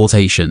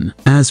teleportation.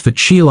 As for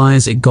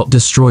Shilai's, it got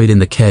destroyed in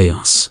the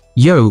chaos.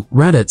 Yo,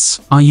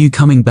 Raditz, are you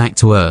coming back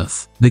to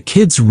Earth? The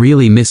kids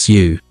really miss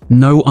you.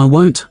 No, I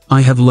won't.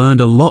 I have learned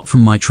a lot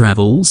from my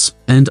travels,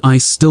 and I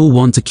still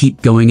want to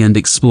keep going and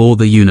explore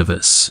the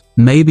universe.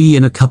 Maybe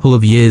in a couple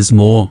of years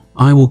more,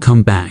 I will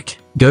come back.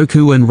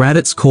 Goku and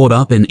Raditz caught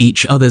up in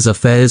each other's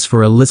affairs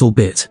for a little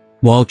bit,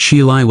 while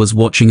Shilai was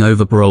watching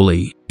over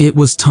Broly. It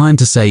was time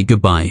to say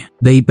goodbye.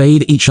 They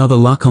bade each other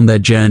luck on their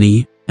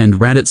journey, and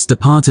Raditz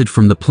departed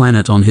from the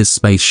planet on his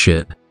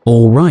spaceship.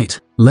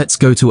 Alright, let's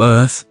go to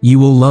Earth. You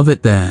will love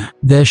it there.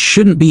 There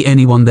shouldn't be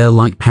anyone there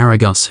like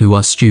Paragus who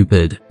are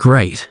stupid.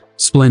 Great.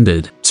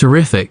 Splendid.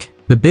 Terrific.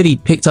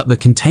 Babidi picked up the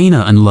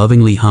container and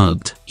lovingly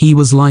hugged. He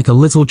was like a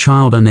little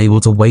child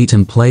unable to wait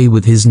and play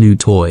with his new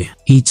toy.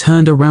 He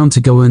turned around to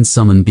go and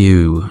summon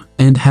Buu,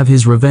 and have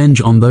his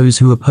revenge on those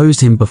who opposed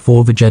him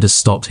before Vegeta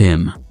stopped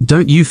him.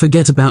 "Don't you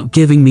forget about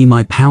giving me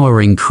my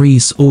power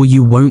increase or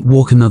you won't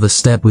walk another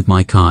step with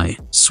my Kai."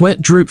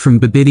 Sweat drooped from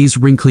Babidi's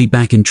wrinkly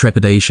back in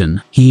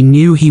trepidation. He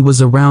knew he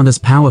was around as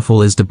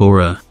powerful as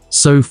Deborah,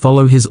 so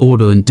follow his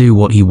order and do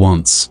what he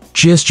wants.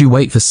 Just you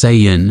wait for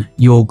Saiyan,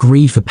 your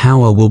greed for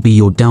power will be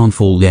your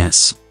downfall.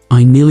 Yes,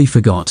 I nearly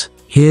forgot.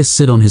 Here,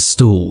 sit on his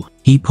stool.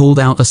 He pulled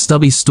out a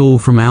stubby stool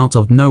from out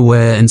of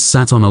nowhere and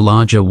sat on a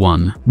larger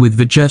one. With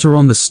Vegeta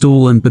on the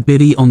stool and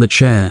Babidi on the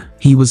chair,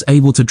 he was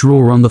able to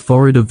draw on the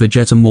forehead of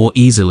Vegeta more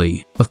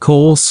easily. Of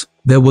course,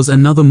 there was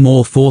another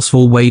more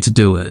forceful way to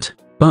do it.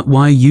 But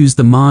why use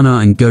the mana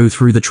and go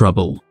through the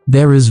trouble?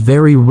 There is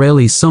very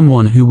rarely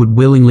someone who would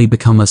willingly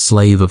become a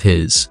slave of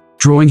his.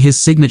 Drawing his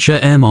signature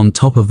M on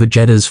top of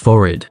Vegeta's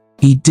forehead,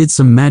 he did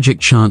some magic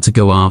chant to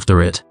go after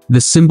it.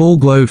 The symbol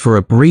glowed for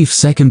a brief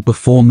second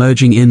before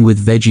merging in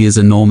with Vegeta's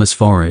enormous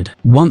forehead.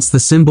 Once the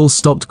symbol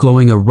stopped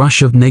glowing, a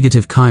rush of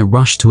negative Kai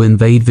rushed to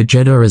invade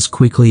Vegeta as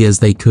quickly as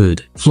they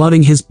could,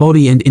 flooding his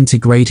body and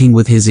integrating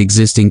with his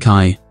existing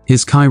Kai.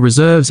 His Kai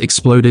reserves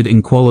exploded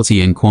in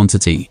quality and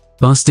quantity,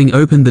 busting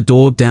open the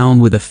door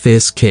down with a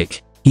fierce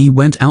kick. He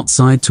went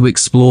outside to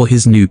explore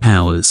his new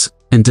powers,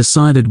 and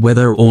decided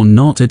whether or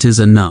not it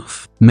is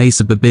enough.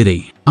 Mesa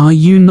Babidi, are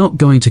you not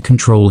going to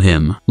control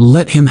him?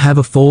 Let him have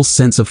a false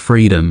sense of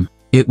freedom.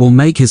 It will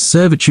make his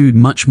servitude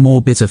much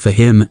more bitter for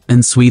him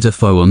and sweeter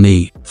for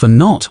me. For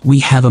not, we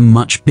have a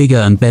much bigger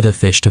and better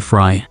fish to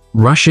fry.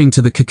 Rushing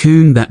to the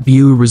cocoon that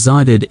Buu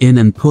resided in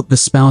and put the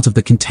spout of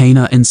the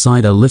container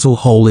inside a little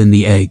hole in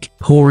the egg.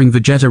 Pouring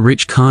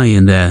Vegeta-rich Kai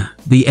in there,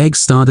 the egg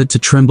started to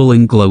tremble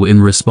and glow in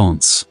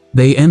response.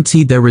 They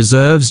emptied their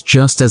reserves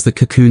just as the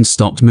cocoon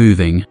stopped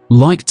moving,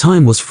 like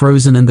time was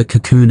frozen and the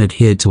cocoon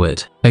adhered to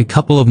it. A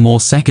couple of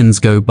more seconds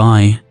go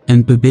by,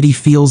 and Babidi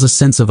feels a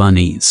sense of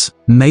unease.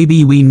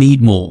 Maybe we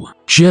need more.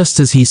 Just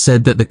as he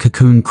said that, the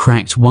cocoon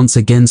cracked once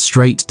again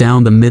straight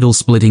down the middle,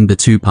 splitting the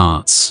two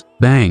parts.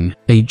 Bang!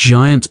 A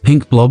giant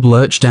pink blob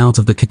lurched out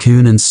of the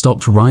cocoon and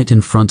stopped right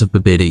in front of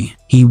Babidi.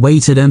 He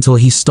waited until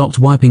he stopped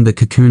wiping the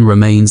cocoon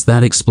remains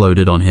that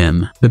exploded on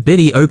him.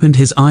 Babidi opened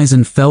his eyes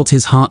and felt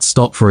his heart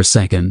stop for a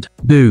second.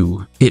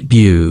 Buu.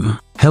 Buu.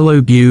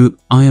 Hello Buu,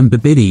 I am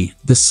Babidi,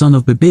 the son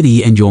of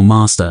Babidi and your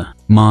master.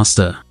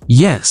 Master.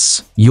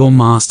 Yes, your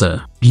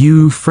master.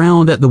 Buu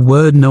frowned at the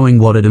word, knowing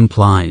what it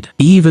implied.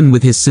 Even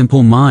with his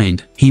simple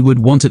mind, he would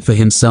want it for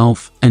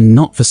himself, and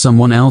not for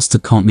someone else to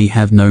can't me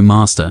have no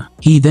master.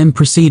 He then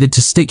proceeded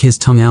to stick his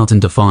tongue out in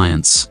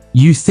defiance.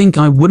 You think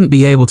I wouldn't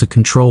be able to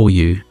control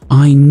you?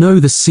 I know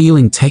the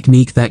sealing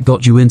technique that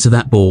got you into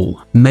that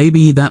ball.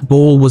 Maybe that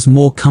ball was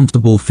more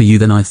comfortable for you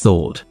than I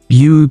thought.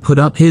 Buu put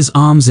up his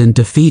arms in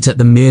defeat at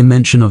the mere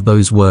mention of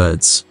those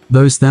words.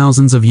 Those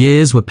thousands of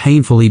years were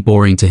painfully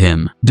boring to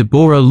him.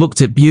 Deborah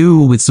looked at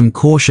Buu with some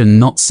caution,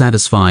 not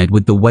satisfied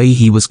with the way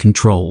he was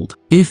controlled.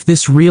 If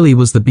this really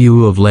was the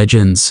Buu of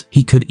legends,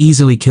 he could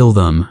easily kill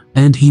them,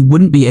 and he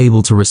wouldn't be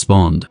able to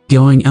respond.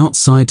 Going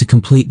outside to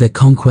complete their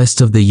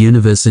conquest of the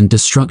universe and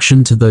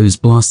destruction to those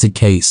blasted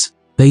case,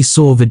 they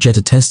saw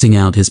Vegeta testing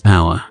out his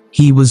power.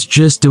 He was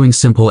just doing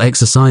simple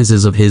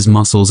exercises of his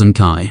muscles and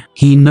Kai.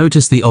 He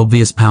noticed the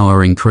obvious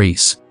power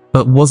increase,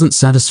 but wasn't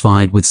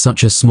satisfied with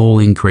such a small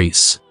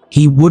increase.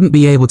 He wouldn't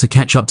be able to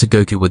catch up to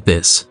Goku with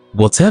this.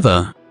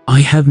 Whatever. I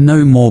have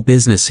no more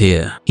business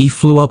here. He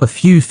flew up a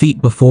few feet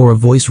before a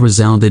voice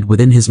resounded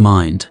within his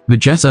mind.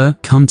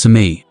 Vegeta, come to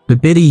me.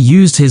 Babidi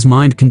used his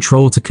mind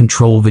control to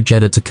control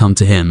Vegeta to come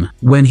to him.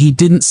 When he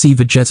didn't see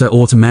Vegeta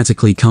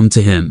automatically come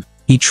to him,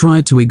 he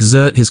tried to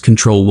exert his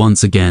control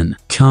once again.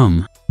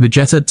 Come.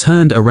 Vegeta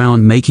turned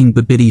around, making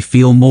Babidi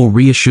feel more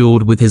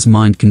reassured with his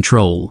mind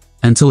control,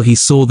 until he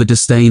saw the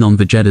disdain on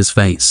Vegeta's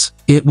face.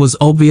 It was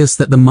obvious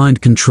that the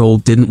mind control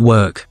didn't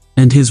work,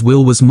 and his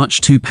will was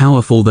much too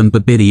powerful than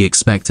Babidi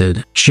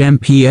expected.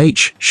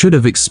 PH should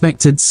have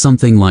expected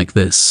something like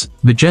this.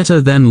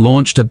 Vegeta then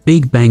launched a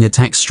big bang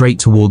attack straight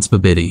towards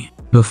Babidi.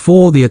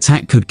 Before the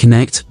attack could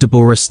connect,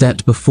 Deborah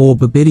stepped before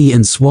Babidi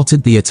and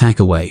swatted the attack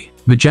away.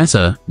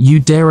 Vegeta, you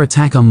dare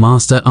attack our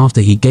master after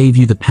he gave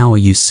you the power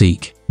you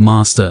seek?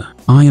 Master,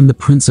 I am the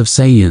Prince of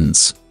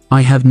Saiyans.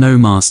 I have no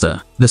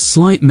master. The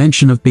slight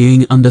mention of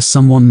being under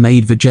someone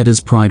made Vegeta's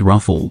pride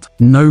ruffled.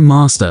 No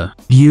master.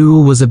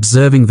 Buu was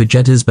observing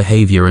Vegeta's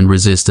behavior and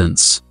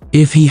resistance.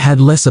 If he had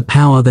lesser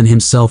power than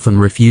himself and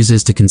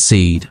refuses to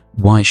concede,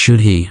 why should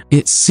he?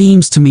 It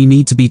seems to me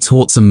need to be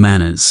taught some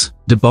manners.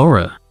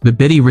 Deborah.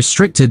 Babidi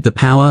restricted the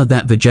power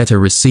that Vegeta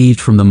received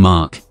from the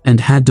mark, and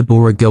had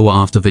Deborah go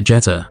after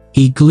Vegeta.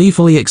 He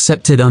gleefully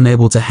accepted,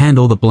 unable to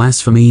handle the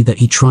blasphemy that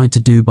he tried to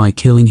do by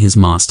killing his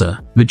master.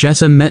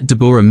 Vegeta met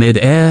Deborah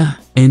mid-air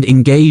and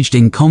engaged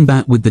in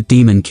combat with the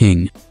Demon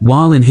King.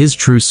 While in his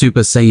true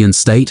Super Saiyan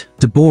state,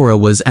 Deborah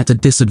was at a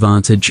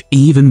disadvantage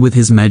even with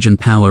his Majin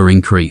power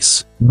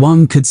increase.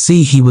 One could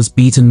see he was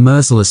beaten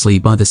mercilessly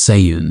by the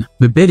Saiyan.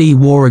 Babidi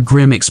wore a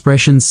grim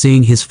expression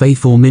seeing his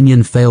faithful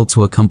minion fail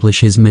to accomplish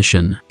his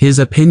mission. His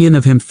opinion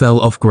of him fell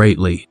off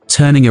greatly.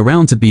 Turning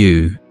around to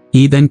Bu,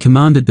 he then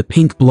commanded the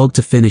pink blob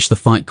to finish the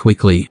fight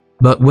quickly.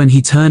 But when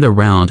he turned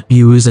around,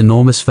 Bu's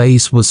enormous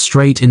face was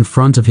straight in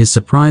front of his,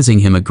 surprising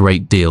him a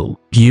great deal.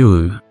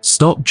 Bu,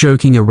 stop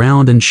joking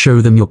around and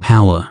show them your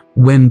power.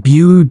 When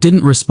Bu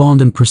didn't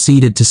respond and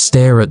proceeded to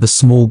stare at the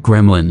small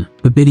gremlin,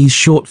 Babidi's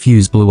short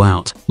fuse blew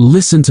out.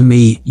 Listen to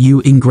me,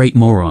 you ingrate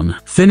moron.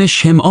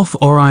 Finish him off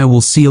or I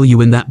will seal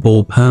you in that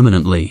ball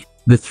permanently.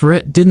 The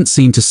threat didn't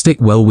seem to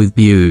stick well with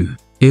Bu,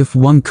 if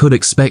one could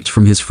expect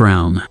from his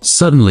frown.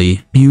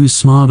 Suddenly, Bu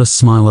smiled a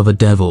smile of a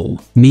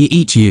devil. Me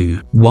eat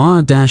you.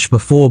 Wah dash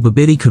before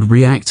Babidi could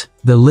react,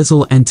 the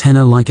little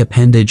antenna-like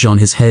appendage on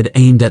his head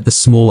aimed at the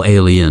small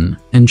alien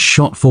and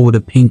shot forward a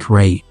pink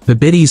ray.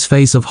 Babidi's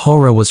face of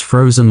horror was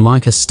frozen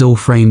like a still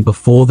frame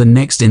before the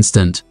next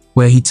instant,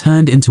 where he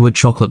turned into a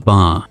chocolate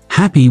bar.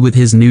 Happy with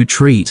his new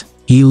treat,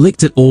 he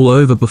licked it all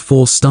over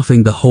before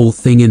stuffing the whole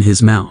thing in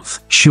his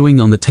mouth.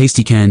 Chewing on the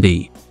tasty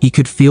candy, he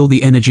could feel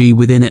the energy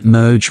within it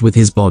merge with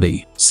his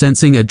body.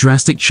 Sensing a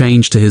drastic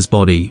change to his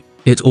body,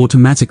 it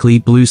automatically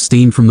blew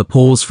steam from the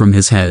pores from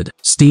his head.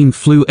 Steam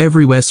flew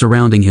everywhere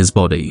surrounding his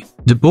body.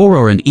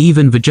 Deborah and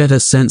even Vegeta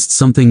sensed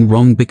something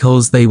wrong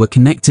because they were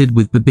connected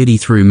with Babidi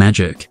through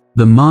magic.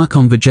 The mark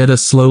on Vegeta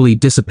slowly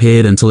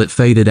disappeared until it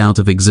faded out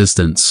of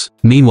existence.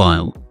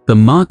 Meanwhile, the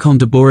mark on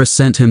Deborah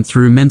sent him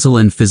through mental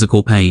and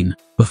physical pain,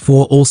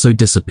 before also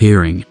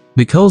disappearing.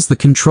 Because the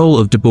control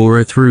of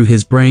Deborah through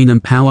his brain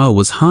and power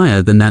was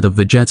higher than that of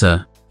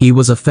Vegeta, he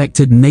was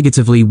affected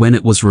negatively when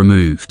it was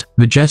removed.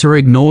 Vegeta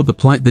ignored the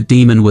plight the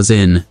demon was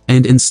in,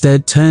 and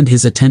instead turned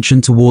his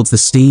attention towards the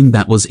steam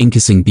that was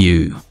incussing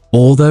Bu.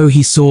 Although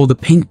he saw the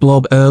pink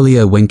blob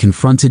earlier when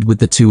confronted with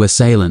the two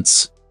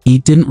assailants, he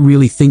didn't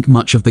really think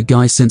much of the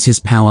guy since his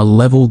power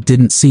level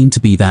didn't seem to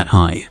be that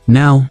high.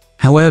 Now,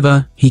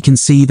 however, he can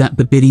see that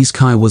Babidi's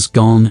Kai was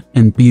gone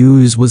and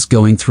Bu's was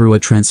going through a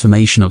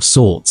transformation of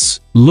sorts.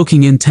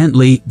 Looking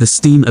intently, the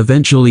steam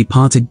eventually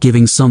parted,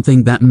 giving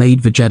something that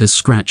made Vegeta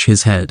scratch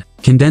his head,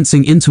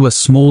 condensing into a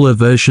smaller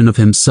version of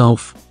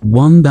himself,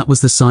 one that was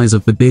the size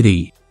of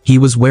Babidi. He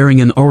was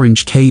wearing an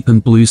orange cape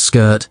and blue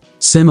skirt,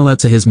 similar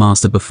to his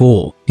master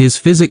before. His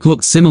physique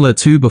looked similar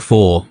to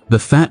before, the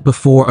fat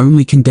before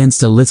only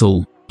condensed a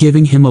little,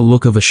 giving him a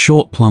look of a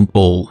short plump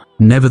ball.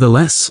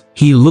 Nevertheless,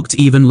 he looked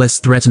even less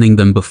threatening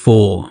than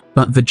before.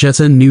 But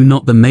Vegeta knew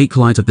not the make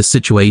light of the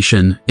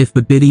situation if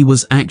Babidi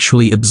was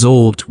actually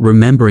absorbed,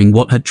 remembering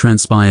what had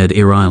transpired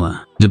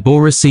earlier.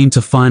 Deborah seemed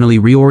to finally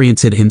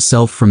reoriented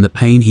himself from the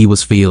pain he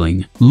was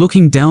feeling.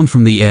 Looking down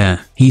from the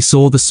air, he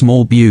saw the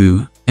small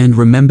Bu, and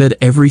remembered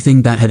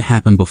everything that had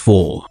happened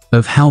before,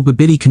 of how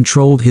Babidi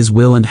controlled his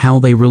will and how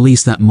they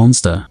released that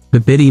monster.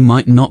 Babidi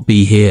might not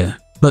be here,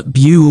 but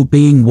Bu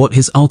being what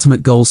his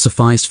ultimate goal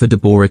sufficed for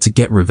Deborah to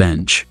get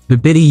revenge.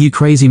 Babidi, you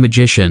crazy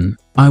magician,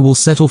 I will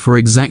settle for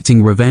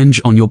exacting revenge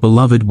on your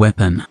beloved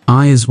weapon.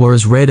 Eyes were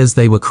as red as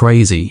they were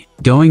crazy,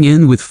 going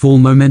in with full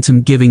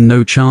momentum, giving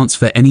no chance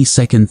for any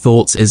second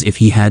thoughts as if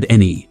he had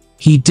any.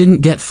 He didn't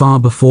get far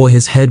before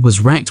his head was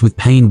racked with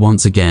pain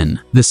once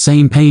again. The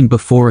same pain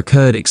before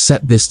occurred,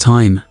 except this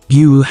time,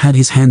 Bu had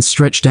his hand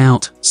stretched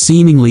out,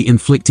 seemingly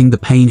inflicting the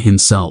pain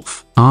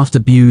himself. After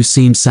Bu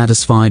seemed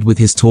satisfied with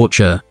his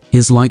torture,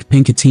 his light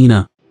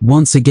Pinkatina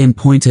once again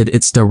pointed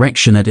its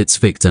direction at its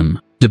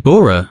victim.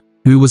 Deborah,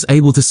 who was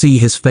able to see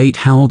his fate,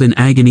 howled in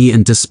agony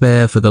and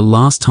despair for the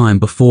last time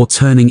before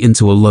turning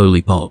into a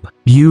lollipop.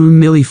 Bu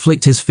merely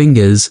flicked his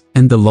fingers,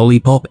 and the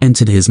lollipop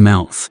entered his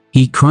mouth.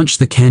 He crunched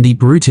the candy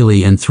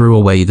brutally and threw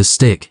away the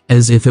stick,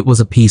 as if it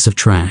was a piece of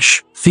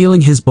trash.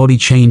 Feeling his body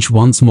change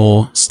once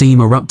more,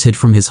 steam erupted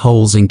from his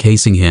holes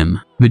encasing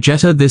him.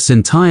 Vegeta this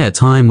entire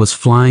time was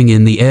flying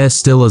in the air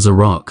still as a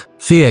rock.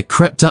 Fear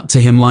crept up to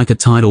him like a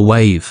tidal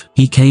wave.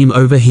 He came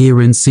over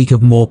here in seek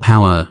of more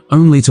power,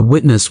 only to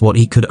witness what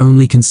he could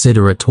only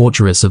consider a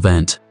torturous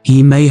event.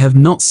 He may have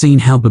not seen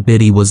how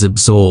Babidi was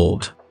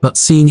absorbed, but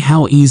seeing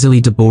how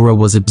easily Deborah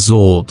was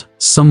absorbed,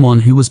 someone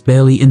who was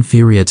barely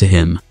inferior to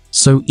him,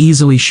 so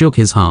easily shook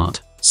his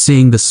heart.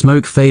 Seeing the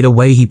smoke fade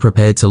away, he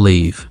prepared to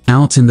leave.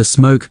 Out in the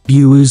smoke,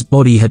 Bu's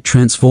body had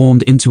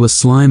transformed into a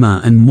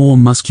slimer and more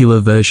muscular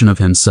version of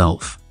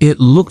himself. It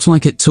looked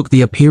like it took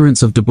the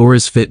appearance of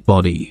Deborah's fit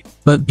body,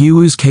 but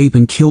Bu's cape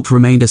and kilt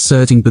remained,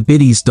 asserting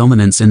Babidi's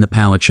dominance in the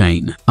power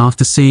chain.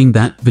 After seeing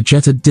that,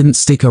 Vegeta didn't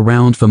stick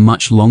around for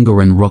much longer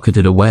and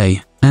rocketed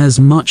away. As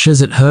much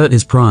as it hurt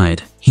his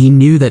pride, he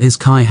knew that his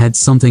Kai had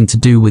something to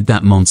do with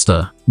that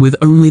monster. With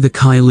only the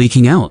Kai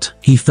leaking out,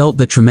 he felt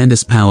the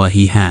tremendous power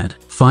he had.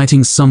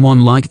 Fighting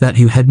someone like that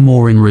who had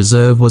more in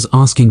reserve was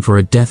asking for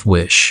a death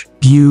wish.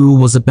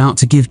 Byu was about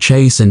to give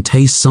chase and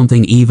taste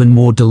something even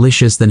more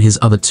delicious than his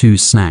other two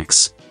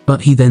snacks, but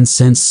he then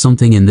sensed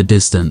something in the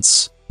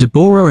distance.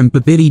 Deborah and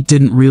Babidi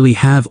didn't really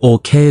have or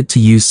cared to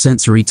use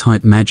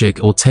sensory-type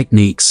magic or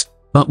techniques,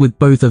 but with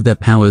both of their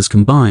powers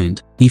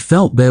combined, he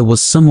felt there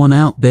was someone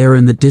out there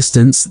in the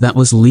distance that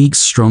was leagues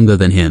stronger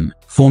than him.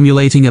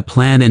 Formulating a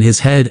plan in his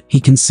head, he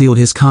concealed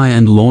his Kai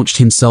and launched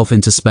himself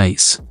into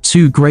space.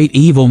 Two great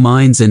evil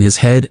minds in his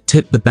head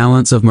tipped the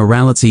balance of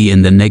morality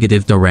in the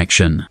negative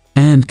direction.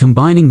 And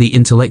combining the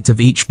intellect of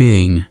each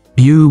being,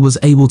 Byu was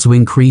able to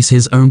increase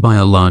his own by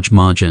a large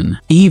margin,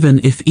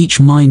 even if each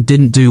mind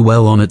didn't do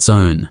well on its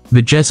own.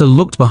 Vegeta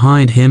looked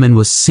behind him and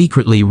was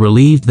secretly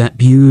relieved that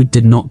Byu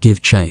did not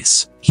give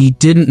chase. He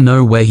didn't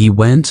know where he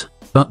went,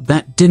 but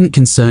that didn't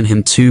concern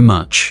him too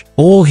much.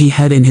 All he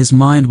had in his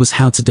mind was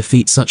how to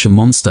defeat such a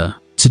monster.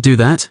 To do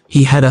that,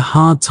 he had a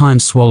hard time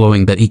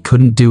swallowing that he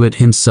couldn't do it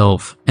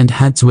himself and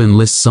had to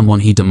enlist someone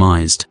he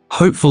demised.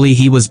 Hopefully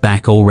he was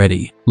back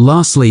already.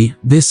 Lastly,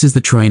 this is the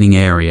training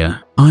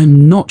area.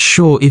 I'm not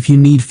sure if you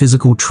need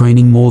physical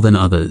training more than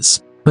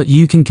others, but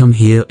you can come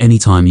here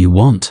anytime you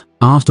want.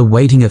 After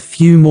waiting a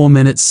few more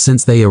minutes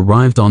since they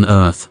arrived on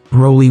Earth,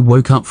 Broly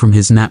woke up from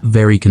his nap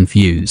very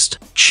confused.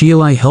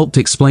 Chilai helped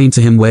explain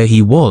to him where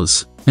he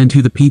was, and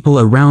who the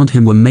people around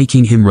him were,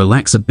 making him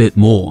relax a bit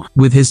more.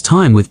 With his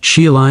time with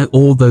Chilai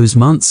all those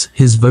months,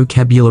 his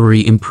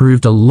vocabulary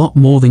improved a lot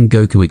more than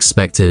Goku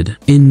expected.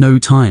 In no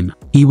time,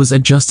 he was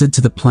adjusted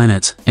to the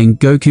planet, and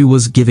Goku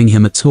was giving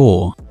him a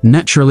tour.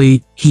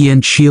 Naturally, he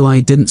and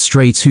Chilai didn't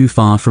stray too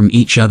far from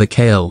each other.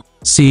 Kale,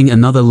 seeing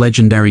another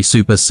legendary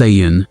Super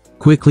Saiyan,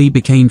 quickly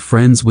became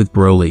friends with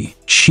Broly.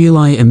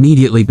 Chilai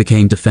immediately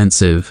became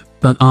defensive,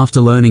 but after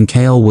learning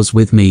Kale was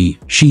with me,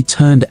 she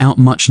turned out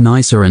much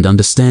nicer and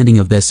understanding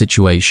of their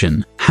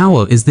situation.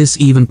 How is this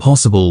even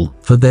possible,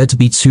 for there to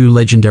be two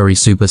legendary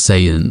Super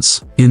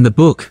Saiyans? In the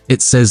book,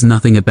 it says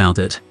nothing about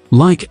it.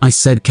 Like I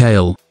said,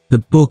 Kale, the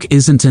book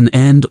isn't an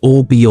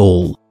end-all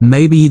be-all.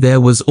 Maybe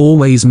there was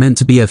always meant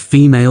to be a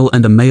female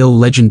and a male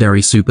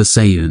legendary Super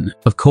Saiyan.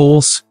 Of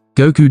course,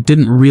 Goku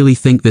didn't really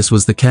think this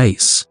was the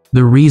case.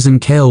 The reason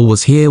Kale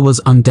was here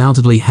was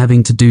undoubtedly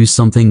having to do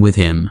something with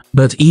him,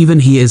 but even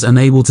he is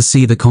unable to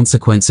see the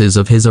consequences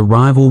of his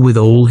arrival with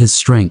all his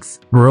strength.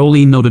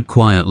 Broly nodded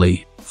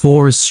quietly.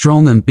 For as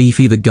strong and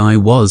beefy the guy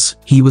was,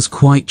 he was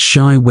quite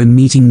shy when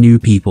meeting new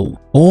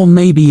people. Or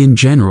maybe in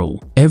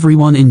general,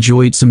 everyone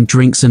enjoyed some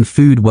drinks and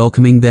food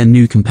welcoming their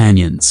new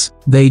companions.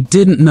 They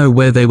didn't know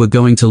where they were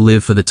going to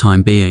live for the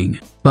time being,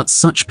 but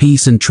such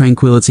peace and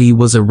tranquility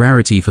was a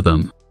rarity for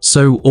them.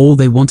 So all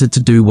they wanted to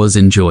do was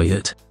enjoy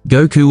it.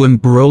 Goku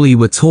and Broly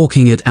were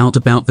talking it out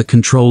about the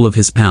control of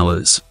his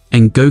powers,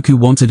 and Goku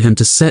wanted him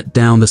to set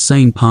down the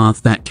same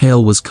path that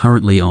Kale was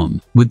currently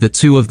on. With the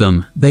two of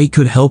them, they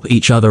could help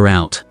each other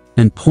out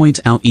and point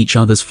out each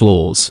other's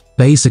flaws.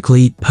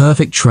 Basically,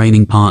 perfect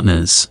training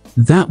partners.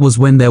 That was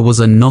when there was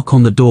a knock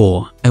on the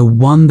door, a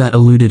one that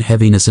eluded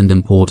heaviness and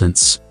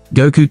importance.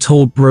 Goku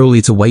told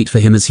Broly to wait for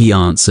him as he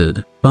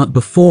answered, but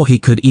before he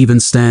could even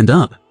stand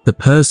up, the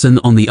person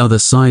on the other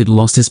side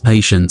lost his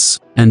patience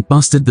and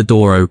busted the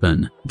door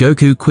open.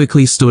 Goku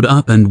quickly stood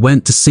up and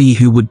went to see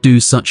who would do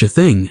such a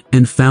thing,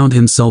 and found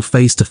himself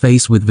face to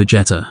face with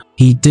Vegeta.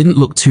 He didn't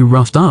look too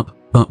roughed up,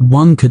 but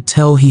one could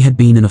tell he had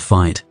been in a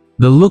fight.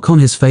 The look on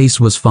his face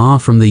was far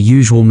from the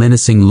usual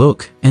menacing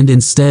look, and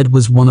instead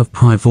was one of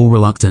prideful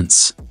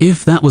reluctance.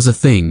 If that was a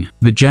thing,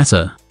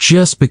 Vegeta,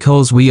 just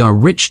because we are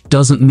rich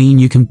doesn't mean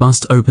you can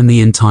bust open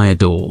the entire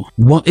door.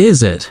 What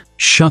is it?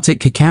 Shut it,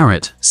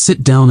 Kakarot.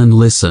 Sit down and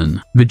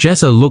listen.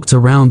 Vegeta looked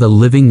around the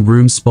living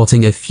room,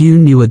 spotting a few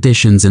new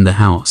additions in the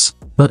house,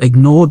 but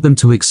ignored them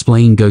to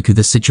explain Goku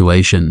the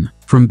situation.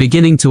 From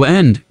beginning to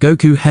end,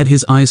 Goku had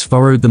his eyes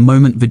furrowed the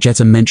moment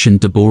Vegeta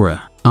mentioned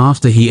Deborah.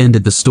 After he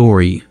ended the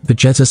story,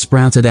 Vegeta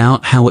sprouted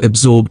out how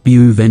absorbed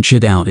Byu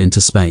ventured out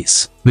into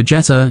space.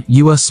 Vegeta,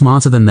 you are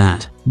smarter than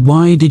that.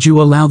 Why did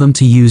you allow them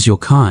to use your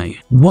Kai?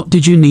 What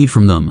did you need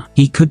from them?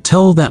 He could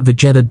tell that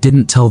Vegeta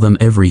didn't tell them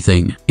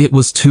everything. It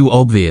was too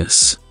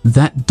obvious.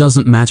 That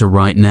doesn't matter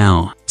right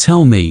now.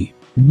 Tell me,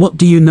 what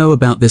do you know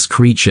about this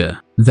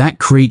creature? That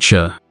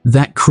creature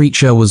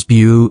was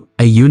Byu,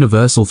 a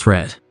universal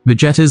threat.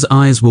 Vegeta's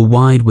eyes were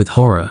wide with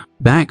horror.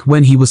 Back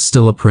when he was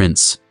still a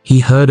prince, he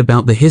heard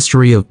about the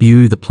history of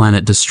Byu, the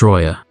planet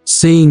destroyer.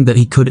 Seeing that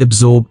he could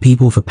absorb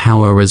people for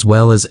power as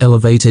well as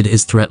elevated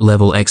his threat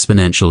level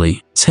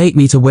exponentially. Take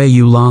me to where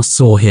you last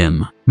saw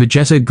him.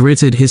 Vegeta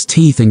gritted his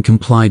teeth and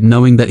complied,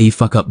 knowing that he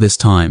fuck up this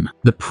time.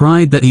 The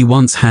pride that he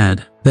once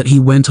had, that he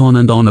went on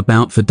and on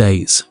about for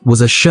days,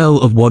 was a shell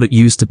of what it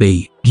used to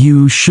be.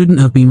 Byu shouldn't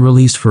have been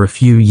released for a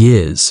few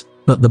years,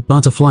 but the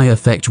butterfly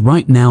effect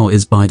right now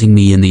is biting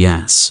me in the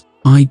ass.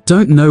 I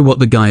don't know what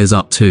the guy is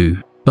up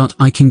to, but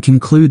I can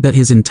conclude that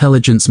his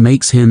intelligence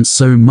makes him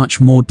so much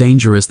more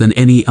dangerous than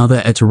any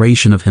other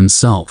iteration of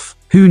himself.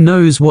 Who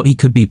knows what he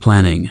could be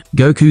planning?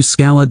 Goku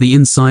scoured the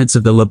insides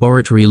of the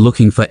laboratory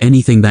looking for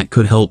anything that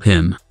could help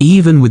him.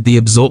 Even with the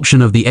absorption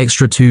of the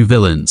extra 2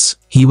 villains,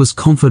 he was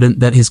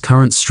confident that his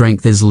current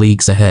strength is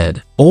leagues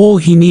ahead. All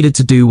he needed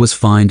to do was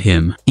find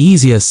him.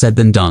 Easier said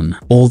than done.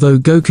 Although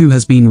Goku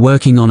has been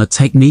working on a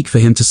technique for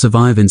him to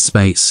survive in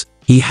space,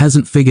 he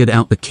hasn't figured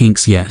out the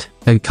kinks yet.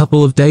 A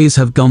couple of days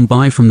have gone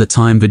by from the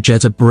time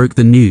Vegeta broke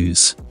the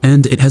news,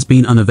 and it has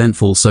been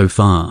uneventful so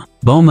far.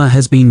 Bulma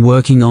has been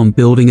working on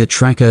building a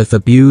tracker for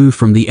Buu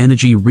from the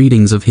energy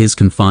readings of his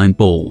confined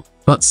ball,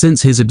 but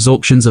since his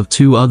absorptions of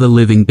 2 other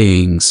living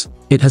beings,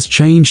 it has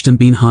changed and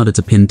been harder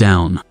to pin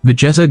down.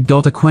 Vegeta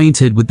got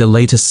acquainted with the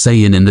latest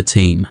Saiyan in the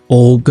team.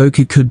 All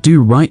Goku could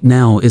do right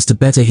now is to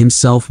better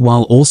himself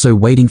while also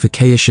waiting for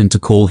Kaioshin to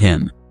call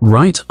him.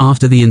 Right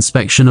after the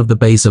inspection of the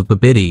base of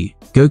Babidi,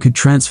 Goku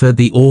transferred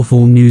the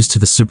awful news to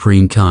the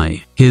Supreme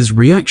Kai. His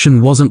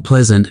reaction wasn't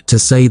pleasant, to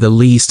say the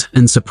least,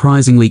 and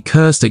surprisingly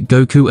cursed at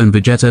Goku and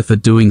Vegeta for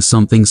doing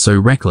something so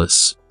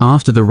reckless.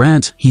 After the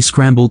rant, he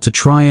scrambled to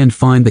try and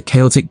find the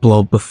chaotic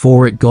blob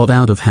before it got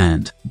out of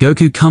hand.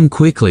 "Goku, come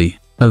quickly!"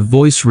 A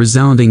voice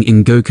resounding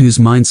in Goku's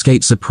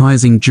mindscape,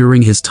 surprising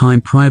during his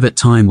private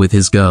time with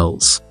his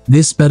girls.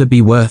 "This better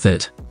be worth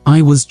it.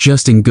 I was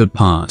just in good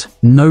part.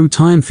 No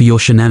time for your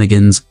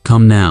shenanigans,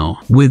 come now."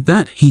 With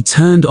that, he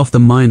turned off the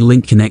mind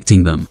link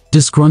connecting them.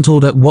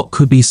 Disgruntled at what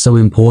could be so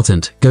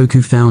important,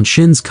 Goku found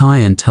Shin's Kai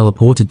and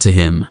teleported to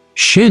him.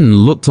 Shin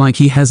looked like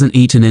he hasn't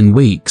eaten in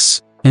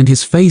weeks, and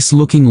his face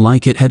looking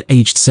like it had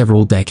aged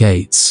several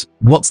decades.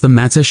 "What's the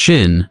matter,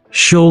 Shin?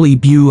 Surely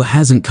Buu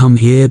hasn't come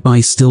here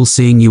by still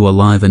seeing you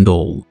alive and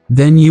all.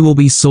 Then you will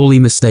be sorely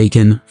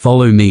mistaken.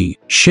 Follow me."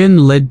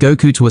 Shin led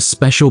Goku to a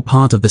special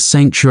part of the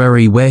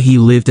sanctuary where he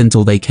lived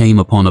until they came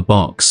upon a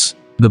box.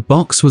 The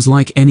box was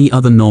like any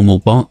other normal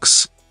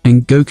box,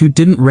 and Goku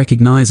didn't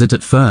recognize it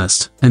at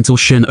first, until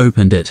Shin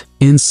opened it.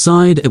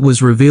 Inside, it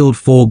was revealed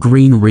 4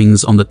 green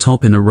rings on the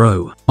top in a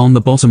row. On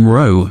the bottom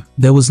row,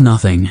 there was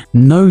nothing.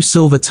 No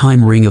silver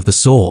time ring of the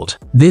sort.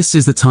 "This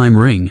is the time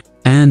ring."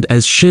 And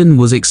as Shin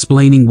was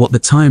explaining what the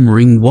time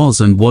ring was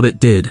and what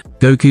it did,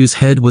 Goku's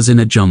head was in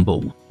a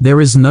jumble.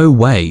 "There is no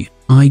way.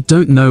 I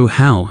don't know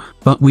how,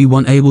 but we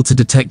weren't able to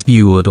detect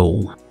Buu at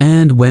all.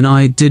 And when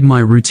I did my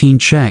routine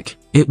check,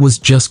 it was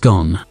just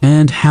gone."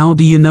 "And how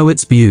do you know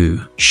it's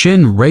Buu?"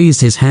 Shin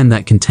raised his hand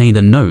that contained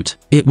a note.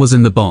 It was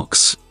in the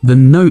box. The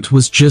note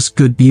was just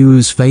good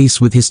Buu's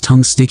face with his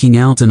tongue sticking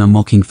out in a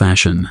mocking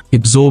fashion.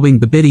 Absorbing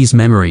Babidi's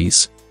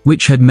memories,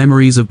 which had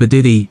memories of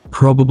Babidi,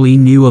 probably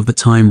knew of the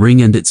time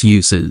ring and its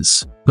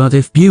uses. But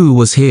if Buu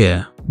was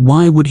here,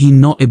 why would he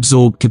not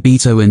absorb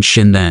Kibito and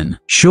Shin then?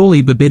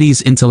 Surely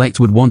Babidi's intellect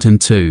would want him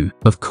to.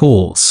 Of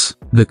course.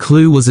 The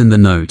clue was in the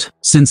note,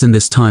 since in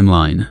this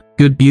timeline,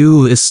 good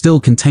Buu is still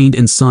contained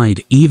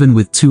inside. Even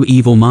with 2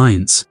 evil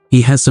minds,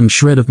 he has some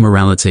shred of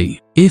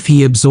morality. If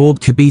he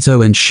absorbed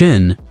Kibito and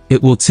Shin,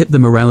 it will tip the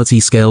morality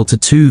scale to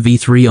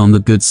 2v3 on the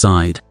good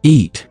side.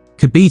 "Eat."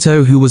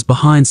 Kibito, who was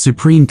behind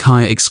Supreme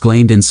Kai,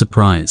 exclaimed in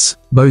surprise.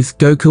 Both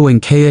Goku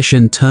and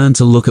Kaioshin turned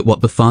to look at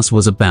what the fuss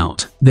was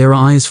about. Their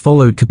eyes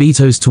followed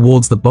Kibito's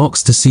towards the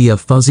box to see a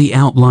fuzzy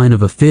outline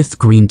of a 5th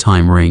green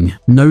time ring.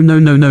 "No, no,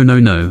 no, no, no,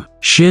 no,"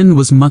 Shin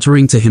was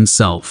muttering to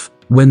himself.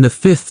 When the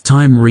 5th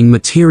time ring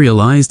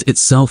materialized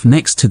itself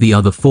next to the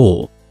other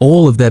 4,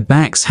 all of their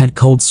backs had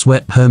cold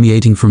sweat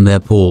permeating from their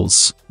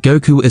pores.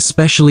 Goku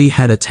especially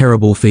had a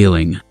terrible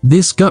feeling.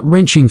 This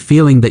gut-wrenching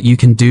feeling that you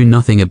can do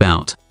nothing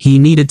about. He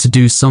needed to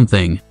do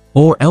something,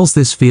 or else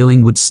this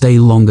feeling would stay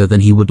longer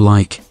than he would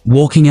like.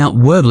 Walking out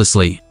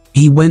wordlessly,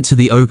 he went to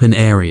the open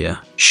area.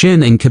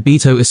 Shin and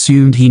Kibito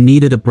assumed he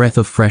needed a breath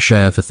of fresh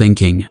air for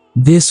thinking.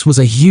 This was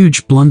a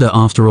huge blunder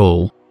after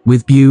all.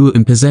 With Buu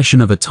in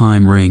possession of a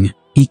time ring,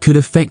 he could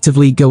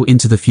effectively go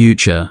into the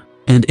future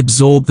and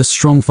absorb the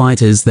strong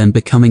fighters, then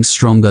becoming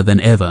stronger than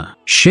ever.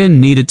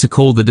 Shin needed to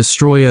call the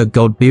destroyer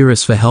god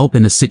Beerus for help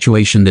in a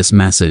situation this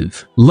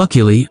massive.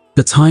 Luckily,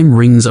 the time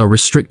rings are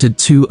restricted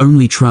to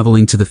only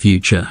traveling to the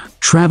future.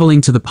 Traveling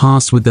to the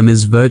past with them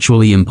is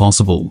virtually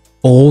impossible.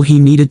 All he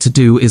needed to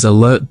do is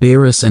alert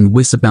Beerus and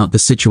Whis about the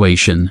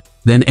situation.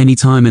 Then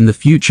anytime in the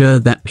future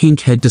that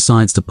pink head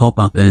decides to pop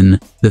up in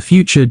the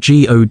future,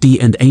 God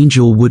and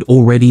Angel would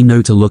already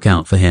know to look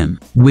out for him.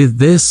 With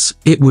this,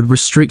 it would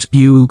restrict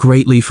Buu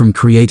greatly from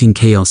creating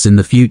chaos in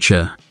the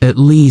future. At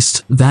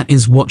least, that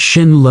is what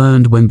Shin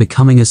learned when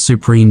becoming a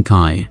Supreme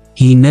Kai.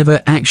 He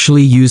never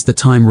actually used the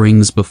time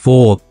rings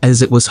before,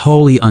 as it was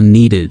wholly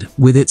unneeded,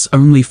 with its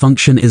only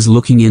function is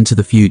looking into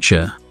the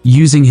future.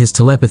 Using his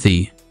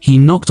telepathy, he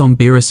knocked on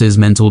Beerus's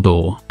mental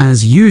door.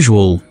 As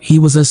usual, he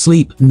was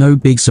asleep, no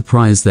big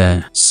surprise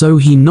there. So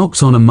he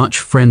knocked on a much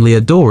friendlier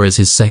door as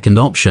his second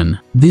option.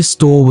 This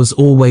door was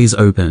always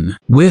open.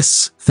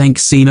 "Whis,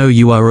 thanks Sino,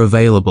 you are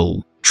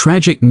available."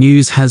 Tragic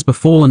news has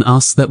befallen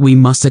us that we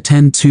must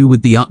attend to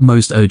with the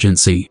utmost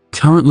urgency.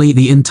 Currently,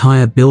 the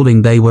entire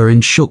building they were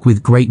in shook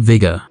with great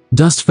vigor.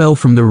 Dust fell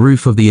from the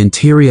roof of the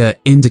interior,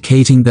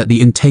 indicating that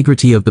the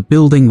integrity of the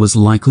building was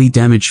likely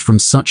damaged from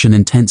such an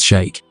intense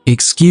shake.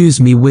 Excuse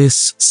me,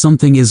 Whis,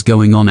 something is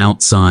going on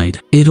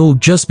outside. It'll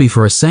just be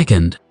for a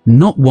second.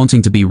 Not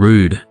wanting to be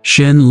rude,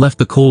 Shen left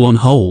the call on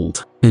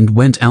hold and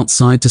went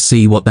outside to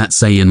see what that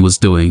Saiyan was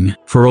doing.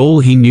 For all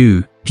he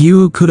knew,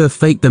 Pew could have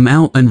faked them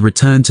out and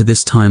returned to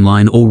this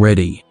timeline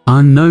already.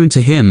 Unknown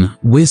to him,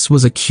 Whis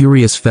was a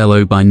curious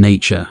fellow by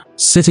nature.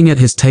 Sitting at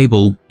his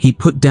table, he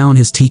put down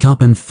his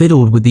teacup and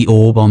fiddled with the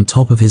orb on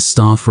top of his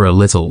star for a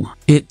little.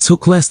 It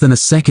took less than a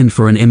second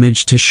for an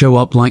image to show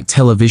up like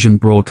television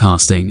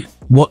broadcasting.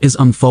 What is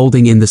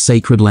unfolding in the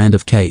sacred land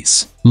of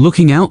Case?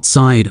 Looking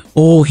outside,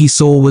 all he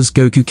saw was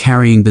Goku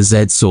carrying the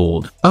Z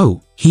sword.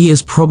 Oh, he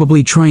is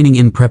probably training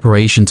in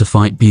preparation to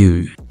fight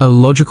Bu. A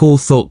logical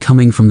thought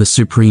coming from the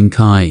Supreme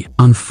Kai.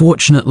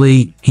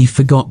 Unfortunately, he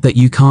forgot that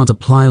you can't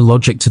apply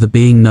logic to the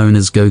being known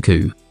as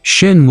Goku.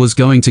 Shen was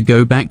going to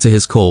go back to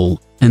his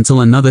call,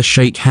 until another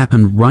shake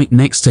happened right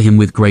next to him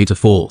with greater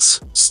force.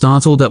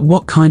 Startled at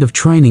what kind of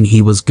training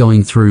he was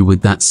going through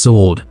with that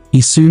sword, he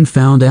soon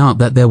found out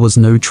that there was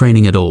no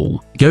training at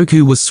all.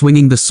 Goku was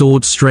swinging the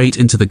sword straight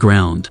into the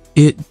ground.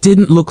 It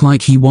didn't look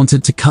like he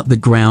wanted to cut the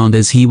ground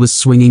as he was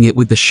swinging it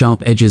with the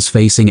sharp edges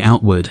facing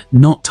outward,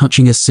 not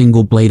touching a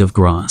single blade of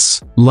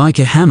grass. Like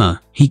a hammer,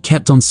 he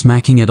kept on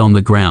smacking it on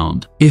the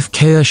ground. If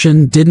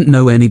Kaishin didn't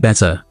know any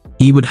better,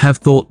 he would have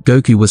thought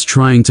Goku was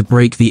trying to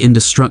break the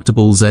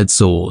indestructible Z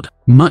sword.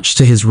 Much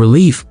to his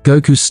relief,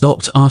 Goku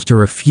stopped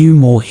after a few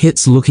more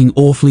hits, looking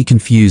awfully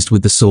confused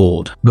with the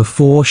sword.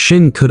 Before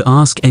Shin could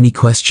ask any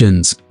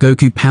questions,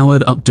 Goku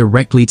powered up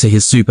directly to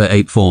his Super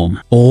Ape form.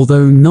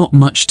 Although not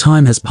much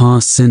time has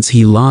passed since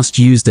he last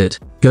used it,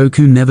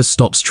 Goku never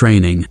stops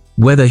training.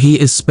 Whether he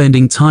is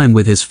spending time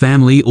with his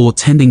family or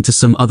tending to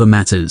some other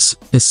matters,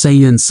 a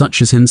Saiyan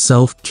such as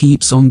himself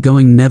keeps on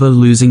going, never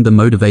losing the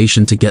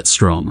motivation to get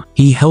strong.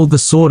 He held the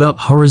sword up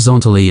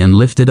horizontally and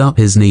lifted up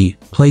his knee,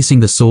 placing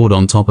the sword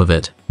on top of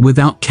it.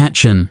 Without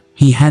Kacchin,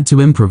 he had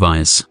to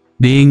improvise.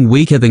 Being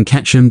weaker than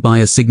Kacchin by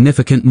a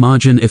significant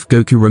margin if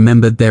Goku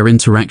remembered their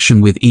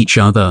interaction with each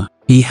other,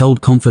 he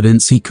held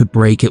confidence he could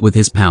break it with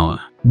his power.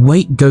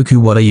 Wait, Goku,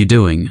 what are you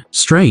doing?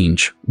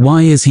 Strange.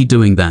 Why is he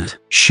doing that?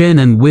 Shen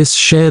and Whis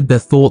shared their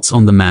thoughts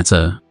on the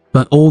matter,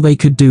 but all they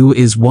could do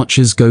is watch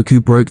as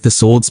Goku broke the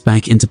swords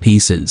back into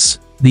pieces.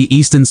 The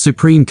Eastern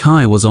Supreme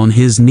Kai was on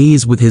his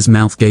knees with his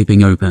mouth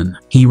gaping open.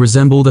 He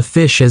resembled a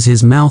fish as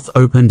his mouth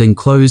opened and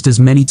closed as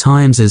many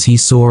times as he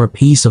saw a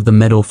piece of the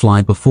metal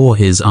fly before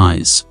his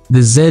eyes.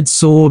 The Z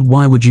sword,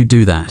 why would you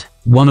do that?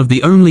 One of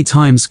the only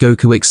times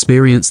Goku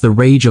experienced the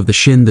rage of the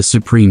Shin, the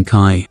Supreme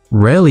Kai.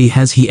 Rarely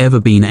has he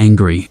ever been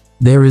angry.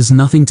 There is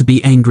nothing to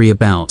be angry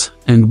about,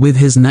 and with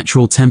his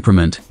natural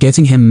temperament,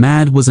 getting him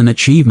mad was an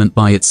achievement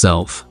by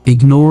itself.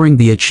 Ignoring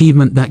the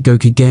achievement that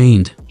Goku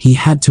gained, he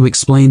had to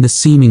explain the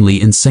seemingly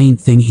insane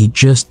thing he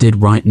just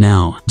did right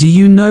now. Do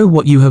you know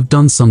what you have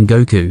done, Son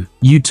Goku?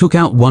 You took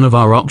out one of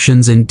our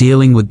options in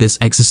dealing with this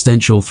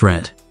existential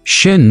threat.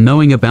 Shen,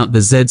 knowing about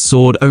the Z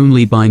sword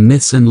only by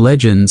myths and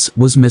legends,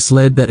 was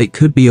misled that it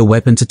could be a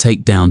weapon to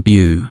take down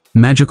Bu.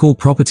 Magical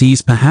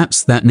properties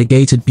perhaps that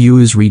negated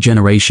Bu's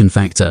regeneration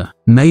factor.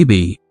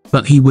 Maybe,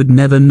 but he would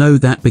never know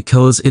that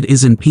because it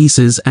is in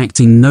pieces,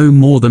 acting no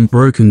more than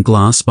broken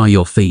glass by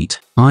your feet.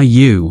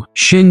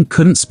 Shen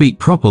couldn't speak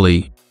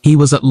properly. He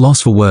was at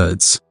loss for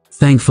words.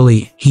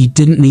 Thankfully, he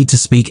didn't need to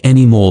speak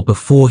anymore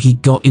before he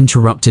got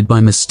interrupted by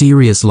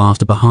mysterious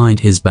laughter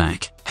behind his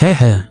back.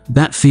 Heh,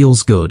 that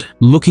feels good.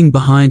 Looking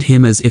behind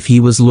him as if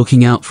he was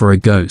looking out for a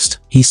ghost,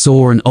 he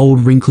saw an old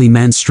wrinkly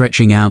man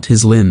stretching out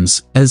his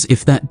limbs, as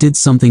if that did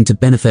something to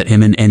benefit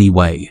him in any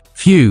way.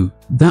 Phew,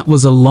 that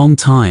was a long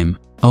time.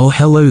 Oh,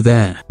 hello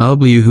there.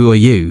 Who are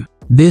you?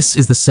 This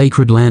is the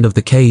sacred land of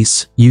the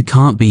Case. You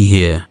can't be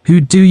here. Who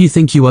do you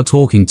think you are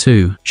talking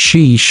to?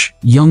 Sheesh,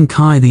 young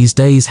Kai these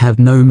days have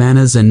no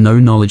manners and no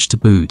knowledge to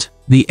boot.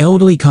 The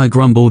elderly Kai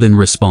grumbled in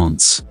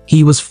response.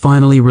 He was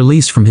finally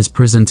released from his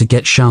prison to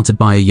get shouted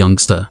by a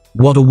youngster.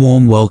 What a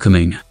warm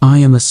welcoming. I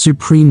am a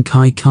Supreme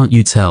Kai, can't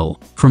you tell?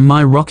 From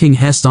my rocking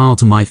hairstyle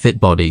to my fit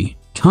body.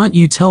 Can't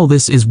you tell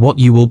this is what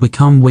you will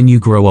become when you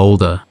grow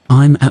older?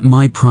 I'm at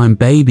my prime,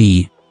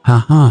 baby. Ha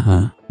ha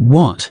ha.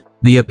 What?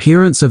 The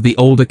appearance of the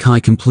older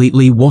Kai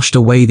completely washed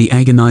away the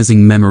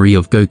agonizing memory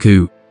of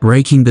Goku,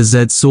 breaking the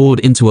Z sword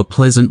into a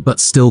pleasant but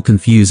still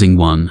confusing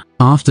one.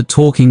 After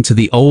talking to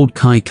the old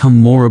Kai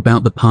more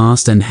about the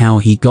past and how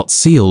he got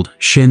sealed,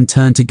 Shen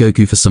turned to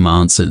Goku for some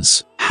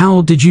answers.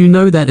 How did you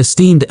know that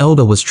esteemed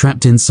elder was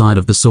trapped inside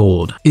of the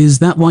sword? Is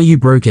that why you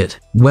broke it?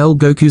 Well,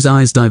 Goku's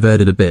eyes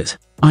diverted a bit.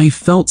 I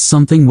felt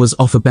something was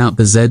off about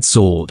the Z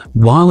sword.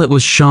 While it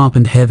was sharp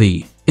and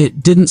heavy,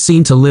 it didn't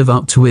seem to live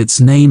up to its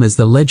name as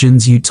the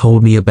legends you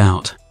told me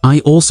about.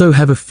 I also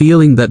have a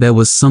feeling that there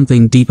was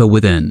something deeper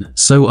within,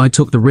 so I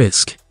took the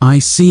risk. I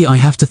see, I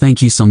have to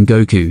thank you, Son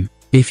Goku.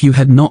 If you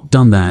had not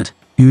done that,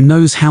 Who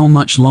knows how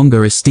much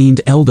longer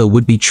esteemed elder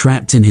would be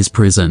trapped in his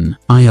prison.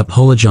 I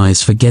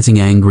apologize for getting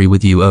angry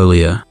with you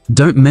earlier.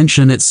 Don't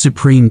mention it's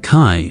Supreme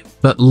Kai,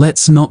 but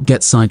let's not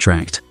get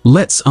sidetracked.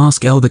 Let's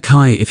ask Elder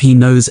Kai if he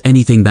knows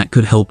anything that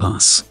could help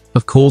us.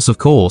 Of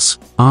course.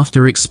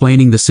 After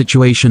explaining the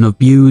situation of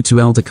Bu to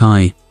Elder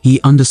Kai,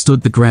 he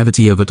understood the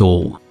gravity of it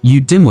all.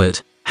 You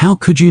dimwit, how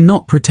could you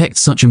not protect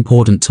such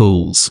important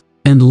tools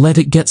and let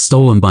it get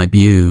stolen by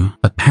Bu?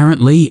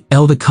 Apparently,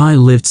 Elder Kai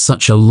lived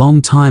such a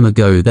long time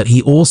ago that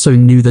he also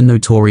knew the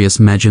notorious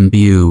Majin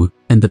Bu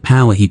and the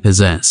power he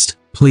possessed.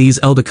 Please,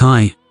 Elder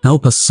Kai,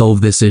 help us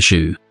solve this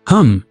issue.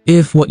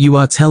 If what you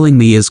are telling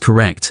me is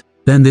correct,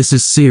 then this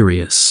is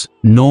serious.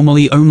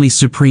 Normally only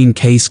Supreme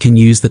Case can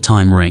use the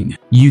time ring.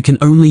 You can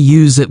only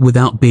use it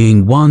without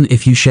being one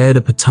if you shared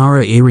a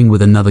Patara earring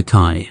with another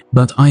Kai.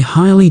 But I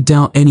highly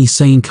doubt any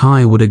sane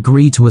Kai would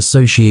agree to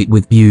associate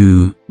with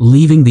Bu,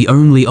 leaving the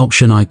only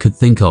option I could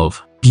think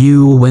of.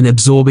 Bu, when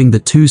absorbing the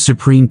two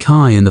Supreme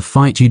Kai in the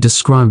fight you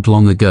described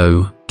long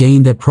ago,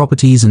 gained their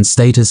properties and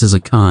status as a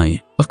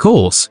Kai. Of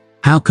course.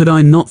 How could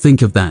I not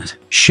think of that?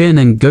 Shin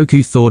and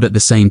Goku thought at the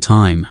same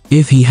time.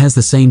 If he has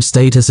the same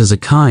status as a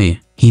Kai,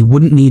 he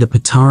wouldn't need a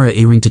Patara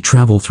earring to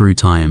travel through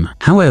time.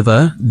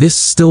 However, this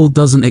still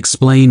doesn't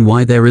explain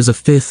why there is a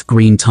fifth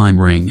green time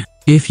ring.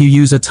 If you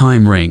use a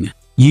time ring,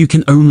 you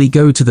can only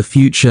go to the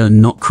future,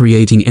 not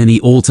creating any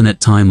alternate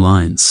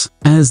timelines.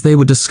 As they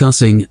were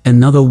discussing,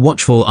 another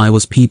watchful eye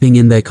was peeping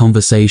in their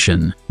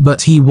conversation,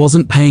 but he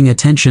wasn't paying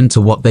attention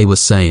to what they were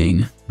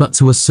saying, but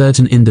to a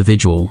certain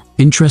individual.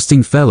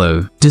 Interesting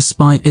fellow.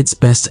 Despite its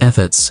best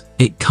efforts,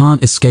 it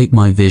can't escape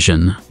my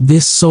vision.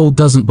 This soul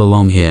doesn't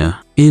belong here.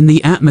 In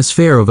the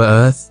atmosphere of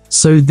Earth,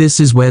 so this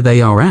is where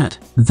they are at.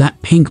 That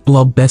pink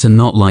blob better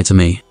not lie to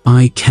me.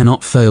 I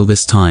cannot fail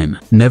this time.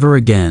 Never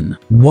again.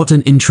 What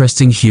an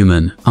interesting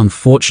human.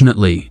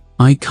 Unfortunately,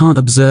 I can't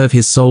observe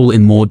his soul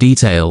in more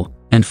detail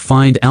and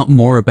find out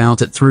more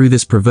about it through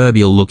this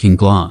proverbial looking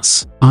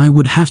glass. I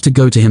would have to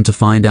go to him to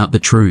find out the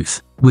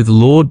truth. With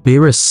Lord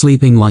Beerus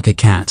sleeping like a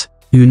cat,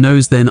 who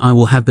knows, then I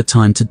will have the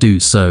time to do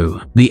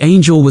so. The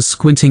angel was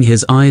squinting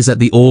his eyes at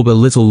the orb a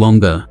little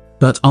longer,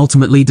 but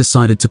ultimately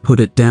decided to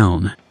put it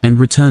down and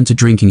return to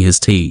drinking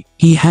his tea.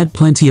 He had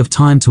plenty of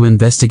time to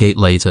investigate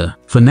later.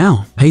 For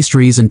now,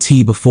 pastries and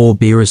tea before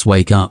Beerus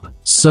wake up.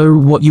 So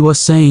what you are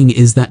saying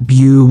is that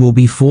Bu will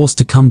be forced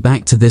to come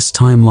back to this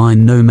timeline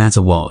no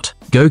matter what.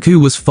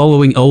 Goku was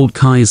following old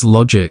Kai's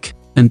logic,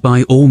 and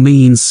by all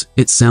means,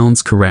 it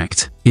sounds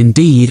correct.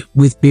 Indeed,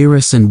 with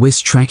Beerus and Whis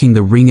tracking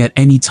the ring at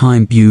any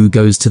time Bu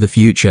goes to the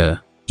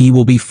future, he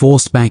will be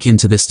forced back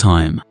into this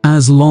time,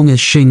 as long as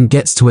Shin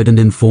gets to it and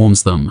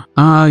informs them.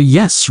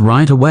 Yes,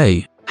 right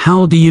away.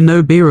 How do you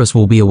know Beerus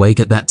will be awake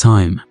at that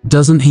time?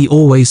 Doesn't he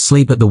always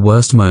sleep at the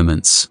worst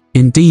moments?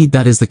 Indeed,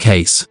 that is the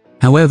case.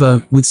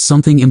 However, with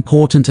something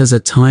important as a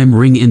time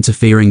ring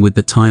interfering with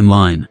the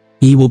timeline,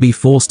 he will be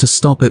forced to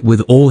stop it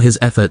with all his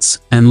efforts,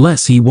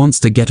 unless he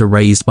wants to get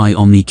erased by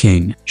Omni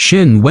King.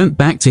 Shin went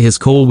back to his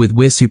call with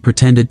Whis, who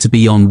pretended to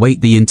be on wait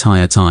the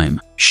entire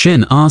time.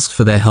 Shin asked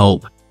for their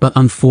help, but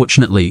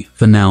unfortunately,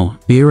 for now,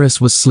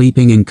 Beerus was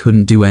sleeping and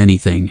couldn't do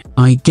anything.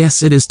 I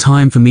guess it is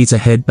time for me to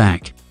head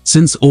back,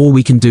 since all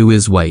we can do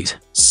is wait.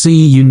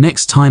 See you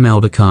next time,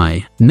 Elder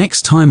Kai.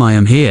 Next time I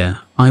am here,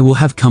 I will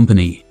have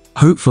company.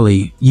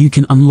 Hopefully, you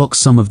can unlock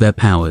some of their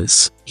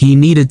powers. He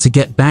needed to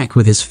get back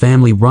with his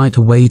family right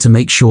away to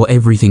make sure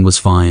everything was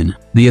fine.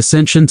 The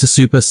ascension to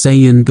Super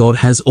Saiyan God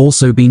has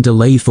also been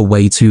delayed for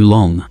way too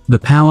long. The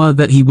power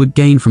that he would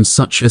gain from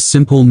such a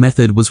simple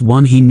method was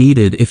one he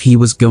needed if he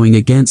was going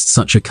against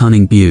such a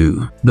cunning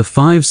Bu. The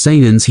 5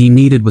 Saiyans he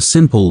needed were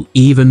simple,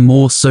 even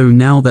more so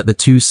now that the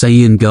 2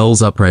 Saiyan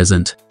girls are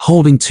present.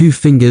 Holding 2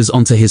 fingers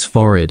onto his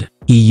forehead,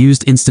 he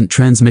used instant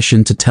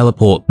transmission to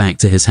teleport back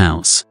to his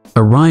house.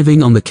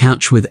 Arriving on the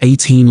couch with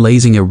 18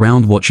 lazing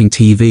around watching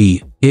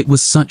TV, it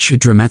was such a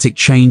dramatic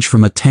change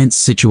from a tense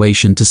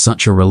situation to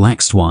such a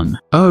relaxed one.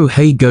 Oh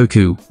hey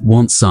Goku,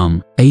 want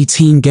some?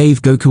 18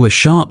 gave Goku a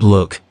sharp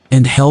look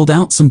and held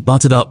out some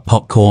buttered up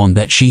popcorn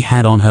that she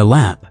had on her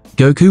lap.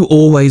 Goku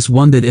always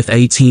wondered if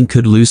 18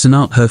 could loosen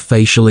up her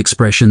facial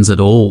expressions at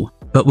all,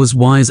 but was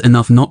wise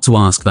enough not to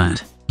ask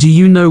that. Do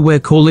you know where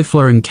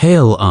Cauliflower and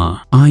Kale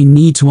are? I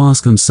need to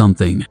ask them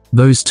something.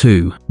 Those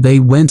two, they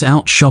went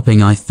out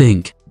shopping, I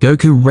think.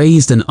 Goku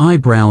raised an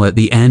eyebrow at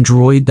the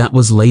android that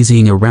was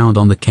lazying around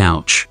on the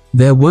couch.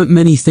 There weren't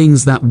many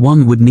things that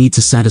one would need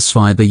to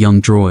satisfy the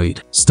young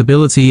droid.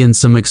 Stability and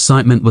some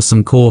excitement were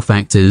some core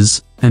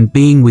factors, and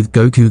being with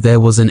Goku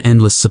there was an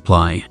endless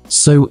supply.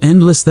 So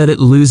endless that it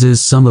loses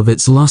some of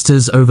its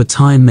lusters over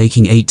time,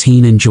 making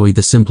 18 enjoy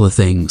the simpler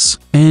things.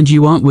 And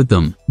you aren't with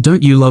them.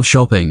 Don't you love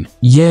shopping?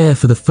 Yeah,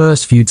 for the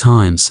first few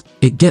times.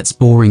 It gets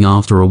boring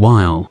after a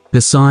while.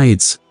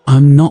 Besides,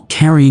 I'm not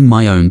carrying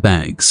my own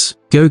bags.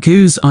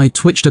 Goku's eye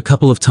twitched a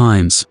couple of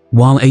times,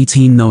 while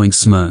 18 knowing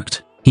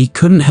smirked. He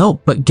couldn't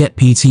help but get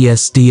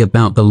PTSD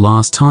about the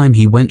last time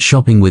he went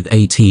shopping with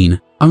 18,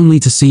 only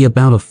to see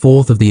about a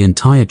fourth of the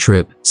entire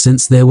trip,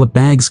 since there were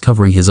bags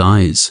covering his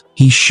eyes.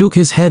 He shook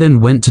his head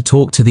and went to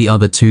talk to the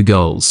other 2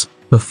 girls.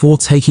 before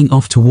taking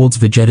off towards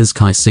Vegeta's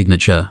Kai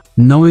signature.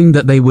 Knowing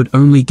that they would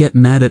only get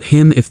mad at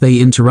him if they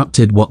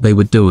interrupted what they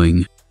were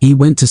doing, he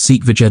went to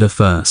seek Vegeta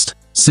first.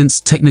 Since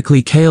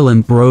technically Kale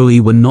and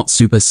Broly were not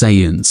Super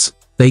Saiyans,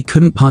 they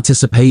couldn't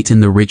participate in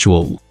the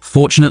ritual.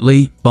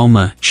 Fortunately,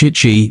 Bulma,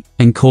 Chi-Chi,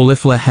 and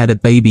Caulifla had a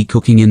baby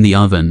cooking in the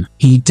oven.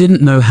 He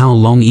didn't know how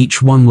long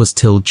each one was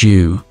till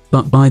due,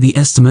 but by the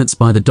estimates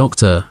by the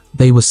doctor,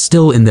 they were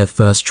still in their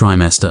first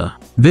trimester.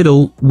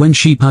 Videl, when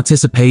she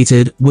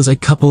participated, was a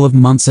couple of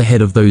months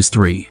ahead of those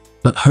three,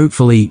 but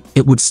hopefully,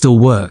 it would still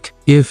work.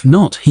 If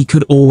not, he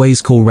could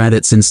always call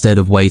Raditz instead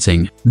of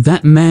waiting.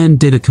 That man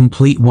did a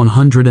complete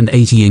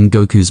 180 in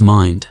Goku's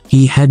mind.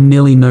 He had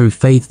nearly no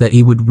faith that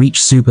he would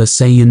reach Super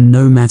Saiyan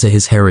no matter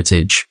his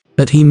heritage.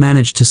 But he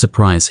managed to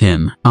surprise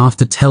him.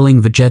 After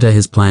telling Vegeta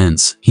his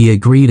plans, he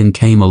agreed and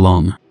came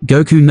along.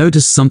 Goku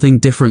noticed something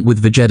different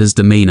with Vegeta's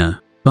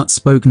demeanor, but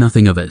spoke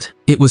nothing of it.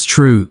 It was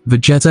true,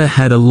 Vegeta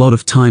had a lot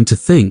of time to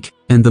think,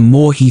 and the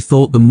more he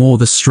thought, the more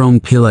the strong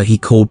pillar he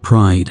called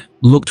pride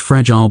looked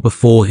fragile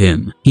before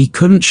him. He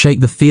couldn't shake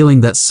the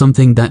feeling that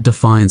something that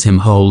defines him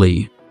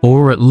wholly,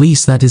 or at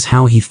least that is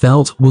how he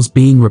felt, was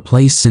being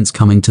replaced since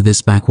coming to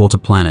this backwater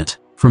planet.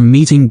 From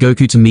meeting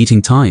Goku to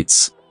meeting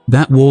Tights,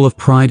 that wall of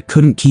pride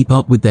couldn't keep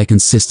up with their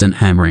consistent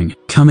hammering.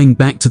 Coming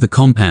back to the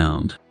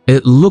compound,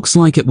 it looks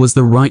like it was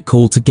the right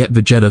call to get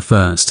Vegeta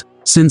first,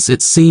 since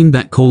it seemed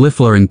that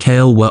Caulifla and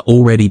Kale were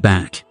already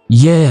back.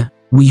 Yeah,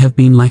 we have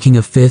been lacking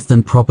a fifth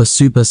and proper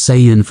Super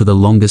Saiyan for the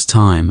longest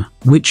time,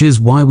 which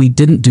is why we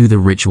didn't do the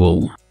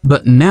ritual.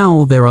 But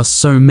now there are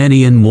so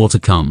many and more to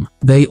come.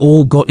 They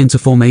all got into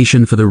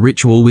formation for the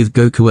ritual with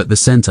Goku at the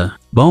center.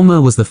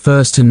 Bulma was the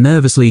first to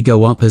nervously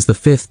go up as the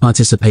fifth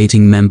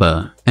participating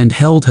member, and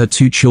held her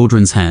two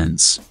children's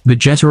hands.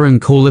 Vegeta and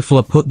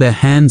Caulifla put their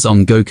hands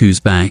on Goku's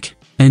back,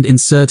 and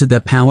inserted their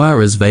power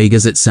as vague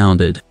as it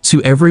sounded.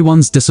 To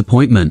everyone's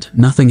disappointment,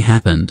 nothing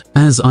happened.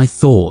 As I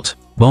thought,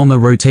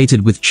 Bulma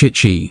rotated with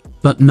Chi-Chi,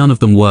 but none of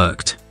them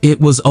worked. It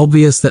was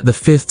obvious that the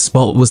fifth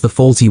spot was the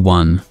faulty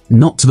one,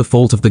 not to the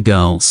fault of the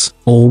girls.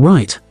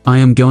 Alright, I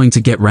am going to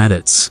get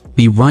Raditz.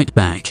 Be right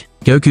back.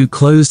 Goku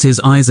closed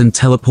his eyes and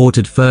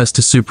teleported first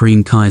to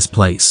Supreme Kai's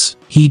place.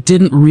 He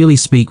didn't really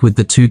speak with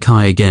the two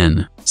Kai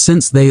again,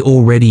 since they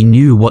already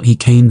knew what he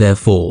came there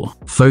for.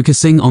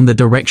 Focusing on the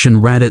direction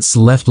Raditz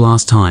left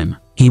last time,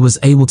 he was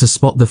able to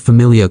spot the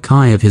familiar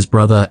Kai of his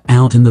brother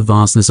out in the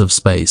vastness of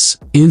space.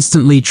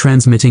 Instantly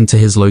transmitting to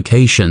his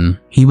location,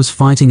 he was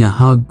fighting a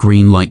hug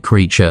green-like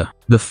creature.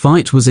 The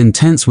fight was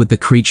intense, with the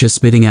creature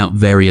spitting out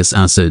various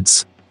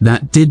acids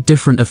that did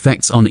different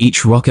effects on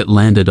each rock it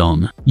landed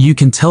on. You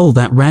can tell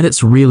that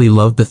Raditz really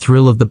loved the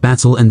thrill of the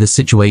battle and the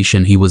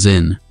situation he was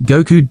in.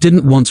 Goku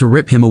didn't want to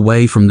rip him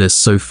away from this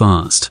so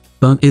fast,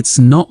 but it's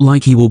not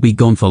like he will be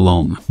gone for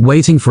long.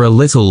 Waiting for a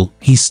little,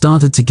 he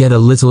started to get a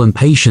little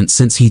impatient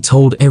since he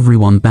told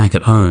everyone back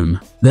at home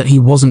that he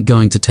wasn't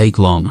going to take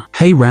long.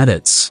 Hey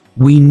Raditz,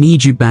 we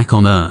need you back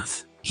on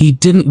Earth. He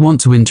didn't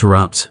want to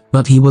interrupt,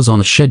 but he was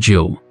on a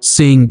schedule.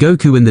 Seeing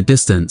Goku in the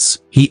distance,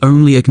 he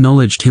only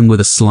acknowledged him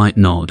with a slight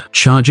nod.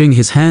 Charging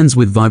his hands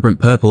with vibrant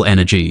purple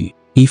energy,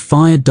 he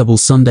fired Double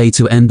Sunday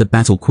to end the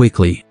battle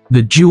quickly.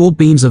 The dual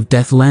beams of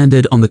death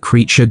landed on the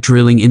creature,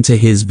 drilling into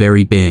his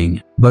very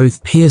being.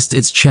 Both pierced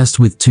its chest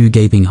with two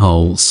gaping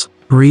holes.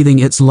 Breathing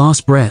its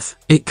last breath,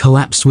 it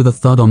collapsed with a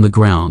thud on the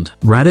ground.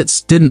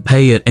 Raditz didn't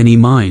pay it any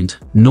mind,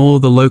 nor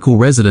the local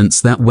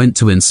residents that went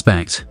to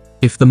inspect,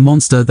 if the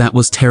monster that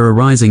was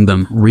terrorizing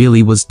them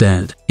really was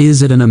dead.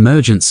 Is it an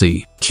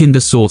emergency? Kinda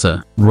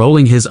sorta.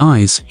 Rolling his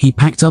eyes, he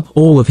packed up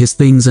all of his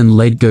things and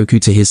led Goku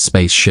to his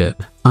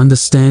spaceship.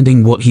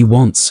 Understanding what he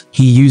wants,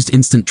 he used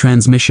instant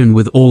transmission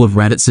with all of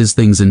Raditz's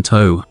things in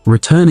tow.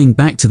 Returning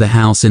back to the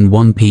house in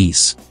one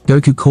piece,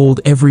 Goku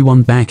called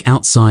everyone back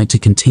outside to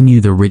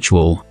continue the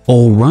ritual.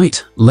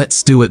 Alright,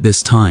 let's do it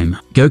this time.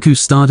 Goku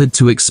started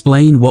to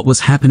explain what was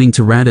happening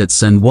to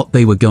Raditz and what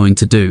they were going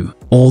to do.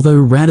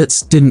 Although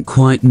Raditz didn't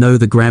quite know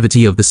the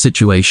gravity of the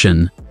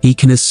situation, he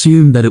can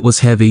assume that it was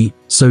heavy,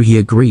 so he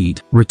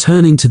agreed.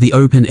 Returning to the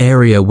open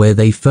area where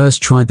they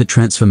first tried the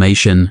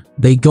transformation,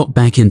 they got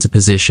back into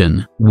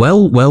position.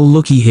 Well,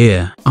 looky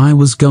here. I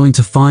was going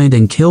to find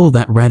and kill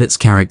that Raditz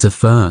character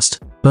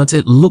first, but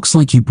it looks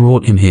like you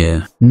brought him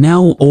here.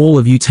 Now all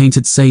of you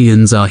tainted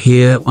Saiyans are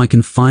here, I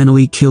can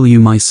finally kill you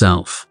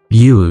myself.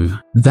 You.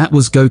 That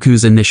was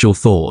Goku's initial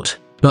thought,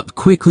 but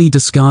quickly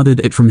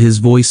discarded it from his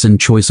voice and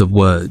choice of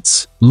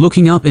words.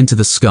 Looking up into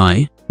the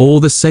sky, all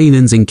the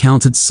Saiyans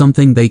encountered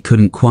something they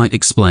couldn't quite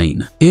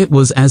explain. It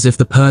was as if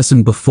the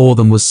person before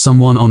them was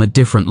someone on a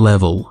different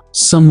level,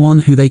 someone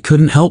who they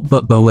couldn't help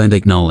but bow and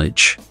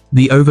acknowledge.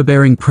 The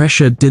overbearing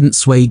pressure didn't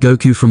sway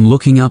Goku from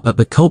looking up at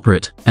the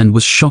culprit, and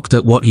was shocked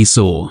at what he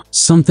saw.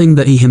 Something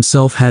that he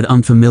himself had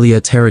unfamiliar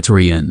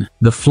territory in.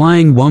 The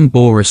flying one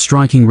bore a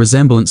striking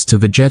resemblance to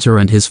Vegeta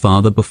and his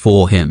father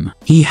before him.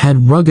 He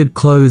had rugged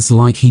clothes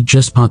like he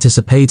just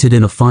participated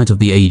in a fight of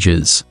the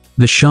ages.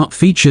 The sharp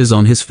features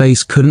on his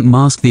face couldn't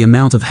mask the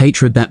amount of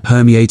hatred that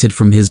permeated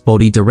from his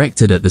body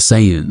directed at the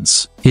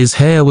Saiyans. His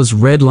hair was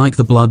red like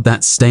the blood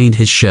that stained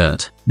his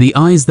shirt. The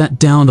eyes that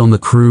downed on the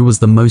crew was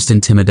the most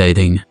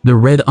intimidating. The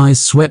red eyes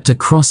swept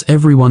across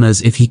everyone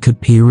as if he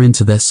could peer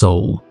into their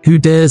soul. "Who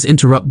dares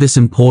interrupt this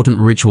important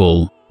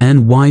ritual?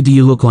 And why do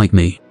you look like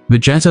me?"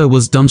 Vegeta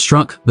was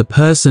dumbstruck. The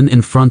person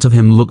in front of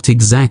him looked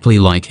exactly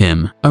like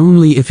him,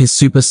 only if his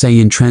Super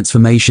Saiyan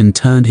transformation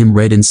turned him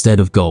red instead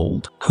of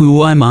gold.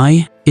 "Who am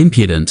I?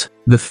 Impudent."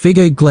 The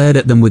figure glared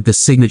at them with the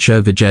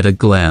signature Vegeta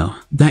glare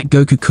that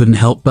Goku couldn't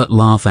help but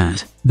laugh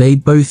at. They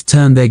both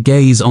turned their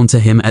gaze onto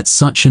him at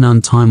such an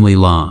untimely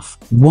laugh.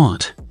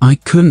 "What? I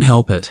couldn't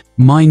help it.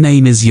 My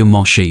name is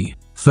Yamoshi.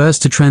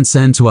 First to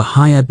transcend to a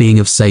higher being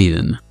of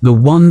Saiyan. The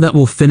one that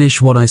will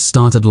finish what I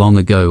started long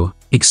ago,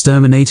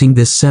 exterminating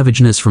this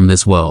savageness from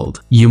this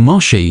world."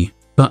 Yamoshi?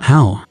 But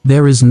how?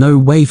 There is no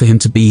way for him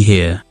to be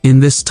here. In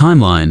this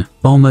timeline,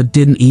 Bulma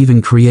didn't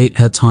even create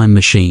her time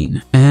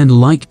machine. And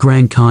like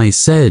Grand Kai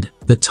said,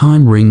 the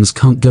time rings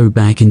can't go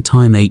back in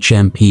time.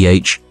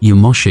 HMPH,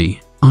 Yamoshi.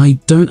 I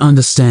don't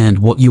understand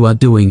what you are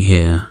doing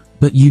here.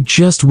 But you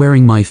just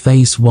wearing my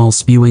face while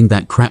spewing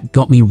that crap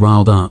got me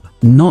riled up.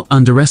 Not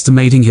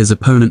underestimating his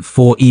opponent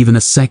for even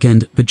a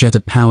second,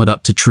 Vegeta powered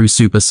up to true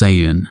Super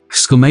Saiyan.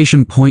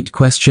 Exclamation point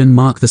question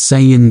mark. The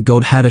Saiyan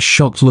God had a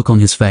shocked look on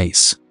his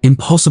face.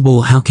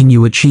 "Impossible, how can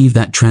you achieve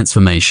that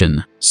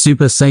transformation?"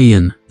 Super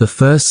Saiyan, the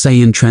first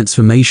Saiyan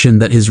transformation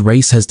that his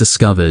race has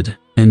discovered,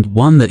 and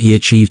one that he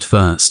achieved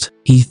first.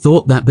 He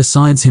thought that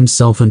besides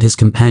himself and his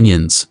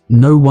companions,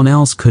 no one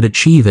else could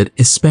achieve it,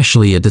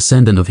 especially a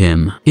descendant of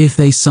him. If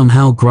they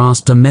somehow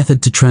grasped a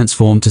method to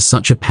transform to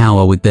such a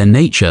power with their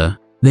nature,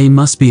 they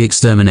must be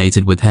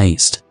exterminated with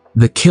haste.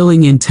 The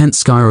killing intent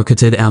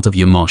skyrocketed out of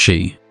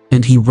Yamoshi,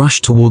 and he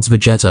rushed towards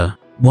Vegeta,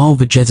 while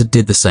Vegeta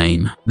did the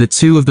same. The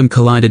two of them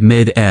collided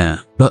mid-air,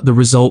 but the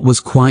result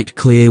was quite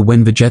clear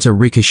when Vegeta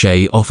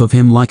ricocheted off of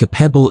him like a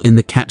pebble in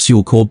the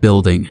capsule core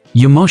building.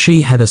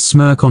 Yamoshi had a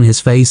smirk on his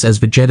face as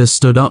Vegeta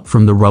stood up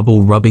from the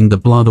rubble, rubbing the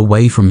blood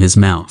away from his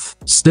mouth.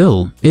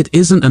 "Still, it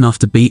isn't enough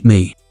to beat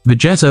me."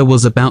 Vegeta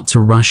was about to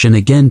rush in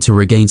again to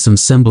regain some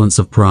semblance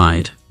of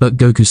pride, but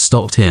Goku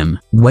stopped him.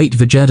 "Wait,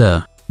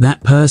 Vegeta.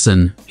 That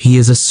person, he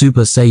is a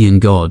Super Saiyan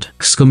God!"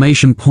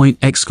 Exclamation point,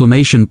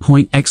 exclamation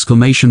point,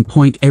 exclamation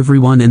point.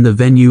 Everyone in the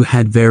venue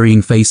had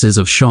varying faces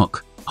of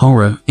shock,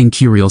 horror, and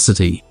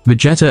curiosity.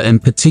 Vegeta in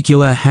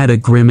particular had a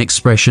grim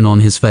expression on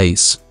his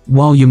face,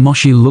 while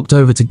Yamoshi looked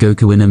over to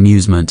Goku in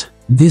amusement.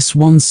 This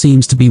one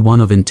seems to be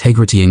one of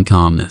integrity and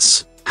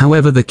calmness.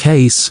 However the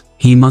case,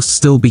 he must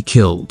still be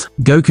killed.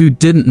 Goku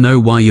didn't know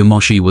why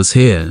Yamoshi was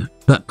here,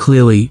 but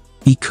clearly,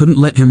 he couldn't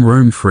let him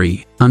roam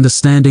free.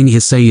 Understanding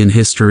his Saiyan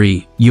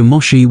history,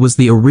 Yamoshi was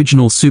the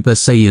original Super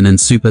Saiyan and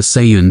Super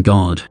Saiyan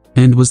God,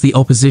 and was the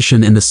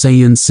opposition in the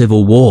Saiyan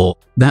Civil War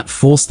that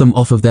forced them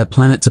off of their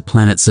planet to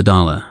planet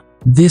Sadala.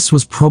 This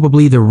was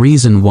probably the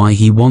reason why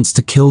he wants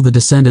to kill the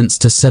descendants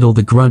to settle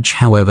the grudge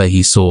however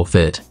he saw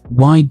fit.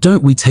 Why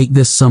don't we take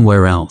this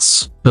somewhere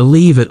else?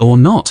 Believe it or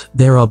not,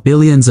 there are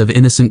billions of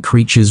innocent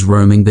creatures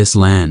roaming this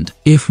land.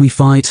 If we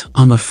fight,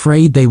 I'm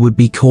afraid they would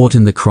be caught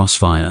in the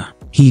crossfire.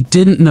 He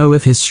didn't know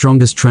if his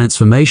strongest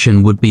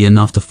transformation would be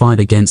enough to fight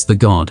against the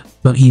god,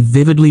 but he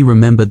vividly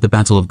remembered the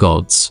Battle of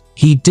Gods.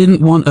 He didn't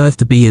want Earth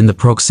to be in the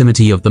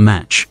proximity of the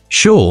match.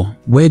 "Sure,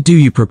 where do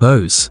you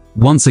propose?"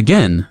 Once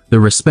again, the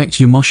respect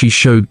Yamoshi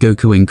showed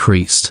Goku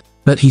increased,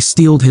 but he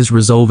steeled his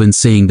resolve in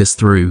seeing this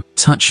through.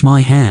 "Touch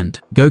my hand."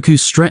 Goku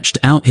stretched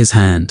out his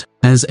hand.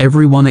 As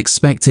everyone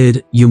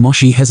expected,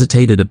 Yamoshi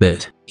hesitated a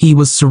bit. He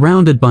was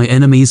surrounded by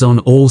enemies on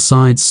all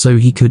sides, so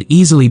he could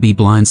easily be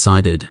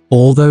blindsided.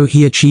 Although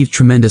he achieved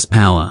tremendous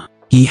power,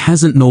 he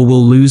hasn't nor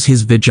will lose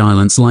his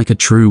vigilance like a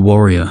true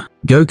warrior.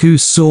 Goku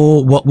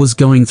saw what was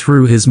going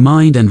through his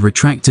mind and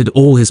retracted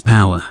all his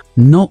power.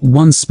 Not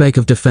one speck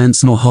of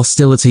defense nor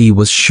hostility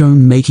was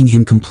shown, making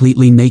him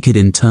completely naked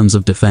in terms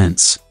of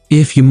defense.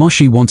 If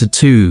Yamoshi wanted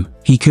to,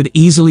 he could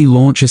easily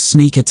launch a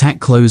sneak attack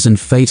close and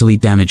fatally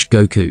damage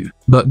Goku.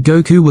 But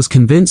Goku was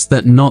convinced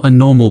that not a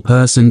normal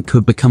person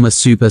could become a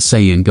Super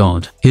Saiyan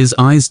God. His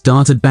eyes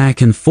darted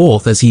back and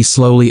forth as he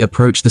slowly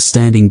approached the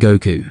standing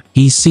Goku.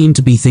 He seemed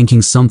to be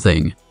thinking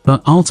something,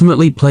 but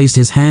ultimately placed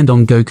his hand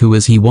on Goku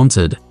as he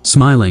wanted.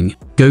 Smiling,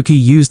 Goku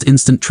used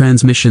instant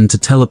transmission to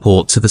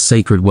teleport to the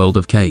sacred world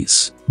of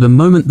Case. The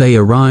moment they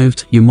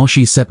arrived,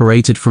 Yamoshi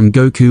separated from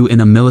Goku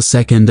in a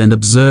millisecond and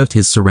observed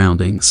his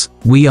surroundings.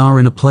 "We are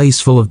in a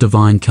place full of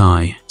divine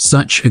Kai."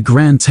 Such a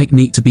grand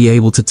technique to be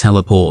able to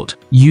teleport.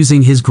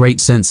 Using his great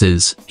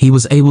senses, he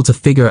was able to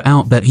figure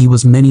out that he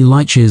was many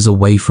light years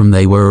away from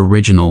they were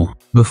original.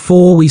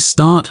 "Before we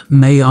start,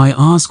 may I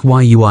ask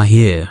why you are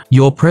here?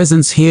 Your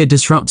presence here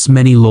disrupts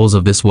many laws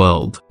of this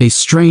world. A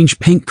strange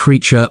pink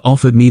creature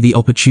offered me the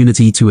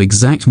opportunity to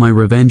exact my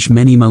revenge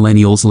many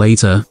millennials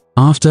later.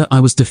 After I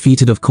was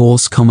defeated, of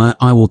course,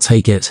 I will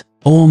take it,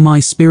 or my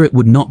spirit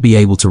would not be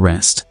able to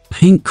rest."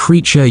 Pink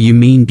creature, you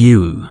mean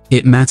Bew?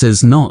 It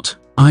matters not.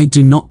 I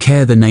do not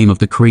care the name of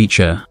the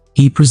creature.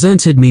 He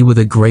presented me with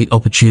a great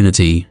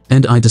opportunity,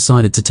 and I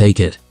decided to take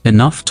it.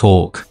 Enough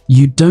talk.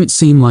 You don't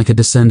seem like a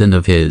descendant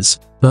of his,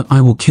 but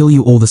I will kill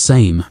you all the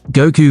same.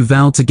 Goku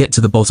vowed to get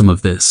to the bottom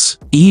of this.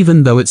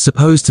 Even though it's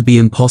supposed to be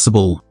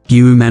impossible,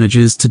 Gyu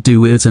manages to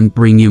do it and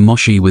bring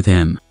Yamoshi with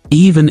him.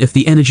 Even if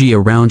the energy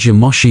around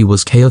Yamoshi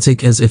was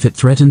chaotic, as if it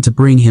threatened to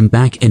bring him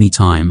back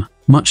anytime,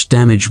 much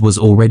damage was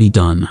already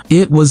done.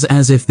 It was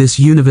as if this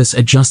universe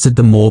adjusted.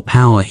 The more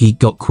power he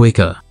got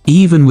quicker.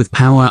 Even with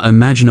power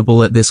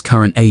imaginable at this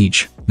current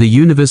age, the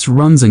universe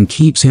runs and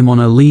keeps him on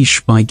a leash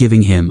by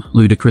giving him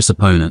ludicrous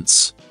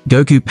opponents.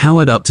 Goku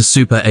powered up to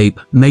Super Ape,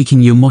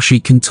 making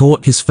Yamoshi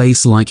contort his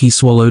face like he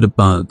swallowed a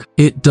bug.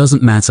 It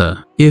doesn't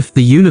matter. If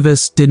the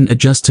universe didn't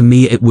adjust to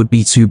me, it would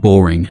be too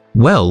boring.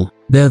 Well,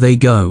 there they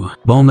go.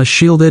 Bulma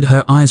shielded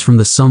her eyes from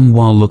the sun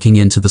while looking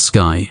into the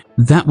sky.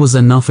 That was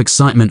enough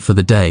excitement for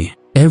the day.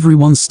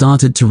 Everyone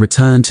started to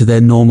return to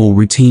their normal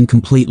routine,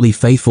 completely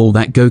faithful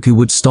that Goku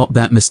would stop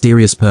that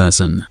mysterious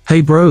person.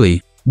 Hey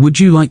Broly, would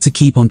you like to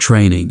keep on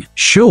training?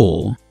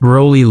 Sure.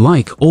 Broly,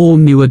 like all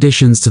new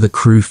additions to the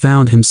crew,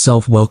 found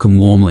himself welcomed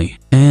warmly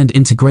and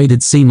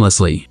integrated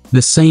seamlessly.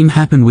 The same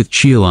happened with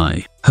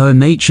Chilai. Her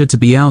nature to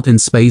be out in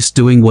space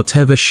doing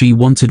whatever she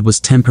wanted was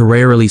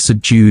temporarily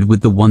subdued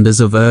with the wonders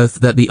of Earth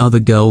that the other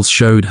girls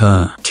showed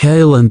her.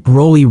 Kale and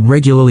Broly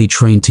regularly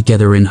trained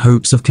together in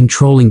hopes of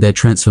controlling their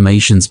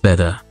transformations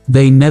better.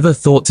 They never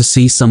thought to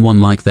see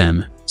someone like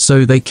them,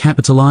 so they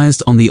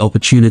capitalized on the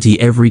opportunity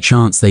every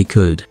chance they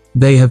could.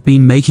 They have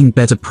been making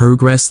better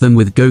progress than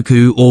with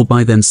Goku all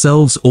by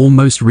themselves,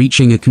 almost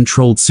reaching a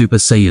controlled Super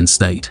Saiyan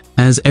state.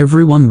 As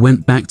everyone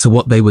went back to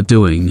what they were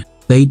doing,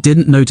 they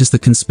didn't notice the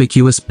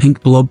conspicuous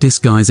pink blob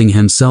disguising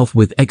himself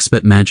with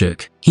expert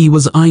magic. He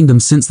was eyeing them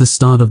since the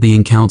start of the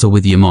encounter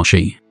with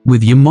Yamoshi.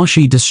 With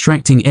Yamoshi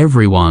distracting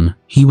everyone,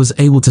 he was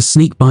able to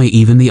sneak by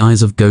even the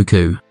eyes of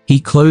Goku. He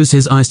closed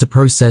his eyes to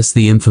process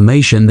the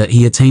information that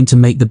he attained to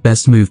make the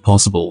best move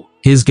possible.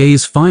 His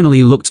gaze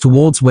finally looked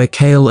towards where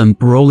Kale and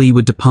Broly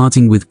were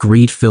departing with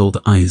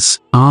greed-filled eyes.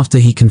 After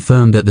he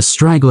confirmed that the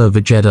straggler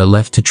Vegeta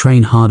left to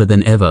train harder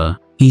than ever,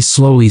 he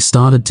slowly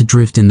started to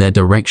drift in their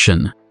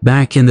direction.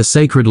 Back in the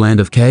sacred land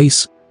of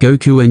Case,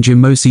 Goku and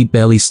Yamoshi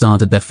barely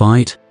started their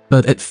fight,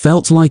 but it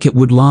felt like it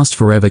would last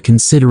forever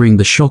considering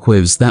the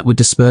shockwaves that were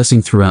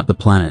dispersing throughout the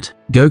planet.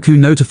 Goku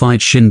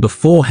notified Shin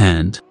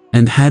beforehand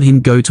and had him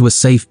go to a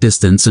safe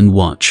distance and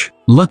watch.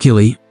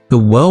 Luckily, the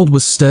world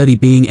was sturdy,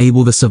 being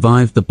able to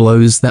survive the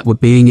blows that were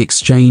being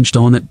exchanged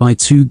on it by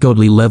two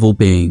godly level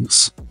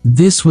beings.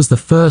 This was the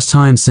first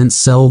time since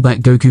Cell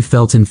that Goku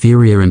felt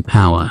inferior in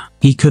power.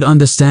 He could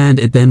understand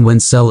it then when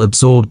Cell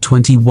absorbed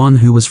 21,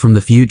 who was from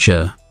the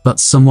future, but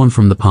someone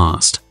from the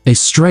past. A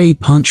stray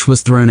punch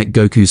was thrown at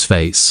Goku's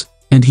face,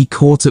 and he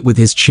caught it with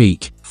his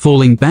cheek.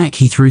 Falling back,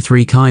 he threw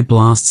 3 Kai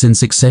blasts in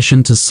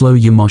succession to slow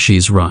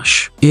Yamoshi's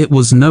rush. It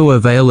was no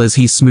avail as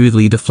he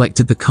smoothly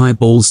deflected the Kai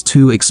balls.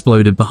 2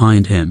 exploded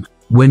behind him.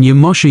 When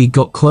Yamoshi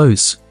got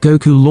close,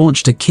 Goku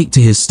launched a kick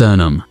to his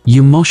sternum.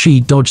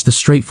 Yamoshi dodged the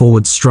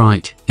straightforward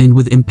strike, and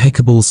with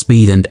impeccable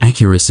speed and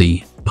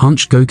accuracy,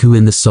 punched Goku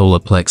in the solar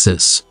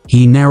plexus.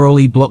 He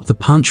narrowly blocked the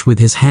punch with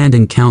his hand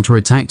and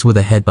counterattacked with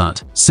a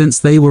headbutt. Since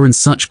they were in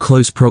such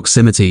close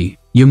proximity,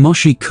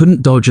 Yamoshi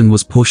couldn't dodge and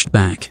was pushed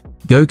back.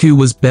 Goku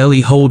was barely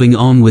holding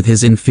on with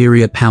his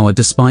inferior power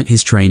despite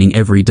his training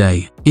every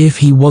day. If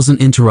he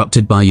wasn't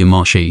interrupted by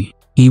Yamoshi,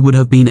 he would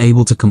have been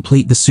able to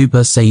complete the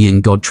Super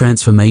Saiyan God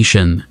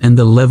transformation, and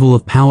the level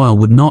of power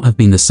would not have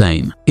been the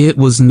same. It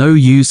was no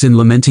use in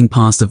lamenting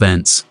past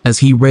events, as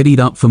he readied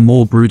up for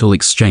more brutal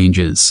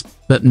exchanges,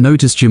 but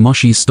noticed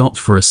Yamoshi stopped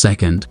for a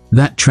second.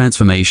 That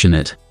transformation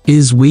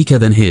is weaker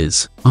than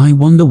his. I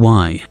wonder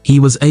why.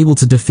 He was able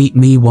to defeat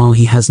me while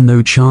he has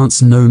no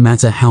chance, no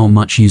matter how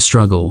much you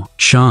struggle.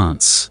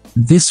 Chance.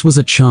 This was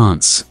a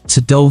chance to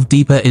delve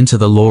deeper into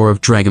the lore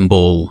of Dragon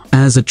Ball.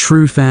 As a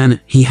true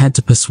fan, he had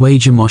to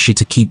persuade Yamoshi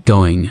to keep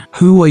going.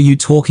 Who are you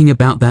talking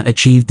about that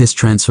achieved this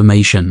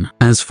transformation?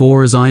 As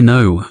far as I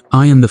know,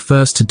 I am the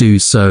first to do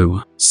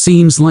so.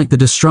 Seems like the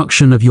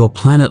destruction of your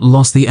planet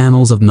lost the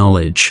annals of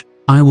knowledge.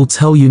 I will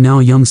tell you now,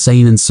 young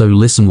Saiyan, so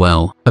listen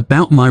well,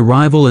 about my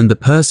rival and the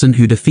person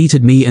who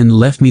defeated me and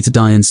left me to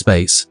die in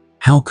space.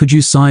 How could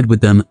you side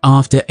with them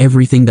after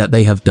everything that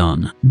they have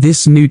done?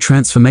 This new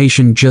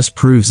transformation just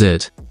proves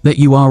it, that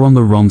you are on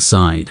the wrong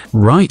side.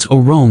 Right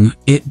or wrong,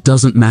 it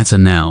doesn't matter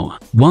now.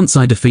 Once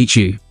I defeat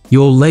you,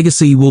 your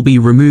legacy will be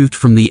removed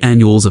from the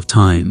annals of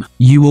time.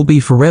 You will be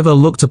forever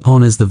looked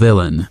upon as the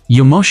villain.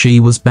 Yamoshi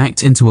was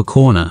backed into a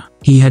corner.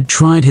 He had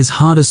tried his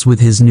hardest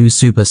with his new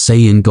Super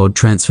Saiyan God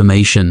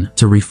transformation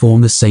to reform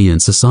the Saiyan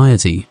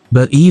society.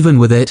 But even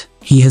with it,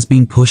 he has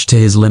been pushed to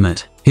his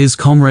limit. His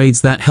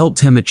comrades that helped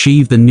him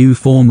achieve the new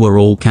form were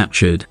all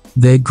captured.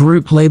 Their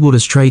group labeled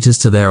as traitors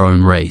to their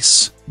own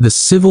race. The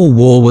civil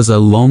war was a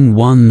long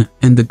one,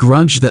 and the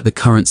grudge that the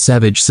current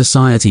savage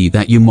society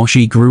that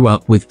Yamoshi grew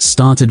up with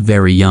started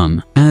very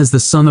young. As the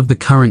son of the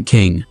current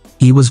king,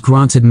 he was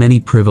granted many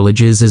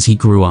privileges as he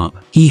grew up.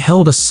 He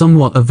held a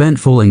somewhat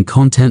eventful and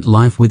content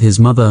life with his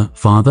mother,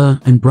 father,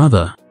 and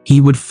brother. He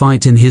would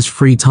fight in his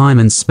free time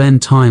and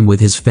spend time with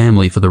his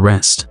family for the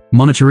rest,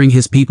 monitoring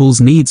his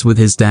people's needs with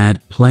his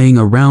dad, playing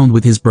around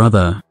with his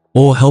brother,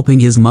 or helping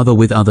his mother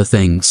with other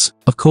things.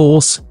 Of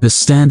course, the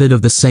standard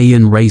of the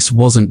Saiyan race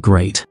wasn't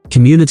great.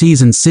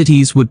 Communities and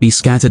cities would be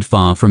scattered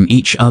far from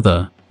each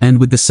other, and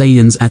with the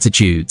Saiyans'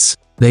 attitudes,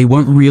 they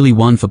weren't really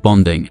one for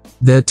bonding.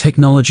 Their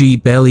technology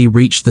barely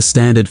reached the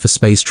standard for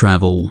space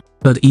travel,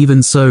 but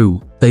even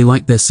so, they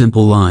liked their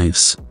simple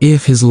lives.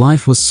 If his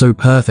life was so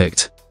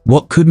perfect,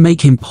 what could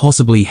make him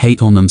possibly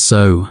hate on them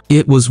so?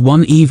 It was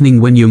one evening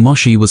when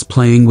Yumoshi was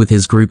playing with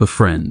his group of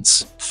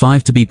friends,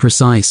 5 to be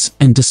precise,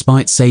 and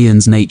despite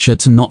Saiyan's nature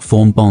to not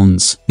form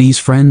bonds, these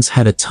friends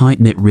had a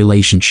tight-knit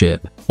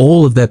relationship.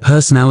 All of their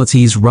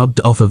personalities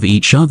rubbed off of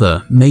each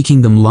other,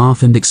 making them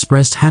laugh and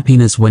expressed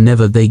happiness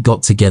whenever they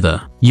got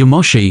together.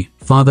 Yumoshi,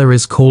 father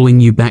is calling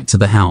you back to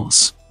the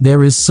house.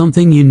 There is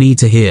something you need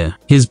to hear.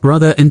 His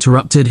brother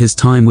interrupted his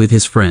time with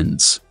his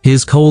friends.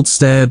 His cold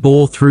stare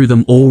bore through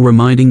them all,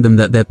 reminding them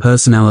that their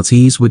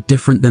personalities were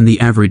different than the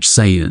average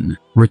Saiyan.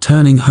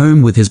 Returning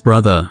home with his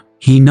brother,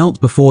 he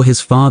knelt before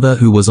his father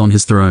who was on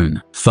his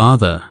throne.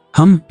 Father,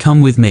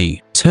 come with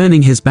me.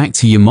 Turning his back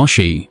to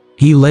Yumoshi,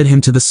 he led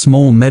him to the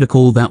small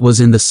medical that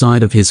was in the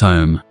side of his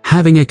home.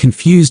 Having a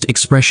confused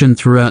expression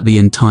throughout the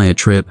entire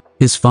trip,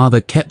 his father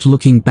kept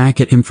looking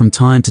back at him from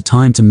time to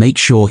time to make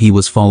sure he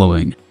was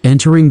following.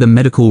 Entering the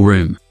medical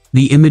room,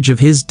 the image of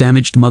his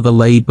damaged mother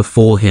laid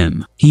before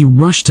him. He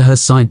rushed to her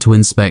side to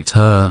inspect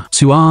her,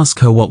 to ask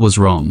her what was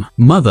wrong.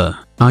 Mother,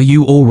 are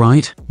you all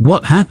right?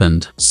 What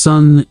happened?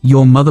 Son,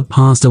 your mother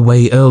passed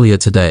away earlier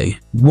today.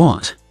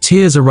 What?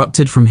 Tears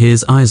erupted from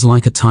his eyes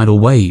like a tidal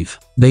wave.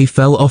 They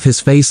fell off his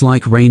face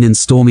like rain in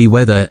stormy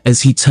weather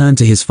as he turned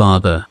to his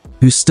father,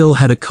 who still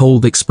had a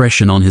cold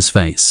expression on his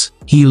face.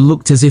 He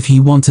looked as if he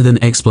wanted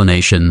an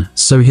explanation,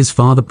 so his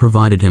father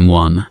provided him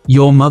one.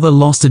 Your mother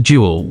lost a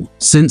duel.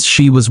 Since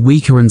she was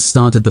weaker and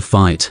started the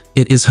fight,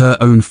 it is her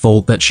own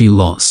fault that she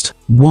lost.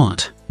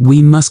 What?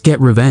 We must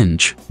get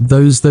revenge.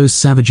 Those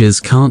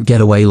savages can't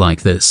get away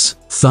like this.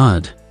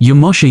 Thud.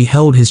 Yumoshi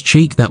held his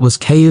cheek that was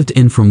caved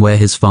in from where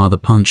his father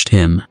punched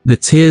him. The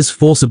tears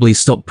forcibly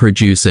stopped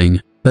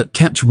producing, but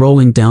kept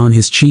rolling down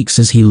his cheeks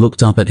as he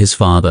looked up at his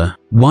father.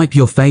 Wipe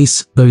your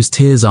face, those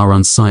tears are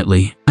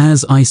unsightly.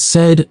 As I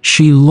said,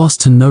 she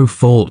lost to no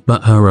fault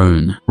but her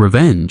own.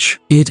 Revenge?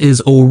 It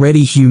is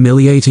already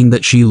humiliating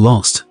that she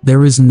lost.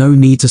 There is no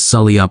need to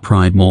sully our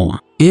pride more.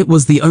 It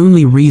was the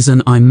only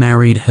reason I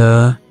married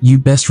her, you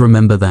best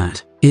remember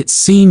that. It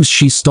seems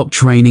she stopped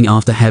training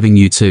after having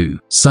you too.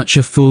 Such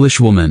a foolish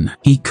woman.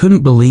 He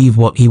couldn't believe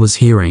what he was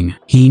hearing.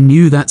 He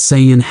knew that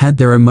Saiyan had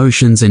their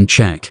emotions in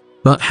check.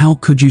 But how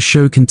could you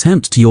show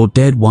contempt to your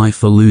dead wife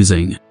for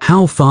losing?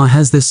 How far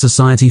has this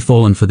society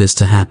fallen for this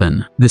to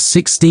happen? The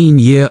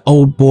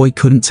 16-year-old boy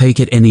couldn't take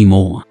it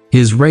anymore.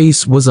 His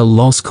race was a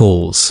lost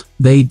cause.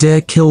 They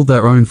dare kill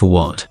their own for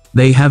what?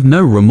 They have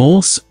no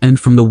remorse, and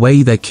from the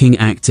way their king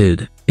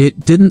acted,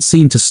 it didn't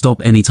seem to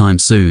stop anytime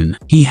soon.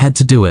 He had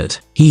to do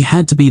it. He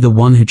had to be the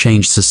one who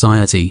changed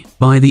society,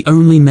 by the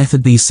only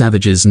method these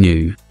savages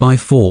knew, by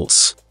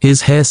force.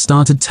 His hair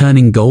started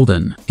turning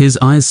golden. His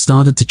eyes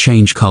started to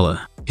change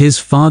color. His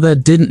father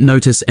didn't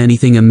notice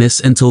anything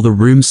amiss until the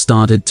room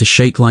started to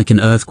shake like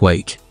an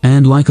earthquake,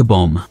 and like a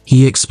bomb,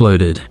 he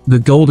exploded. The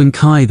golden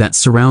kai that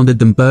surrounded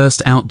them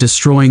burst out,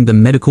 destroying the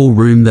medical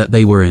room that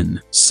they were in.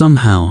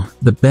 Somehow,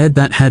 the bed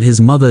that had his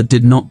mother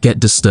did not get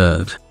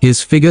disturbed.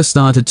 His figure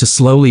started to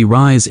slowly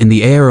rise in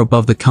the air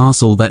above the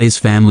castle that his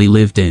family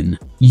lived in.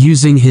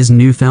 Using his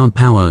newfound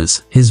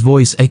powers, his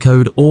voice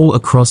echoed all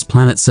across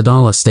planet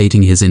Sadala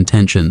stating his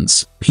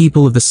intentions.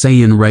 People of the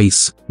Saiyan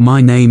race,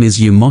 my name is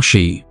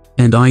Yumoshi,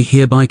 and I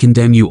hereby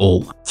condemn you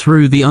all.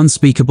 Through the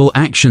unspeakable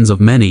actions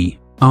of many,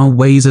 our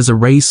ways as a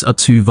race are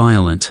too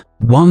violent.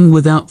 One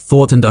without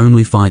thought and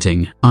only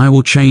fighting. I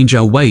will change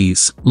our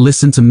ways,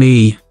 listen to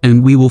me,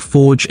 and we will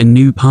forge a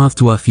new path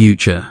to our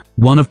future.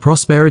 One of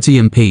prosperity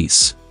and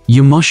peace.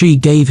 Yumoshi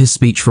gave his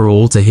speech for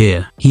all to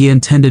hear. He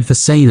intended for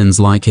Saiyans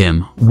like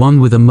him, one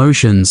with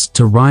emotions,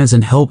 to rise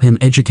and help him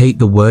educate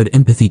the word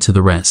empathy to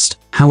the rest.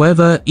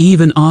 However,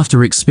 even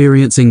after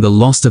experiencing the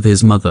loss of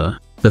his mother,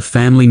 the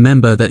family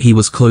member that he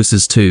was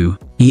closest to,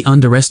 he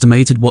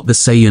underestimated what the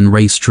Saiyan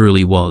race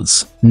truly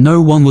was. No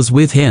one was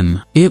with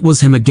him. It was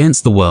him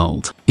against the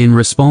world. In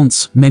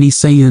response, many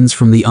Saiyans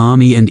from the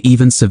army and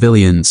even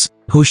civilians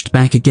pushed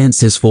back against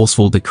his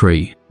forceful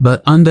decree.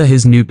 But under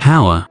his new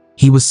power,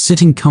 he was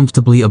sitting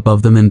comfortably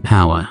above them in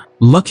power.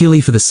 Luckily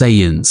for the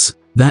Saiyans,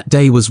 that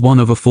day was one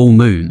of a full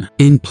moon.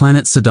 In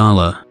planet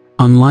Sadala,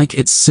 unlike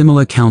its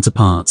similar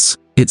counterparts,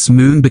 its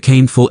moon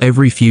became full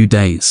every few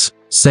days.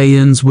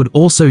 Saiyans would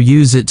also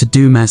use it to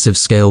do massive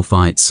scale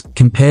fights,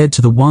 compared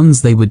to the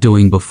ones they were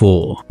doing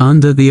before.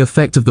 Under the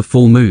effect of the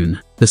full moon,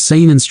 the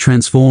Saiyans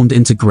transformed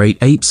into great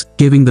apes,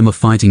 giving them a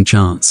fighting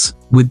chance.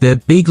 With their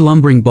big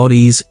lumbering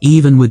bodies,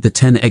 even with the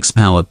 10x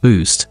power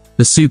boost,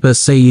 the Super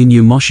Saiyan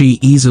Yumoshi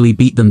easily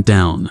beat them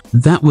down.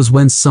 That was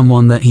when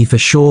someone that he for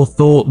sure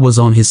thought was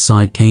on his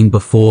side came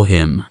before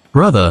him.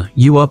 Brother,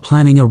 you are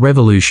planning a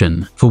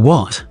revolution. For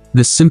what?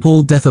 the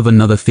simple death of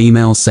another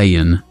female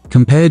Saiyan,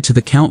 compared to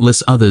the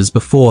countless others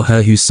before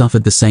her who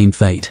suffered the same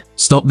fate.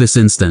 Stop this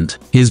instant.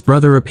 His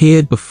brother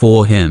appeared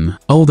before him,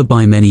 older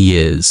by many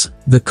years.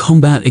 The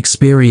combat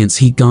experience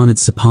he garnered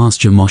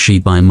surpassed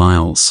Yamoshi by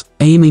miles.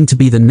 Aiming to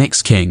be the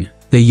next king,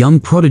 the young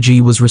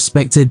prodigy was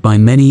respected by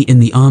many in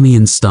the army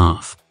and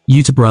staff.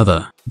 Yuta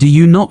brother, do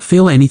you not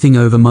feel anything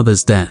over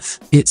mother's death?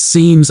 It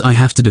seems I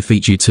have to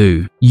defeat you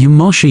too.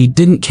 Yamoshi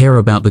didn't care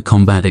about the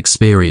combat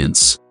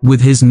experience.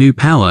 With his new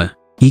power,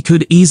 he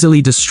could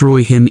easily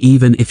destroy him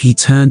even if he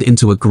turned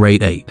into a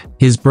great ape.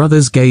 His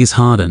brother's gaze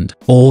hardened.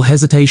 All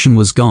hesitation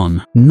was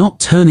gone. Not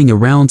turning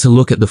around to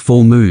look at the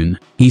full moon,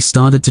 he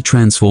started to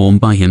transform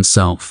by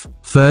himself.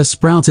 Fur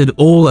sprouted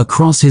all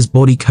across his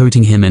body,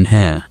 coating him in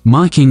hair.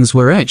 Markings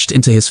were etched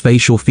into his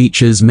facial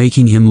features,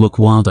 making him look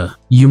wilder.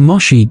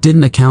 Yamoshi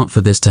didn't account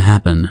for this to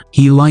happen.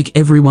 He, like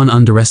everyone,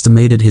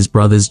 underestimated his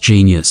brother's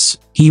genius.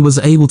 He was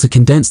able to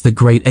condense the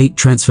Great Ape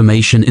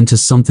transformation into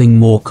something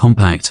more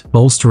compact,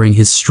 bolstering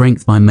his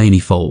strength by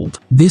manyfold.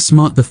 This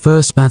marked the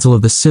first battle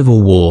of the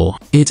Civil War.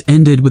 It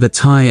ended with a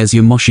tie as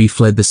Yamoshi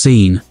fled the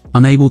scene,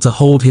 unable to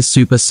hold his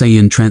Super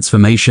Saiyan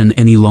transformation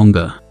any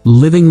longer.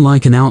 Living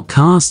like an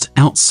outcast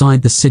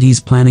outside the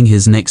cities, planning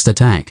his next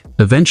attack.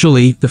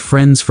 Eventually, the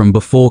friends from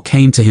before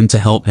came to him to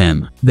help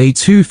him. They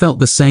too felt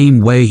the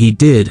same way he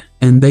did,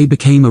 and they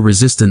became a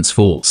resistance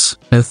force,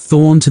 a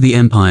thorn to the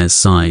Empire's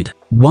side.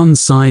 One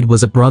side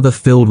was a brother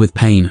filled with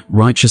pain,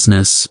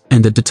 righteousness,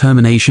 and a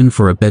determination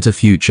for a better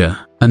future.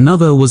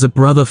 Another was a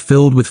brother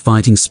filled with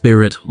fighting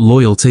spirit,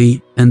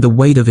 loyalty, and the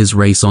weight of his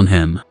race on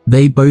him.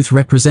 They both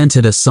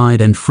represented a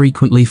side and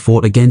frequently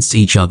fought against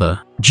each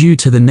other. Due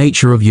to the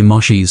nature of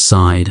Yamoshi's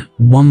side,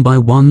 one by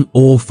one,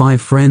 all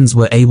 5 friends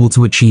were able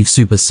to achieve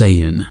Super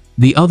Saiyan.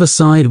 The other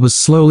side was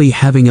slowly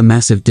having a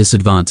massive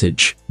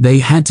disadvantage. They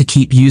had to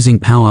keep using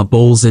power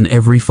balls in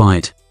every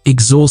fight,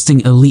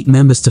 exhausting elite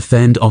members to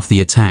fend off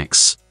the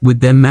attacks. With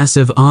their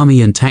massive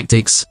army and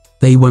tactics,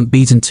 they weren't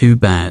beaten too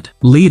bad.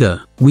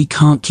 Leader, we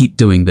can't keep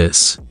doing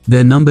this.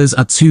 Their numbers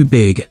are too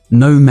big.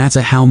 No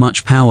matter how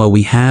much power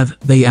we have,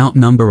 they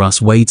outnumber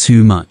us way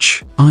too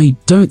much. I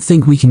don't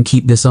think we can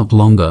keep this up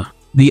longer.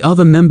 The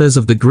other members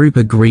of the group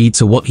agreed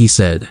to what he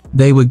said.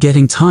 They were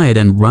getting tired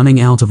and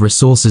running out of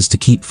resources to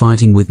keep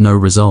fighting with no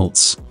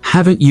results.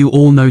 Haven't you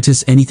all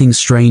noticed anything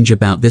strange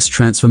about this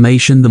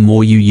transformation the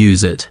more you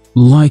use it?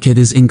 Like it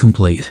is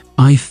incomplete.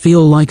 I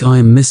feel like I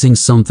am missing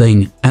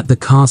something. At the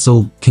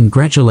castle,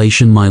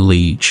 congratulations my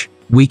liege.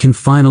 We can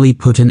finally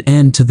put an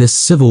end to this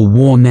civil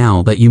war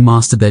now that you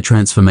mastered their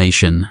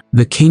transformation.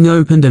 The king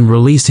opened and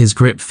released his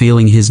grip,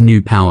 feeling his new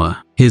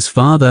power. His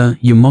father,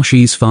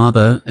 Yamoshi's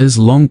father, is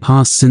long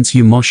past since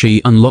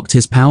Yamoshi unlocked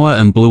his power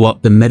and blew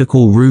up the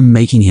medical room,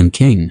 making him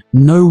king.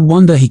 No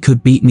wonder he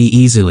could beat me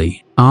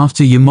easily.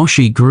 After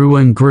Yamoshi grew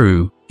and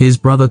grew, his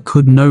brother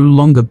could no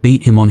longer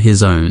beat him on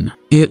his own.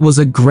 It was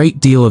a great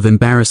deal of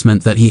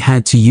embarrassment that he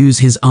had to use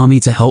his army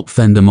to help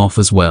fend them off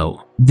as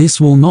well. This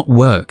will not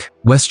work.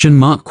 Question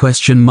mark,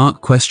 question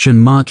mark, question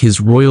mark. His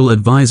royal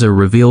advisor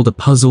revealed a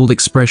puzzled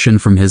expression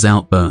from his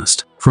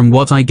outburst. From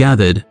what I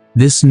gathered,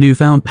 this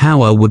newfound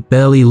power would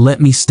barely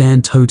let me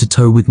stand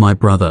toe-to-toe with my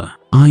brother.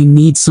 I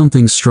need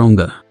something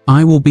stronger.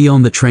 I will be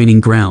on the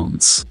training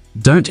grounds.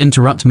 Don't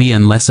interrupt me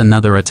unless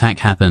another attack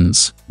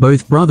happens.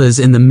 Both brothers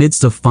in the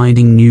midst of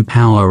finding new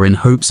power in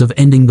hopes of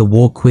ending the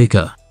war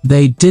quicker.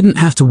 They didn't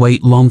have to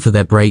wait long for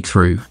their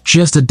breakthrough.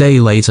 Just a day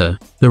later,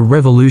 the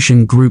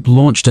Revolution group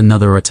launched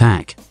another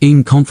attack.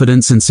 In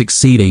confidence in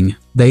succeeding,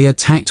 they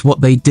attacked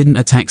what they didn't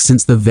attack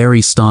since the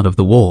very start of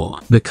the war: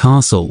 the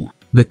castle.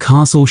 The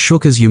castle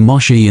shook as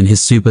Yamoshi in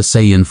his Super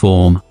Saiyan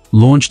form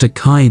launched a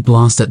Kai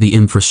blast at the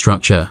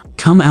infrastructure.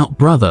 Come out,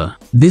 brother.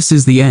 This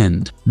is the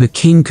end. The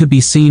king could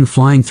be seen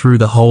flying through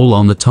the hole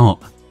on the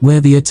top, where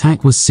the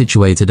attack was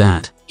situated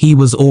at. He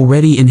was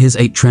already in his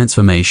ape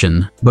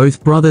transformation.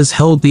 Both brothers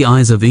held the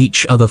eyes of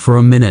each other for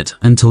a minute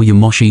until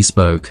Yamoshi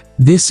spoke.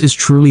 This is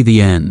truly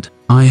the end.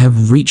 I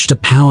have reached a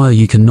power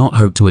you cannot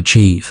hope to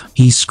achieve.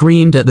 He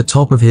screamed at the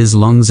top of his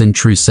lungs in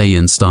true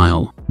Saiyan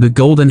style. The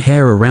golden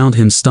hair around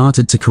him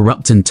started to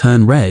corrupt and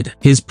turn red.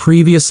 His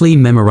previously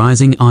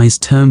memorizing eyes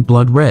turned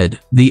blood red.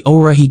 The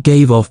aura he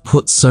gave off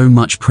put so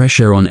much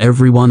pressure on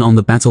everyone on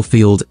the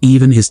battlefield,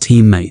 even his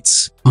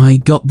teammates. I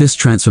got this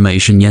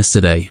transformation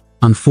yesterday.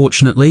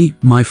 Unfortunately,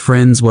 my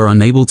friends were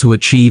unable to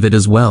achieve it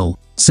as well,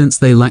 since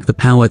they lack the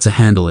power to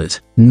handle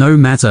it. No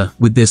matter,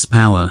 with this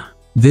power,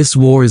 this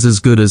war is as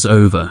good as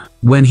over.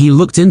 When he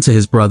looked into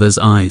his brother's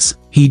eyes,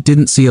 he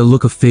didn't see a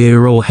look of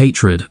fear or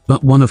hatred,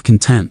 but one of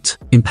contempt.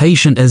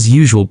 Impatient as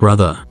usual,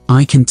 brother.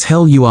 I can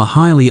tell you are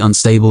highly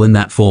unstable in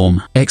that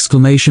form!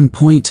 Exclamation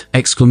point,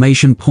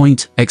 exclamation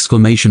point,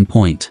 exclamation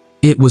point.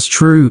 It was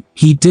true,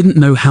 he didn't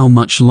know how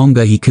much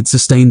longer he could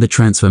sustain the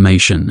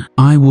transformation.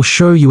 I will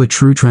show you a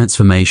true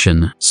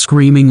transformation.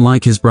 Screaming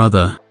like his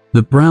brother,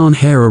 the brown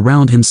hair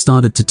around him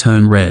started to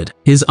turn red.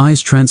 His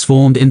eyes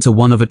transformed into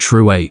one of a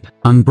true ape,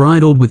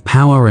 unbridled with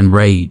power and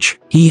rage.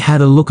 He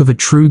had a look of a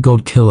true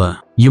god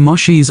killer.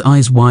 Yamoshi's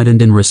eyes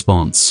widened in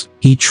response.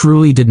 He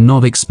truly did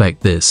not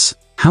expect this.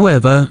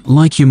 However,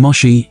 like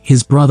Yumoshi,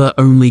 his brother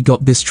only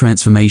got this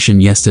transformation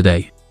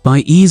yesterday. By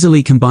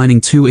easily combining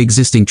two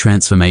existing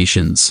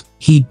transformations,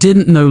 he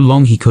didn't know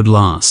long he could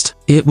last.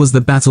 It was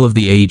the battle of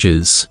the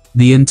ages.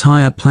 The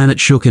entire planet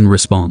shook in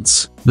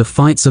response. The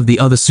fights of the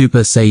other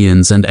Super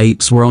Saiyans and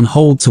apes were on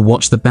hold to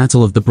watch the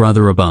battle of the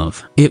brother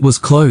above. It was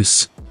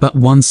close, but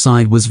one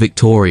side was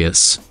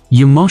victorious.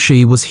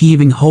 Yumoshi was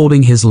heaving,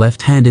 holding his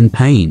left hand in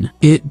pain.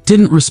 It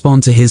didn't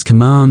respond to his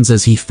commands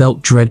as he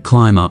felt dread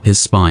climb up his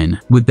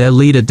spine. With their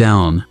leader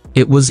down,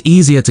 it was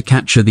easier to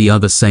capture the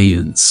other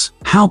Saiyans.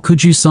 How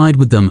could you side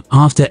with them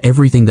after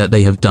everything that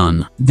they have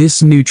done?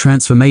 This new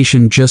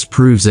transformation just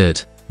proves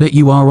it, that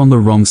you are on the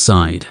wrong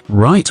side.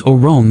 Right or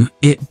wrong,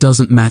 it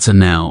doesn't matter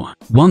now.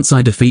 Once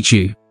I defeat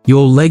you,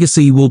 your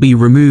legacy will be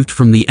removed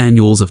from the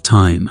annals of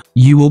time.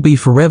 You will be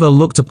forever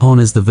looked upon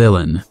as the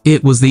villain.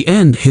 It was the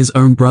end. His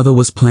own brother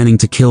was planning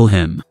to kill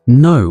him.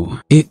 No,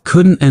 it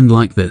couldn't end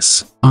like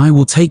this. I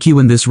will take you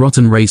in this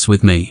rotten race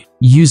with me.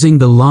 Using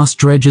the last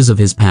dredges of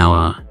his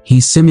power, he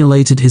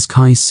simulated his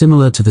Kai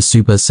similar to the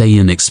Super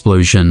Saiyan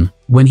explosion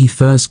when he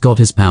first got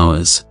his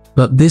powers.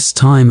 But this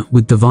time,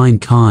 with Divine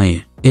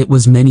Kai, it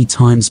was many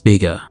times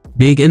bigger.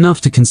 Big enough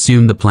to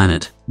consume the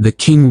planet. The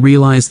king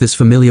realized this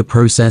familiar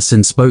process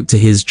and spoke to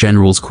his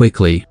generals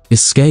quickly.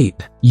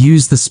 Escape.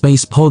 Use the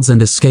space pods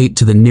and escape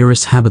to the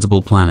nearest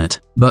habitable planet.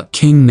 But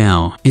king,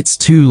 now, it's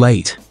too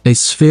late. A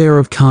sphere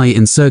of Kai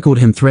encircled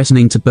him,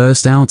 threatening to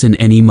burst out in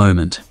any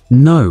moment.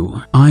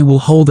 No, I will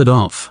hold it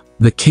off.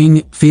 The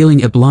king,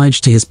 feeling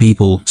obliged to his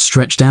people,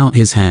 stretched out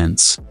his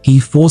hands. He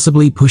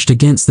forcibly pushed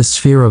against the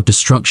sphere of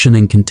destruction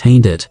and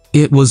contained it.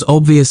 It was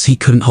obvious he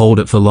couldn't hold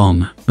it for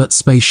long, but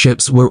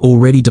spaceships were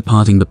already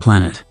departing the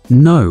planet.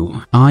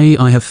 No, I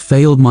have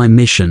failed my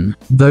mission.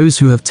 Those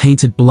who have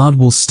tainted blood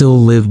will still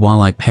live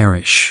while I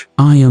perish.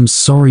 I am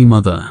sorry,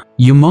 mother.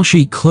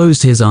 Yumoshi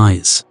closed his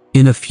eyes.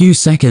 In a few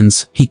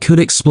seconds, he could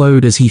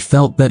explode as he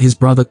felt that his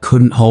brother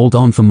couldn't hold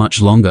on for much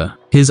longer.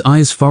 His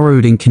eyes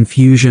furrowed in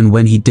confusion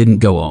when he didn't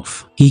go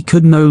off. He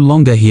could no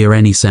longer hear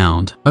any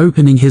sound.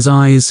 Opening his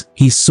eyes,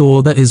 he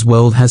saw that his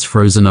world has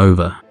frozen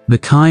over. The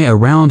Kai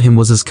around him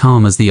was as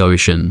calm as the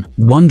ocean.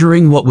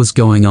 Wondering what was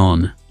going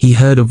on, he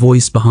heard a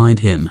voice behind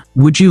him.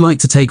 Would you like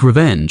to take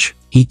revenge?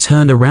 He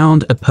turned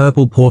around. A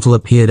purple portal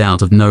appeared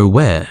out of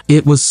nowhere.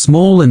 It was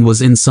small and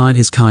was inside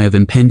his Kai of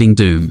impending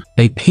doom.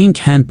 A pink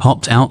hand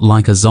popped out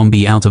like a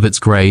zombie out of its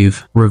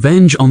grave.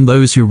 Revenge on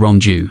those who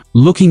wronged you.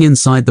 Looking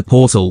inside the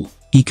portal,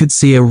 he could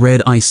see a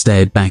red eye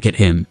stared back at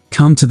him.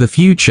 Come to the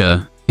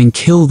future and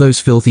kill those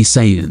filthy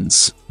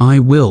Saiyans. I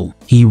will.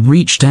 He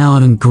reached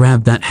out and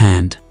grabbed that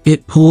hand.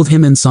 It pulled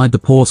him inside the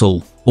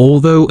portal.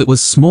 Although it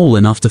was small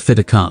enough to fit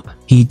a cup,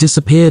 he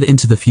disappeared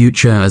into the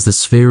future as the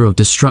sphere of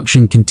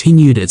destruction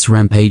continued its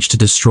rampage to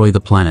destroy the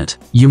planet.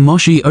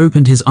 Yumoshi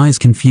opened his eyes,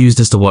 confused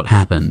as to what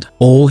happened.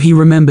 All he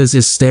remembers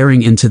is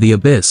staring into the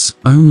abyss,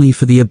 only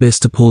for the abyss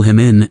to pull him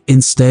in,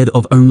 instead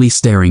of only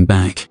staring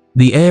back.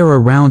 The air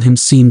around him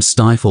seemed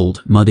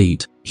stifled,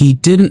 muddied. He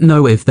didn't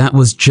know if that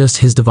was just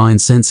his divine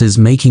senses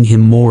making him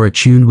more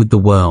attuned with the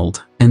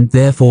world, and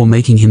therefore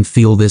making him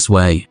feel this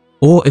way,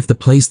 or if the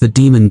place the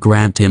demon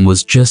grabbed him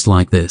was just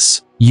like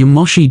this.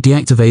 Yumoshi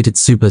deactivated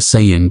Super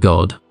Saiyan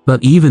God,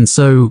 but even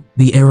so,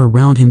 the air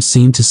around him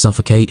seemed to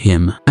suffocate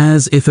him,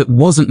 as if it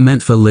wasn't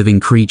meant for living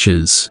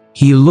creatures.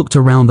 He looked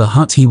around the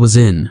hut he was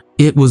in.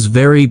 It was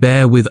very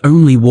bare with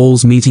only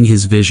walls meeting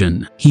his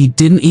vision. He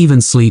didn't even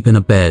sleep in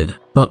a bed,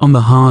 but on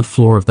the hard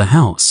floor of the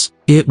house.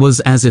 It was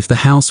as if the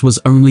house was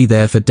only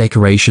there for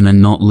decoration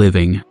and not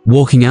living.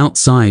 Walking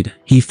outside,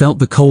 he felt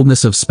the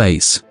coldness of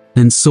space,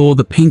 and saw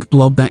the pink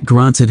blob that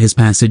granted his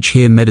passage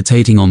here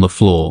meditating on the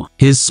floor.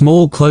 His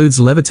small clothes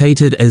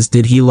levitated as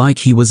did he, like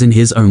he was in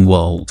his own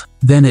world.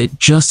 Then it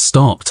just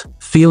stopped,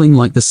 feeling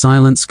like the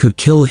silence could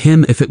kill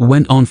him if it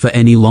went on for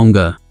any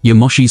longer.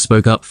 Yumoshi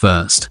spoke up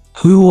first.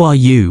 Who are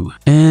you?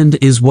 And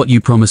is what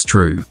you promised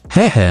true?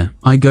 Hehe,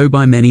 I go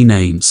by many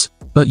names,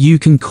 but you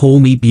can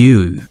call me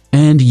Buu.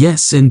 And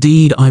yes,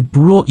 indeed, I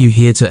brought you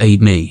here to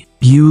aid me.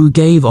 Buu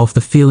gave off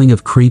the feeling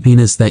of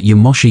creepiness that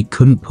Yumoshi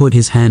couldn't put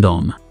his hand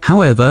on.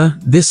 However,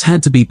 this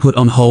had to be put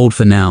on hold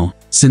for now,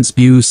 since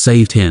Buu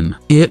saved him.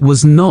 It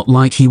was not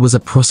like he was a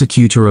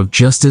prosecutor of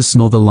justice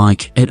nor the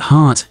like. At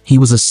heart, he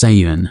was a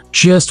Saiyan,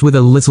 just with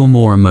a little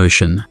more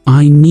emotion.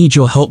 I need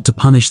your help to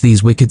punish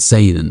these wicked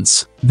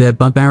Saiyans. Their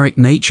barbaric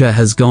nature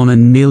has gone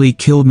and nearly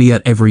killed me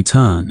at every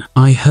turn.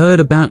 I heard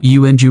about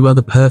you and you are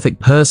the perfect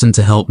person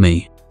to help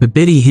me.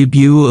 Bibidi, who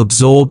Buu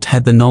absorbed,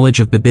 had the knowledge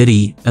of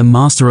Bibidi, a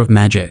master of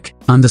magic.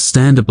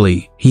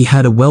 Understandably, he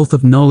had a wealth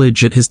of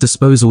knowledge at his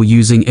disposal,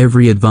 using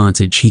every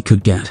advantage he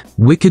could get.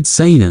 Wicked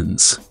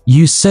Saiyans.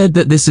 You said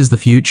that this is the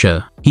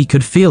future. He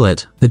could feel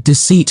it, the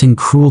deceit and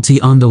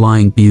cruelty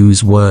underlying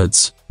Buu's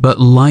words. But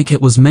like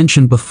it was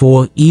mentioned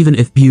before, even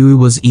if Buu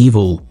was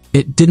evil,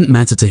 it didn't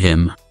matter to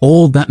him.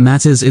 All that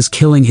matters is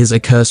killing his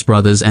accursed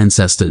brother's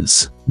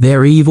ancestors.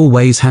 Their evil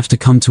ways have to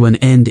come to an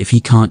end if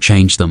he can't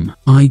change them.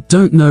 I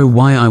don't know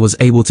why I was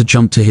able to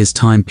jump to his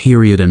time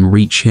period and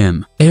reach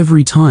him.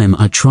 Every time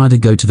I try to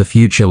go to the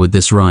future with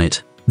this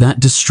right, That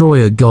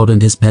destroyer god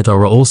and his pet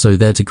are also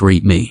there to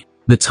greet me.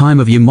 The time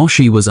of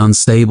Yamoshi was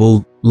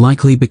unstable,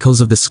 likely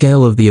because of the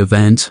scale of the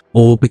event,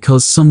 or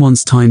because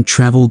someone's time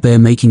traveled there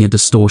making a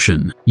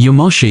distortion.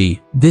 Yamoshi,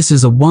 this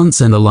is a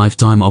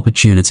once-in-a-lifetime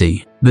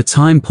opportunity. The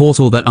time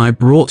portal that I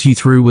brought you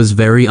through was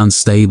very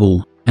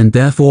unstable, and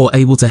therefore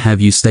able to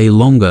have you stay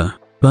longer,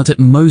 but at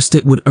most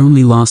it would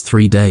only last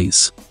 3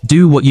 days.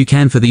 Do what you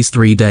can for these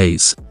 3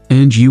 days,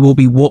 and you will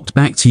be walked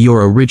back to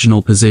your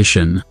original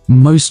position,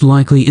 most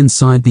likely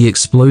inside the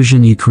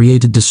explosion you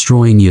created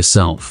destroying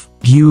yourself.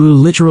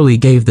 Buu literally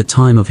gave the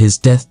time of his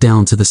death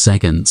down to the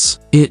seconds.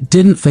 It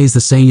didn't faze the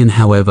Saiyan,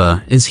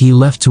 however, as he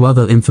left to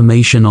other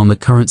information on the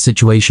current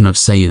situation of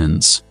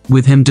Saiyans.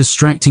 With him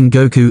distracting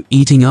Goku,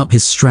 eating up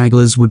his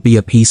stragglers would be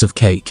a piece of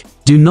cake.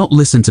 Do not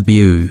listen to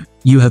Buu.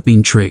 You have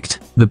been tricked.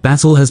 The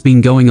battle has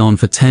been going on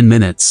for 10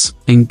 minutes,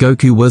 and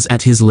Goku was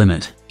at his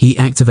limit. He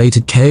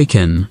activated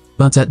Kaioken,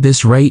 but at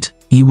this rate,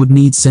 he would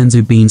need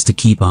Senzu beans to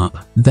keep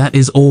up. That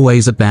is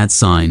always a bad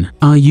sign.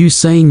 Are you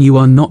saying you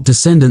are not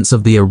descendants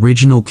of the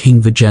original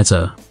King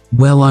Vegeta?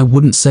 Well, I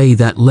wouldn't say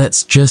that.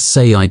 Let's just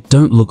say I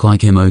don't look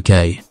like him,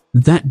 okay?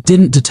 That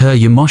didn't deter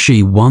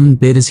Yamoshi one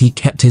bit as he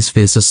kept his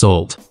fierce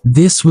assault.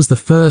 This was the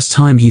first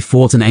time he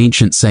fought an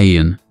ancient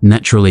Saiyan,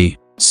 naturally.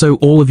 So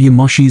all of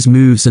Yamoshi's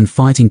moves and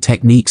fighting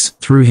techniques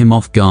threw him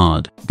off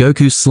guard.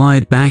 Goku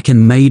slid back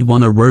and made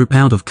a rope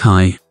out of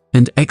Kai,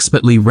 and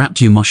expertly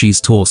wrapped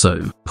Yamoshi's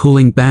torso.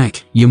 Pulling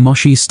back,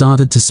 Yamoshi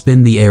started to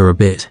spin the air a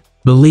bit.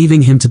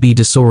 Believing him to be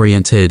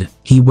disoriented,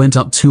 he went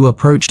up to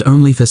approached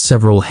only for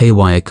several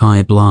haywire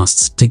Kai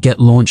blasts to get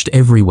launched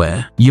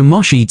everywhere.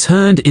 Yamoshi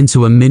turned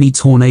into a mini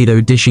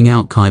tornado dishing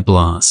out Kai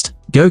blast.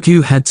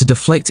 Goku had to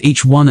deflect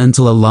each one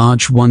until a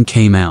large one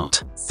came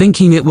out.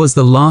 Thinking it was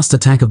the last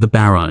attack of the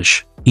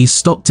barrage, he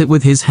stopped it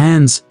with his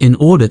hands in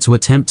order to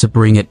attempt to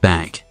bring it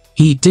back.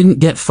 He didn't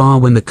get far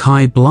when the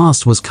Kai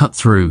blast was cut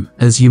through,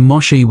 as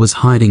Yamoshi was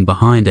hiding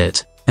behind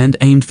it, and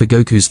aimed for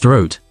Goku's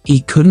throat.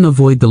 He couldn't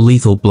avoid the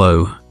lethal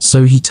blow,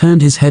 so he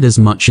turned his head as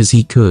much as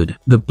he could.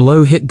 The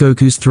blow hit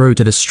Goku's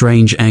throat at a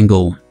strange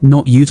angle,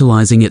 not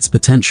utilizing its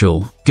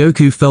potential.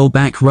 Goku fell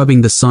back,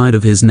 rubbing the side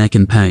of his neck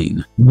in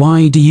pain.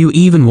 Why do you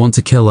even want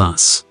to kill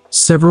us?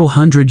 Several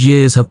hundred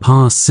years have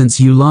passed since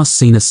you last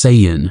seen a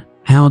Saiyan.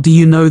 How do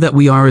you know that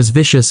we are as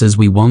vicious as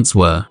we once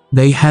were?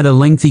 They had a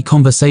lengthy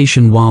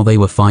conversation while they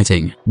were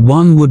fighting.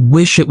 One would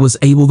wish it was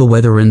able to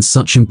weather in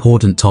such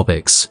important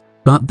topics,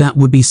 but that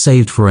would be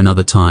saved for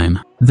another time.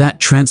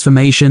 That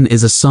transformation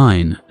is a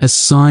sign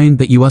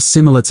that you are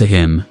similar to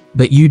him,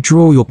 that you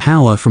draw your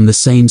power from the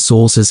same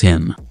source as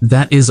him.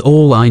 That is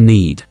all I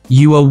need.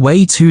 You are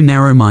way too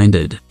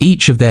narrow-minded.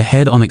 Each of their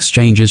head-on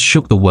exchanges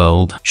shook the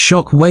world.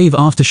 Shock wave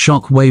after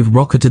shock wave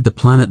rocketed the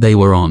planet they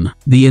were on.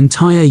 The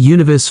entire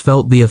universe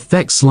felt the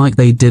effects like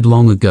they did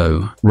long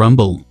ago.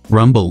 Rumble,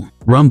 rumble,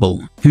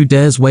 rumble. Who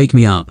dares wake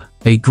me up?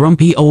 A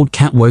grumpy old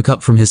cat woke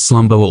up from his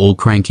slumber all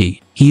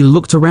cranky. He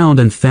looked around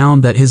and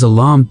found that his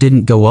alarm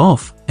didn't go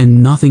off,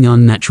 and nothing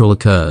unnatural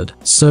occurred.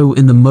 So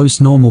in the most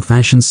normal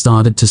fashion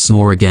started to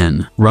snore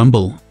again.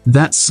 Rumble.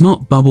 That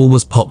snot bubble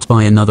was popped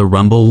by another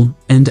rumble,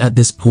 and at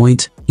this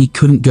point, he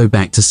couldn't go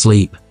back to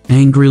sleep.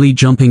 Angrily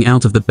jumping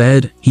out of the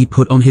bed, he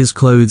put on his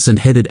clothes and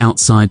headed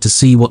outside to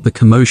see what the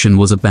commotion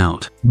was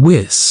about.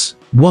 Whis.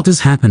 What is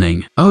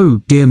happening? Oh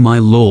dear my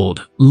lord.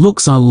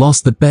 Looks I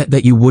lost the bet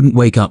that you wouldn't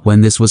wake up when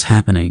this was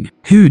happening.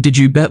 Who did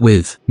you bet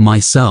with?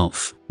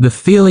 Myself. The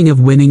feeling of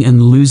winning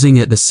and losing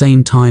at the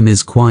same time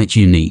is quite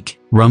unique.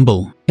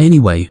 Rumble.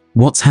 Anyway,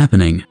 what's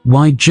happening?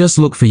 Why, just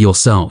look for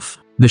yourself.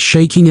 The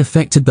shaking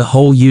affected the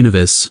whole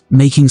universe,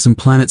 making some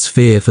planets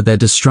fear for their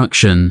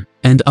destruction,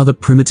 and other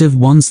primitive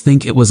ones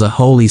think it was a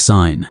holy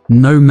sign.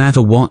 No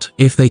matter what,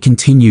 if they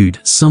continued,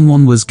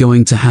 someone was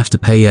going to have to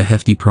pay a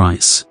hefty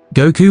price.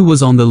 Goku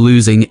was on the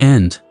losing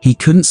end. He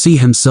couldn't see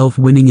himself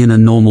winning in a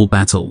normal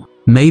battle.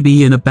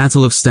 Maybe in a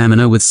battle of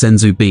stamina with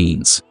Senzu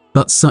beans.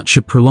 But such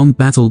a prolonged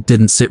battle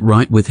didn't sit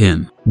right with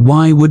him.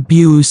 Why would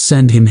Buu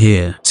send him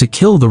here? To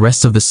kill the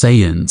rest of the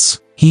Saiyans?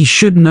 He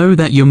should know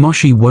that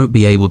Yamoshi won't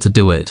be able to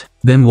do it.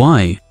 Then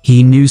why?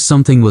 He knew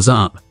something was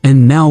up,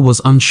 and now was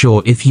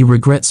unsure if he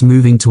regrets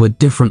moving to a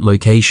different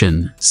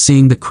location,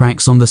 seeing the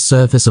cracks on the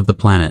surface of the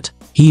planet.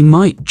 He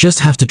might just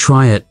have to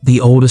try it,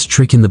 the oldest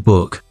trick in the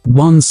book.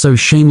 One so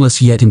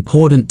shameless yet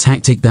important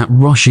tactic that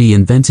Roshi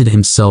invented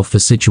himself for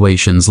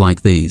situations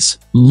like these.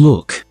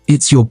 Look,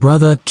 it's your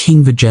brother,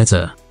 King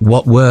Vegeta.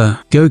 What were?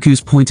 Goku's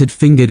pointed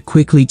finger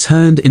quickly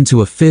turned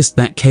into a fist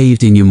that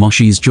caved in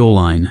Yamoshi's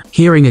jawline.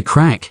 Hearing a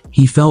crack,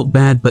 he felt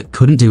bad but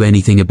couldn't do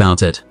anything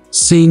about it.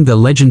 Seeing the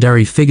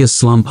legendary figure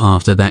slump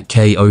after that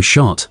KO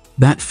shot,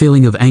 that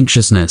feeling of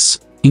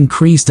anxiousness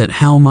increased at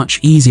how much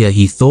easier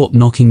he thought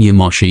knocking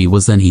Yamoshi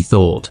was than he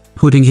thought.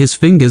 Putting his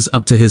fingers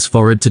up to his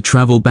forehead to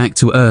travel back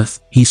to Earth,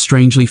 he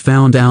strangely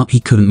found out he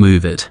couldn't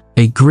move it.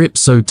 A grip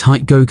so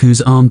tight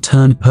Goku's arm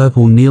turned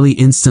purple nearly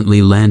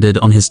instantly landed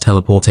on his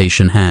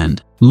teleportation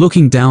hand.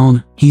 Looking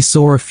down, he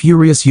saw a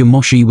furious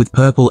Yamoshi with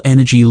purple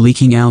energy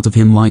leaking out of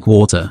him like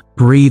water.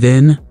 Breathe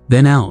in,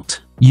 then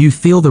out. You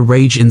feel the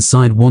rage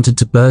inside wanted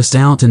to burst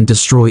out and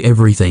destroy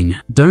everything.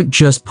 Don't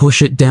just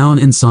push it down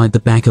inside the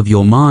back of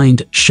your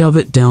mind, shove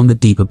it down the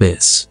deep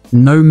abyss.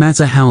 No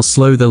matter how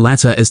slow the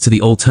latter is to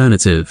the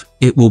alternative,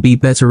 it will be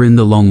better in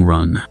the long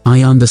run.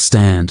 I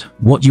understand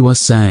what you are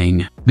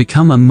saying.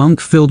 Become a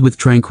monk filled with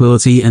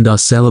tranquility and our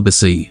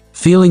celibacy.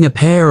 Feeling a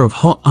pair of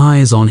hot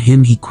eyes on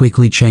him, he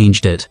quickly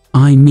changed it.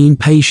 I mean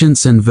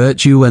patience and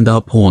virtue and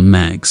our porn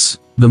mags.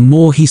 The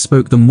more he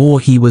spoke, the more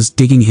he was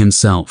digging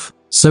himself.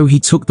 So he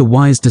took the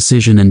wise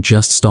decision and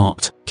just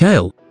stopped.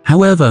 Kale,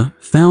 however,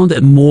 found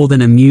it more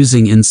than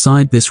amusing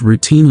inside this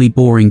routinely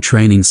boring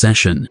training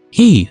session.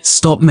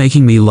 Stop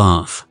making me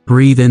laugh.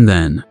 Breathe in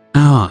then.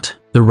 Out.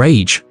 The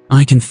rage.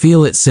 I can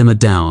feel it simmer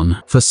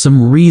down. For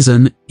some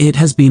reason, it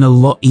has been a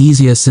lot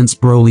easier since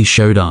Broly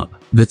showed up.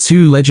 The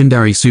two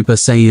legendary Super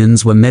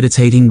Saiyans were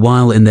meditating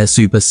while in their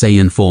Super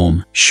Saiyan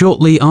form.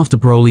 Shortly after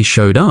Broly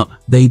showed up,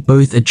 they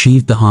both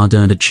achieved the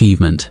hard-earned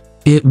achievement.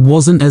 It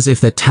wasn't as if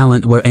their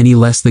talent were any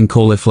less than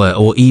Cauliflower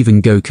or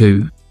even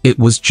Goku. It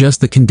was just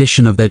the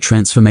condition of their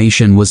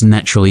transformation was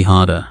naturally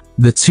harder.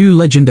 The two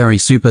legendary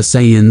Super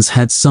Saiyans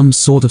had some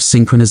sort of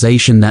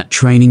synchronization that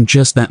training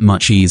just that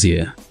much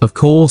easier. Of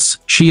course,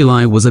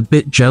 Sheila was a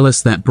bit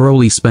jealous that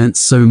Broly spent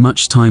so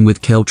much time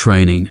with Kel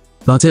training,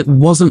 but it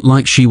wasn't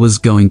like she was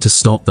going to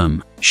stop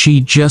them.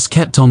 She just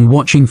kept on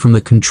watching from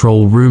the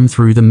control room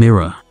through the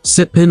mirror.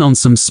 Sipping on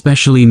some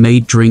specially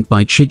made drink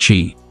by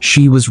Chichi,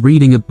 she was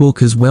reading a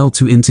book as well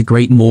to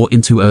integrate more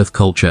into Earth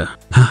culture.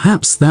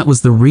 Perhaps that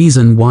was the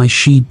reason why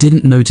she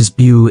didn't notice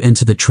Buu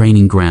enter the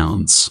training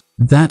grounds.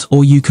 That,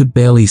 or you could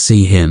barely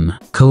see him.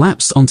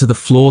 Collapsed onto the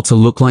floor to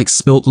look like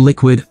spilt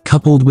liquid,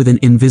 coupled with an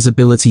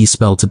invisibility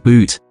spell to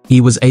boot,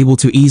 he was able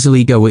to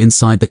easily go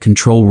inside the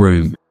control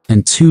room.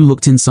 And two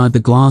looked inside the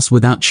glass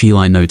without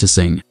Chilai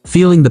noticing.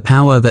 Feeling the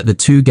power that the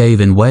two gave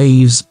in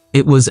waves,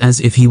 it was as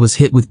if he was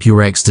hit with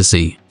pure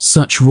ecstasy.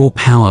 Such raw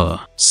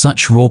power,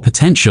 such raw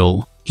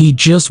potential. He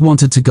just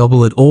wanted to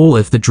gobble it all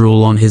if the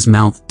drool on his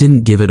mouth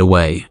didn't give it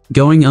away.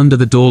 Going under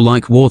the door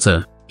like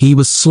water, he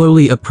was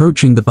slowly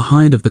approaching the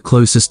behind of the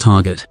closest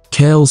target.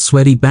 Kale's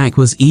sweaty back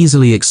was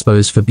easily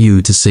exposed for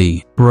Buu to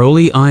see.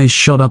 Broly's eyes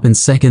shot up in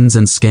seconds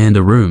and scanned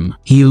a room.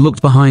 He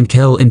looked behind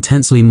Kale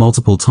intensely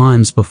multiple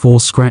times before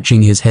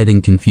scratching his head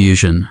in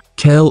confusion.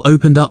 Kale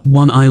opened up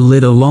one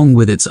eyelid along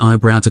with its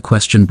eyebrow to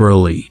question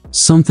Broly.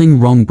 Something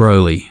wrong,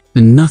 Broly?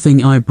 Nothing.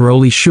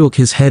 Broly shook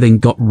his head and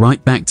got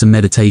right back to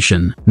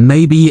meditation.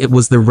 Maybe it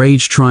was the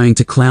rage trying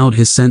to cloud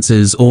his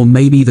senses, or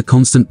maybe the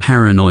constant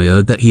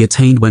paranoia that he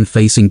attained when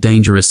facing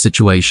dangerous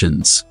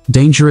situations.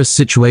 Dangerous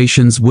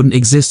situations wouldn't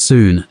exist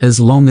soon, as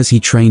long as he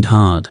trained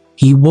hard.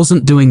 He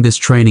wasn't doing this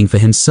training for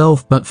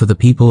himself but for the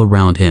people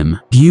around him.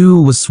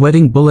 Buu was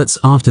sweating bullets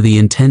after the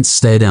intense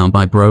stare down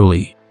by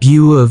Broly.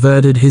 Buu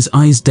averted his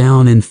eyes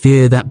down in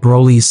fear that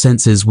Broly's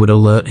senses would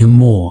alert him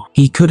more.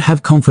 He could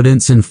have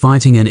confidence in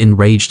fighting an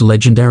enraged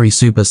legendary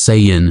Super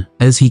Saiyan,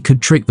 as he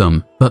could trick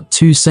them, but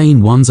two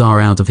sane ones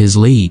are out of his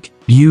league.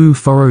 Buu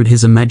furrowed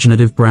his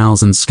imaginative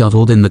brows and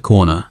scuttled in the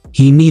corner.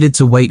 He needed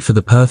to wait for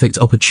the perfect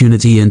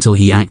opportunity until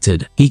he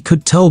acted. He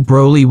could tell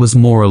Broly was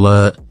more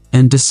alert,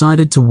 and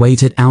decided to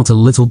wait it out a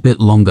little bit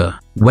longer.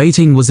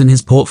 Waiting was in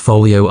his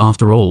portfolio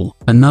after all.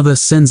 Another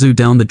senzu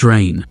down the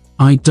drain.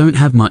 I don't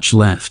have much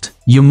left.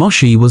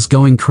 Yamoshi was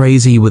going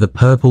crazy with a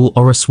purple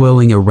aura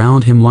swirling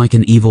around him like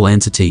an evil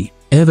entity.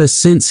 Ever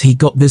since he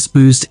got this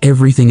boost,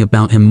 everything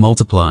about him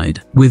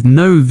multiplied. With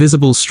no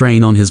visible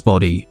strain on his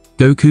body,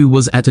 Goku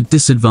was at a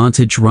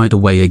disadvantage right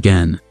away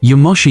again.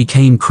 Yamoshi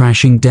came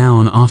crashing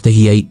down after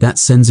he ate that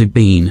senzu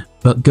bean,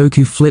 but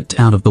Goku flipped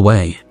out of the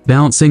way.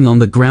 Bouncing on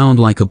the ground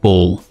like a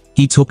ball,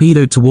 he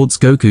torpedoed towards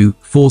Goku,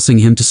 forcing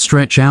him to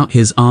stretch out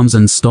his arms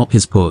and stop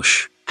his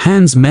push.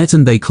 Hands met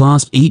and they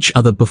clasped each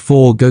other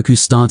before Goku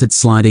started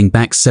sliding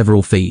back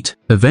several feet.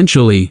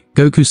 Eventually,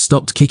 Goku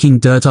stopped kicking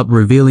dirt up,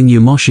 revealing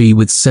Yamoshi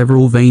with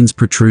several veins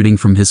protruding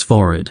from his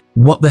forehead.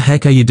 What the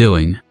heck are you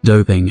doing?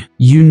 Doping.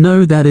 You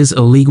know that is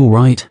illegal,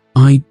 right?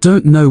 I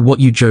don't know what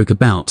you joke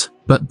about,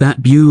 but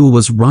that Buu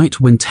was right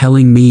when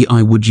telling me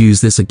I would use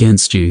this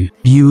against you.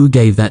 Buu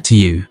gave that to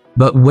you.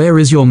 But where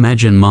is your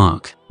Majin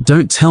mark?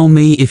 Don't tell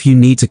me if you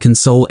need to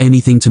console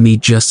anything to me,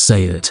 just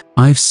say it.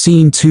 I've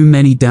seen too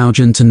many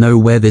Doujin to know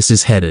where this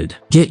is headed.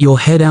 Get your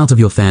head out of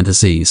your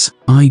fantasies.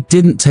 I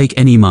didn't take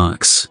any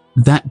marks.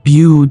 That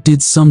Buu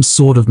did some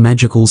sort of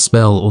magical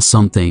spell or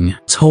something.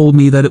 Told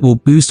me that it will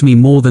boost me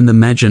more than the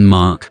Majin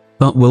mark,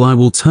 but I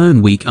will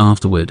turn weak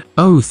afterward.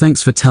 Oh,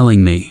 thanks for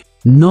telling me.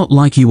 Not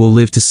like you will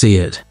live to see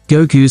it.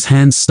 Goku's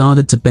hands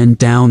started to bend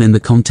down in the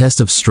contest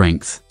of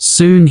strength.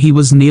 Soon he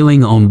was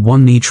kneeling on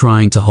one knee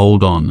trying to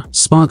hold on.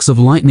 Sparks of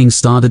lightning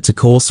started to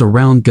course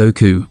around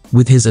Goku,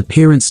 with his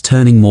appearance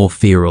turning more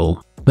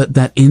feral. But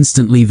that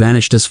instantly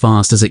vanished as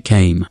fast as it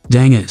came.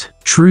 Dang it.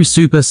 True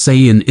Super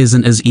Saiyan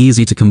isn't as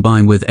easy to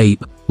combine with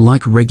ape,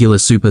 like regular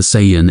Super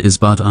Saiyan is,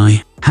 but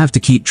I have to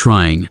keep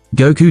trying.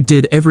 Goku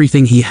did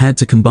everything he had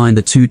to combine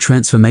the two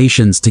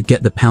transformations to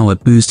get the power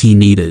boost he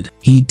needed.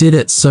 He did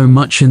it so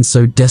much and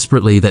so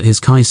desperately that his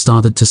Kai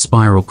started to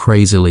spiral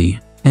crazily.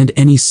 and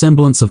any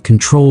semblance of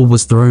control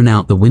was thrown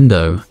out the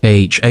window.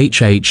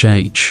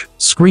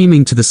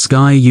 Screaming to the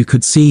sky, you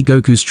could see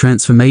Goku's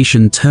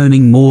transformation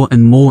turning more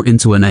and more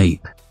into an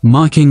ape.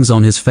 Markings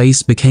on his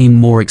face became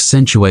more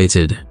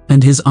accentuated,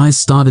 and his eyes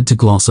started to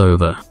gloss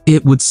over.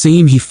 It would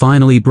seem he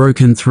finally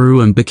broken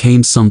through and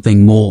became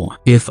something more.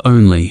 If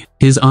only.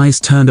 His eyes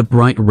turned a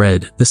bright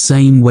red, the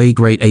same way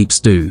great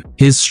apes do.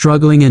 His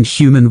struggling and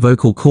human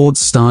vocal cords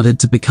started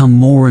to become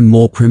more and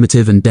more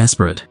primitive and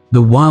desperate.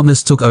 The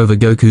wildness took over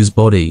Goku's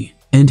body,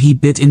 and he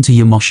bit into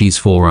Yamoshi's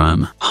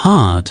forearm.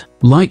 Hard,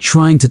 like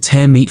trying to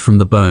tear meat from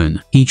the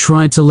bone. He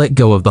tried to let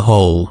go of the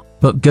hole,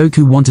 but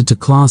Goku wanted to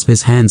clasp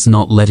his hands,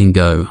 not letting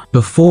go.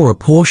 Before a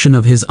portion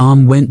of his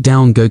arm went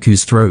down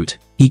Goku's throat,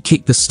 he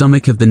kicked the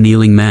stomach of the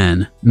kneeling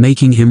man,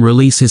 making him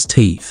release his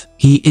teeth.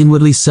 He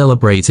inwardly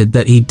celebrated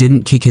that he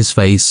didn't kick his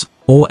face,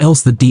 or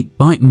else the deep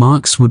bite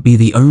marks would be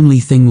the only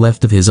thing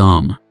left of his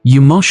arm.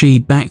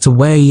 Yamoshi backed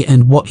away,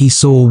 and what he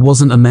saw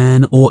wasn't a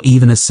man or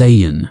even a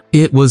Saiyan.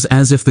 It was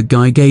as if the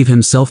guy gave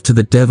himself to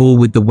the devil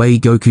with the way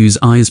Goku's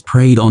eyes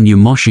preyed on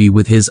Yamoshi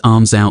with his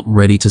arms out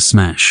ready to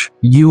smash.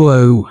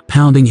 Yuo,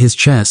 pounding his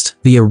chest,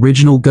 the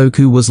original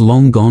Goku was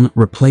long gone,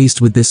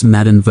 replaced with this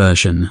maddened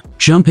version.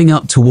 Jumping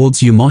up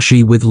towards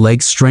Yamoshi with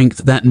leg strength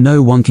that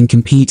no one can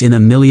compete in a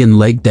million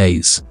leg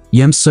days.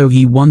 So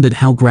he wondered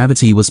how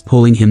gravity was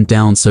pulling him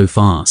down so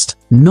fast.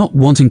 Not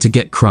wanting to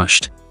get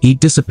crushed, he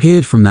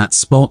disappeared from that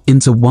spot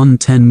into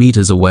 10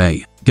 meters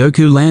away.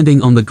 Goku,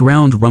 landing on the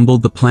ground,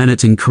 rumbled the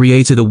planet and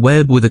created a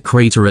web with a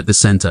crater at the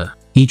center.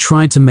 He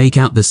tried to make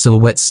out the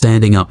silhouette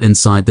standing up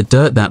inside the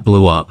dirt that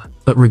blew up,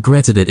 but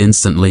regretted it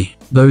instantly.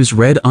 Those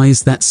red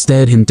eyes that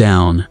stared him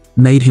down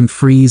made him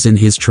freeze in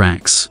his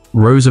tracks.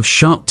 Rows of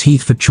sharp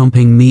teeth for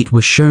chomping meat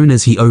were shown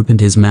as he opened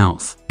his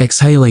mouth.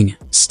 Exhaling,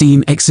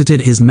 steam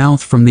exited his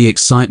mouth from the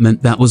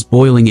excitement that was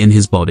boiling in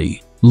his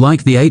body.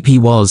 Like the ape he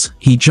was,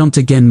 he jumped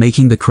again,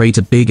 making the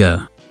crater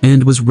bigger,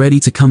 and was ready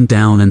to come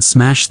down and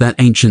smash that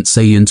ancient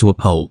Saiyan to a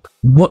pulp.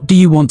 What do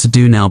you want to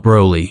do now,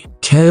 Broly?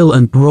 Kale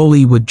and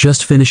Broly were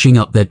just finishing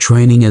up their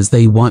training as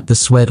they wiped the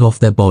sweat off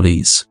their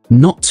bodies.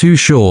 Not too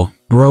sure.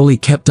 Broly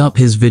kept up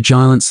his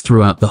vigilance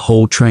throughout the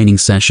whole training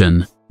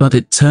session, but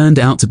it turned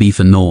out to be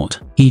for naught.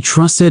 He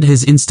trusted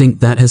his instinct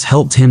that has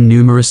helped him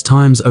numerous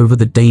times over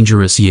the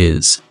dangerous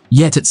years.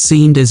 Yet it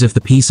seemed as if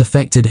the peace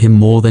affected him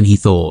more than he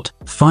thought.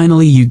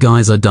 Finally, you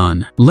guys are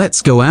done.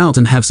 Let's go out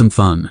and have some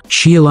fun.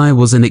 Shielai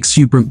was an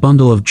exuberant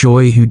bundle of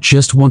joy who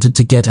just wanted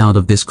to get out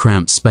of this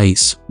cramped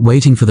space,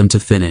 waiting for them to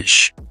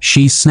finish.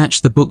 She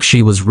snatched the book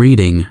she was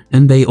reading,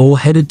 and they all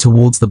headed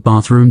towards the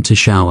bathroom to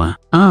shower.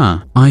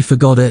 Ah, I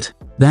forgot it.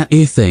 That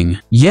ear thing.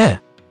 Yeah.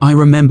 I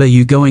remember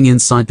you going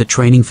inside the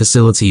training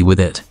facility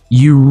with it.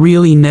 You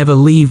really never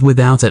leave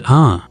without it,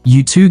 huh?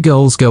 You two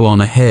girls go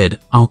on ahead,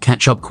 I'll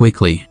catch up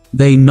quickly.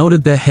 They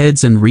nodded their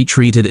heads and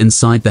retreated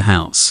inside the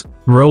house.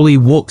 Broly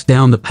walked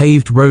down the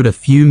paved road a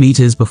few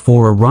meters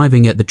before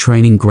arriving at the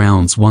training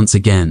grounds once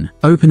again.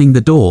 Opening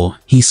the door,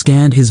 he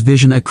scanned his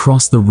vision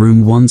across the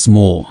room once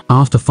more.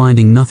 After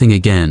finding nothing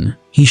again,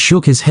 he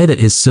shook his head at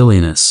his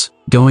silliness.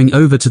 Going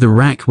over to the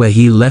rack where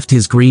he left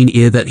his green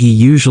ear that he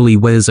usually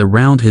wears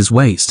around his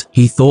waist,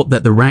 he thought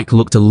that the rack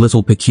looked a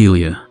little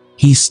peculiar.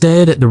 He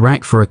stared at the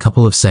rack for a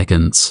couple of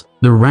seconds.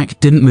 The rack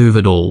didn't move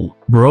at all.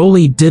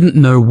 Broly didn't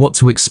know what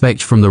to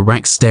expect from the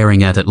rack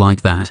staring at it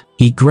like that.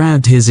 He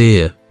grabbed his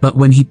ear, but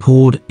when he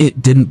pulled,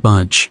 it didn't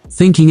budge.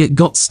 Thinking it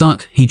got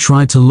stuck, he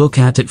tried to look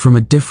at it from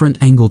a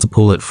different angle to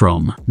pull it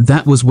from.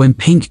 That was when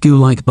pink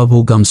goo-like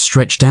bubblegum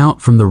stretched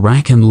out from the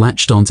rack and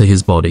latched onto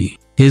his body.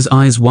 His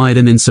eyes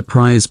widened in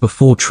surprise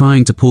before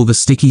trying to pull the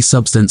sticky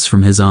substance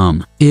from his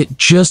arm. It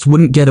just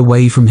wouldn't get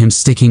away from him,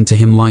 sticking to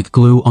him like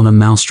glue on a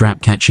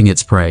mousetrap catching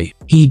its prey.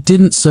 He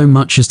didn't so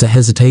much as to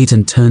hesitate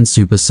and turn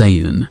Super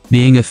Saiyan.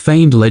 Being a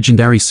famed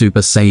legendary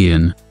Super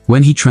Saiyan,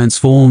 when he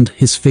transformed,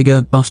 his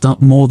figure buffed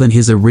up more than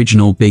his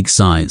original big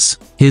size.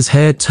 His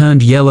hair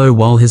turned yellow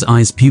while his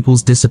eyes'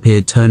 pupils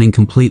disappeared, turning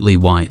completely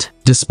white.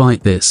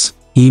 Despite this,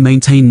 he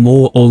maintained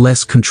more or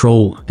less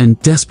control and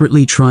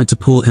desperately tried to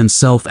pull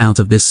himself out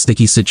of this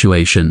sticky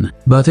situation.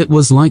 But it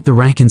was like the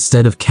rack,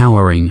 instead of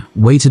cowering,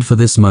 waited for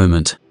this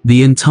moment.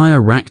 The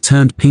entire rack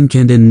turned pink,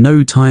 and in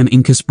no time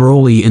encased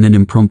Broly in an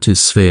impromptu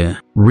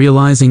sphere.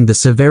 Realizing the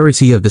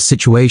severity of the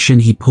situation,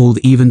 he pulled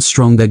even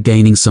stronger,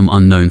 gaining some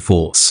unknown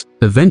force.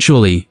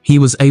 Eventually, he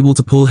was able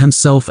to pull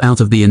himself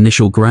out of the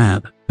initial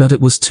grab, but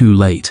it was too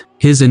late.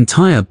 His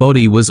entire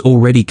body was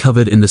already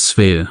covered in the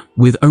sphere,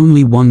 with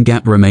only one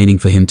gap remaining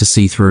for him to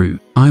see through.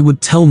 I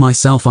would tell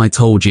myself I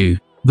told you.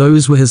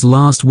 Those were his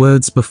last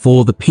words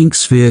before the pink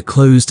sphere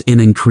closed in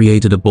and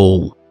created a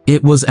ball.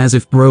 It was as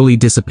if Broly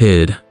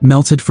disappeared,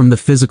 melted from the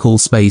physical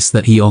space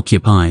that he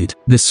occupied.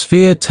 The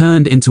sphere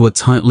turned into a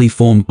tightly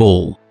formed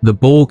ball. The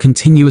ball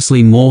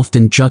continuously morphed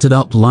and jutted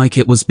up like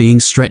it was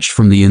being stretched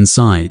from the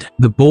inside.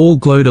 The ball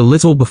glowed a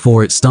little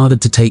before it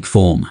started to take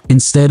form.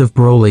 Instead of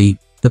Broly,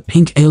 the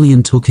pink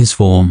alien took his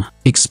form,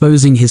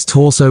 exposing his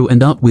torso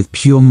and up with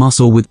pure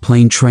muscle with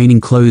plain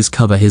training clothes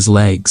cover his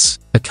legs.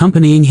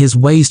 Accompanying his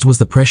waist was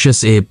the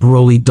precious ear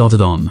Broly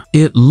dotted on.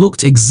 It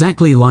looked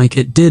exactly like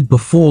it did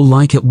before,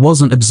 like it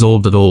wasn't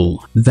absorbed at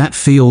all. That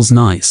feels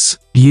nice.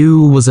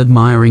 Yu was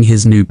admiring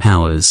his new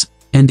powers,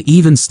 and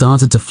even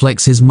started to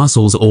flex his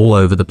muscles all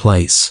over the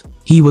place.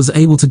 He was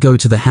able to go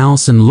to the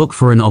house and look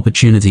for an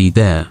opportunity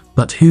there,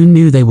 but who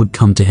knew they would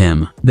come to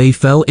him? They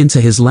fell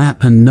into his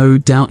lap and no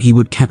doubt he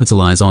would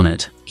capitalize on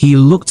it. He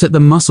looked at the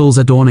muscles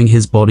adorning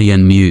his body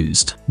and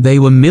mused. They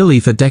were merely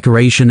for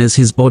decoration, as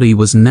his body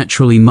was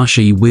naturally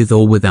mushy with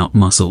or without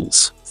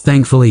muscles.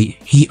 Thankfully,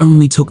 he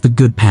only took the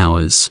good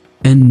powers,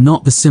 and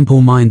not the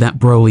simple mind that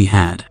Broly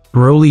had.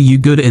 Broly, you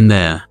good in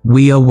there?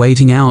 We are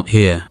waiting out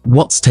here.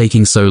 What's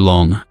taking so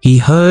long? He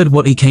heard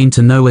what he came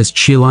to know as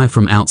Chilai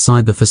from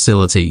outside the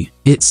facility.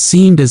 It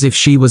seemed as if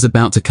she was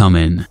about to come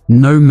in.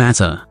 No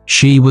matter.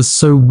 She was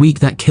so weak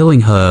that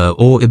killing her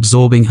or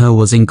absorbing her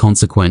was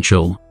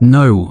inconsequential.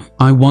 No,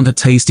 I want a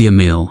tastier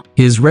meal.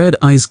 His red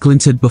eyes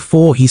glinted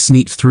before he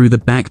sneaked through the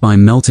back by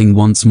melting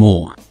once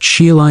more.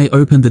 Chilai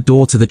opened the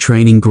door to the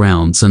training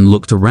grounds and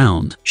looked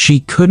around. She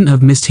couldn't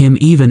have missed him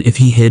even if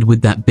he hid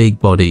with that big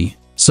body.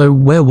 So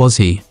where was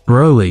he?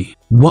 Broly,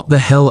 what the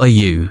hell are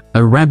you?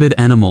 A rabid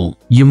animal.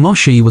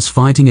 Yamoshi was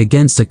fighting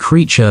against a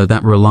creature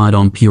that relied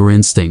on pure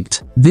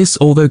instinct. This,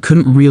 although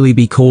couldn't really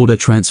be called a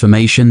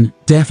transformation,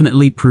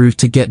 definitely proved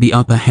to get the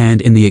upper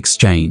hand in the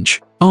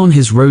exchange. On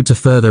his road to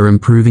further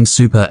improving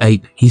Super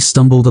Ape, he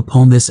stumbled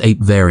upon this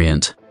ape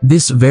variant.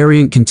 This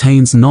variant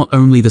contains not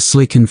only the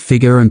slick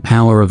figure and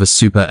power of a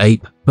Super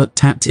Ape, but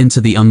tapped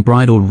into the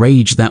unbridled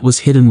rage that was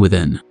hidden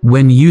within.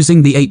 When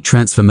using the ape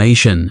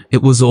transformation,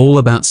 it was all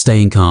about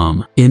staying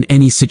calm. In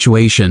any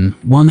situation,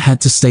 one had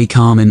to stay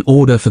calm in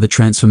order for the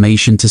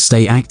transformation to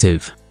stay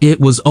active. It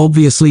was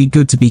obviously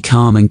good to be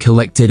calm and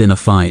collected in a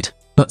fight,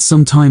 but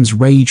sometimes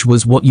rage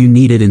was what you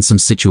needed in some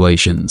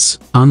situations.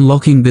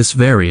 Unlocking this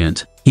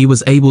variant, he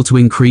was able to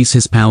increase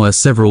his power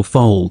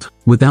several-fold,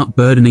 without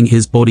burdening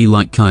his body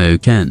like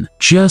Kaioken,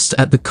 just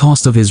at the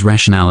cost of his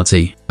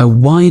rationality. A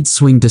wide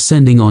swing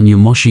descending on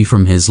Yamoshi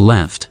from his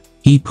left.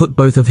 He put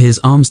both of his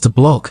arms to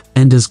block,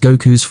 and as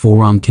Goku's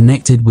forearm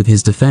connected with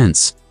his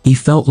defense, he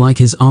felt like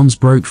his arms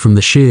broke from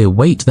the sheer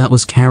weight that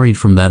was carried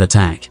from that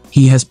attack.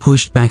 He has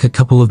pushed back a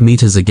couple of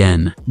meters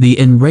again. The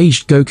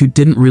enraged Goku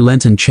didn't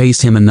relent and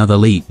chased him another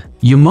leap.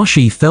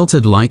 Yamoshi felt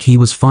it like he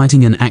was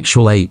fighting an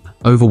actual ape.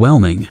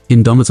 Overwhelming,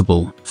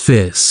 indomitable,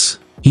 fierce.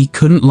 He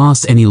couldn't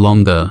last any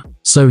longer,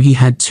 so he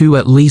had to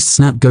at least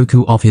snap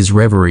Goku off his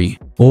reverie,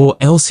 or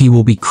else he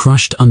will be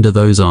crushed under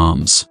those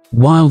arms.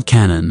 Wild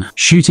Cannon,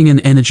 shooting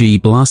an energy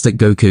blast at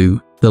Goku.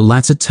 The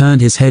latter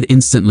turned his head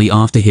instantly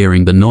after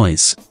hearing the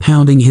noise,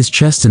 pounding his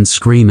chest and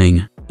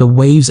screaming. The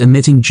waves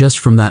emitting just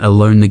from that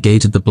alone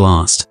negated the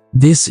blast.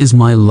 This is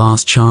my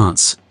last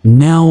chance.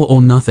 Now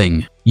or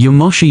nothing.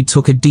 Yamoshi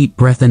took a deep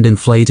breath and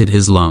inflated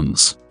his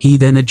lungs. He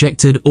then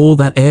ejected all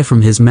that air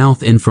from his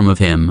mouth in front of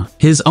him.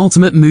 His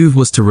ultimate move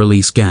was to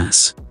release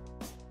gas.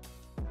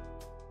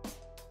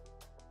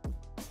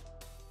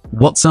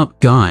 What's up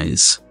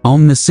guys?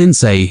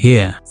 Omni-sensei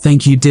here.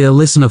 Thank you dear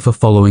listener for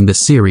following the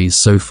series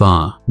so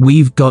far.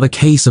 We've got a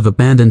case of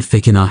abandoned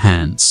fic in our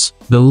hands.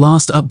 The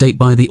last update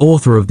by the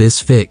author of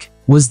this fic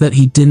was that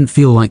he didn't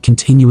feel like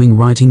continuing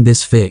writing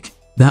this fic.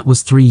 That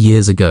was 3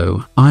 years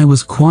ago. I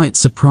was quite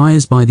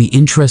surprised by the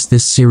interest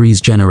this series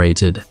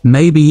generated.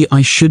 Maybe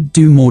I should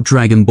do more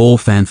Dragon Ball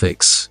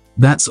fanfics.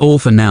 That's all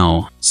for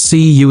now.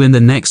 See you in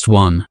the next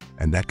one.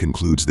 And that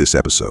concludes this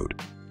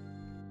episode.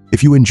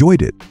 If you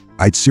enjoyed it,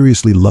 I'd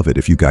seriously love it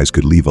if you guys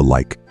could leave a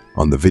like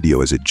on the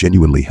video, as it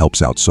genuinely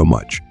helps out so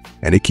much,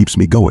 and it keeps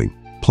me going.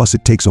 Plus,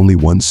 it takes only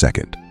 1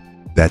 second.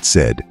 That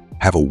said,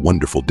 have a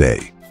wonderful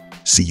day.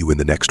 See you in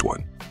the next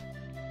one.